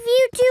if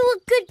you do a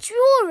good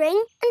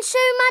drawing and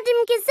show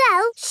Madame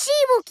Gazelle, she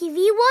will give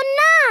you one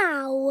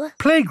now.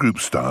 Playgroup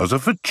stars are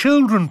for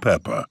children,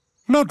 Peppa,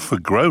 not for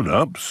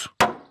grown-ups.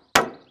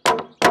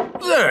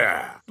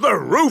 There! The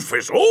roof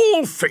is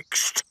all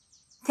fixed.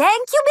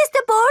 Thank you,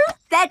 Mr. Bull.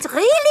 That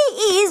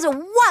really is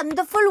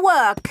wonderful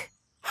work.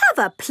 Have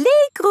a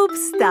playgroup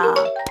star.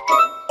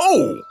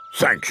 Oh,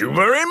 thank you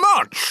very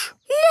much.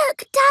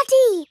 Look,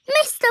 Daddy,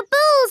 Mr.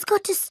 Bull's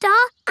got a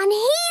star and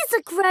he's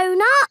a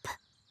grown-up.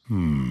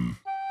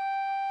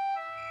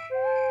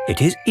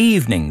 It is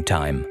evening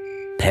time.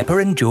 Peppa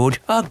and George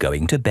are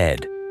going to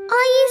bed. Are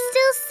you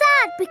still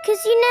sad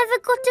because you never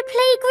got a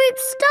playgroup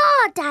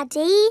star,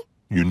 Daddy?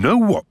 You know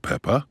what,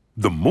 Peppa?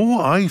 The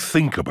more I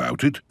think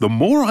about it, the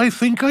more I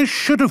think I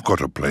should have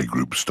got a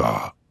playgroup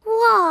star.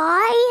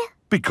 Why?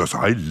 Because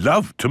I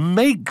love to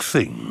make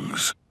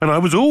things. And I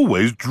was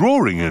always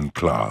drawing in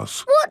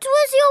class. What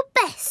was your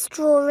best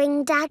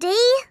drawing, Daddy?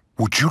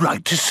 Would you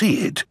like to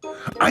see it?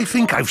 I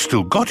think I've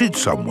still got it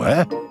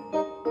somewhere.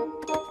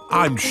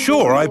 I'm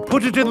sure I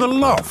put it in the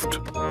loft.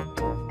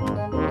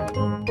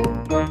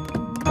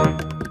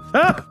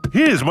 Ah,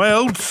 here's my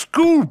old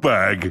school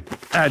bag.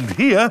 And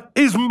here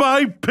is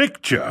my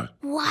picture.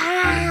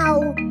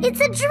 Wow! It's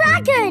a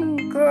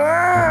dragon!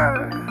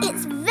 Grrr.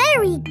 It's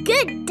very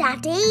good,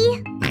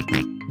 Daddy.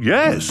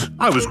 Yes,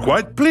 I was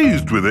quite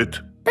pleased with it.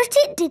 But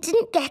it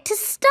didn't get a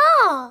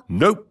star.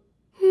 Nope.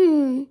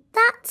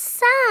 That's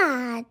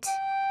sad.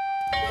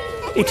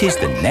 It is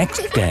the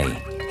next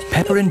day.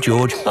 Peppa and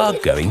George are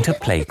going to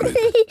playgroup.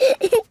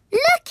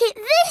 Look at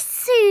this,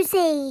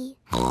 Susie.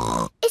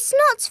 It's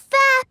not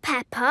fair,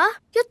 Peppa.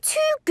 You're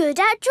too good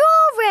at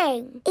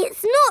drawing.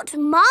 It's not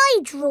my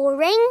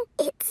drawing.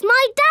 It's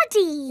my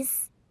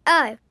daddy's.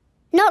 Oh,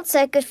 not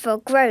so good for a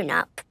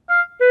grown-up.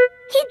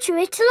 He drew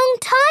it a long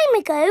time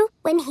ago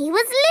when he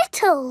was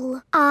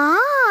little.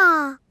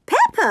 Ah.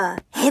 Peppa,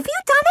 have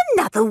you done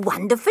another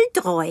wonderful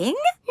drawing?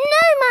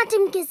 No,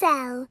 Madame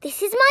Gazelle.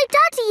 This is my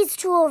daddy's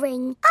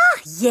drawing. Ah,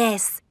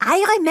 yes.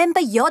 I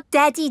remember your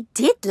daddy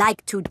did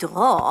like to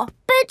draw.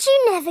 But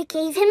you never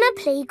gave him a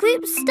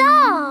playgroup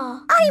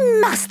star. I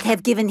must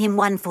have given him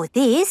one for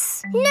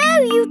this.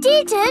 No, you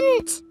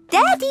didn't.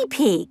 Daddy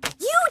Pig,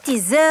 you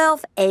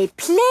deserve a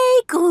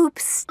playgroup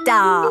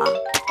star.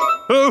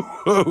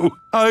 Oh,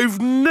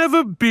 I've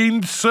never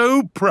been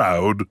so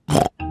proud.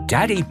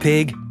 Daddy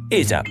Pig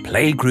is a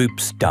playgroup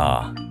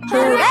star.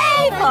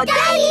 Hooray for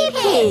Daddy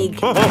Pig!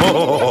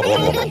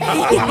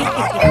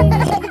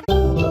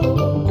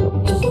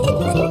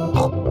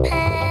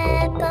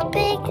 Peppa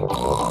Pig. Peppa Pig.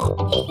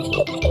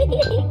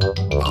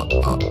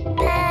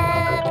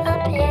 Peppa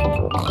Pig.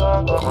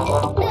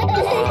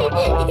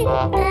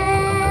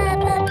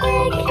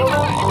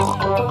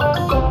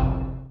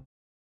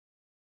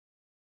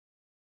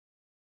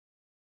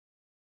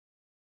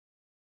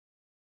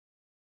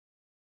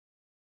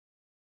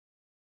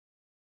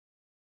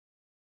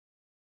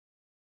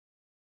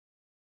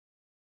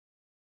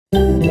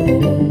 I'm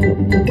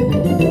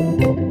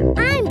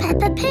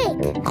Peppa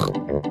Pig.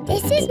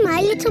 This is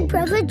my little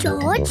brother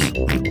George.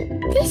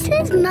 This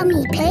is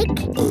Mummy Pig.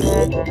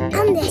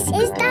 And this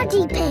is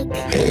Daddy Pig.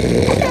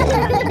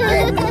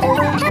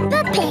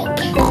 Peppa Pig.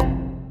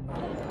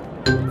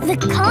 The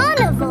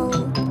carnival.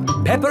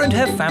 Peppa and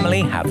her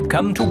family have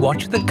come to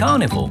watch the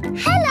carnival.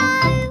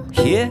 Hello.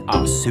 Here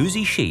are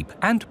Susie Sheep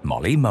and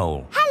Molly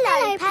Mole.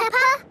 Hello,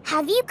 Peppa.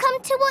 Have you come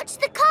to watch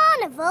the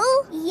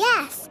carnival?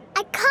 Yes.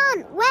 I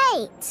can't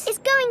wait. It's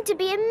going to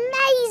be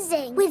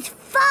amazing. With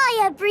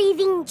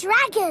fire-breathing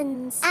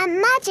dragons.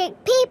 And magic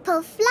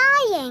people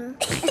flying.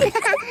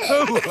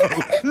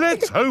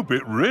 Let's hope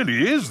it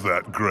really is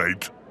that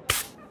great.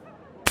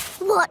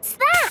 What's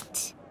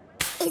that?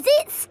 Is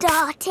it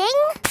starting?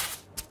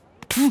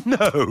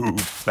 No,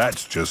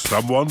 that's just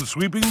someone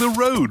sweeping the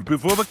road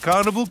before the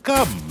carnival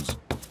comes.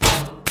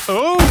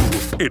 Oh,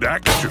 it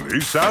actually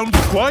sounds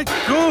quite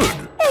good.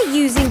 They're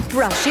using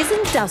brushes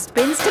and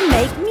dustbins to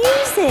make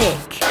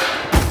music.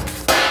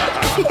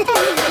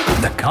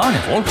 The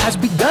carnival has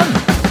begun.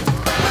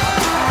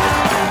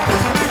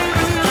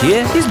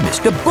 Here is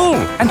Mr. Bull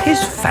and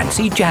his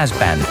fancy jazz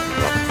band.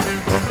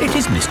 It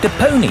is Mr.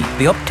 Pony,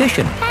 the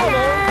optician. Hello.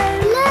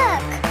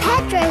 Look,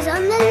 Pedro's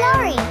on the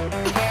lorry.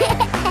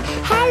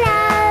 Hello.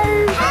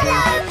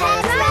 Hello,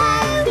 Pedro.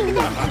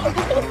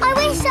 I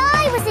wish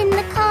I was in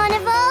the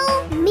carnival.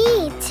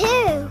 Me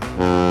too.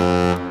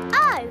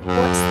 Oh,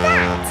 what's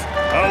that?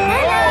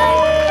 Hello.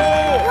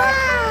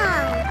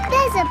 Wow,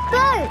 there's a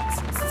boat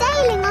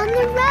sailing on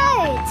the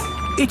road.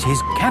 It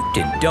is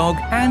Captain Dog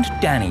and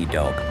Danny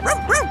Dog.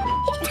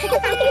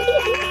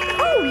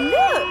 Oh,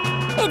 look!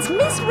 It's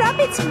Miss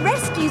Rabbit's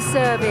rescue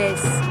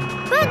service.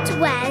 But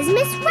where's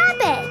Miss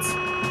Rabbit?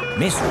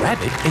 Miss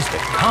Rabbit is the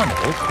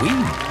carnival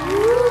queen.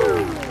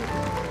 Ooh.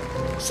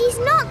 She's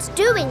not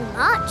doing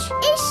much,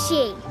 is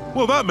she?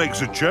 Well, that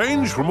makes a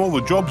change from all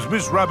the jobs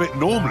Miss Rabbit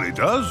normally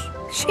does.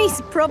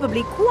 She's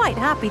probably quite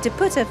happy to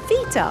put her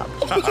feet up.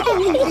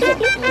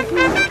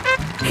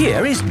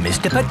 Here is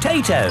Mr.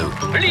 Potato.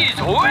 Please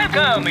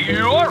welcome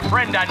your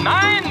friend and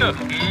mine,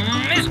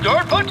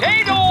 Mr.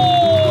 Potato!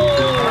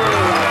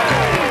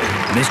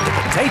 Mr.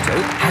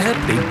 Potato has a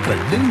big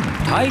balloon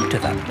tied to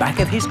the back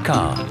of his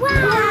car.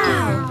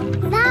 Wow!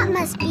 That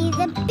must be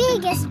the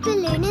biggest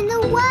balloon in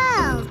the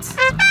world.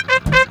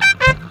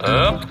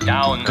 Up,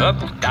 down,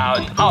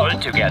 all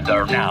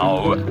together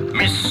now.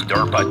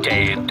 Mr.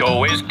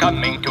 Potato is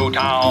coming to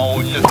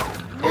town.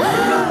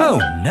 Oh,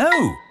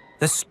 no!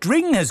 The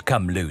string has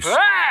come loose.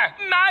 Ah,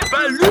 my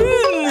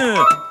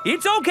balloon!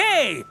 It's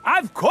okay.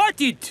 I've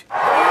caught it.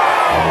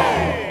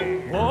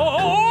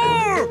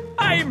 Oh,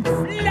 I'm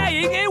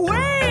flying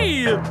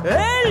away!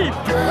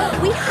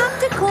 Help! We have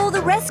to call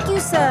the rescue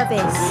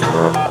service.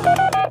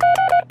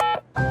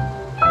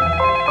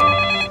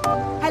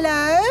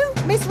 Hello?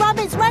 Miss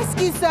Rabbit's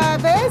rescue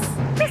service?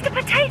 Mr.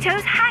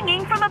 Potato's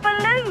hanging from a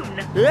balloon.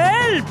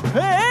 Help!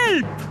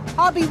 Help!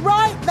 I'll be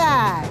right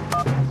there.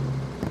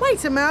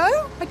 Wait a mo.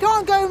 I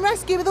can't go and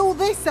rescue with all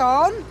this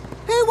on.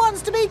 Who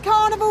wants to be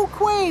Carnival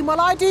Queen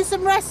while I do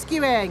some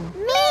rescuing?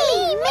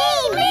 Me!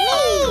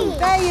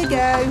 There you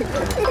go.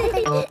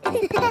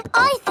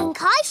 I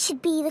think I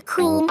should be the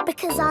queen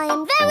because I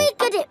am very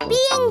good at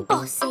being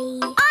bossy.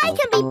 I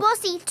can be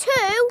bossy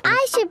too.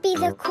 I should be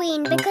the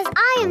queen because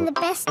I am the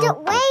best at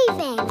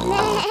waving.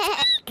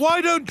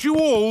 Why don't you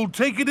all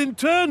take it in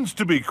turns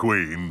to be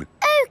queen?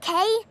 OK,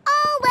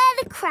 I'll wear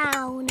the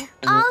crown.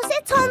 I'll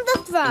sit on the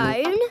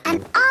throne.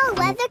 And I'll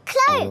wear the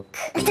cloak.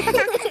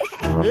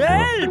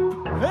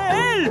 Help!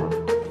 Help!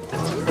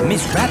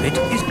 Miss Rabbit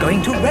is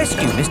going to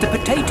rescue Mr.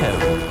 Potato.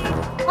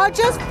 I'll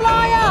just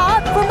fly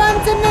up from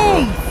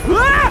underneath.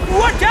 Ah!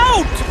 Watch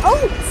out!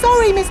 Oh,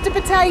 sorry, Mr.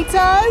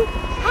 Potato.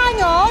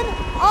 Hang on,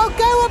 I'll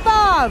go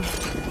above.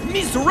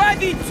 Miss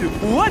Rabbit,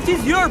 what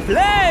is your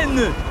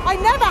plan? I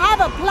never have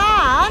a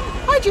plan.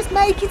 I just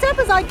make it up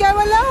as I go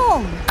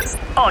along.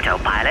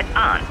 Autopilot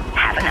on.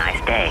 Have a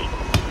nice day.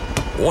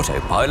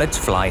 Autopilots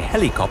fly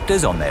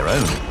helicopters on their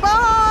own.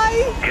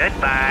 Bye.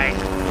 Goodbye.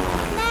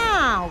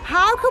 Now,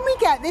 how can we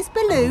get this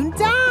balloon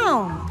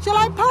down? Shall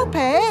I pop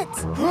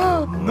it?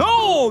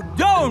 No,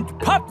 don't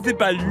pop the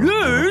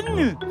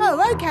balloon! Oh,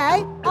 OK.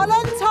 I'll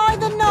untie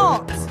the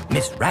knot.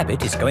 Miss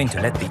Rabbit is going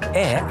to let the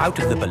air out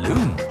of the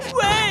balloon.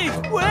 Wait!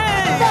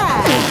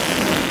 There.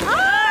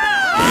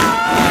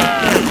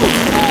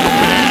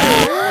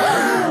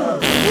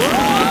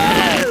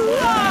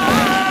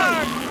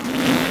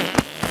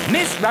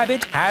 Miss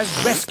Rabbit has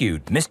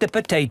rescued Mr.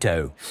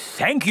 Potato.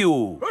 Thank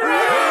you.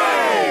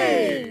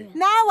 Hooray!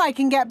 Now I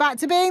can get back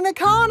to being the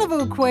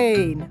Carnival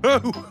Queen.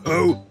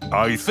 Oh,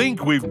 I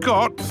think we've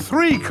got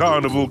 3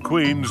 Carnival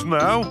Queens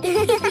now.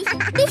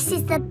 This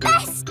is the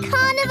best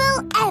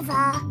carnival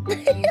ever.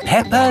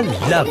 Peppa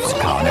loves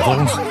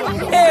carnivals.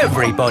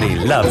 Everybody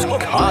loves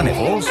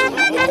carnivals.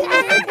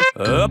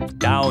 Up,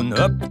 down,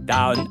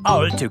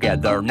 all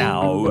together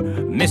now.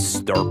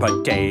 Mr.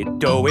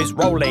 Potato is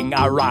rolling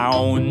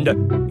around.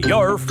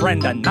 Your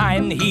friend and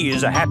mine, he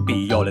is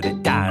happy all the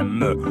time.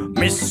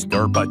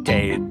 Mr.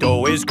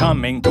 Potato is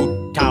coming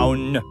to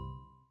town.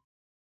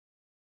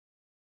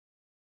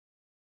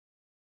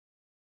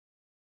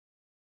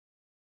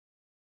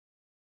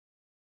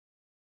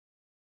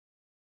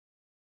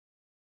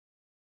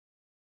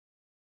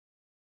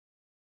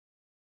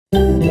 I'm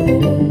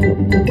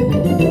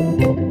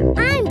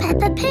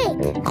Peppa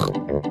Pig.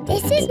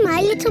 This is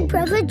my little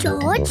brother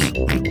George.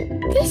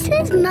 This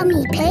is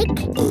Mummy Pig.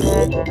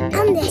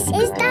 And this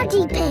is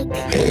Daddy Pig.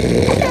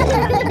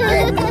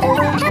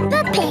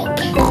 Peppa Pig.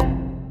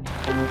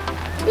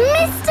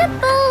 Mr.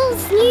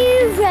 Bull's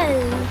new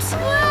road.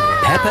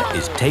 Peppa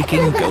is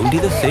taking Goldie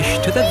the fish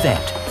to the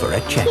vet for a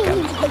checkup.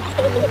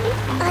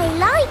 I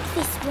like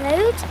this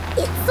road.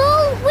 It's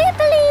all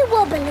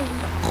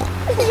wibbly-wobbly.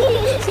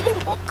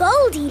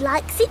 Goldie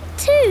likes it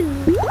too.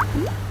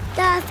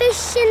 The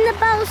fish in the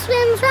bowl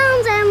swims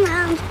round and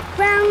round,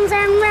 round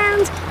and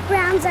round,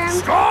 round and...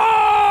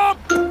 Stop!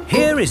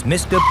 Here is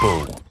Mr.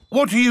 Bull.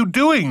 What are you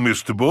doing,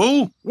 Mr.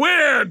 Bull?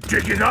 We're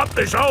digging up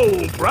this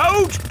old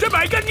road to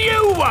make a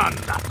new one.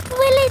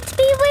 Will it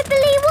be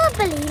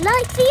wibbly-wobbly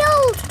like the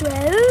old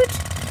road?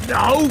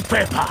 No,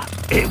 Peppa.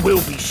 It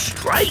will be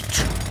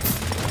straight.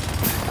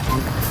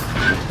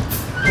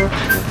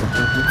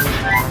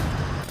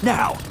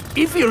 Now,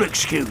 if you'll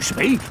excuse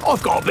me,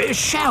 I've got a bit of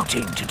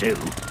shouting to do.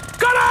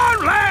 Come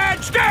on,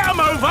 lads! Get a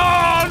move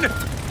on!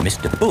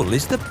 Mr. Bull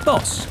is the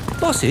boss.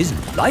 Bosses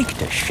like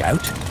to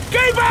shout.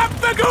 Keep up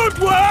the good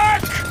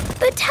work!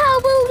 But how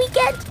will we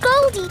get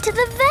Goldie to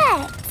the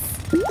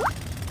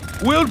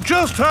vet? We'll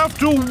just have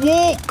to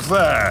walk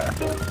there.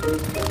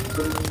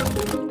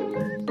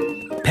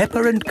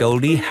 Peppa and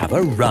Goldie have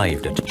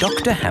arrived at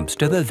Dr.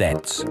 Hamster the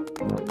vet's.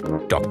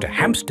 Dr.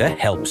 Hamster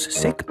helps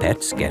sick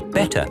pets get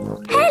better.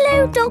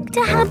 Hello,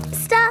 Dr.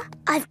 Hamster.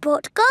 I've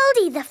brought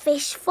Goldie the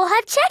fish for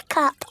her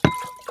checkup.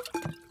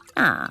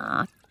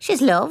 Ah,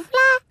 she's lovely.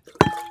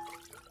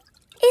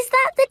 Is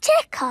that the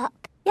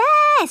checkup?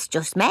 Yes,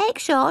 just make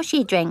sure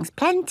she drinks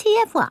plenty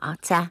of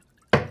water.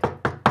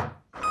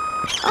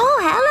 Oh,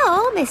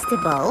 hello, Mr.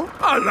 Bull.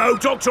 Hello,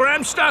 Dr.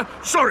 Hamster.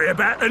 Sorry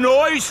about the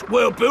noise.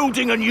 We're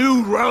building a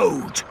new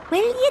road.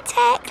 Will you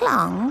take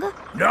long?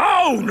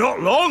 No,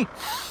 not long.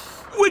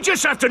 We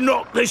just have to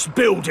knock this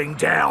building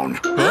down.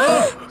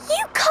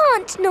 You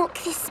can't knock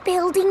this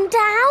building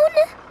down.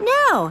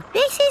 No,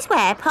 this is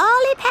where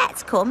poorly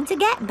pets come to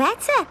get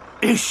better.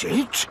 Is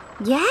it?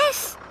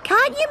 Yes.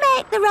 Can't you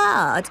make the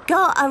road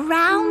go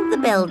around the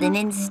building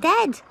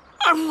instead?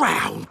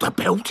 Around the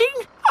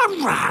building?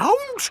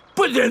 Around?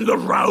 But then the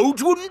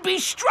road wouldn't be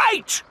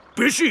straight.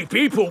 Busy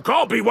people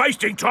can't be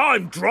wasting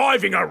time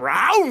driving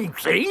around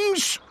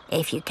things.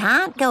 If you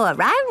can't go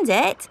around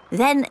it,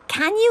 then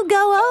can you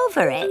go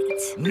over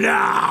it?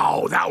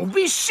 No, that would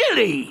be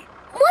silly.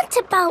 What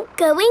about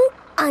going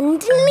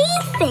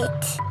underneath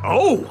it?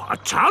 Oh, a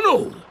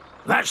tunnel.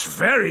 That's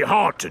very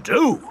hard to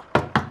do.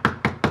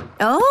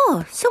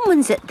 Oh,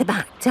 someone's at the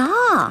back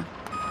door.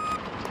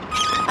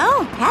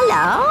 Oh,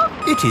 hello.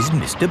 It is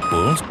Mr.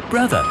 Bull's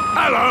brother.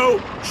 Hello.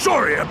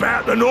 Sorry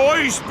about the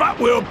noise, but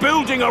we're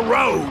building a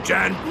road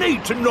and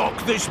need to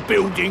knock this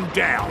building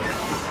down.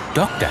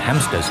 Dr.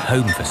 Hamster's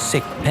home for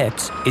sick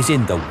pets is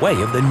in the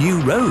way of the new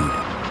road.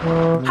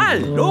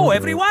 Hello,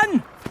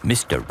 everyone.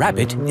 Mr.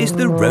 Rabbit is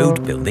the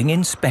road building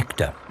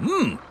inspector.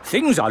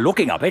 Things are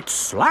looking a bit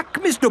slack,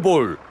 Mr.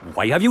 Bull.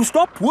 Why have you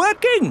stopped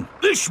working?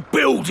 This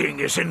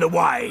building is in the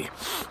way.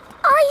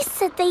 I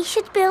said they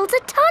should build a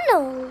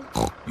tunnel.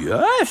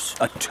 Yes,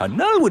 a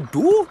tunnel would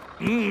do.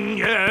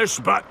 Yes,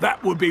 but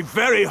that would be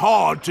very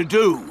hard to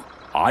do.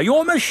 Are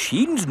your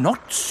machines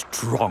not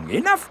strong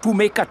enough to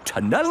make a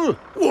tunnel?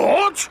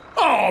 What?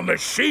 Our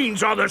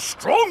machines are the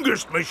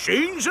strongest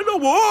machines in the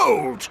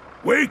world.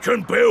 We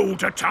can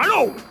build a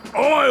tunnel.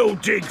 I'll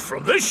dig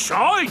from this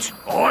side,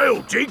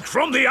 I'll dig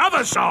from the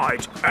other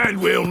side, and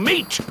we'll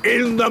meet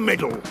in the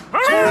middle.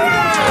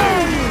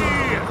 Hooray!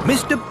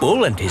 Mr.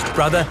 Bull and his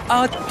brother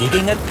are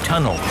digging a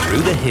tunnel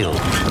through the hill.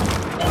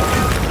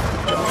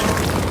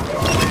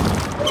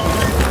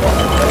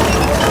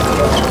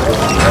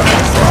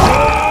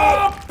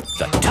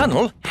 The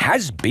tunnel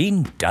has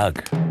been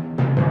dug.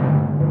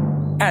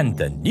 And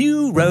the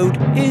new road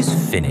is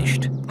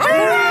finished.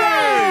 Hooray!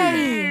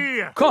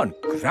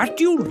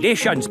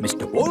 Congratulations,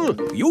 Mr. Bull.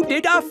 You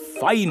did a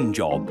fine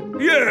job.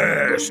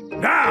 Yes,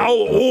 now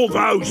all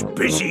those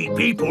busy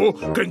people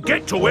can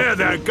get to where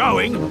they're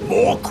going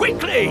more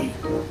quickly.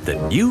 The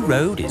new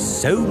road is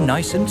so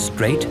nice and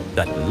straight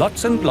that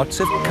lots and lots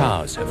of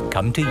cars have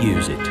come to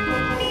use it.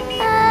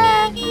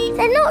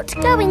 They're not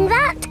going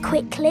that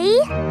quickly.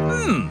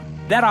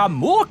 There are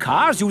more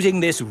cars using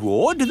this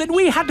road than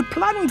we had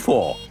planned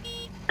for.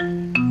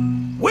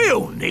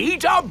 We'll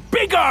need a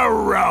bigger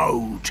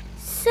road.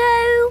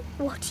 So,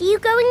 what are you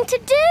going to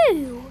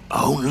do?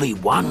 Only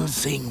one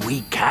thing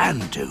we can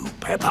do,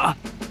 Peppa.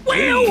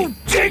 We'll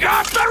dig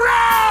up the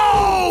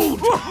road!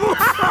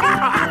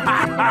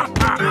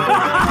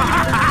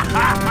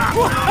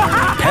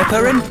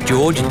 Peppa and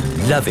George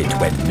love it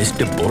when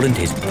Mr. Bull and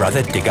his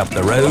brother dig up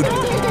the road.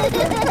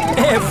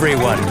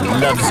 Everyone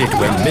loves it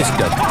when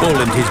Mr. Bull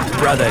and his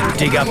brother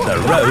dig up the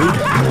road.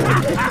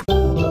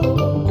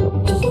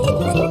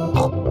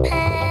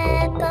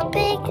 Peppa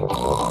Pig.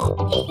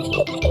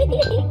 Peppa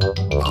Pig.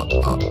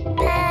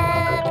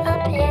 Peppa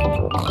Pig.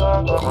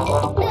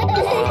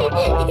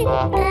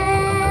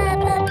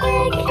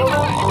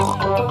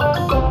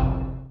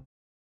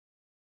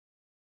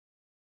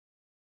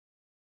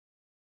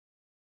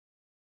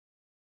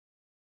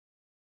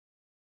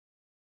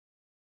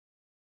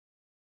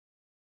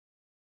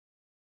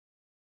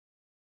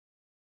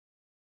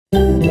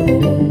 I'm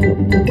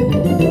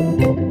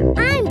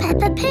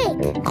Peppa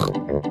Pig.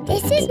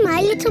 This is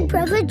my little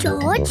brother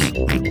George.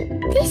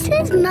 This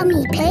is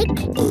Mummy Pig.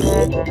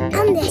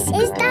 And this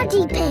is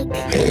Daddy Pig.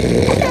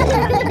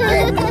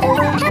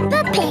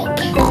 Peppa Pig.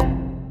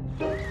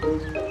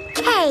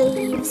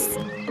 Caves.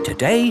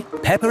 Today,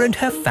 Peppa and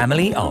her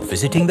family are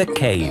visiting the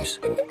caves.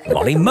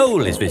 Molly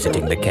Mole is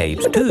visiting the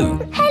caves too.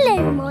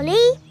 Hello, Molly.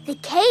 The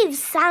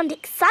caves sound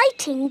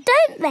exciting,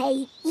 don't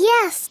they?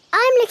 Yes,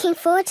 I'm looking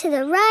forward to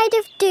the Ride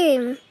of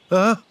Doom.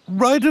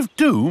 Ride of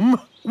Doom?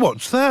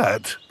 What's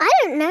that? I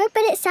don't know,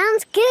 but it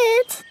sounds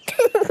good.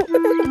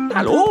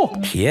 Hello,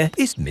 Here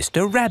is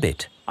Mr.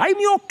 Rabbit. I'm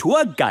your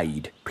tour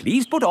guide.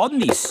 Please put on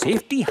these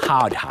safety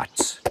hard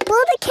hats.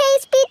 Will the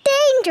caves be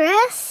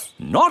dangerous?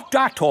 Not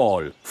at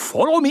all.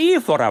 Follow me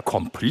for a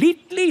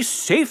completely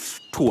safe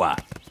tour.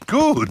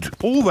 Good.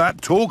 All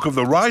that talk of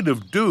the Ride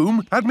of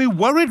Doom had me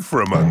worried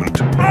for a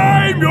moment.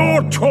 I'm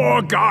your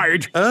tour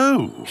guide.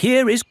 Oh.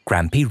 Here is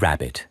Grampy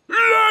Rabbit.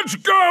 Let's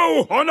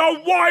go on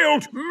a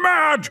wild,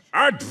 mad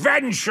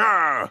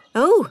adventure.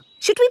 Oh,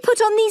 should we put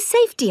on these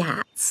safety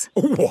hats?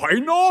 Why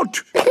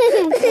not?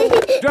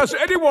 Does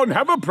anyone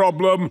have a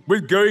problem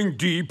with going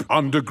deep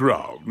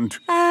underground?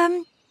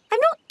 I'm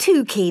not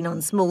too keen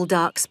on small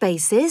dark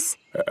spaces.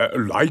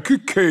 Like a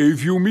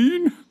cave, you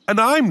mean? And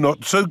I'm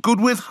not so good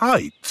with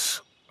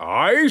heights.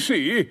 I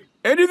see.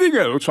 Anything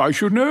else I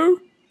should know?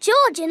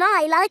 George and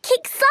I like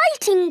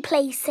exciting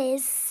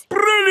places.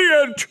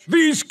 Brilliant!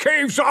 These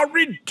caves are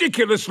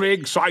ridiculously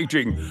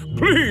exciting.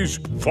 Please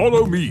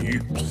follow me.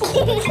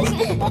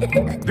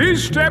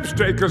 These steps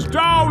take us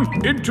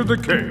down into the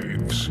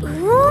caves.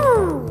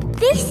 Ooh,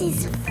 this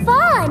is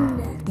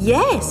fun.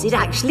 Yes, it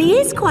actually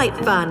is quite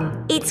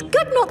fun. It's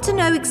good not to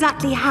know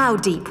exactly how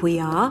deep we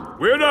are.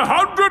 We're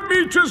 100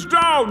 meters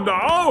down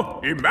now.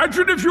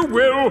 Imagine, if you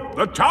will,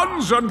 the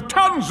tons and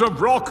tons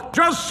of rock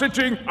just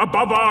sitting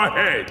above our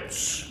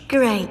heads.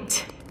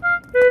 Great.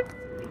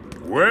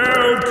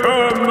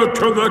 Welcome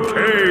to the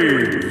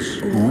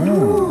caves.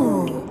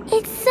 Ooh,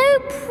 it's so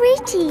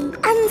pretty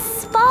and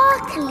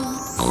sparkly.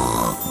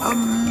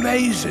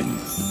 Amazing.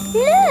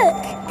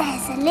 Look,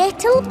 there's a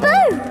little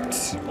boat.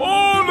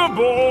 All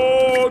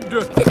aboard!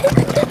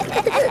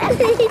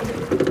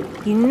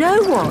 You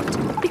know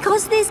what?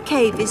 Because this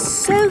cave is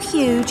so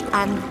huge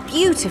and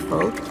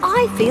beautiful,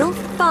 I feel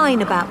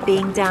fine about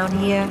being down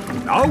here.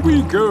 Now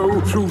we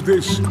go through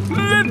this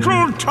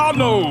little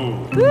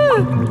tunnel.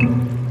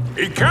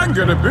 It can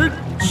get a bit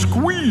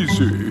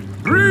squeezy.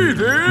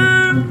 Breathe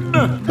in.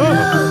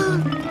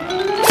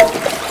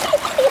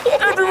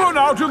 Everyone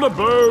out of the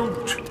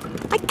boat.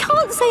 I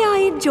can't say I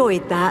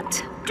enjoyed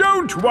that.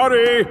 Don't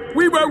worry.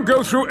 We won't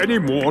go through any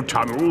more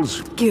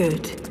tunnels.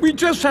 Good. We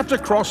just have to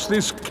cross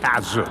this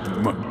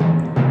chasm.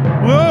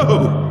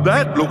 Whoa,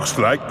 that looks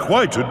like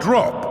quite a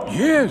drop.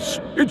 Yes,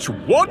 it's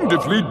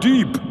wonderfully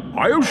deep.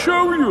 I'll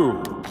show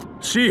you.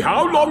 See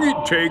how long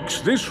it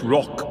takes this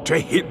rock to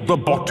hit the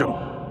bottom.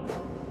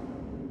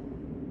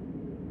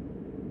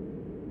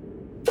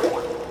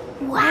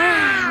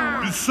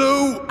 Wow.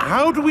 So,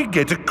 how do we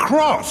get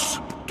across?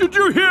 Did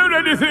you hear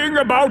anything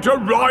about a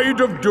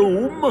Ride of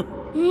Doom?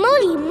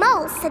 Molly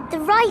Mole said the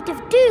Ride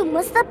of Doom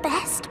was the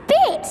best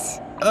bit.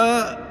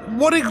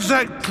 What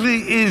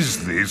exactly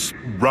is this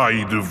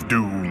Ride of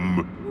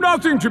Doom?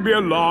 Nothing to be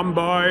alarmed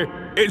by.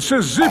 It's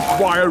a zip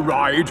wire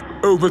ride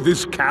over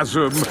this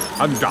chasm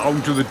and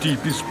down to the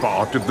deepest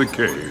part of the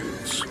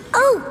caves.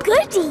 Oh,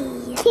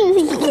 goody.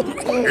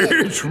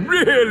 It's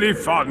really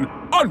fun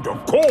and,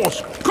 of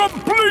course,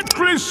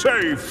 completely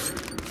safe.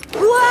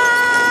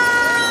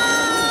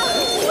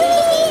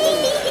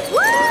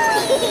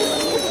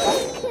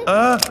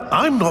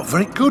 I'm not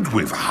very good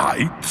with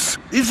heights.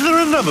 Is there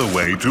another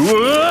way to... See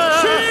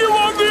you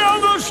on the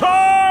other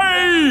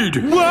side!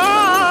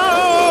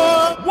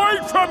 Whoa!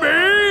 Wait for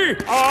me!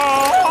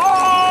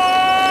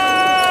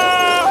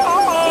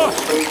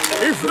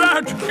 If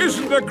that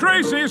isn't the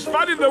craziest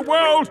fun in the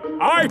world,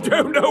 I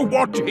don't know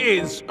what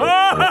is. It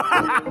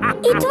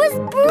was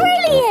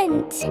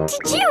brilliant.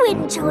 Did you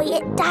enjoy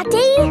it,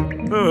 Daddy?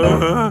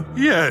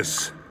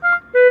 Yes.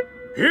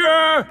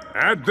 Here,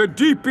 at the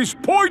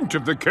deepest point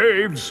of the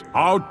caves,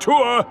 our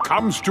tour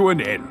comes to an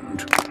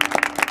end.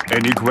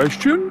 Any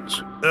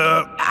questions?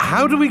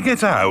 How do we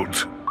get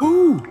out?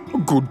 Oh, a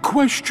good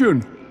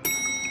question.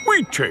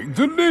 We take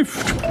the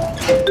lift.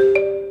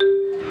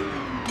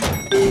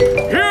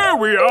 Here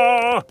we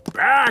are,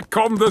 back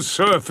on the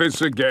surface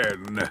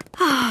again.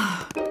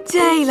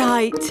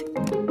 Daylight.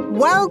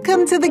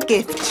 Welcome to the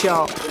gift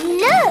shop.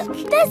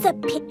 Look, there's a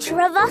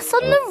picture of us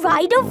on the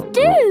Ride of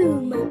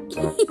Doom.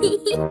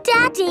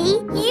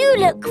 Daddy, you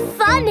look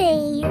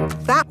funny.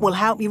 That will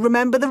help you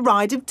remember the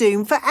Ride of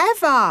Doom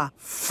forever.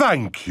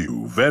 Thank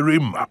you very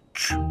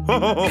much.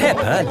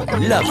 Peppa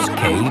loves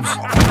caves.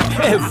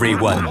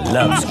 Everyone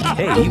loves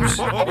caves.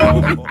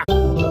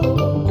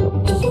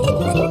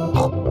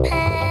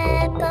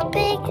 Peppa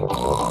Pig.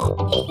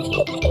 Peppa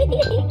Pig.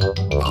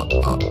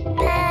 Peppa Pig.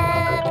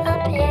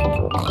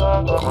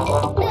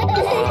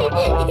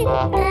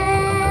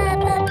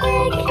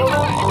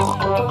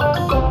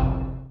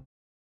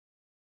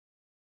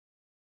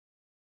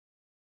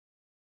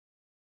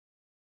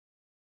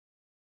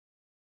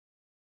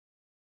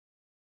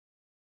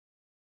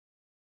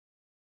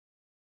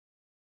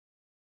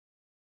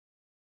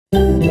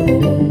 I'm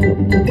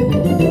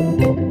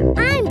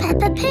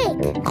Peppa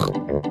Pig.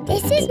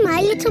 This is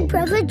my little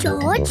brother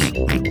George.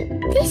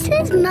 This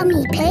is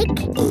Mummy Pig.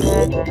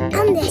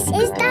 And this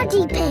is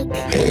Daddy Pig.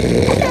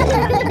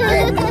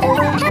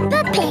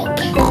 Peppa Pig.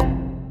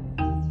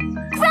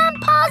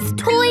 Grandpa's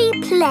toy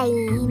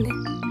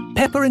plane.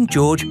 Peppa and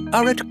George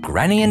are at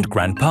Granny and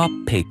Grandpa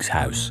Pig's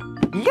house.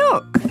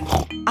 Look,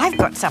 I've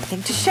got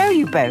something to show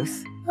you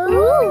both.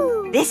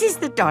 Ooh. This is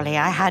the dolly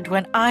I had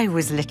when I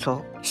was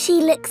little.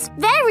 She looks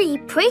very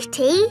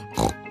pretty.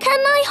 Can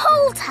I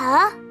hold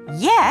her?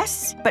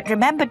 Yes, but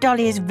remember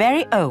Dolly is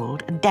very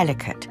old and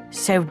delicate,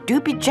 so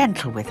do be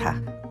gentle with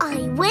her.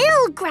 I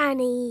will,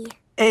 Granny.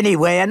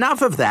 Anyway,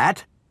 enough of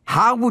that.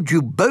 How would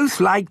you both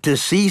like to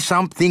see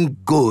something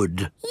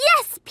good?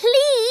 Yes,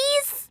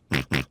 please.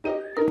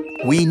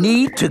 We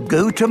need to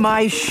go to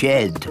my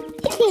shed.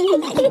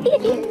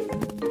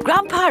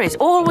 Grandpa is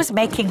always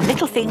making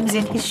little things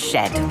in his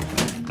shed.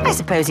 I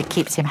suppose it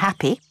keeps him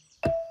happy.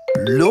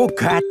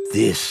 Look at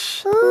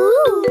this.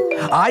 Ooh.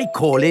 I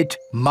call it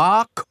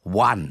Mark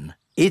 1.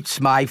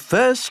 It's my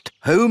first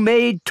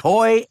homemade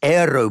toy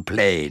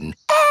aeroplane.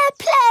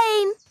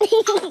 Airplane.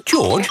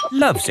 George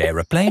loves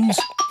aeroplanes.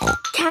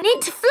 Can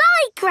it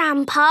fly,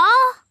 Grandpa?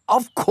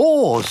 Of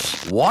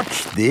course.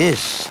 Watch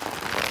this.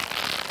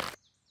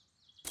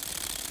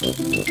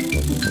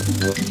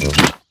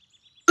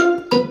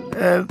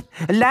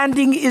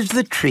 Landing is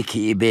the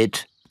tricky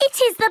bit. It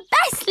is the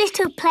best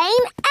little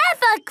plane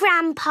ever,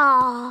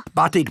 Grandpa.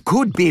 But it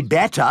could be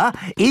better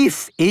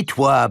if it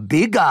were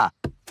bigger.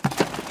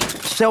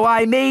 So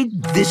I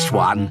made this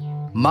one,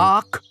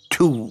 Mark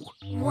 2.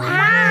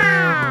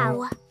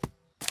 Wow!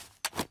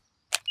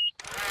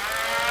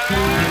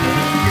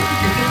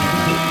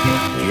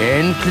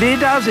 Gently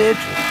does it.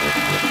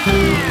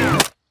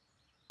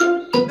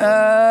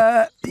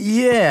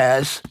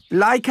 Yes.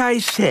 Like I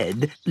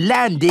said,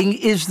 landing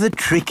is the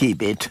tricky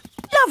bit.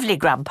 Lovely,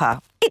 Grandpa.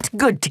 It's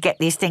good to get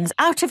these things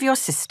out of your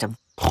system.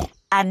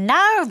 And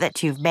now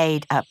that you've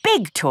made a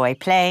big toy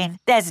plane,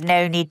 there's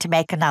no need to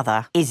make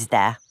another, is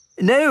there?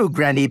 No,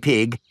 Granny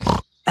Pig.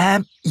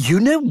 You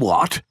know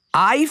what?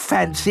 I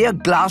fancy a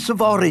glass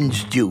of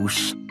orange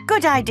juice.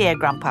 Good idea,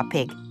 Grandpa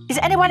Pig. Is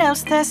anyone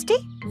else thirsty?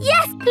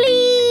 Yes,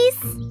 please.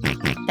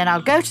 Then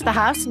I'll go to the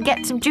house and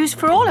get some juice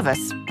for all of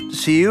us.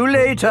 See you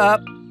later.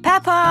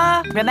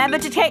 Peppa, remember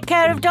to take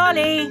care of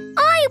Dolly.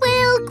 I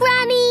will,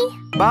 Granny.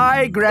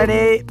 Bye,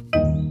 Granny.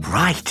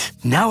 Right,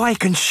 now I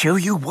can show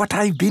you what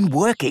I've been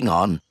working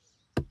on.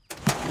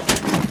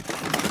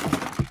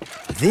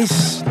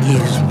 This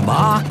is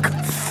Mark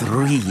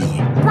 3.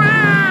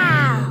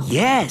 Wow!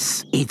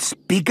 Yes, it's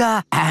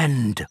bigger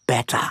and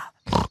better.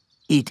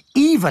 It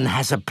even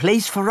has a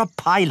place for a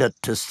pilot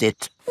to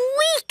sit.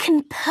 We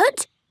can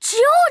put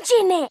George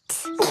in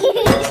it.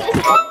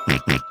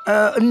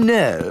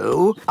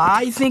 No,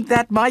 I think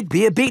that might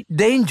be a bit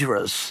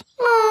dangerous.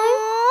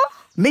 Aww.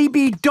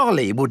 Maybe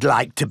Dolly would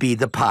like to be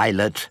the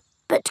pilot.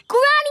 But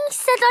Granny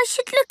said I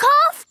should look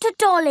after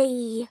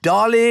Dolly.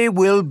 Dolly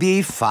will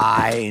be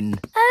fine.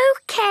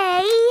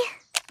 OK.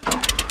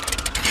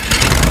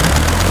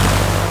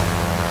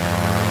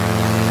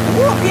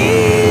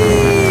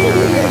 Whoopee!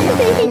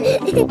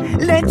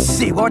 Let's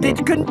see what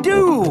it can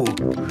do.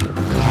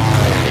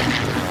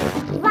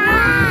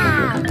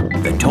 Wow!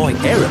 The toy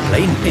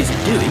aeroplane is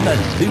doing a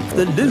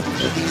loop-the-loop.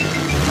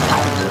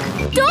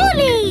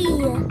 Dolly!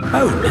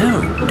 Oh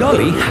no,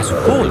 Dolly has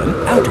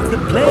fallen out of the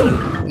plane.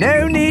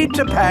 No need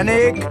to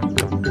panic.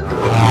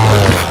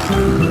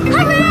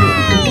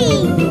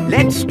 Hooray!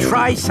 Let's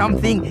try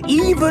something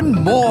even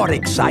more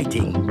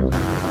exciting.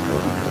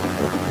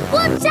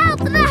 Watch out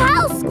for the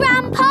house,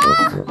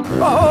 Grandpa!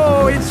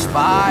 Oh, it's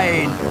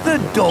fine. The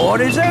door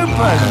is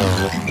open.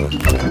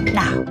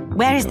 Now,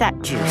 where is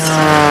that juice?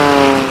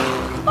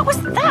 What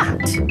was that?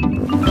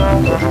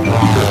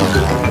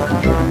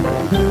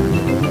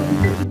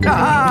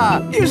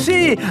 Ah, you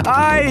see,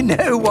 I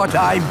know what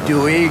I'm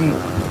doing.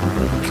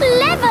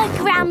 Clever,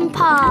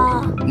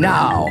 Grandpa.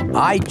 Now,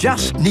 I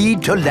just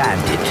need to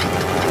land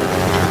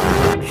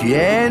it.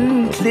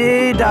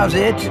 Gently does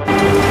it.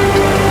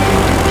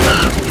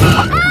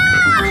 Ah!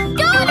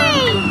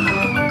 Dolly!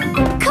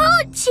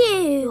 Caught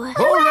you!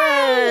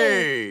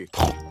 Hooray!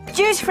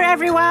 Juice for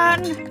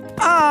everyone.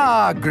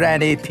 Ah,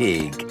 Granny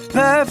Pig.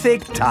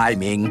 Perfect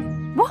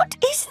timing. What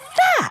is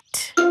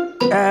that?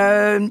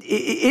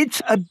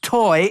 It's a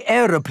toy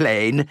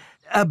aeroplane.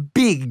 A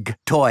big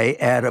toy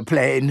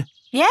aeroplane.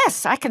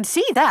 Yes, I can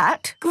see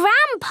that.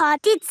 Grandpa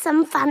did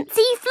some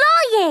fancy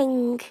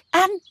flying.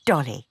 And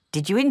Dolly,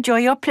 did you enjoy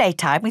your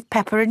playtime with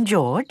Peppa and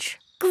George?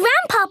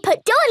 Grandpa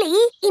put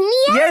Dolly in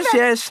the air.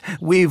 Yes.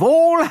 We've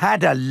all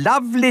had a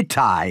lovely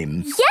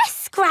time.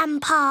 Yes,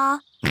 Grandpa.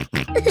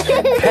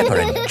 Peppa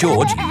and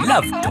George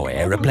love toy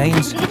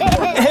aeroplanes.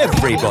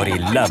 Everybody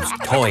loves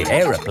toy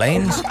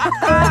aeroplanes.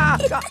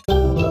 Peppa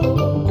Pig.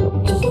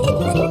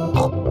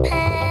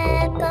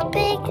 Peppa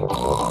Pig.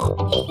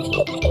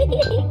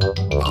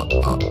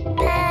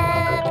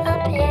 Peppa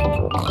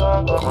Pig.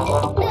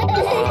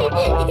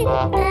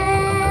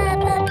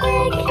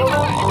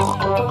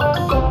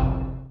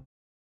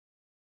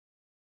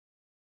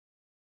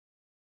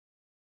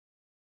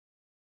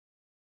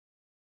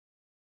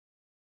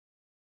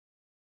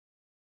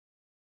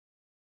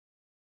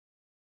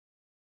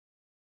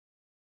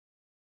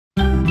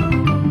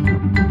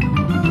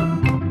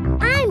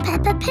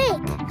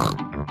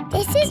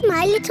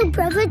 little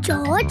brother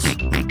George.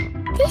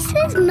 This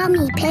is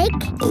Mummy Pig.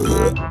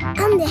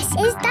 And this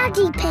is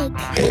Daddy Pig.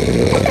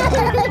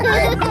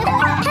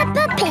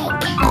 Peppa Pig.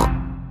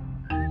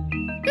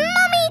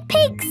 Mummy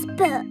Pig's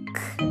book.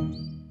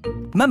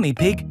 Mummy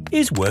Pig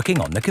is working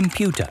on the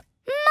computer.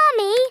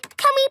 Mummy,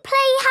 can we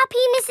play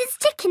Happy Mrs.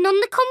 Chicken on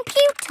the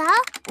computer?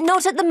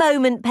 Not at the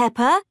moment,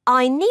 Peppa.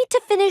 I need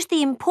to finish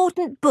the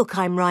important book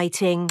I'm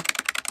writing.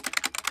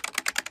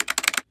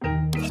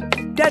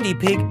 Daddy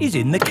Pig is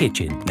in the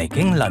kitchen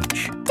making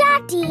lunch.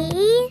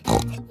 Daddy,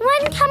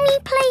 when can we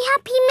play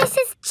Happy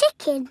Mrs.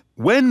 Chicken?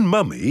 When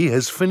Mummy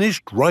has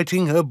finished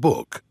writing her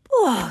book.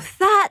 Oh,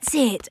 that's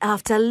it.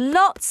 After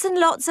lots and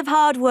lots of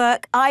hard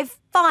work, I've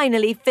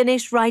finally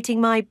finished writing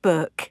my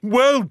book.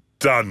 Well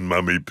done,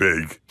 Mummy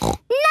Pig.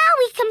 Now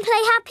we can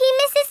play Happy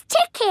Mrs.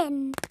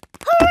 Chicken.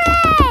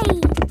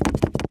 Hooray!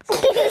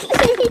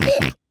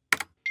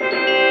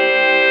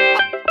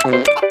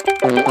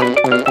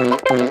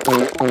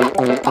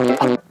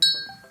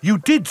 You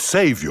did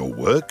save your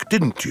work,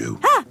 didn't you?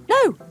 Ah,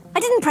 no, I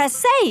didn't press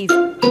save.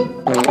 40, 90,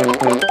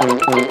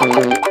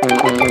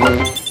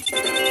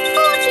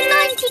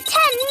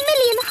 10,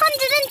 million,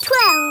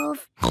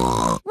 112.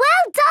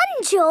 Well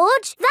done,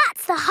 George.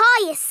 That's the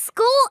highest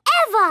score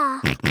ever.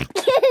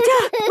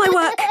 My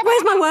work.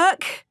 Where's my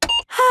work?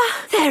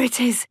 Ah, there it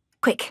is.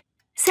 Quick.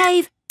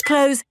 Save,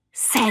 close,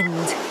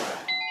 send.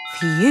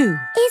 Phew.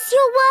 Is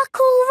your work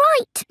all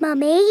right,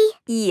 Mummy?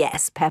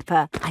 Yes,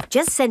 Peppa. I've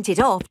just sent it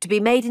off to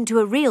be made into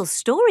a real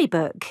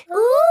storybook.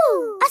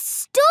 Ooh, a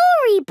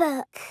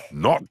storybook.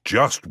 Not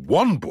just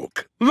one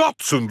book.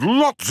 Lots and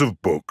lots of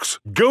books.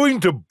 Going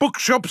to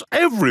bookshops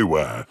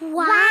everywhere.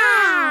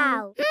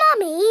 Wow.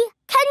 Mummy,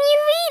 can you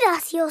read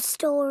us your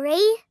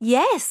story?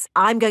 Yes,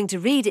 I'm going to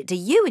read it to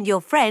you and your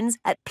friends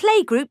at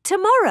Playgroup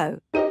tomorrow.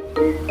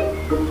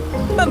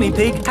 Mummy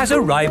Pig has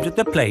arrived at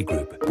the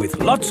playgroup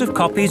with lots of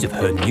copies of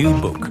her new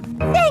book.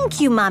 Thank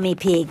you, Mummy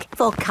Pig,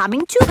 for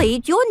coming to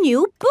read your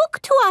new book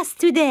to us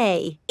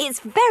today. It's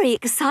very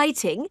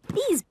exciting.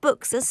 These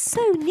books are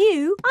so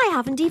new, I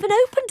haven't even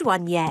opened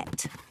one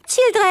yet.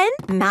 Children,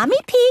 Mummy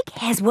Pig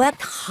has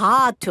worked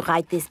hard to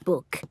write this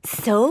book.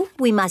 So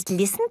we must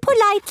listen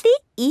politely,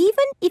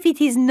 even if it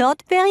is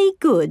not very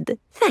good.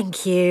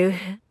 Thank you.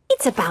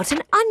 It's about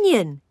an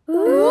onion.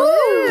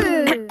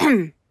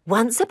 Ooh.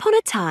 Once upon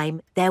a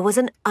time, there was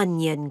an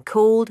onion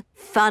called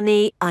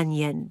Funny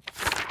Onion.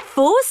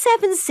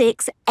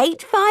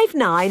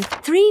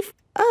 4768593.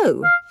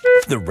 Oh.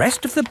 The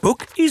rest of the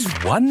book is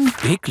one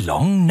big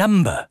long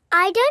number.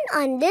 I don't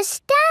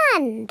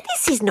understand.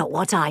 This is not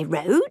what I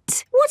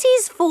wrote. What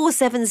is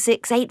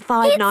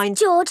 4768593?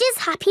 It's George's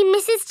Happy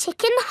Mrs.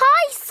 Chicken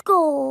high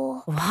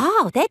score.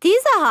 Wow, that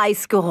is a high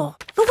score.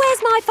 But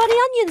where's my Funny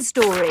Onion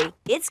story?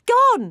 It's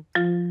gone.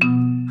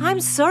 I'm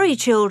sorry,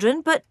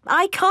 children, but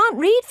I can't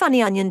read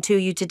Funny Onion to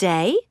you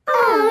today.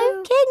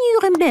 Oh. Can you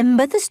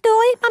remember the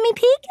story, Mummy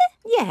Pig?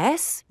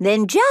 Yes.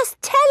 Then just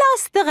tell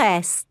us the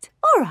rest.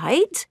 All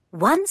right.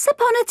 Once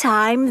upon a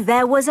time,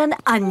 there was an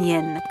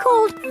onion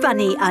called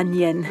Funny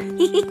Onion.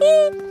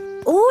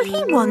 All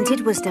he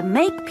wanted was to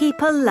make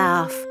people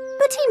laugh,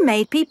 but he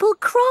made people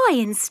cry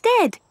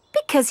instead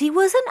because he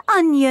was an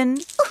onion.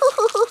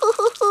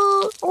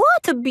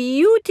 What a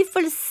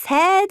beautiful,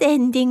 sad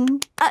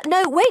ending.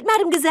 No, wait,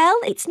 Madame Gazelle,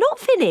 it's not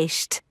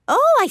finished.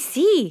 Oh, I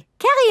see.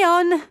 Carry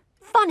on.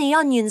 Funny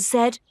Onion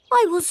said,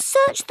 I will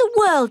search the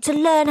world to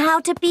learn how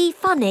to be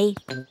funny.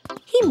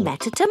 He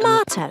met a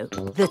tomato.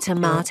 The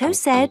tomato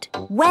said,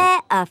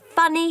 wear a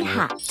funny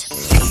hat.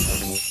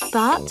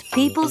 But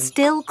people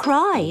still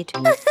cried.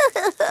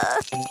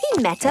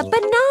 He met a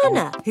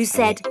banana who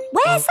said,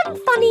 wear some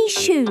funny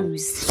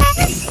shoes.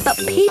 But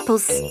people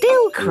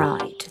still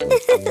cried.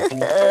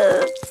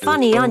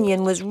 Funny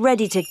Onion was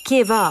ready to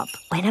give up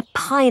when a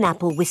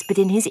pineapple whispered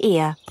in his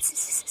ear.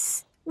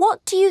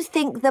 What do you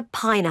think the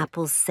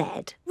pineapple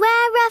said?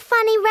 Wear a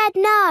funny red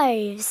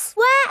nose.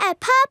 Wear a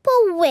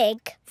purple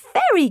wig.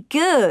 Very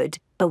good.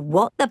 But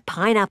what the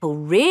pineapple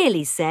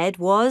really said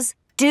was,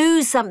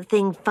 do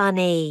something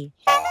funny.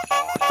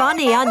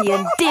 Funny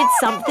Onion did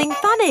something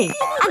funny,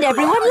 and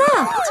everyone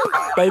laughed.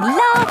 They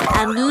laughed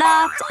and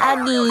laughed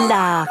and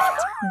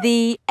laughed.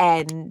 The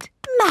end.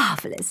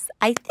 Marvellous.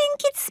 I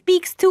think it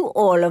speaks to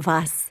all of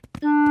us.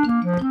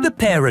 The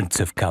parents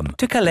have come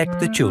to collect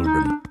the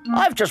children.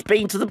 I've just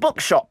been to the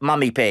bookshop,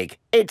 Mummy Pig.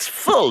 It's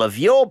full of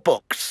your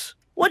books.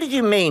 What did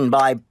you mean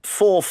by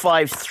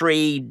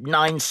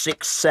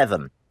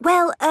 453967?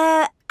 Well,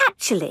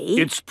 actually...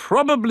 It's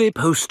probably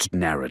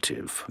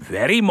post-narrative.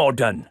 Very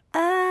modern.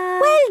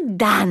 Well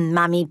done,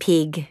 Mummy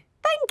Pig.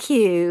 Thank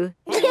you.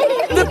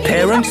 The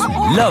parents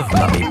love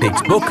Mummy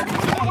Pig's book.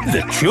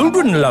 The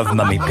children love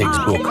Mummy Pig's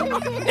book.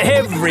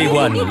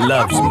 Everyone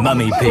loves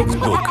Mummy Pig's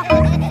book.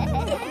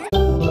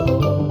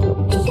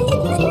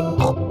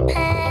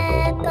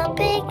 Peppa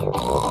Pig.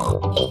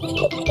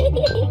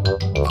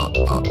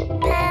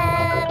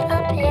 Peppa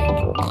Pig.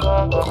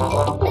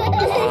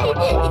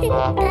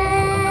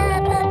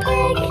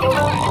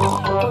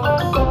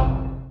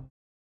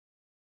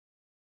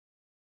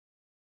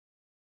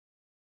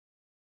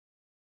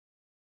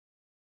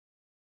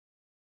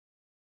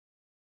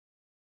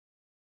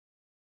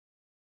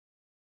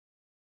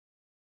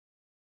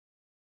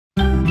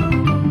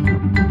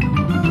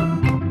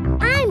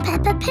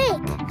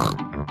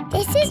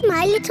 is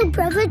my little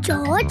brother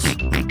George.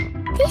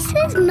 This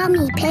is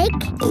Mummy Pig.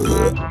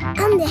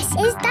 And this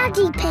is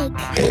Daddy Pig.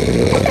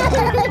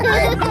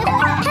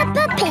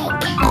 Peppa Pig.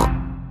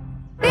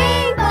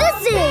 The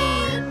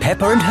zoo.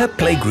 Peppa and her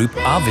playgroup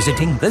are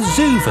visiting the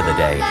zoo for the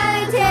day.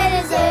 Going to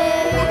the zoo.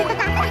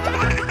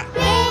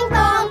 Bing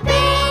bong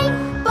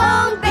bing,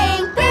 bong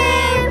bing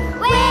boo.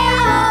 We're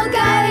all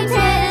going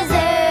to the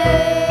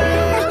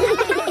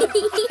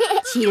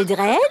zoo.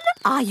 Children,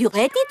 are you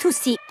ready to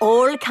see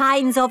all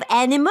kinds of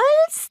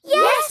animals?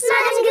 Yes,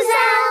 Madam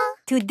Gazelle.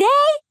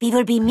 Today, we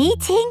will be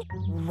meeting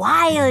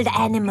wild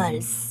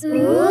animals.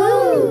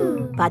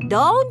 Ooh. But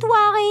don't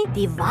worry,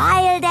 the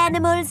wild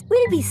animals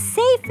will be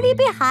safely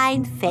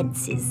behind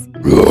fences. A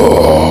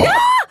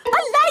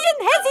lion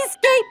has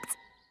escaped!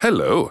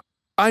 Hello,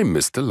 I'm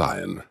Mr.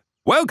 Lion.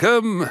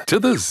 Welcome to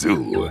the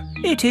zoo.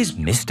 It is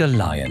Mr.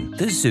 Lion,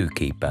 the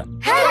zookeeper.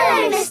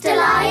 Hello, Mr.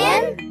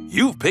 Lion.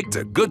 You've picked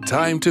a good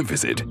time to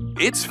visit.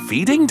 It's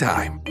feeding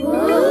time.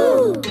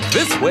 Ooh.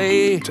 This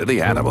way to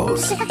the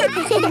animals.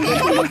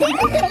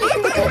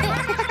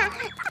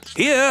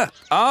 Here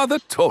are the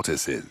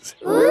tortoises.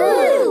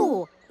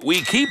 Ooh.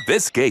 We keep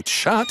this gate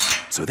shut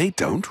so they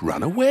don't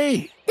run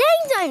away.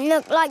 They don't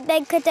look like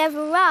they could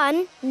ever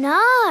run.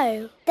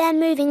 No, they're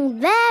moving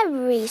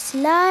very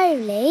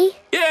slowly.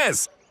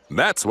 Yes,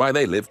 that's why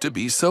they live to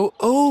be so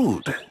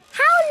old.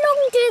 How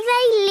long do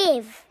they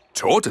live?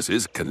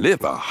 Tortoises can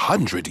live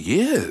 100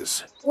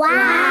 years.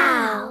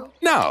 Wow.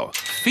 Now,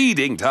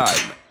 feeding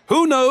time.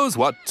 Who knows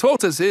what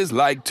tortoises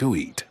like to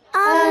eat?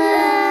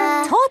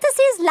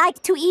 Tortoises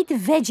like to eat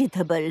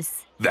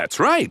vegetables. That's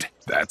right.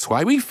 That's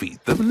why we feed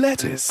them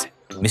lettuce.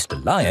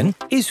 Mr. Lion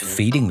is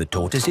feeding the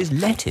tortoises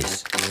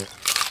lettuce.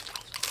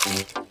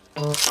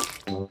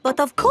 But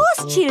of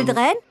course,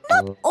 children,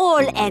 not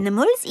all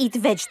animals eat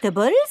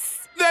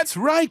vegetables. That's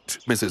right,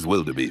 Mrs.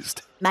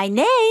 Wildebeest. My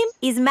name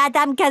is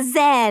Madame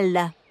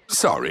Gazelle.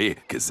 Sorry,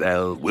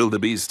 Gazelle,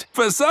 Wildebeest.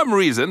 For some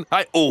reason,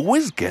 I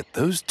always get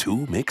those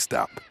two mixed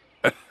up.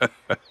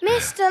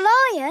 Mr.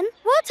 Lion,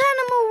 what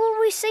animal will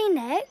we see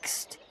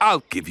next?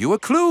 I'll give you a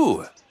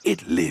clue.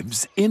 It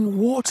lives in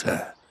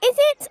water. Is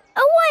it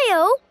a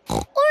whale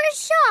or a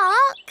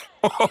shark?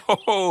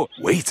 Oh,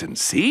 wait and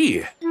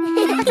see.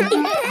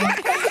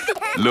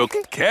 Look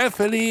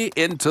carefully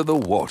into the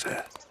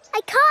water.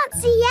 I can't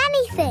see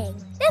anything.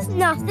 There's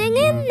nothing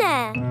in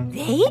there.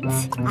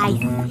 Wait, I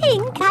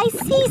think I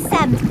see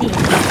something.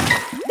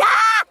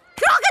 Ah!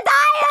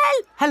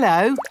 Crocodile!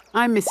 Hello,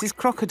 I'm Mrs.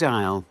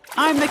 Crocodile.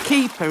 I'm the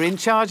keeper in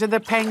charge of the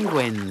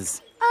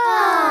penguins.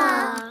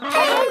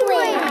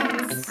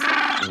 Penguins!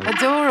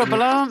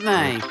 Adorable, aren't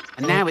they?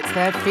 And now it's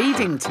their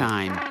feeding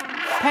time.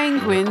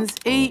 Penguins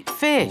eat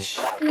fish.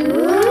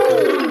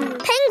 Ooh.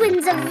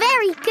 Penguins are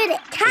very good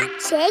at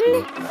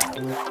catching.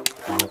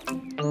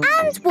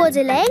 And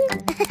waddling.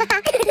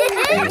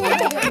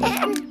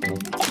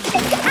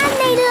 And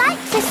they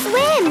like to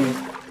swim.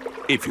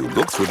 If you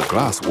look through the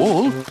glass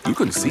wall, you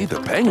can see the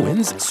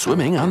penguins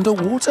swimming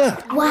underwater.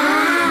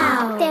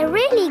 Wow! They're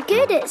really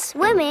good at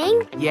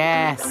swimming.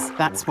 Yes,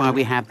 that's why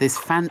we have this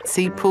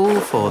fancy pool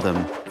for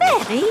them.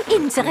 Very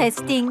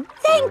interesting.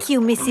 Thank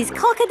you, Mrs.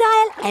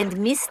 Crocodile and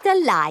Mr.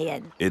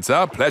 Lion. It's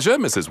our pleasure,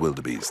 Mrs.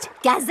 Wildebeest.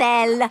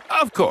 Gazelle.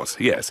 Of course,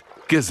 yes,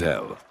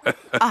 Gazelle.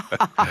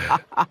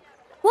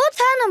 What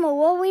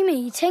animal are we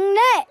meeting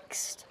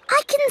next?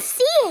 I can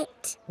see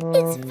it.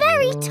 It's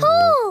very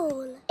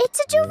tall. It's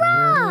a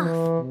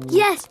giraffe.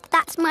 Yes,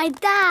 that's my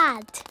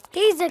dad.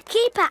 He's a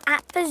keeper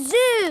at the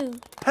zoo.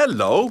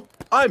 Hello,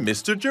 I'm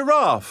Mr.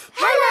 Giraffe.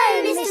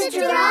 Hello, Mr.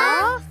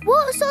 Giraffe.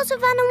 What sort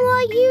of animal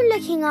are you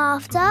looking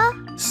after?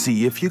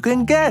 See if you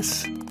can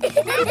guess. Look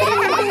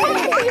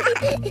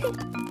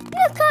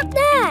up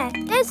there.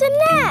 There's a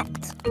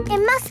net. It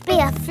must be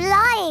a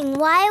flying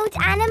wild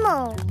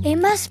animal. It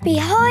must be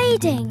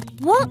hiding,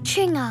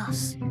 watching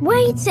us,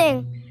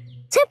 waiting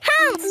to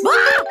pounce.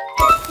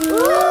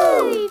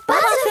 Ooh,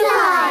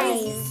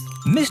 butterflies.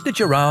 Mr.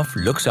 Giraffe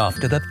looks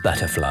after the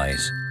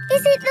butterflies.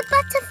 Is it the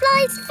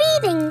butterflies'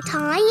 feeding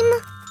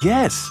time?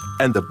 Yes,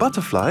 and the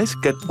butterflies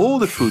get all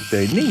the food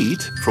they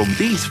need from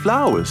these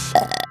flowers.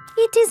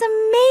 It is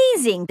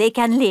amazing they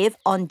can live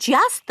on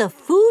just the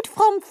food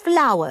from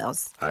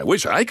flowers. I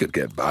wish I could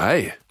get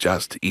by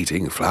just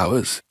eating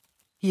flowers.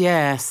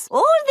 Yes.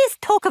 All this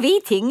talk of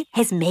eating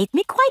has made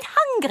me quite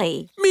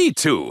hungry. Me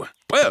too.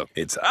 Well,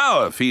 it's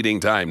our feeding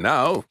time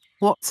now.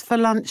 What's for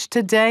lunch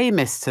today,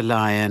 Mr.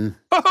 Lion?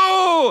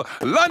 Oh,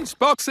 lunch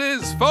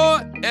boxes for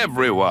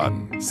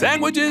everyone.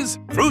 Sandwiches,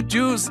 fruit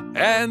juice,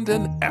 and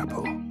an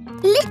apple.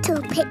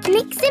 Little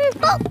picnics in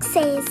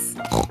boxes.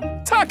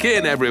 Tuck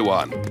in,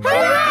 everyone.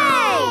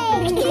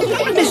 Hooray!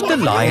 Mr.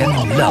 Lion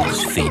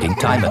loves feeding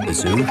time at the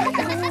zoo.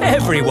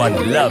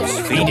 Everyone loves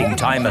feeding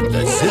time at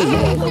the zoo.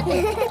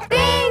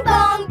 Bing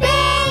bong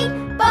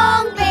bing,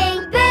 bong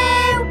bing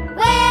boo.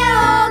 We're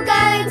all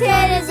going to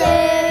the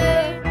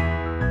zoo.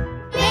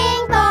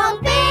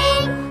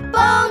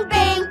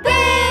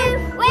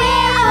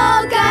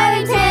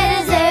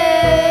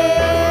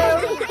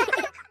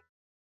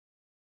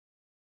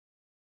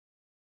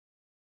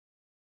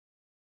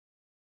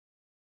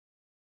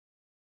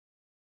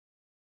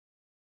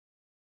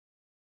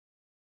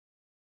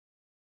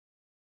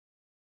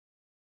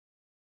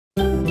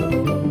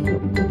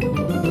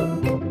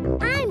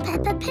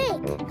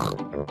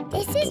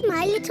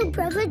 little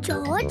brother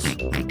George.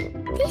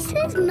 This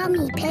is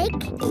Mummy Pig.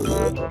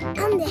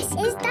 And this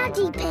is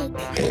Daddy Pig.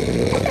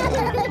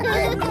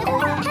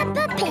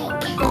 Peppa Pig.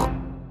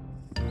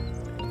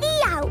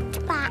 The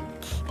Outback.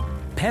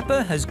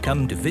 Peppa has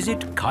come to visit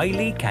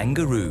Kylie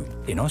Kangaroo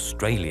in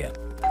Australia.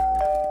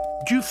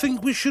 Do you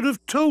think we should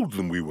have told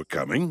them we were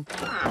coming?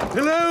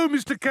 Hello,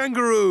 Mr.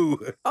 Kangaroo.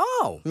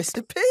 Oh,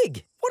 Mr.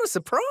 Pig. What a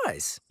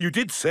surprise. You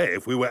did say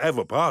if we were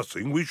ever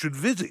passing, we should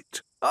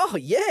visit. Oh,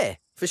 yeah,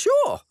 for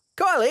sure.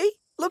 Kylie,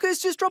 look who's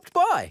just dropped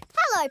by.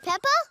 Hello,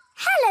 Peppa.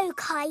 Hello,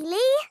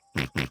 Kylie.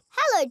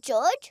 Hello,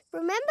 George.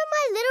 Remember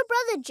my little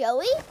brother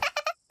Joey?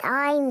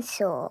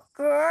 Dinosaur.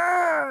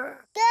 Grrr.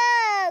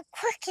 Grrr,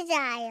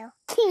 crocodile.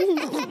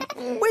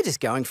 We're just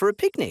going for a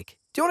picnic.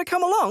 Do you want to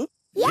come along?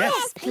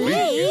 Yes,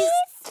 please.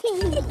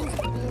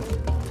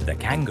 The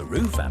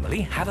kangaroo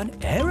family have an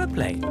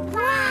aeroplane.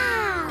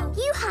 Wow,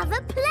 you have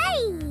a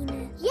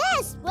plane.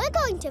 Yes, we're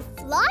going to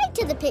fly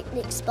to the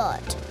picnic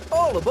spot.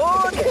 All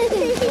aboard!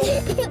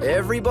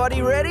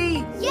 Everybody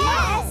ready?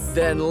 Yes!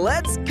 Then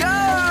let's go!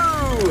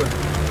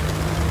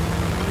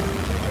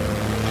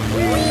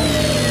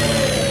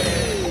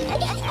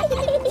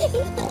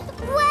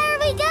 Where are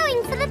we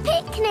going for the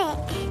picnic?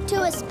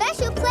 To a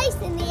special place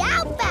in the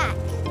outback.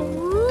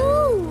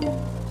 Ooh!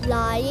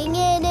 Flying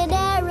in an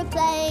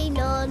aeroplane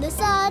on a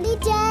sunny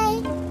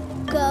day.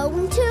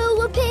 Going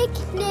to a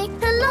picnic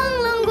a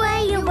long, long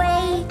way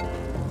away.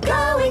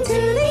 Going to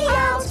the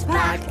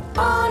outback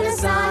on a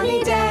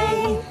sunny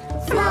day.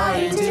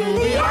 Flying to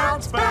the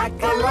outback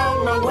a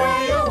long, long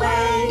way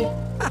away.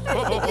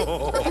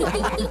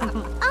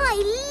 I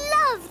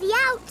love the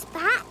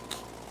outback.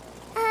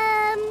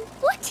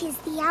 What is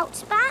the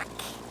outback?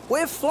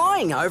 We're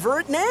flying over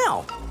it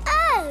now.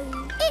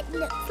 Oh, it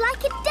looks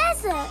like a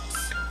desert.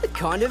 It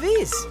kind of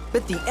is.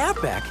 But the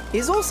outback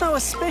is also a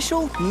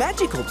special,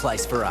 magical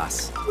place for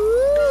us.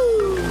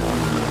 Ooh.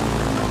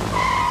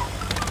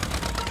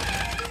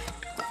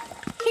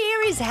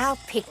 Here is our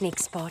picnic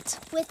spot.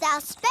 With our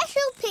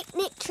special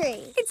picnic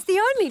tree. It's the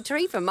only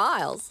tree for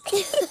miles.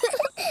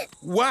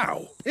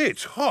 Wow,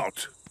 it's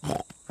hot.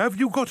 Have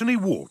you got any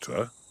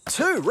water?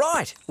 Too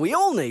right. We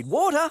all need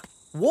water.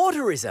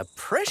 Water is a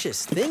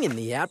precious thing in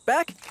the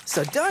outback,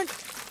 so don't...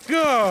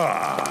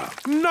 Ah,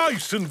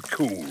 nice and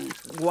cool.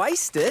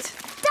 Waste it.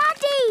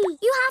 Daddy,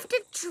 you have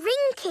to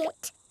drink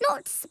it,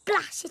 not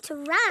splash it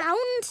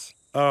around.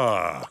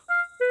 Ah.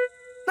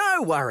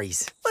 No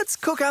worries. Let's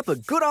cook up a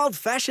good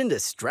old-fashioned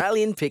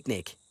Australian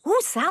picnic.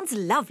 Oh, sounds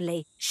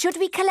lovely. Should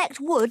we collect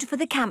wood for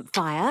the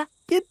campfire?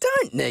 You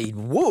don't need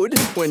wood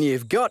when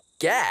you've got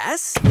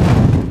gas.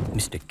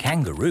 Mr.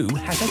 Kangaroo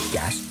has a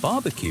gas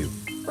barbecue.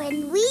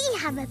 When we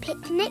have a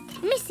picnic,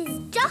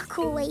 Mrs. Duck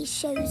always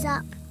shows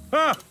up.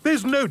 Ah,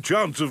 there's no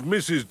chance of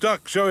Mrs.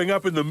 Duck showing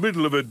up in the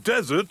middle of a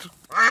desert.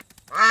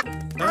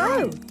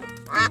 Oh.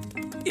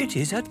 It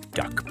is a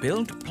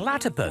duck-billed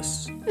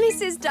platypus.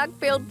 Mrs.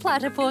 Duck-billed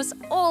Platypus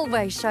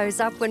always shows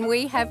up when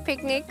we have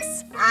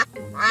picnics.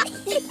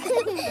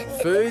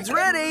 Food's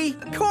ready.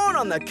 Corn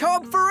on the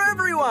cob for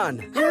everyone.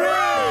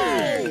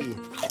 Hooray!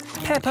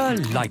 Peppa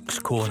likes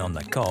corn on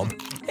the cob.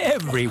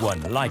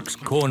 Everyone likes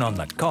corn on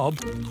the cob.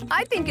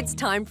 I think it's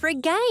time for a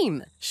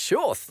game.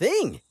 Sure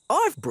thing.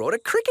 I've brought a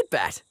cricket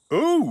bat.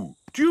 Oh,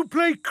 do you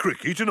play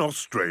cricket in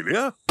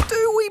Australia?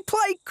 Do we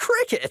play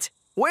cricket?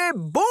 We're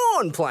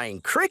born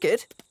playing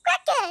cricket.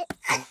 Cricket!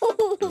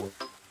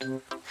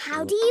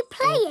 How do you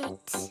play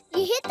it?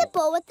 You hit the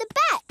ball with the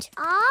bat.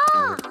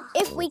 Ah!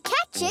 If we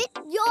catch it,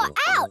 you're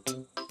out.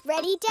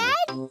 Ready,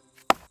 Dad?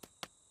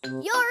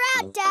 You're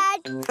out,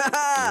 Dad.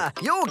 Ha-ha!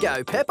 You'll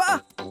go,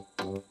 Peppa.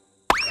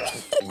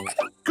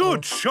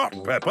 Good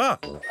shot, Peppa.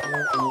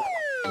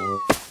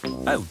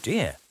 Oh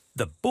dear,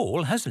 the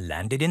ball has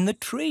landed in the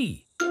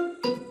tree.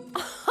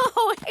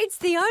 Oh, it's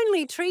the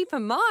only tree for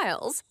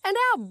miles, and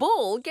our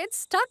ball gets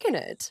stuck in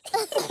it.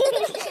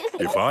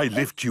 If I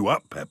lift you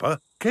up, Peppa,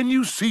 can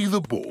you see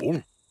the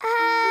ball?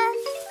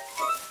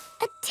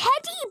 A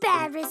teddy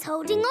bear is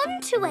holding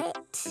on to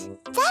it.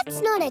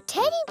 That's not a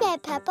teddy bear,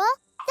 Peppa.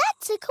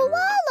 That's a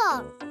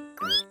koala.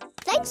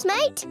 Thanks,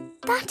 mate.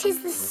 That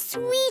is the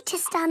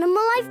sweetest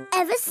animal I've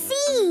ever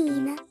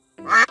seen.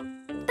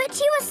 But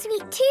you are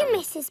sweet too,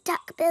 Mrs.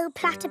 Duck-billed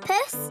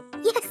Platypus.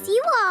 Yes,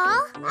 you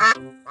are.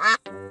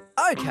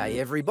 OK,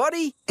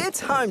 everybody, it's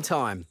home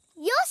time.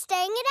 You're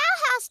staying at our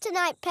house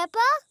tonight,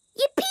 Peppa.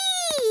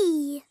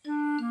 Yippee!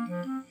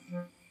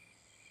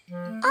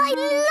 I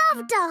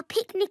loved our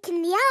picnic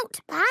in the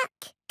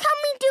outback. Can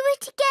we do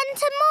it again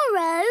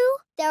tomorrow?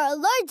 There are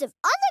loads of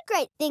other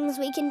great things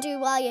we can do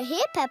while you're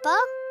here, Peppa.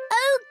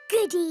 Oh,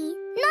 goody.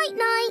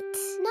 Night-night.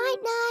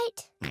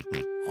 Night-night.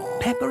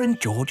 Peppa and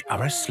George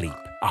are asleep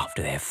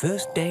after their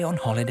first day on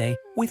holiday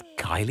with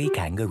Kylie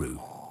Kangaroo.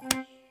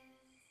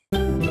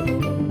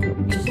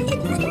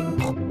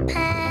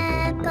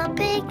 Peppa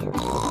Pig.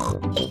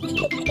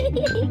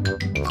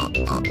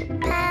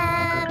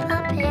 Peppa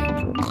Pig.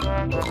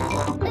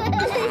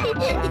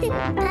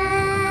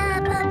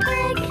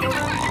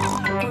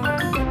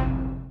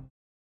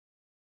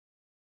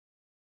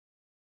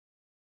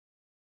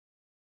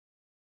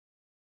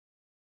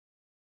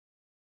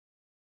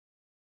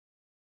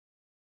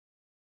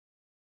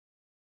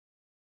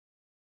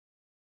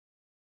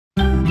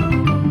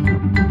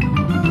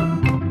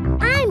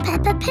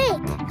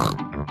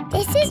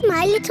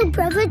 my little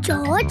brother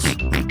George.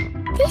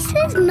 This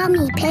is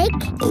Mummy Pig.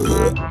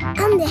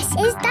 And this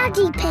is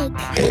Daddy Pig.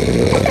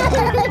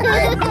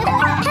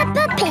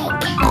 Peppa Pig.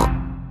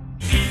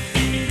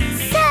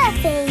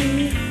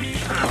 Surfing.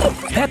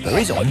 Peppa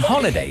is on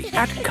holiday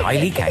at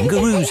Kylie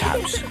Kangaroo's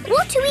house.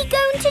 What are we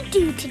going to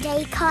do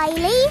today,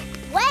 Kylie?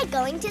 We're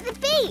going to the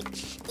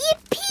beach.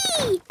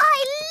 Yippee!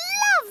 I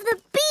love the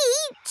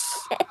beach!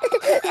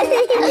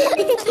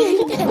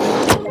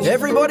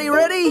 Everybody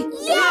ready?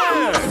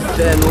 Yeah!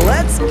 Then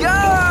let's go!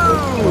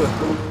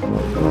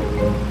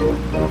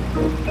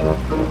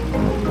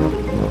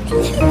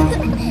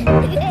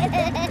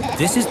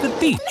 This is the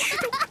beach.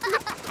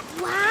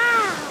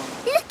 Wow!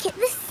 Look at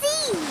the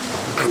sea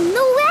and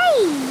the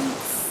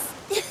waves.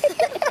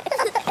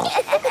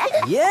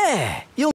 Yeah, you'll